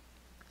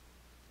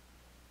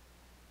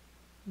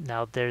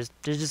 Now there's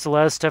just a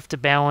lot of stuff to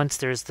balance.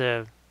 There's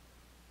the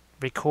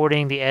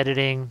recording, the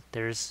editing.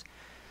 There's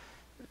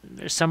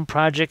some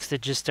projects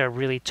that just are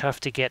really tough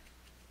to get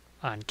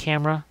on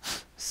camera,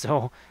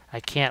 so I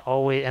can't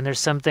always. And there's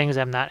some things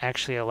I'm not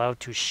actually allowed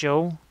to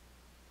show.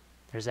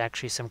 There's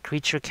actually some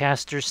creature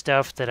caster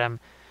stuff that I'm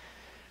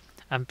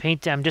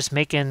painting. I'm just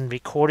making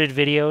recorded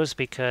videos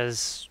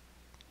because,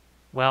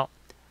 well,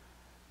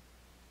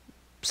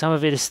 some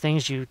of it is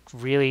things you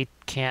really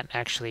can't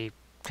actually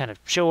kind of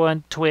show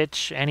on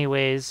Twitch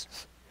anyways,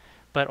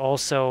 but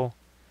also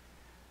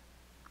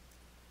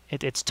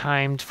it's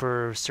timed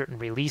for certain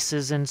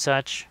releases and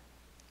such.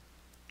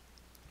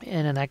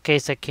 And in that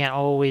case, I can't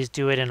always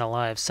do it in a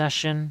live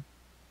session.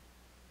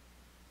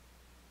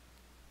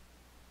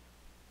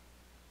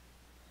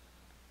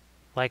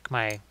 Like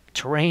my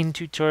terrain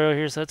tutorial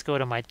here, so let's go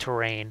to my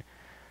terrain.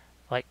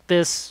 Like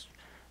this,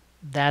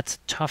 that's a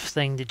tough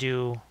thing to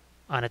do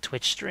on a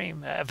Twitch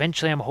stream.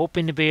 Eventually, I'm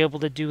hoping to be able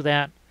to do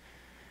that.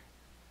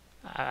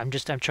 I'm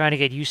trying to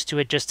get used to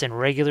it just in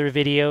regular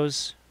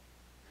videos.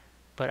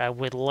 But I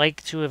would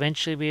like to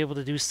eventually be able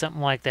to do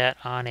something like that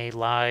on a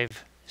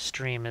live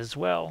stream as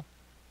well.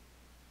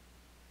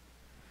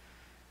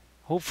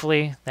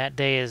 Hopefully that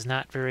day is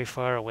not very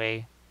far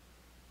away.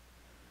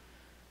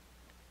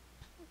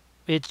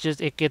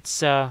 It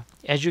gets,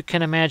 as you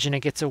can imagine, it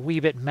gets a wee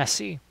bit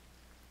messy.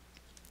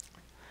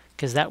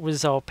 Because that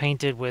was all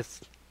painted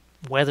with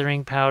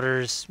weathering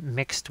powders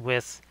mixed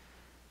with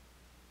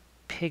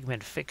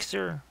pigment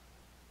fixer.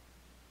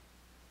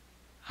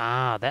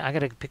 I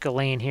gotta pick a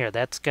lane here.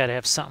 That's gotta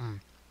have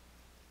something.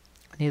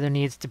 It either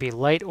needs to be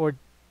light or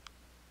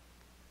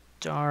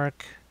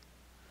dark.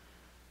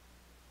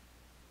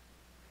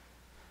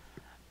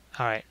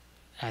 Alright,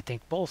 I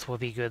think both will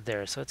be good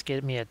there. So let's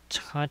get me a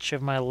touch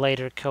of my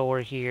lighter color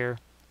here.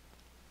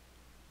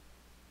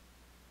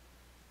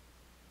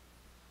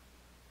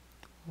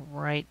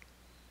 Right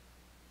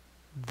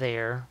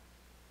there.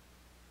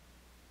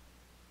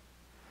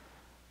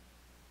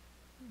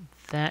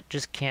 That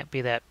just can't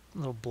be that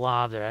little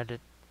blob there. I had to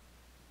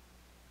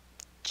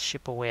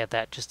chip away at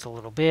that just a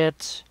little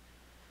bit.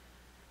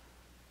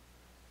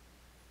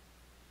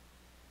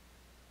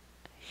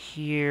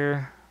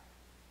 Here.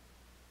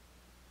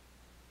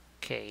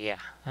 Okay, yeah,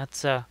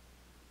 that's a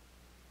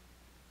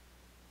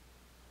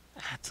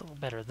little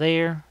better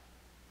there.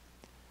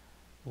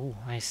 Ooh,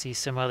 I see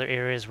some other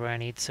areas where I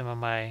need some of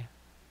my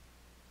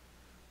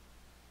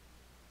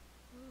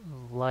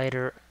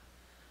lighter,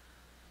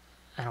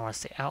 I don't want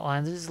to say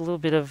outlines. There's a little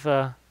bit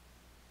of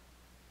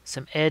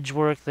some edge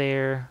work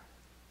there.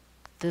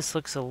 This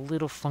looks a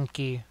little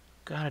funky.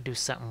 Gotta do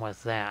something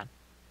with that.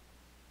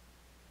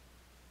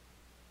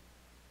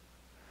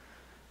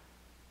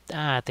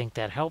 I think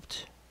that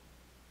helped.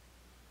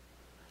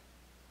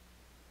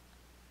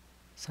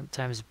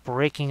 Sometimes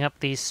breaking up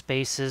these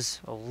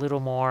spaces a little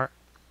more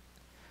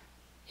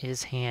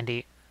is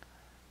handy.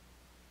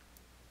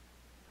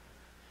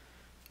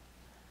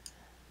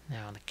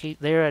 Now the key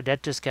there,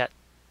 that just got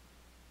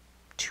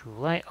too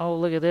light. Oh,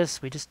 look at this.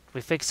 We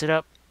fixed it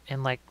up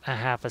in like a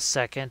half a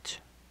second.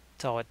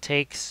 That's all it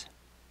takes.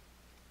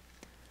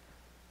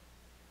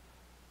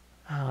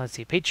 Let's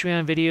see,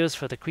 Patreon videos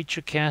for the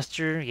creature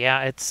caster.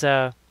 Yeah, it's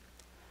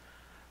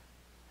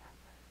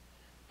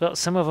well,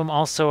 some of them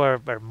also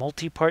are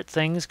multi-part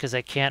things because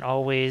I can't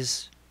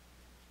always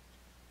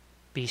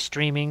be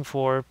streaming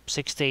for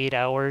 6 to 8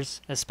 hours,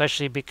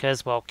 especially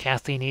because, well,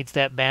 Kathy needs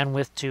that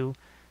bandwidth too.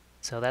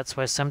 So that's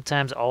why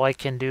sometimes all I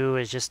can do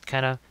is just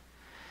kind of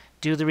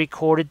do the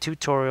recorded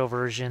tutorial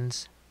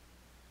versions.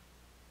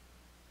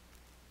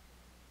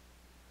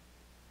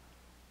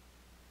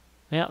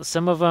 Yeah,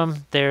 some of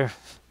them,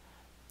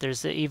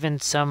 there's even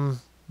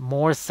some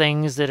more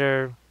things that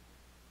are,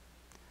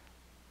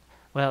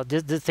 well,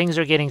 the things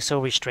are getting so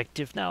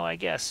restrictive now, I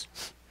guess.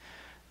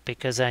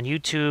 Because on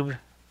YouTube,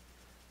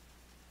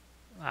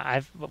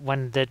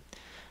 when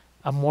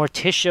a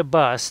Morticia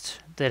bust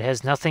that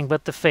has nothing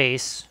but the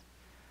face,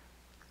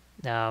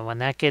 when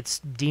that gets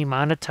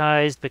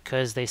demonetized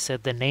because they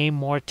said the name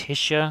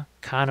Morticia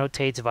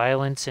connotates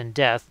violence and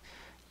death,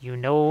 you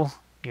know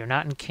you're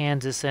not in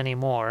Kansas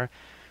anymore,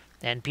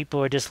 and people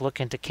are just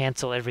looking to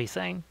cancel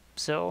everything.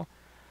 So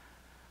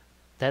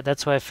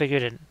that's why I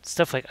figured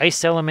stuff like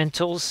ice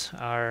elementals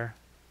are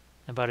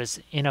about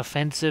as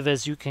inoffensive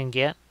as you can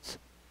get.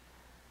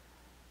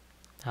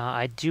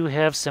 I do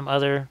have some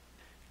other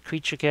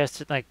creature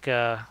casted, like,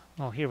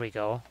 oh, here we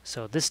go.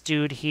 So this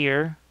dude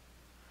here,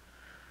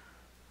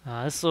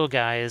 this little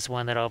guy is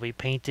one that I'll be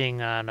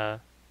painting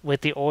on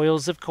with the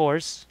oils, of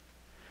course.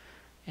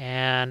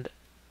 And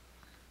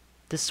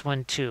this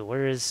one too.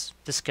 Where is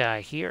this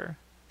guy here?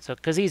 So,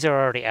 because these are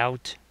already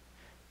out.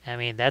 I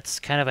mean,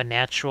 that's kind of a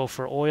natural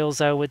for oils,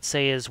 I would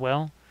say, as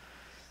well.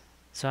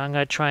 So I'm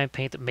going to try and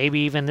paint them. Maybe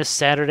even this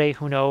Saturday,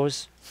 who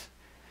knows?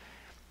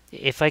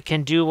 If I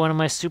can do one of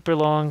my super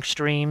long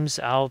streams,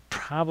 I'll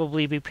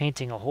probably be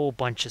painting a whole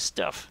bunch of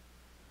stuff.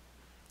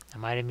 I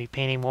might even be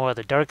painting more of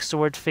the Dark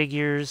Sword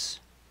figures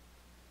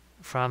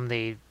from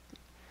the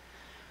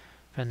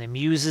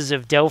Muses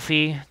of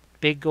Delphi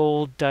big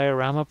old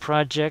diorama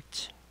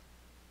project.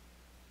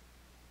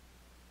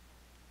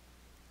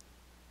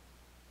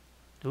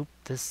 Oop,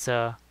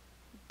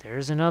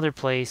 there's another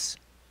place.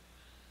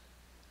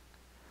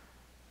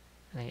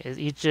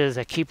 As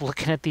I keep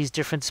looking at these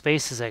different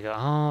spaces, I go,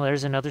 oh,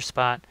 there's another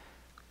spot.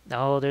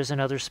 Oh, there's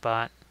another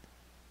spot.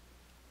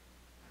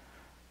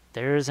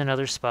 There's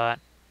another spot.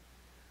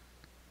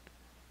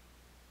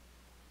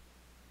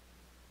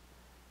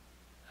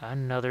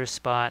 Another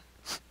spot.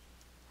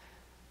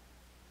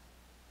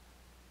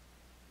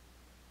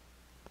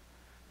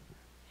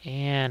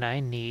 And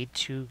I need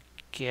to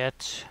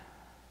get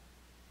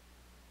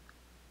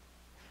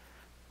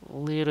a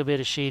little bit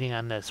of shading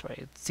on this,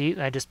 right? See,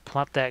 I just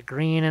plopped that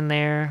green in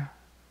there.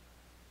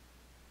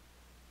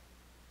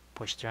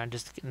 Pushed around,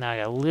 just now I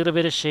got a little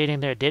bit of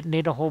shading there. Didn't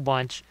need a whole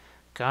bunch.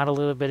 Got a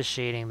little bit of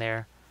shading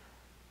there.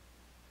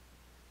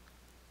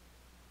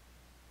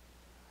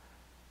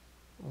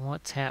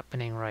 What's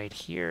happening right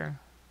here?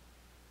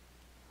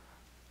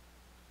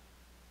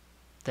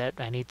 That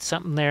I need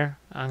something there.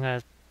 I'm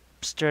gonna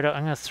stir it up.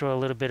 I'm gonna throw a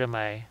little bit of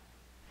my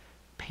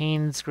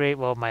Payne's Gray,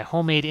 well, my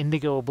homemade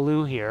indigo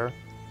blue here.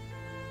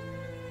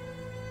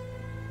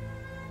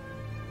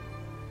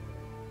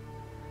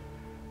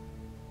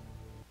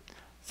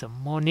 So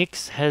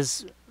Monix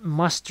has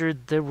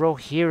mustered the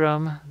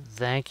Rohirrim.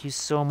 Thank you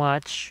so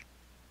much.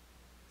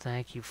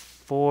 Thank you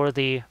for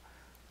the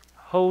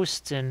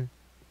host. And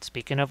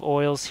speaking of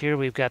oils here,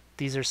 we've got,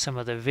 these are some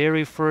of the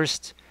very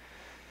first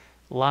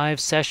live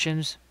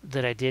sessions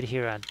that I did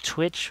here on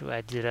Twitch.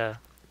 I did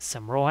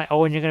some Rohan.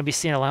 Oh, and you're going to be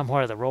seeing a lot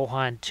more of the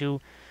Rohan too,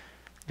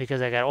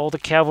 because I got all the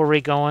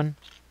cavalry going.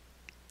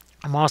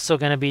 I'm also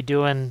going to be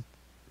doing,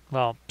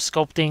 well,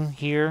 sculpting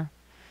here.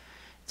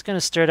 It's going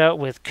to start out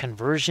with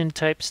conversion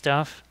type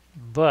stuff,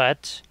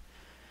 but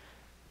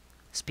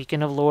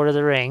speaking of Lord of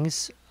the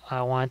Rings,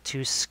 I want to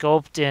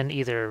sculpt in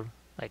either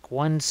like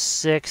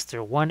 1/6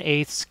 or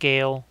 1/8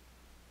 scale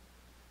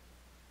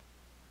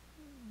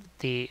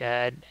the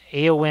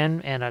Eowyn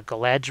and a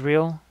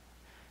Galadriel.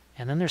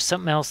 And then there's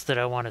something else that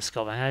I want to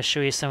sculpt. I'm going to show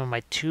you some of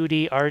my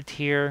 2D art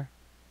here.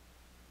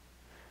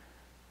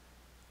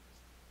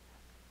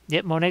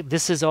 Yep, Monet,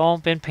 this has all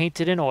been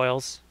painted in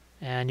oils.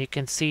 And you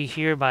can see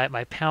here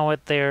my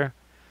palette there.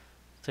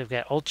 So I've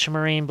got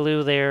ultramarine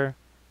blue there,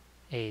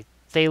 a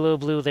phthalo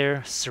blue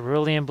there,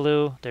 cerulean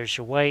blue, there's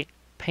your white,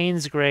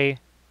 Payne's Gray,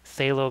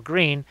 phthalo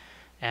green,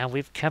 and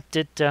we've kept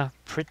it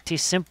pretty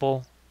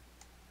simple.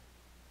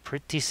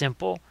 Pretty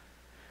simple.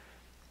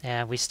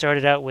 And we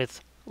started out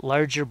with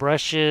larger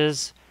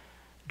brushes,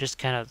 just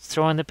kind of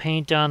throwing the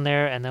paint on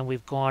there, and then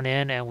we've gone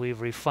in and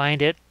we've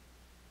refined it.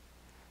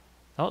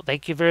 Oh,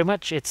 thank you very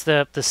much. It's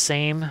the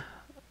same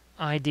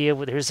idea.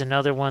 Here's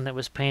another one that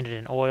was painted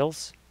in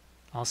oils,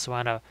 also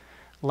on a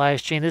live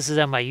stream. This is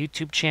on my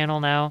YouTube channel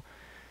now,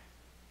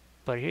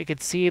 but here you can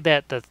see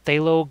that the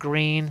phthalo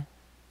green,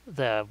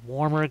 the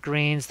warmer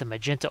greens, the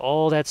magenta,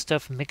 all that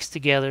stuff mixed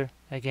together.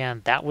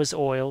 Again, that was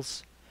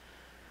oils.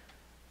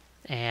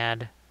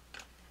 And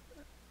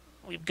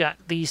we've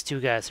got these two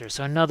guys here.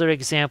 So another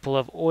example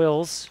of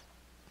oils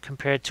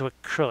compared to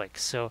acrylics.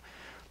 So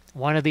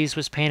one of these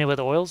was painted with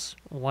oils,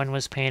 one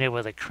was painted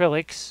with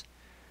acrylics.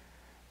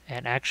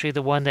 And actually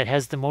the one that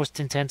has the most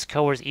intense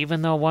colors,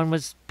 even though one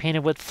was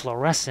painted with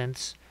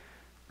fluorescents,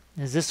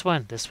 is this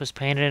one. This was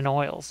painted in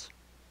oils.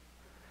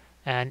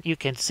 And you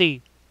can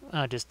see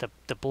just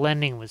the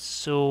blending was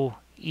so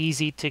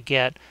easy to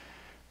get.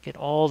 Get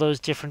all those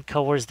different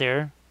colors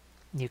there.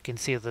 You can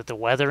see that the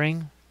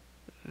weathering,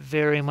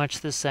 very much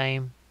the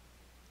same.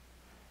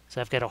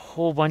 So I've got a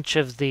whole bunch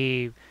of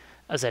the,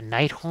 as a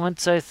night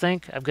haunts, I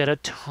think. I've got a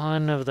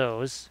ton of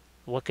those.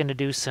 Looking to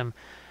do some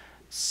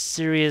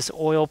serious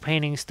oil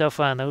painting stuff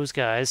on those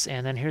guys.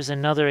 And then here's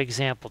another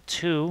example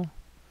too.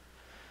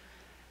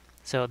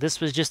 So this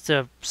was just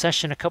a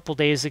session a couple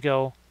days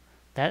ago.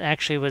 That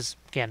actually was,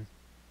 again,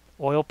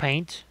 oil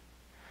paint.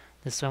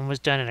 This one was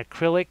done in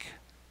acrylic.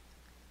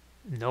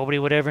 Nobody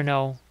would ever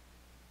know.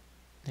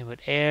 They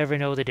would ever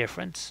know the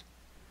difference.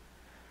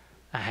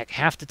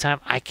 Half the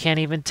time I can't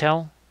even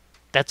tell.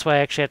 That's why I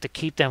actually have to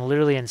keep them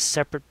literally in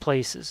separate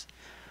places.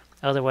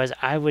 Otherwise,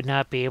 I would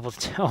not be able to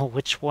tell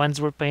which ones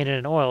were painted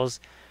in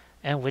oils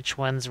and which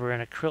ones were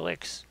in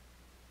acrylics.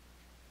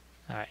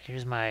 Alright,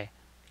 here's my,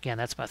 again,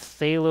 that's my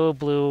phthalo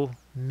blue,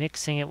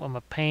 mixing it with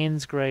my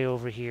Payne's Gray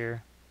over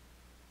here.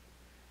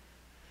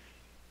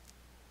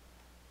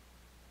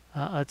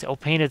 It's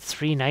painted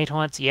 3 night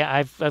haunts. Yeah,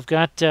 I've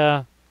got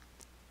the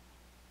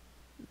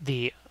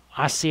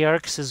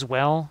Osiarchs as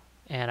well,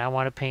 and I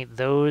want to paint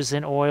those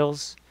in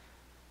oils.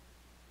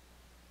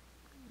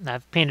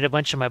 I've painted a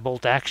bunch of my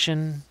bolt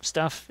action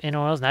stuff in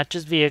oils, not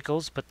just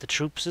vehicles, but the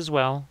troops as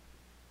well.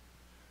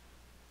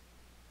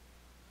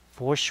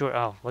 For sure.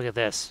 Oh, look at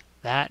this.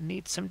 That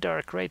needs some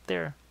dark right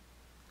there.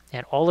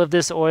 And all of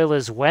this oil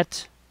is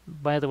wet,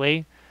 by the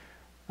way.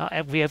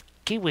 We have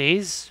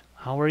Kiwis.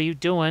 How are you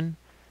doing?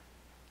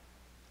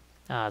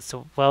 You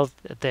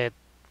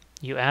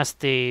asked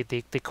the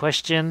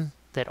question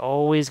that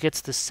always gets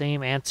the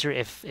same answer.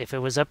 If it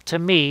was up to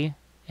me,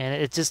 And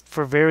it's just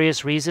for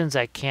various reasons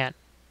I can't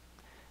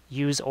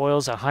use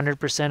oils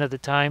 100% of the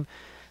time.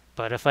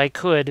 But if I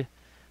could,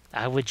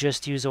 I would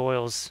just use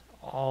oils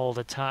all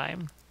the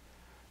time.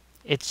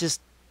 It's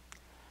just,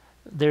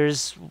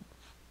 there's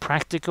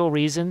practical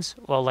reasons.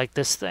 Well, like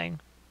this thing.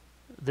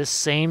 This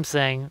same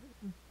thing,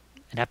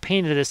 and I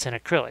painted this in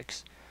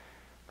acrylics.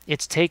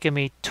 It's taken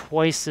me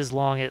twice as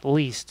long at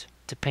least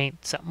to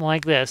paint something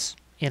like this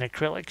in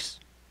acrylics.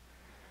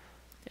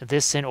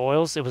 This in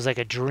oils, it was like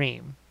a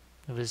dream.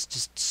 It was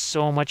just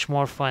so much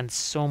more fun,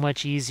 so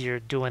much easier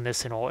doing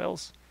this in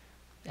oils.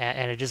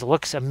 And it just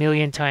looks a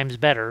million times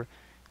better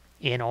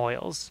in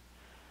oils.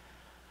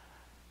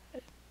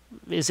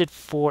 Is it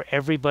for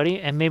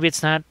everybody? And maybe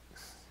it's not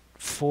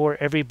for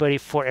everybody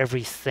for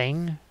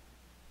everything.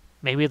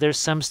 Maybe there's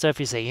some stuff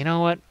you say, you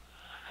know what?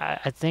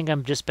 I think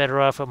I'm just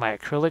better off with my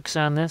acrylics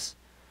on this.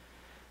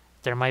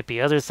 There might be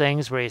other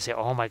things where you say,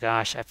 oh my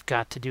gosh, I've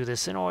got to do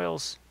this in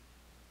oils.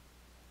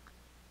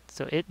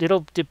 So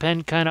it'll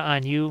depend kind of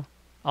on you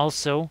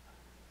also.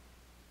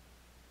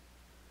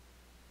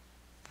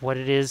 What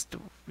it is,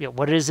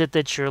 what is it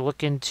that you're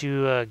looking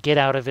to get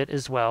out of it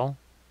as well.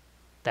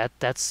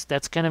 That's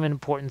kind of an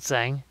important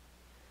thing.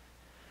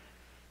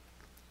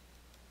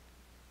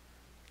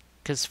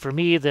 Because for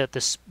me,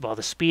 the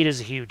speed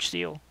is a huge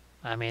deal.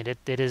 I mean,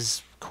 it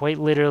is quite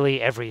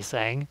literally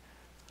everything.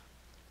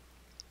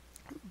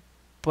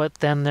 But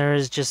then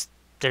there's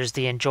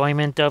the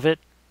enjoyment of it.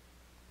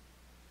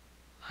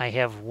 I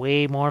have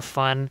way more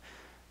fun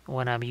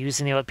when I'm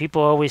using it.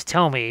 People always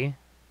tell me,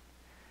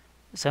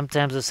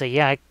 sometimes they'll say,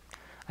 yeah,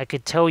 I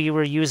could tell you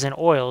were using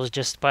oils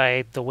just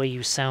by the way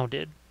you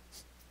sounded.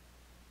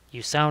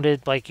 You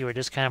sounded like you were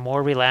just kind of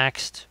more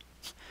relaxed,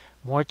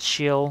 more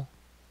chill,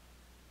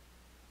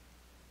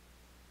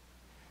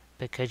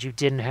 because you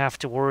didn't have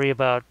to worry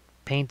about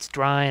paints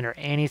drying or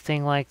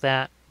anything like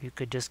that. You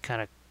could just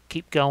kind of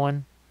keep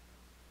going.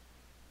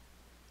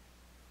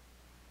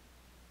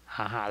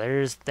 Haha,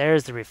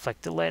 there's the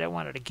reflected light I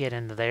wanted to get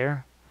into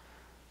there.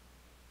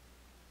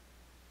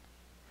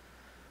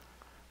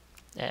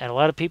 And a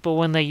lot of people,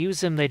 when they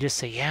use them, they just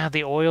say, yeah,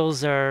 the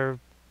oils are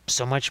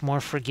so much more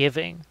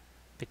forgiving.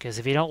 Because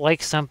if you don't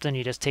like something,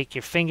 you just take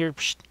your finger,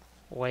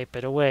 wipe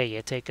it away.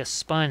 You take a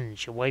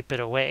sponge, you wipe it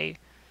away.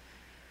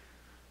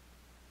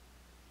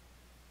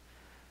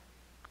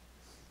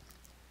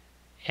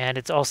 And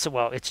it's also,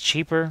 well, it's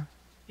cheaper.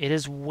 It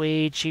is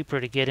way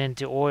cheaper to get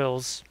into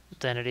oils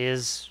than it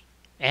is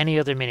any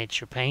other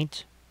miniature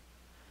paint.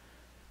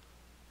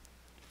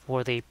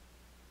 For the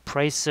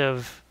price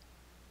of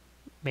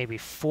maybe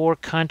 4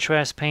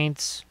 contrast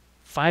paints,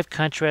 5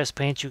 contrast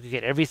paints, you could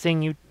get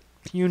everything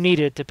you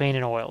needed to paint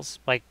in oils,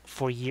 like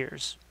for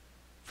years,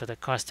 for the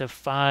cost of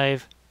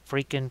 5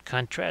 freaking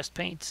contrast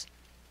paints.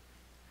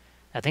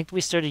 I think we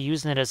started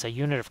using it as a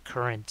unit of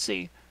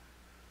currency.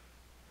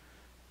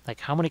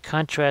 Like, how many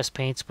contrast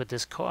paints would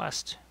this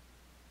cost?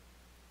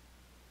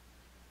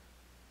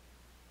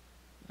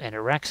 And it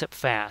racks up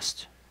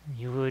fast.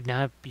 You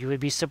would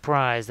be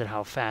surprised at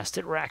how fast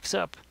it racks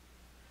up.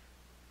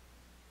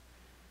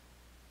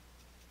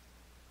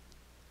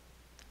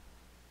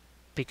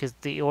 Because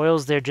the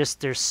oils,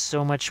 they're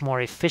so much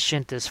more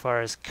efficient as far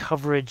as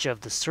coverage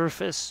of the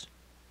surface.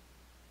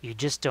 You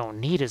just don't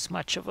need as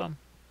much of them.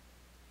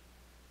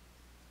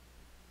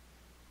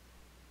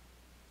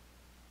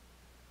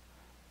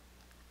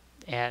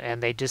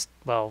 And they just,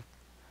 well,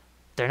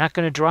 they're not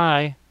going to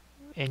dry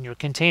in your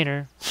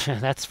container,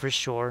 that's for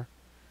sure.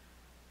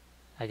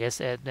 I guess,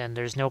 and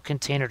there's no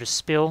container to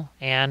spill,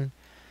 and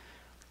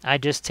I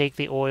just take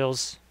the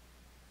oils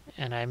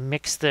and I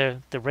mix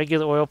the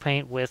regular oil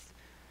paint with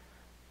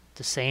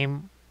the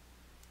same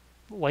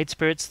white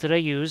spirits that I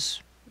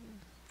use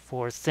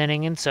for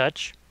thinning and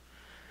such,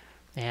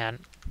 and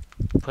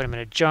put them in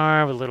a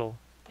jar with a little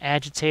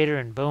agitator,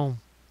 and boom,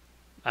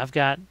 I've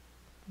got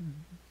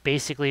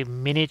basically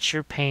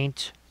miniature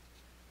paint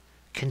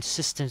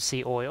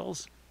consistency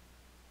oils.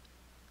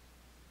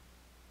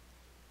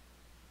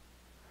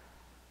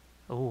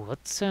 Oh,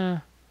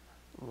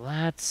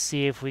 let's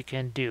see if we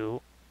can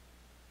do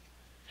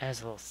as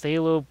a little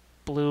phthalo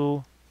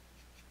blue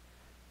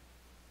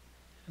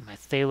and my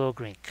phthalo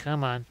green.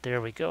 Come on,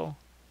 there we go.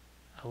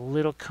 A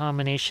little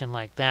combination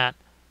like that.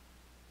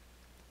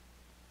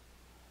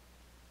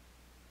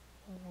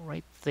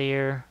 Right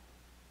there.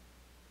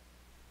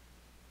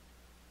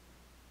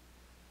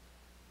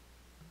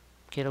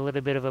 Get a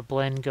little bit of a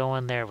blend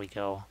going. There we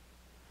go.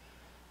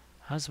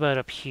 How's about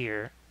up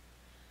here?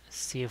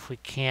 See if we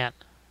can't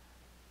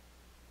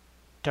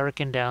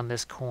darken down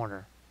this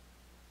corner.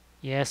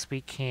 Yes, we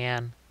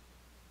can.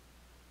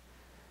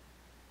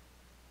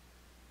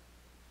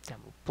 Then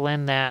we'll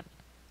blend that.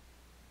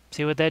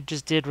 See what that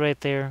just did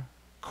right there?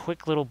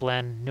 Quick little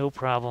blend, no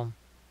problem.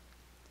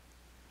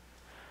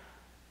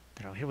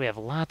 Then here we have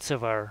lots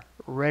of our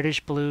reddish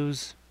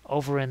blues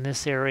over in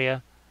this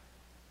area.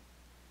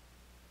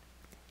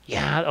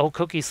 Yeah, oh,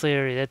 Cookie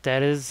Slayer,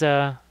 that is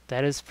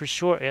for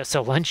sure. Yeah,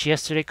 so lunch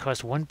yesterday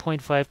cost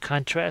 1.5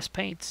 contrast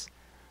paints.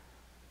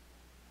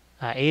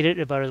 I ate it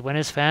about as went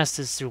as fast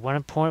as through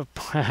one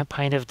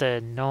pint of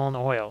the Nuln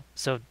oil.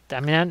 So I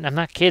mean, I'm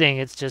not kidding.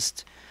 It's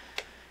just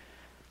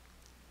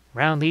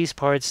around these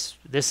parts,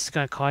 this is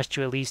going to cost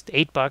you at least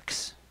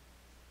 $8.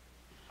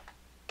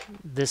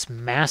 This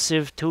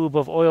massive tube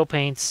of oil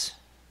paints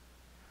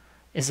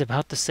is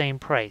about the same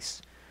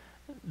price.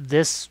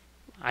 This,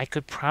 I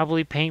could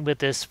probably paint with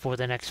this for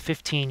the next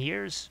 15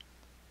 years,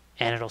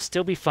 and it'll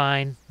still be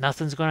fine.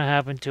 Nothing's going to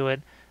happen to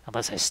it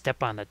unless I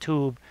step on the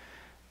tube.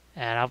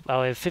 And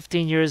I'll have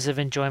 15 years of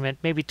enjoyment,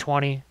 maybe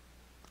 20.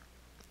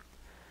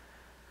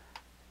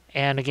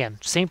 And again,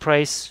 same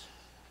price.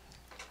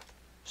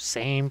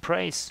 Same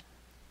price.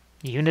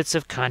 Units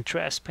of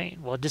contrast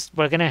paint. Well,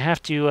 we're going to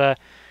have to,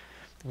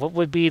 what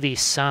would be the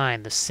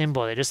sign, the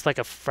symbol? Just like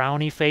a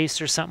frowny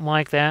face or something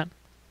like that?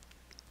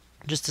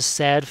 Just a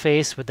sad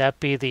face, would that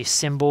be the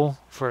symbol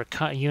for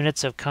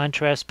units of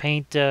contrast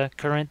paint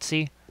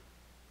currency?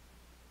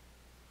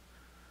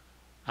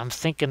 I'm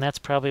thinking that's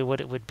probably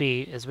what it would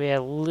be, as we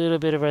have a little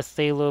bit of our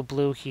phthalo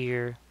blue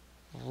here,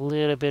 a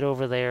little bit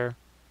over there.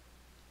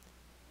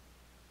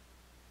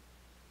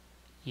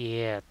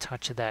 Yeah, a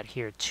touch of that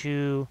here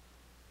too.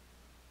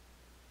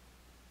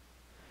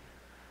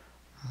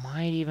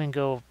 Might even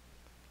go a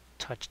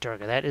touch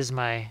darker. That is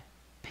my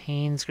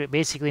Payne's Gray,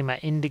 basically my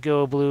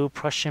indigo blue,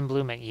 Prussian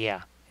blue.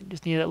 Yeah,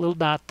 just need that little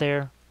dot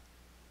there.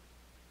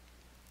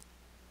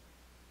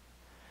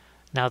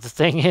 Now the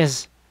thing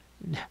is,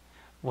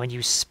 when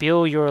you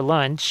spill your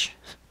lunch,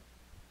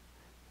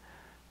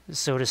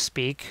 so to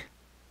speak,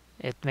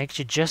 it makes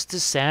you just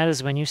as sad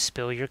as when you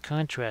spill your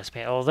contrast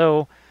paint.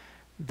 Although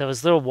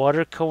those little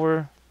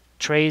watercolor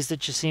trays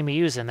that you see me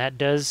using, that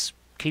does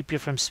keep you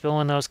from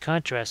spilling those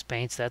contrast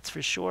paints, that's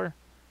for sure.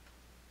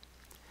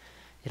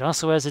 It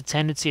also has a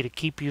tendency to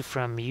keep you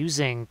from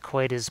using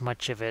quite as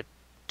much of it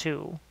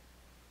too.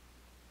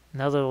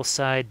 Another little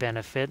side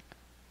benefit.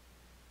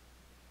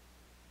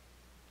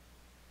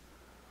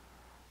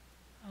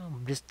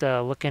 I'm just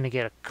looking to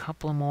get a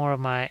couple more of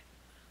my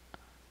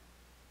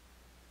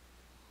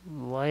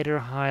lighter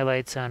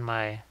highlights on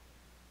my,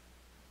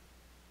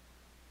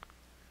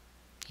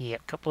 yeah, a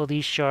couple of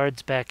these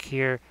shards back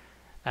here.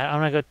 I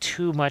don't want to go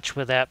too much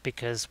with that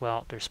because,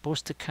 well, they're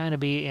supposed to kind of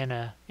be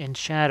in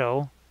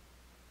shadow,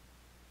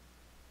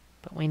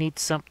 but we need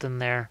something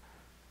there.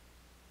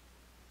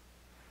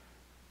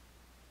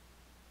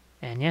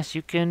 And yes,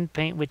 you can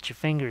paint with your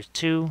fingers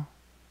too.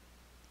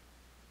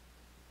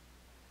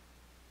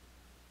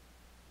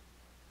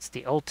 It's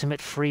the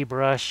ultimate free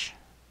brush.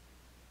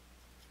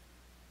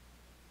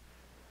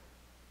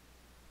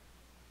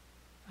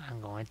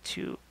 I'm going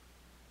to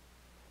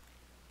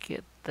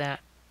get that.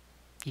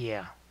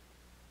 Yeah.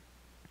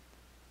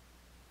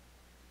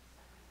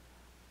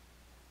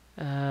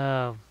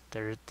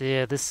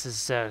 This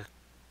is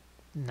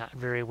not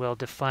very well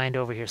defined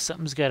over here.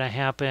 Something's got to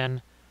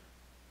happen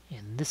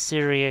in this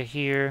area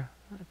here.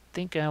 I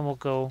think I will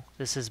go.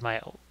 This is my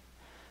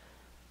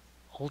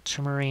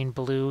ultramarine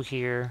blue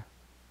here.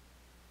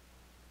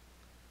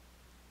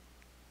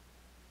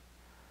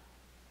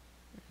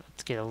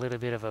 Let's get a little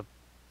bit of a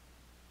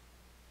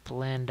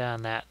blend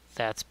on that.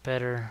 That's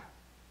better.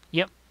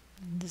 Yep,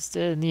 just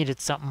needed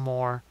something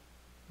more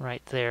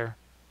right there.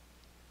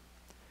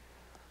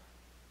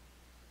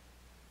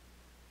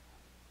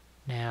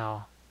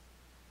 Now,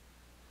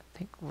 I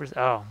think we're,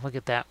 oh, look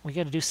at that. We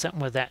got to do something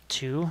with that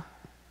too.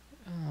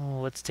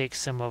 Oh, let's take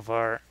some of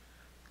our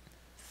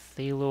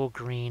phthalo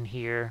green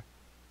here.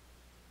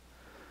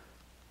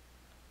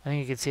 I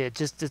think you can see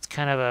it. It's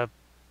kind of a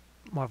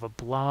more of a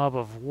blob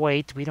of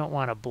white. We don't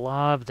want a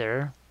blob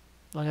there.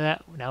 Look at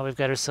that. Now we've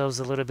got ourselves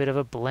a little bit of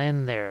a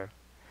blend there.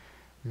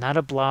 Not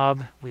a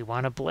blob. We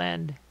want a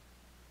blend.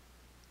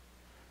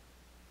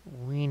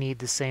 We need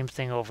the same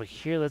thing over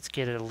here. Let's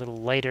get it a little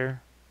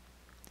lighter.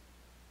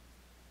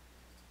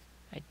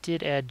 I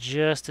did add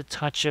just a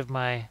touch of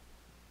my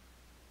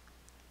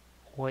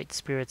white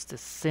spirits to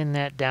thin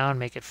that down,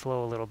 make it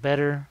flow a little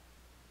better.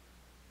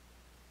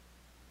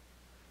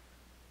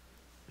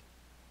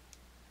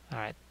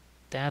 Alright,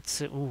 that's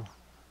it. Ooh,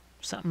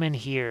 something in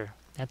here.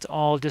 That's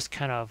all just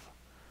kind of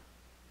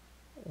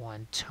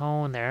one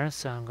tone there.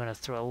 So I'm going to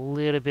throw a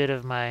little bit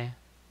of my...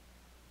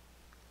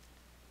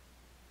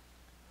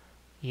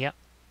 Yep.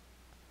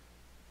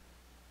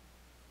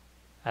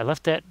 I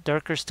left that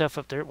darker stuff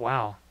up there.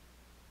 Wow.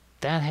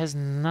 That has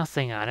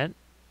nothing on it.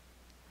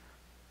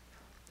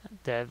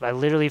 I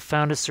literally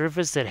found a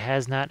surface that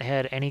has not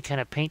had any kind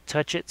of paint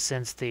touch it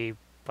since the,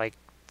 like,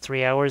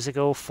 3 hours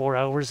ago, 4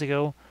 hours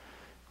ago.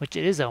 Which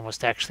it is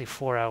almost actually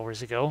 4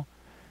 hours ago.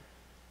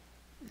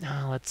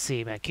 Let's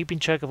see, man. Keeping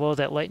track of all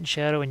that light and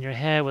shadow in your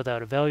head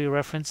without a value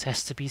reference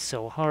has to be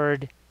so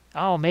hard.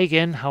 Oh,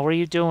 Megan, how are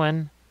you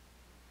doing?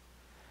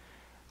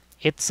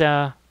 It's,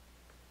 I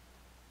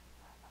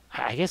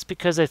guess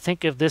because I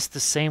think of this the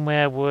same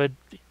way I would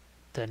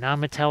the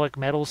non-metallic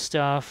metal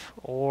stuff,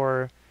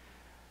 or,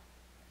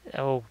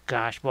 oh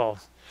gosh, well,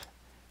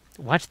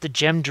 watch the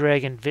Gem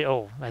Dragon video.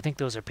 Oh, I think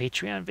those are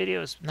Patreon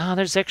videos. No,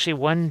 there's actually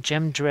one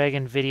Gem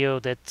Dragon video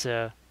that's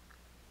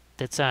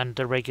on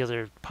the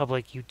regular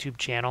public YouTube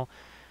channel.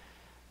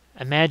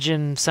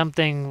 Imagine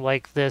something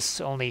like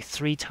this, only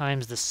 3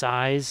 times the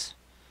size,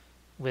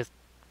 with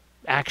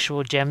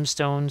actual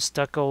gemstones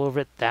stuck all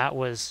over it.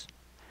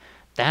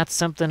 That's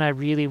something I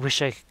really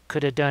wish I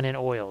could have done in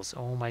oils.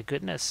 Oh my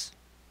goodness.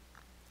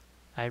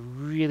 I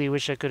really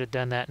wish I could have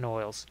done that in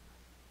oils.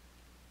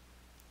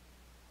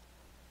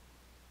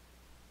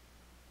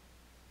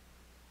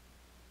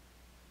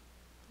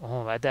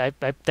 Oh,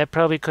 that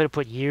probably could have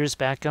put years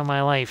back on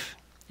my life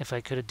if I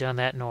could have done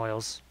that in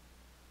oils.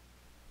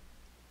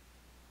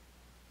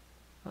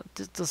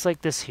 Just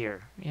like this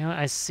here. You know,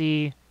 I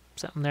see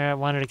something there I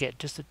wanted to get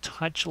just a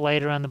touch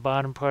lighter on the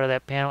bottom part of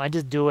that panel. I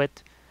just do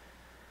it.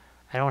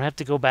 I don't have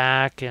to go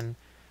back and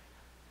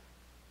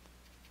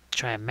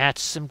try and match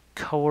some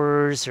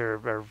colors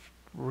or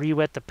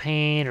re-wet the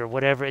paint or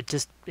whatever.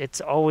 It's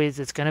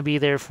going to be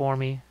there for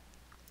me.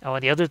 Oh,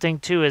 and the other thing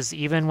too is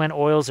even when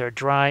oils are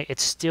dry,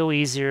 it's still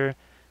easier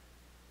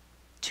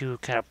to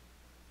kind of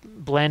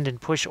blend and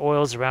push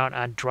oils around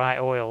on dry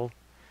oil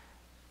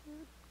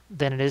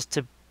than it is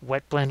to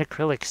wet blend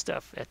acrylic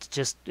stuff.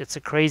 It's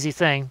a crazy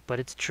thing, but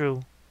it's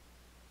true.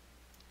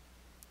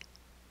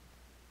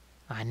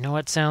 I know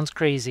it sounds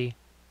crazy.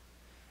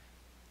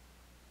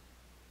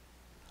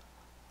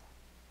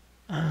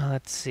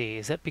 Let's see,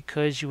 is that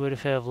because you would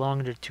have had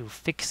longer to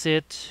fix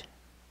it?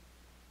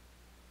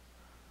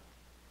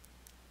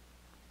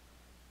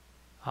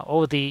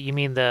 Oh, you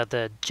mean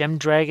the gem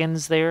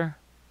dragons there?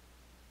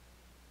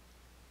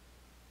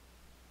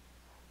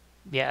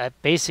 Yeah,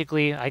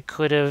 basically I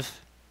could have,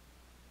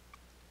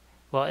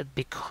 well,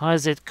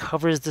 because it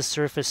covers the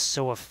surface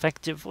so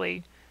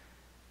effectively,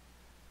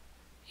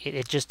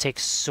 it just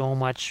takes so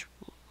much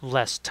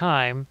less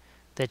time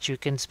that you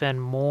can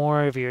spend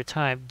more of your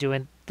time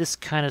doing this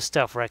kind of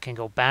stuff where I can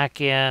go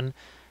back in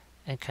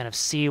and kind of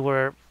see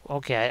where,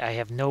 okay, I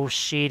have no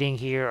shading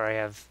here, or I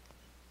have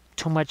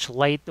too much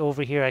light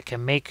over here. I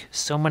can make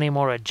so many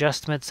more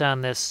adjustments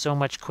on this so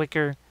much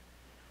quicker.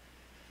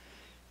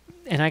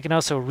 And I can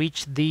also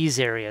reach these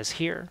areas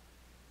here.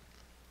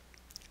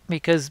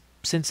 Because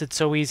since it's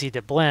so easy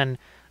to blend,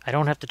 I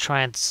don't have to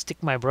try and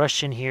stick my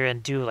brush in here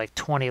and do like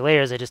 20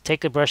 layers. I just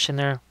take the brush in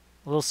there,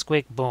 a little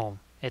squick, boom.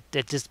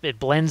 It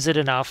blends it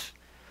enough,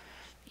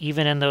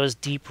 even in those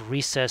deep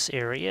recess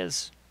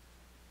areas.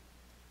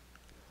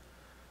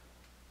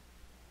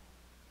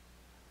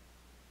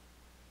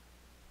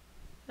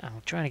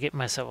 I'm trying to get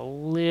myself a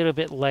little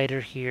bit lighter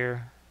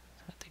here.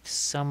 I think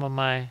some of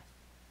my...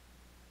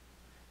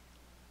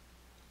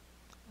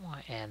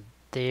 And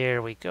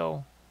there we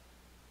go.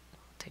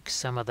 Take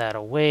some of that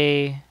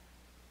away.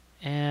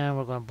 And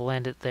we're going to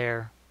blend it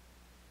there.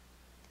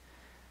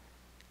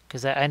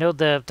 Because I know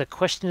the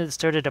question that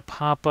started to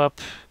pop up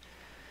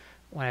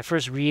when I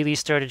first really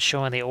started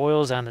showing the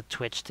oils on the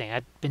Twitch thing.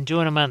 I've been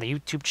doing them on the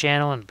YouTube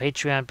channel and the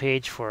Patreon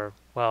page for,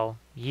 well,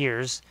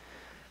 years.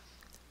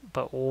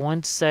 But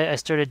once I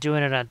started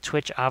doing it on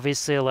Twitch,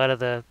 obviously a lot of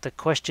the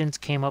questions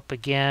came up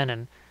again.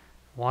 And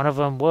one of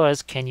them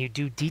was, can you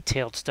do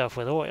detailed stuff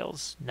with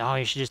oils? No,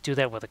 you should just do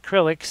that with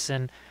acrylics.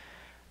 And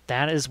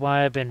that is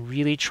why I've been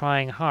really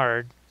trying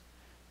hard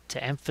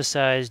to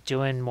emphasize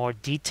doing more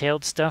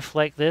detailed stuff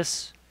like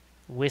this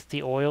with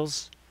the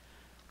oils.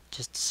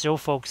 Just show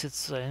folks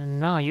it's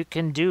no, you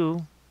can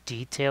do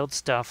detailed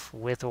stuff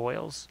with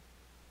oils.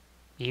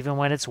 Even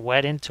when it's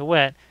wet into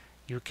wet,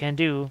 you can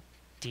do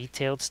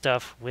detailed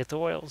stuff with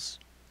oils.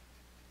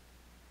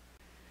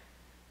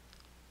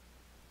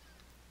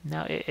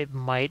 Now, it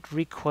might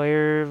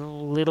require a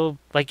little,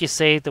 like you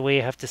say, the way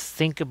you have to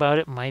think about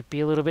it might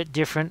be a little bit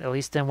different, at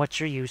least than what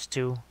you're used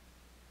to.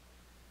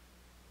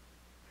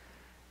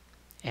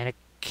 And it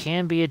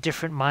can be a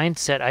different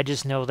mindset. I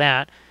just know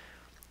that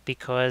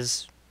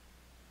because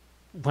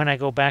when I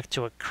go back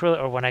to acrylic,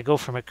 or when I go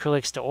from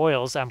acrylics to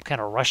oils, I'm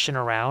kind of rushing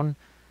around,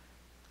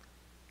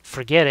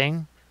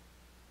 forgetting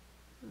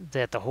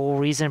that the whole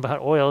reason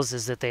about oils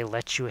is that they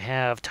let you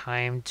have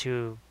time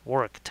to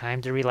work,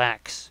 time to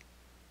relax.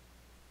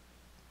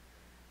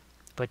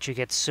 But you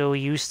get so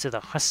used to the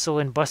hustle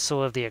and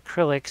bustle of the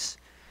acrylics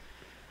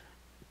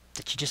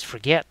that you just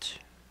forget.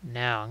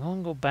 Now, I'm going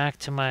to go back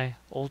to my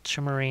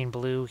ultramarine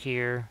blue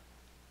here.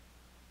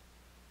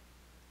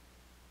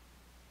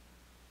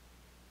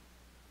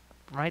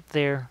 Right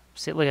there.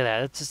 See, look at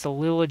that. It's just a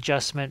little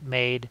adjustment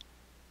made.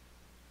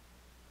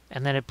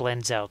 And then it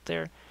blends out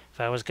there. If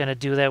I was going to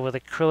do that with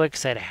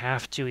acrylics, I'd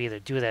have to either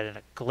do that in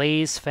a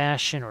glaze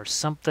fashion or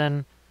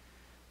something.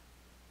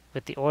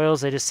 With the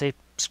oils, I just say,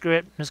 screw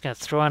it. I'm just going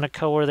to throw on a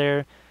color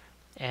there.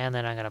 And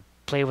then I'm going to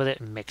play with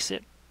it and mix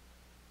it.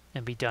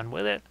 And be done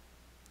with it.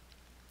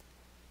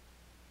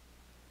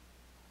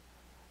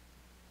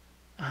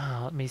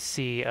 Let me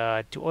see.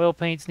 Do oil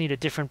paints need a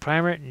different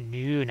primer?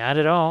 No, not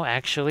at all,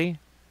 actually.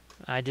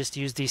 I just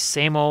use these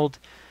same old,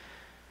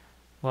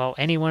 well,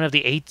 any one of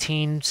the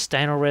 18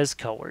 Stynylrez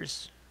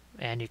colors.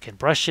 And you can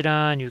brush it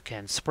on, you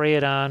can spray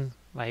it on.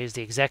 I use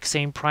the exact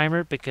same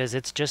primer because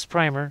it's just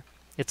primer.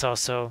 It's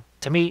also,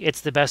 to me,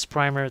 it's the best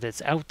primer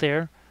that's out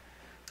there.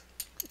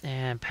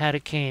 And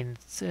Patacane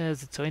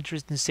says, it's so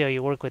interesting to see how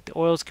you work with the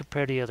oils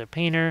compared to the other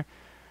painter.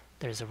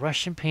 There's a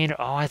Russian painter.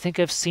 Oh, I think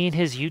I've seen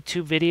his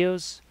YouTube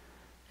videos,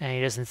 and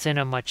he doesn't send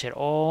them much at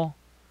all.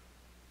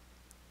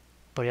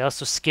 But he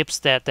also skips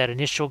that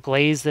initial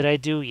glaze that I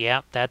do.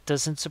 Yeah, that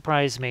doesn't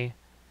surprise me.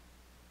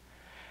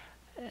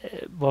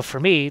 Well, for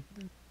me,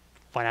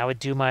 when I would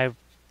do when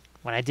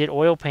I did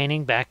oil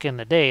painting back in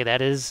the day,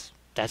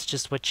 that's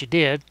just what you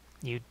did.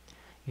 You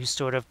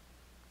sort of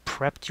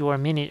prepped your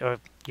or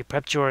you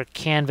prepped your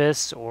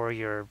canvas or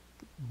your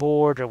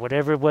board or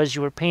whatever it was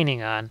you were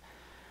painting on.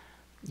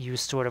 You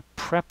sort of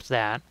prepped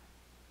that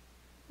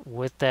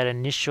with that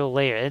initial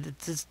layer.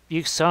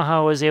 You saw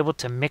how I was able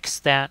to mix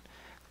that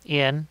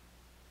in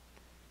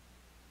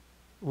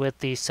with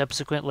the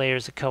subsequent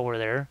layers of color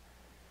there.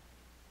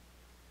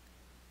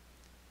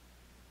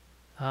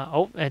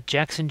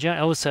 Jackson John.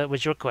 Oh, so it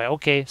was your question.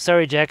 Okay,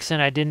 sorry, Jackson.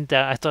 I didn't.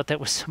 I thought that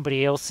was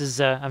somebody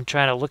else's. I'm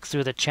trying to look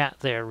through the chat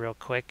there real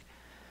quick.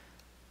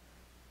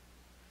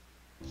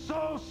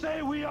 So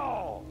say we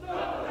all.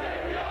 So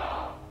say we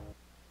all.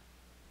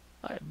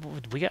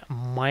 We got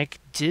Mike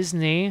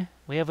Disney.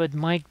 We have a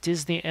Mike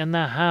Disney in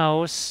the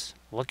house.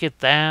 Look at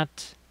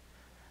that.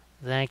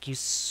 Thank you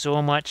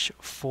so much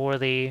for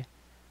the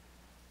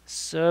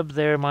sub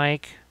there,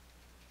 Mike.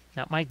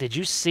 Now, Mike, did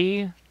you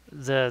see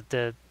the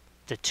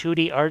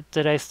 2D art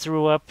that I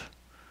threw up?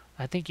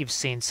 I think you've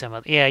seen some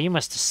of. Yeah, you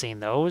must have seen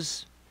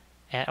those.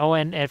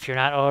 And if you're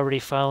not already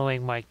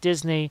following Mike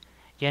Disney,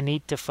 you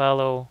need to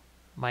follow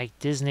Mike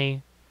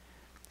Disney.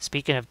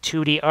 Speaking of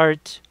 2D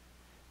art,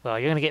 well,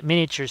 you're gonna get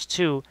miniatures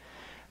too.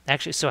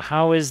 Actually, so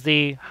how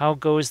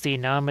goes the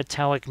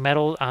non-metallic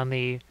metal on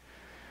the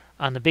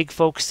big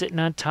folks sitting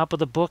on top of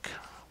the book?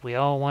 We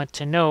all want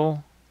to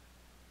know.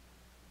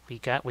 We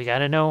got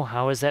to know,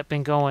 how has that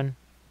been going?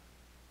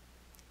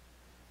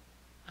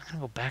 I'm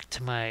gonna go back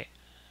to my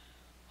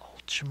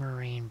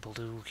ultramarine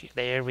blue.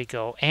 There we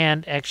go.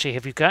 And actually,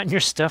 have you gotten your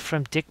stuff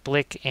from Dick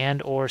Blick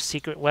and or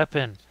Secret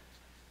Weapon?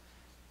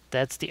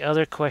 That's the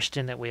other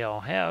question that we all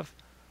have.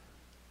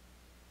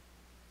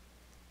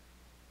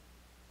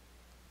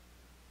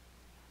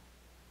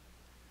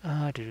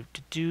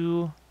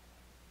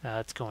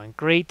 It's going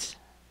great.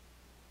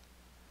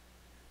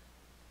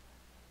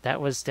 That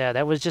was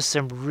just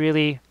some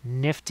really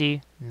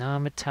nifty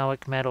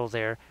non-metallic metal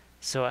there.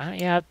 So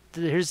yeah,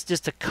 here's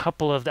just a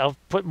couple of. I'll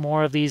put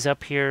more of these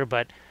up here,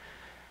 but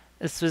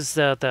this was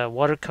the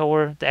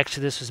watercolor.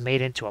 Actually, this was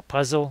made into a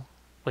puzzle,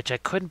 which I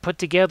couldn't put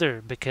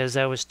together because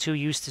I was too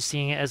used to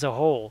seeing it as a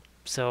whole.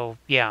 So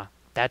yeah,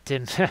 that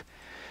didn't.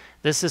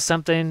 This is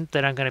something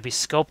that I'm going to be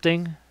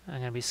sculpting. I'm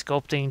going to be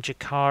sculpting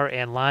Jakar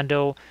and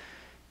Londo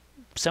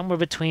somewhere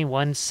between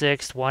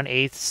 1/6,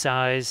 1/8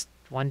 size,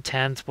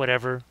 1/10,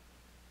 whatever.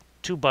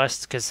 2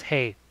 busts, because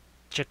hey,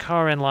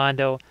 Jakar and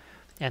Londo.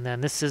 And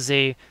then this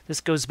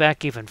goes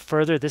back even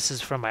further. This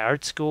is from my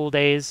art school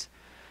days.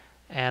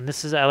 And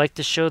I like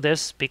to show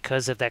this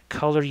because of that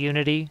color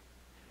unity.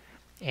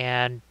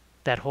 And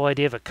that whole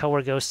idea of a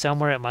color goes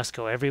somewhere, it must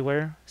go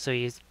everywhere. So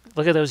you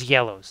look at those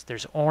yellows.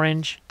 There's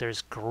orange,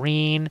 there's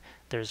green,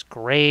 there's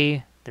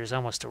gray, there's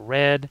almost a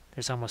red,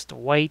 there's almost a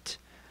white.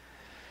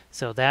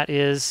 So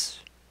that's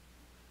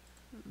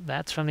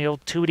from the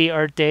old 2D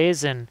art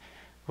days, and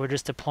we're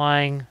just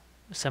applying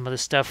some of the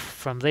stuff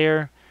from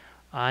there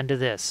onto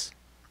this.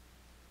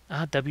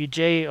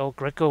 WJ,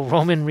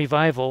 Greco-Roman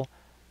Revival.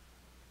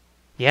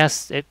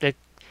 Yes, that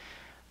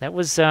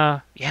was, yeah,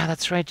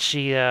 that's right.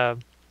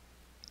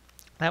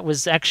 That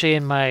was actually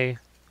in my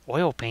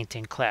oil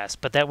painting class,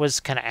 but that was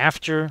kind of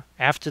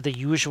after the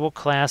usual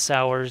class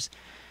hours.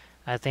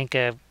 I think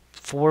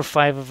 4 or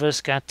 5 of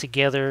us got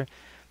together,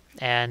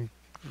 and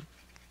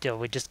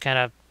we just kind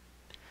of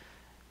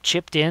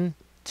chipped in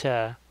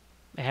to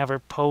have her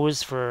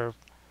pose for a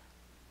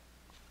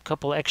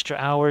couple extra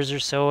hours or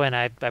so, and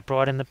I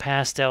brought in the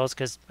pastels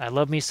because I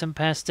love me some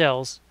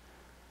pastels.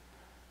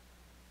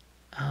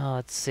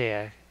 Let's see.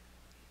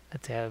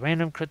 Let's see. A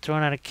random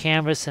thrown on a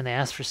canvas, and they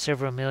asked for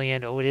several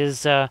million. Oh, it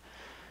is.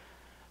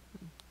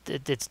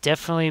 It's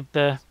definitely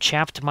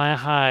chapped my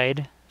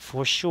hide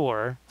for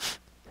sure.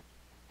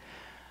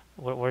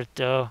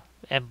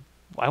 And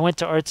I went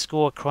to art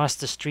school across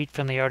the street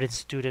from the Art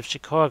Institute of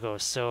Chicago,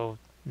 so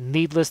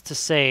needless to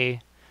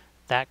say,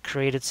 that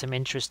created some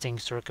interesting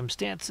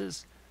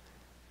circumstances.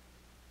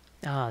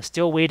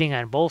 Still waiting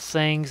on both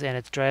things, and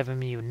it's driving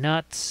me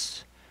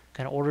nuts.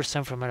 Gonna order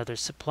some from another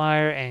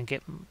supplier and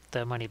get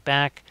the money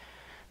back.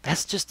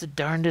 That's just the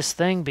darndest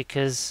thing,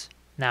 because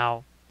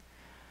now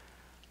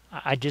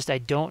I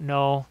don't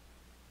know.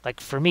 Like,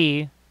 for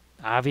me,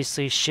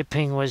 obviously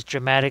shipping was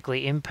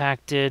dramatically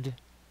impacted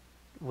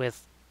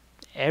with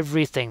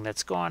everything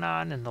that's gone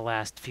on in the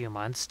last few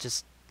months.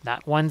 Just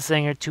not one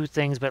thing or 2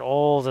 things, but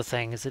all the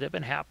things that have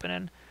been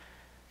happening.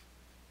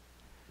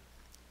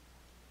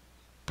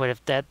 But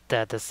if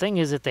the thing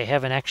is that they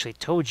haven't actually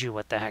told you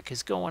what the heck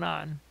is going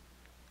on,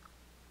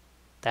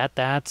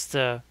 that's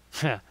the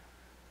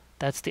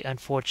that's the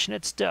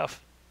unfortunate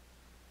stuff.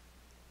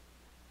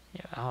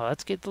 Yeah,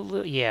 let's get a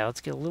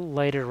little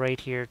lighter right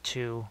here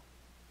too.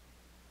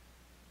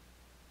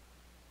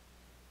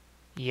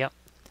 Yep.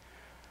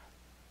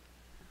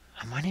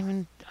 I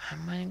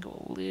might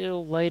go a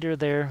little lighter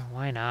there.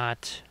 Why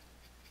not?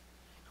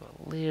 Go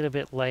a little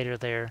bit lighter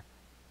there.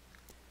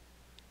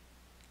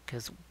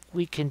 Because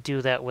we can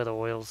do that with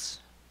oils.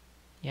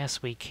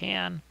 Yes, we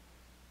can.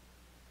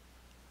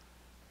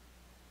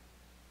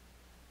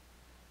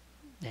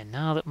 And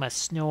now that my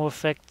snow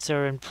effects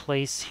are in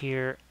place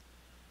here,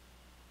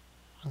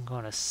 I'm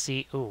going to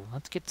see... Ooh,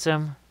 let's get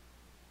some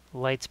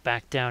lights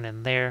back down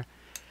in there.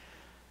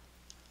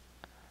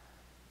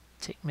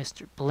 Take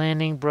Mr.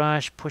 Blending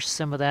Brush, push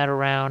some of that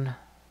around.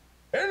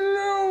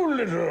 Hello,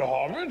 little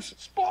hobbits.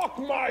 Spark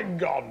my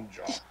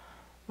ganja.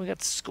 We got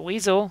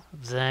Squeezel.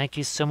 Thank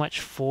you so much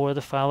for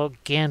the follow.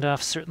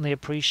 Gandalf certainly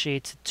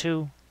appreciates it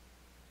too.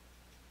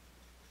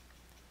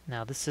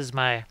 Now this is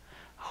my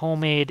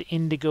homemade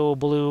indigo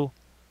blue.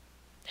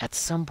 At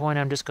some point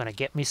I'm just going to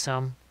get me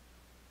some.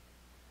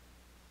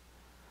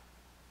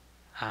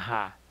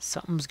 Aha.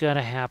 Something's got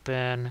to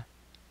happen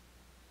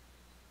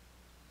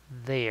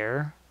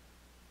there.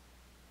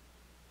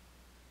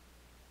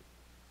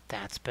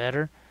 That's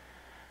better.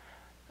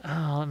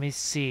 Oh, let me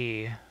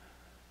see.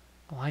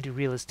 Why do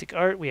realistic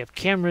art? We have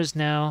cameras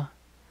now.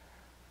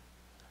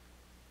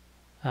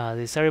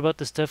 Sorry about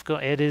the stuff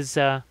going. It is,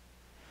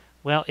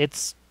 well,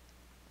 it's.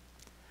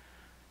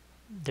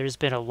 There's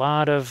been a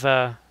lot of,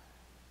 and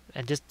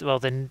just, well,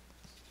 then,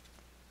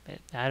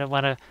 I don't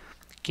want to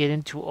get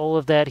into all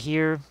of that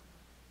here,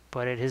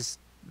 but it has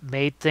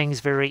made things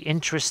very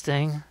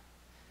interesting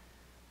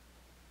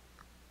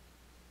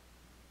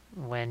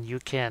when you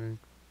can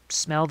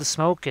smell the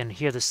smoke and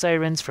hear the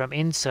sirens from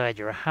inside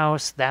your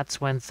house.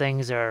 That's when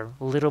things are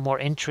a little more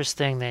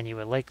interesting than you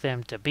would like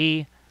them to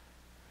be.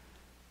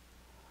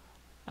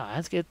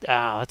 Let's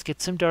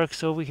get some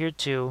darks over here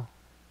too.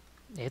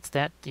 It's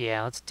that,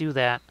 yeah, let's do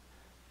that.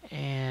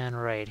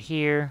 And right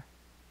here.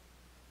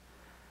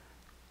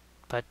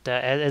 But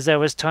as I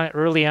was talking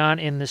early on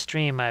in the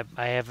stream, I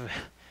have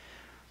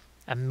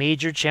a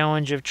major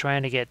challenge of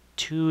trying to get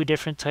 2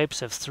 different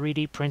types of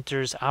 3D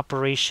printers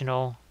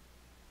operational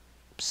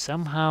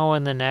somehow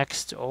in the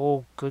next,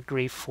 oh, good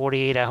grief,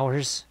 48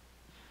 hours.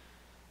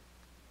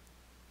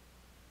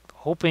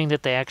 Hoping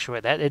that they actually,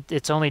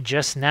 it's only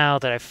just now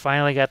that I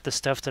finally got the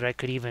stuff that I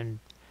could even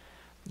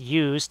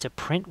use to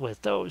print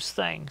with those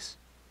things.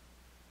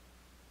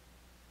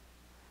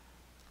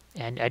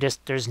 And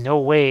there's no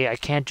way, I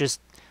can't just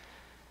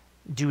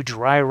do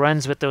dry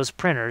runs with those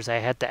printers. I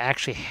had to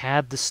actually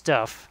have the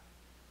stuff.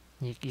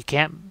 You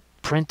can't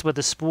print with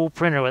a spool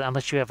printer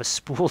unless you have a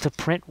spool to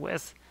print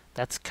with.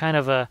 That's kind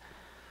of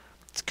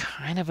it's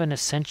kind of an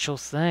essential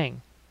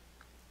thing.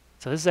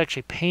 So this is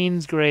actually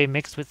Payne's Gray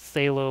mixed with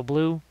Phthalo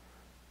Blue.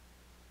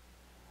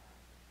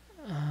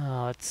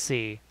 Let's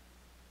see.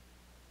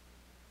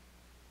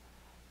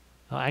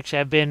 Well, actually,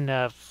 I've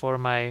been, for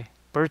my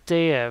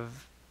birthday, a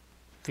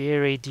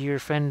very dear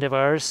friend of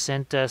ours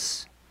sent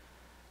us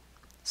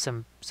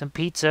some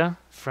pizza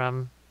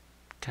from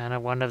kind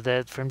of one of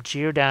the, from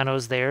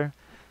Giordano's there.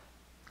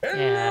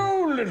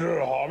 Hello,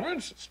 little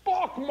hobbits.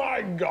 Spark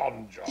my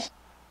ganja.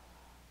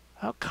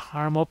 Oh,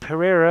 Carmel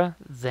Pereira,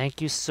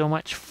 thank you so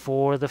much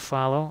for the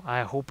follow.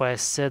 I hope I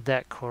said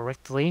that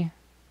correctly.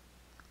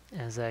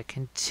 As I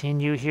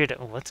continue here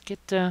to, let's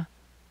get a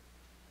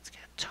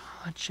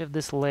touch of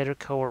this lighter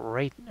color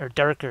right, or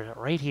darker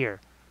right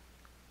here.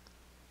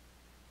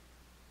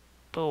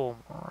 Boom,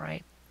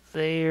 right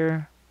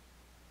there.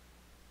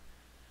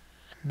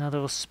 Another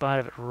little spot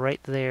of it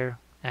right there.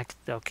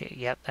 Okay,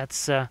 yeah,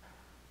 that's that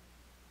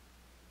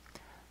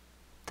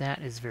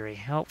is very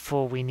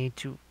helpful. We need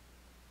to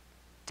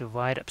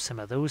divide up some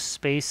of those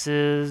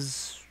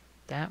spaces.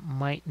 That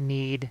might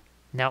need...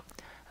 Now,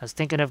 I was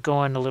thinking of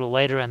going a little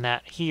lighter on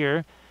that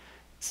here.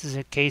 This is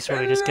a case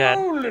where we just got...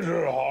 Hello, little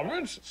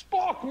hobbits.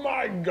 Spark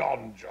my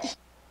ganja.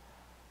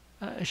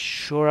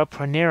 Shora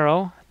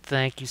Pranero,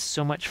 thank you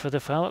so much for the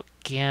follow.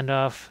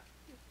 Gandalf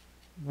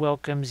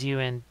welcomes you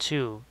in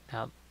too.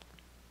 Now,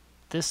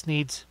 this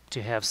needs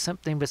to have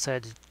something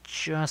besides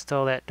just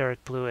all that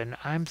dark blue, and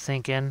I'm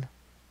thinking,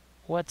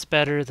 what's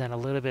better than a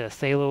little bit of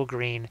phthalo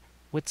green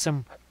with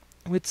some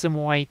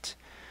white.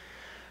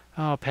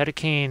 Oh,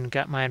 Pedicane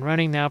got mine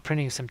running now,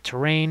 printing some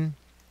terrain.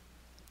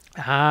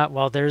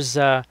 Well, there's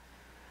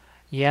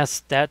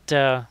yes,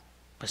 that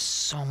was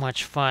so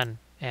much fun.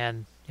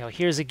 And you know,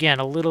 here's again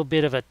a little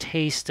bit of a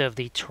taste of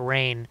the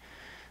terrain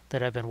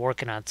that I've been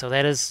working on. So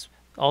that is,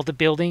 all the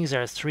buildings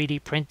are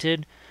 3D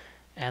printed,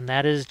 and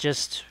that is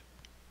just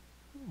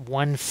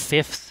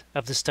 1/5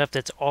 of the stuff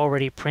that's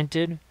already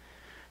printed.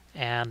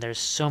 And there's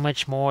so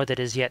much more that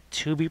is yet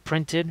to be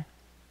printed.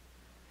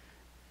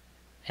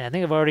 And I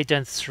think I've already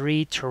done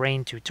 3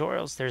 terrain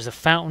tutorials. There's a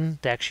fountain.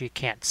 Actually, you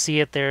can't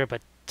see it there,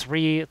 but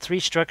three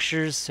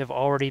structures have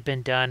already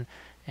been done.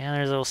 And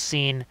there's a little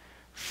scene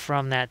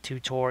from that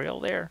tutorial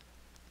there.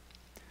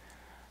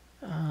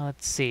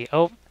 Let's see.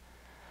 Oh,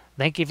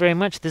 thank you very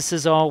much. This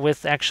is all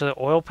with actually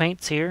oil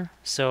paints here.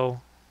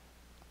 So,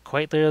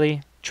 quite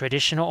literally,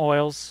 traditional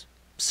oils.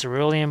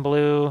 Cerulean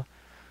blue,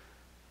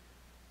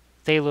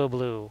 phthalo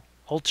blue,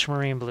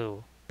 ultramarine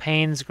blue,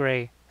 Payne's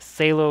Gray,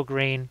 phthalo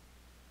green,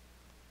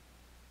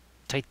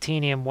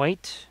 titanium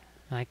white,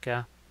 like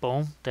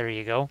boom, there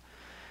you go.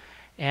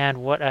 And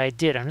what I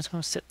did, I'm just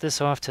going to set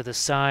this off to the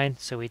side.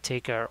 So we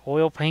take our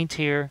oil paint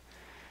here,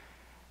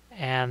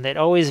 and it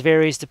always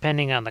varies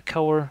depending on the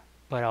color,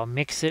 but I'll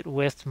mix it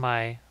with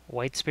my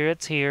white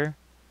spirits here.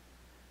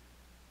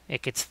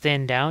 It gets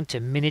thinned down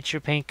to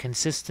miniature paint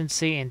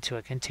consistency into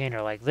a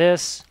container like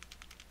this.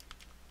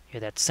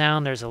 Hear that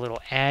sound? There's a little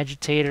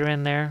agitator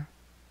in there.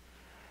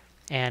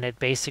 And it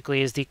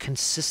basically is the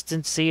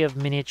consistency of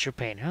miniature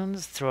paint.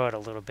 Let's throw it a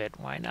little bit.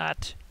 Why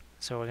not?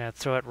 So we're going to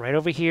throw it right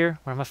over here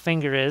where my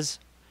finger is.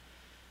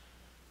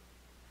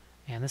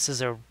 And this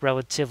is a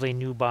relatively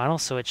new bottle,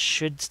 so it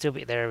should still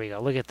be... There we go.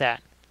 Look at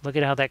that. Look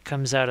at how that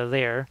comes out of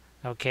there.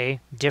 Okay,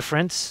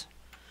 difference.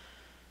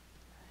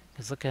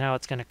 Because look at how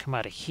it's going to come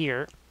out of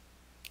here.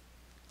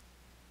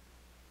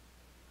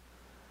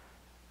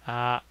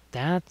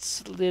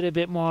 That's a little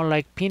bit more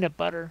like peanut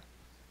butter.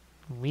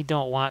 We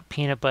don't want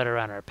peanut butter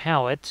on our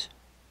palette.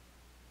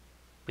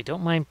 We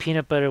don't mind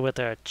peanut butter with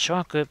our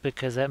chocolate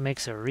because that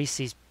makes a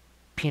Reese's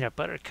peanut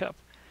butter cup.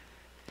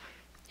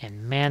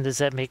 And man, does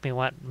that make me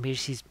want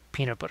Reese's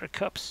peanut butter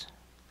cups.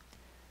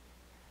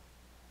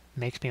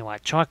 Makes me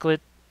want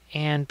chocolate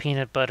and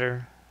peanut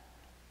butter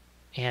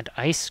and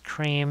ice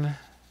cream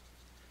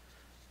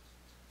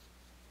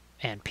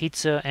and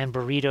pizza and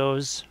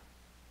burritos.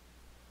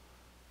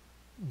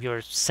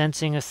 You're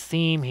sensing a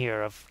theme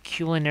here of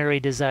culinary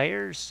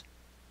desires.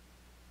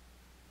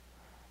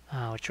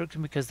 Which works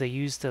because they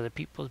used other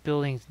people's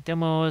buildings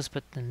demos,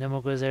 but the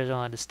demo goes there, don't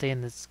want to stay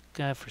in this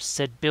guy for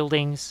said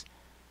buildings.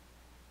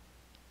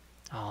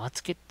 Oh,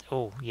 let's get,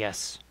 oh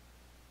yes,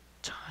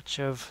 touch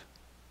of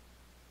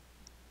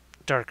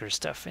darker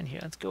stuff in here.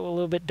 Let's go a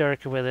little bit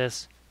darker with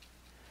this.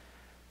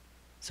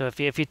 So if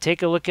you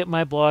take a look at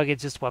my blog,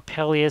 it's just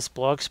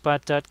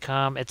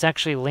wappeliusblogspot.com. It's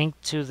actually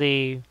linked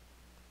to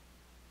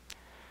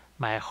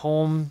my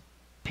home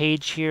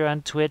page here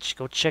on Twitch.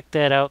 Go check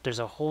that out. There's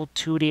a whole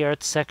 2D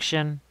art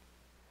section.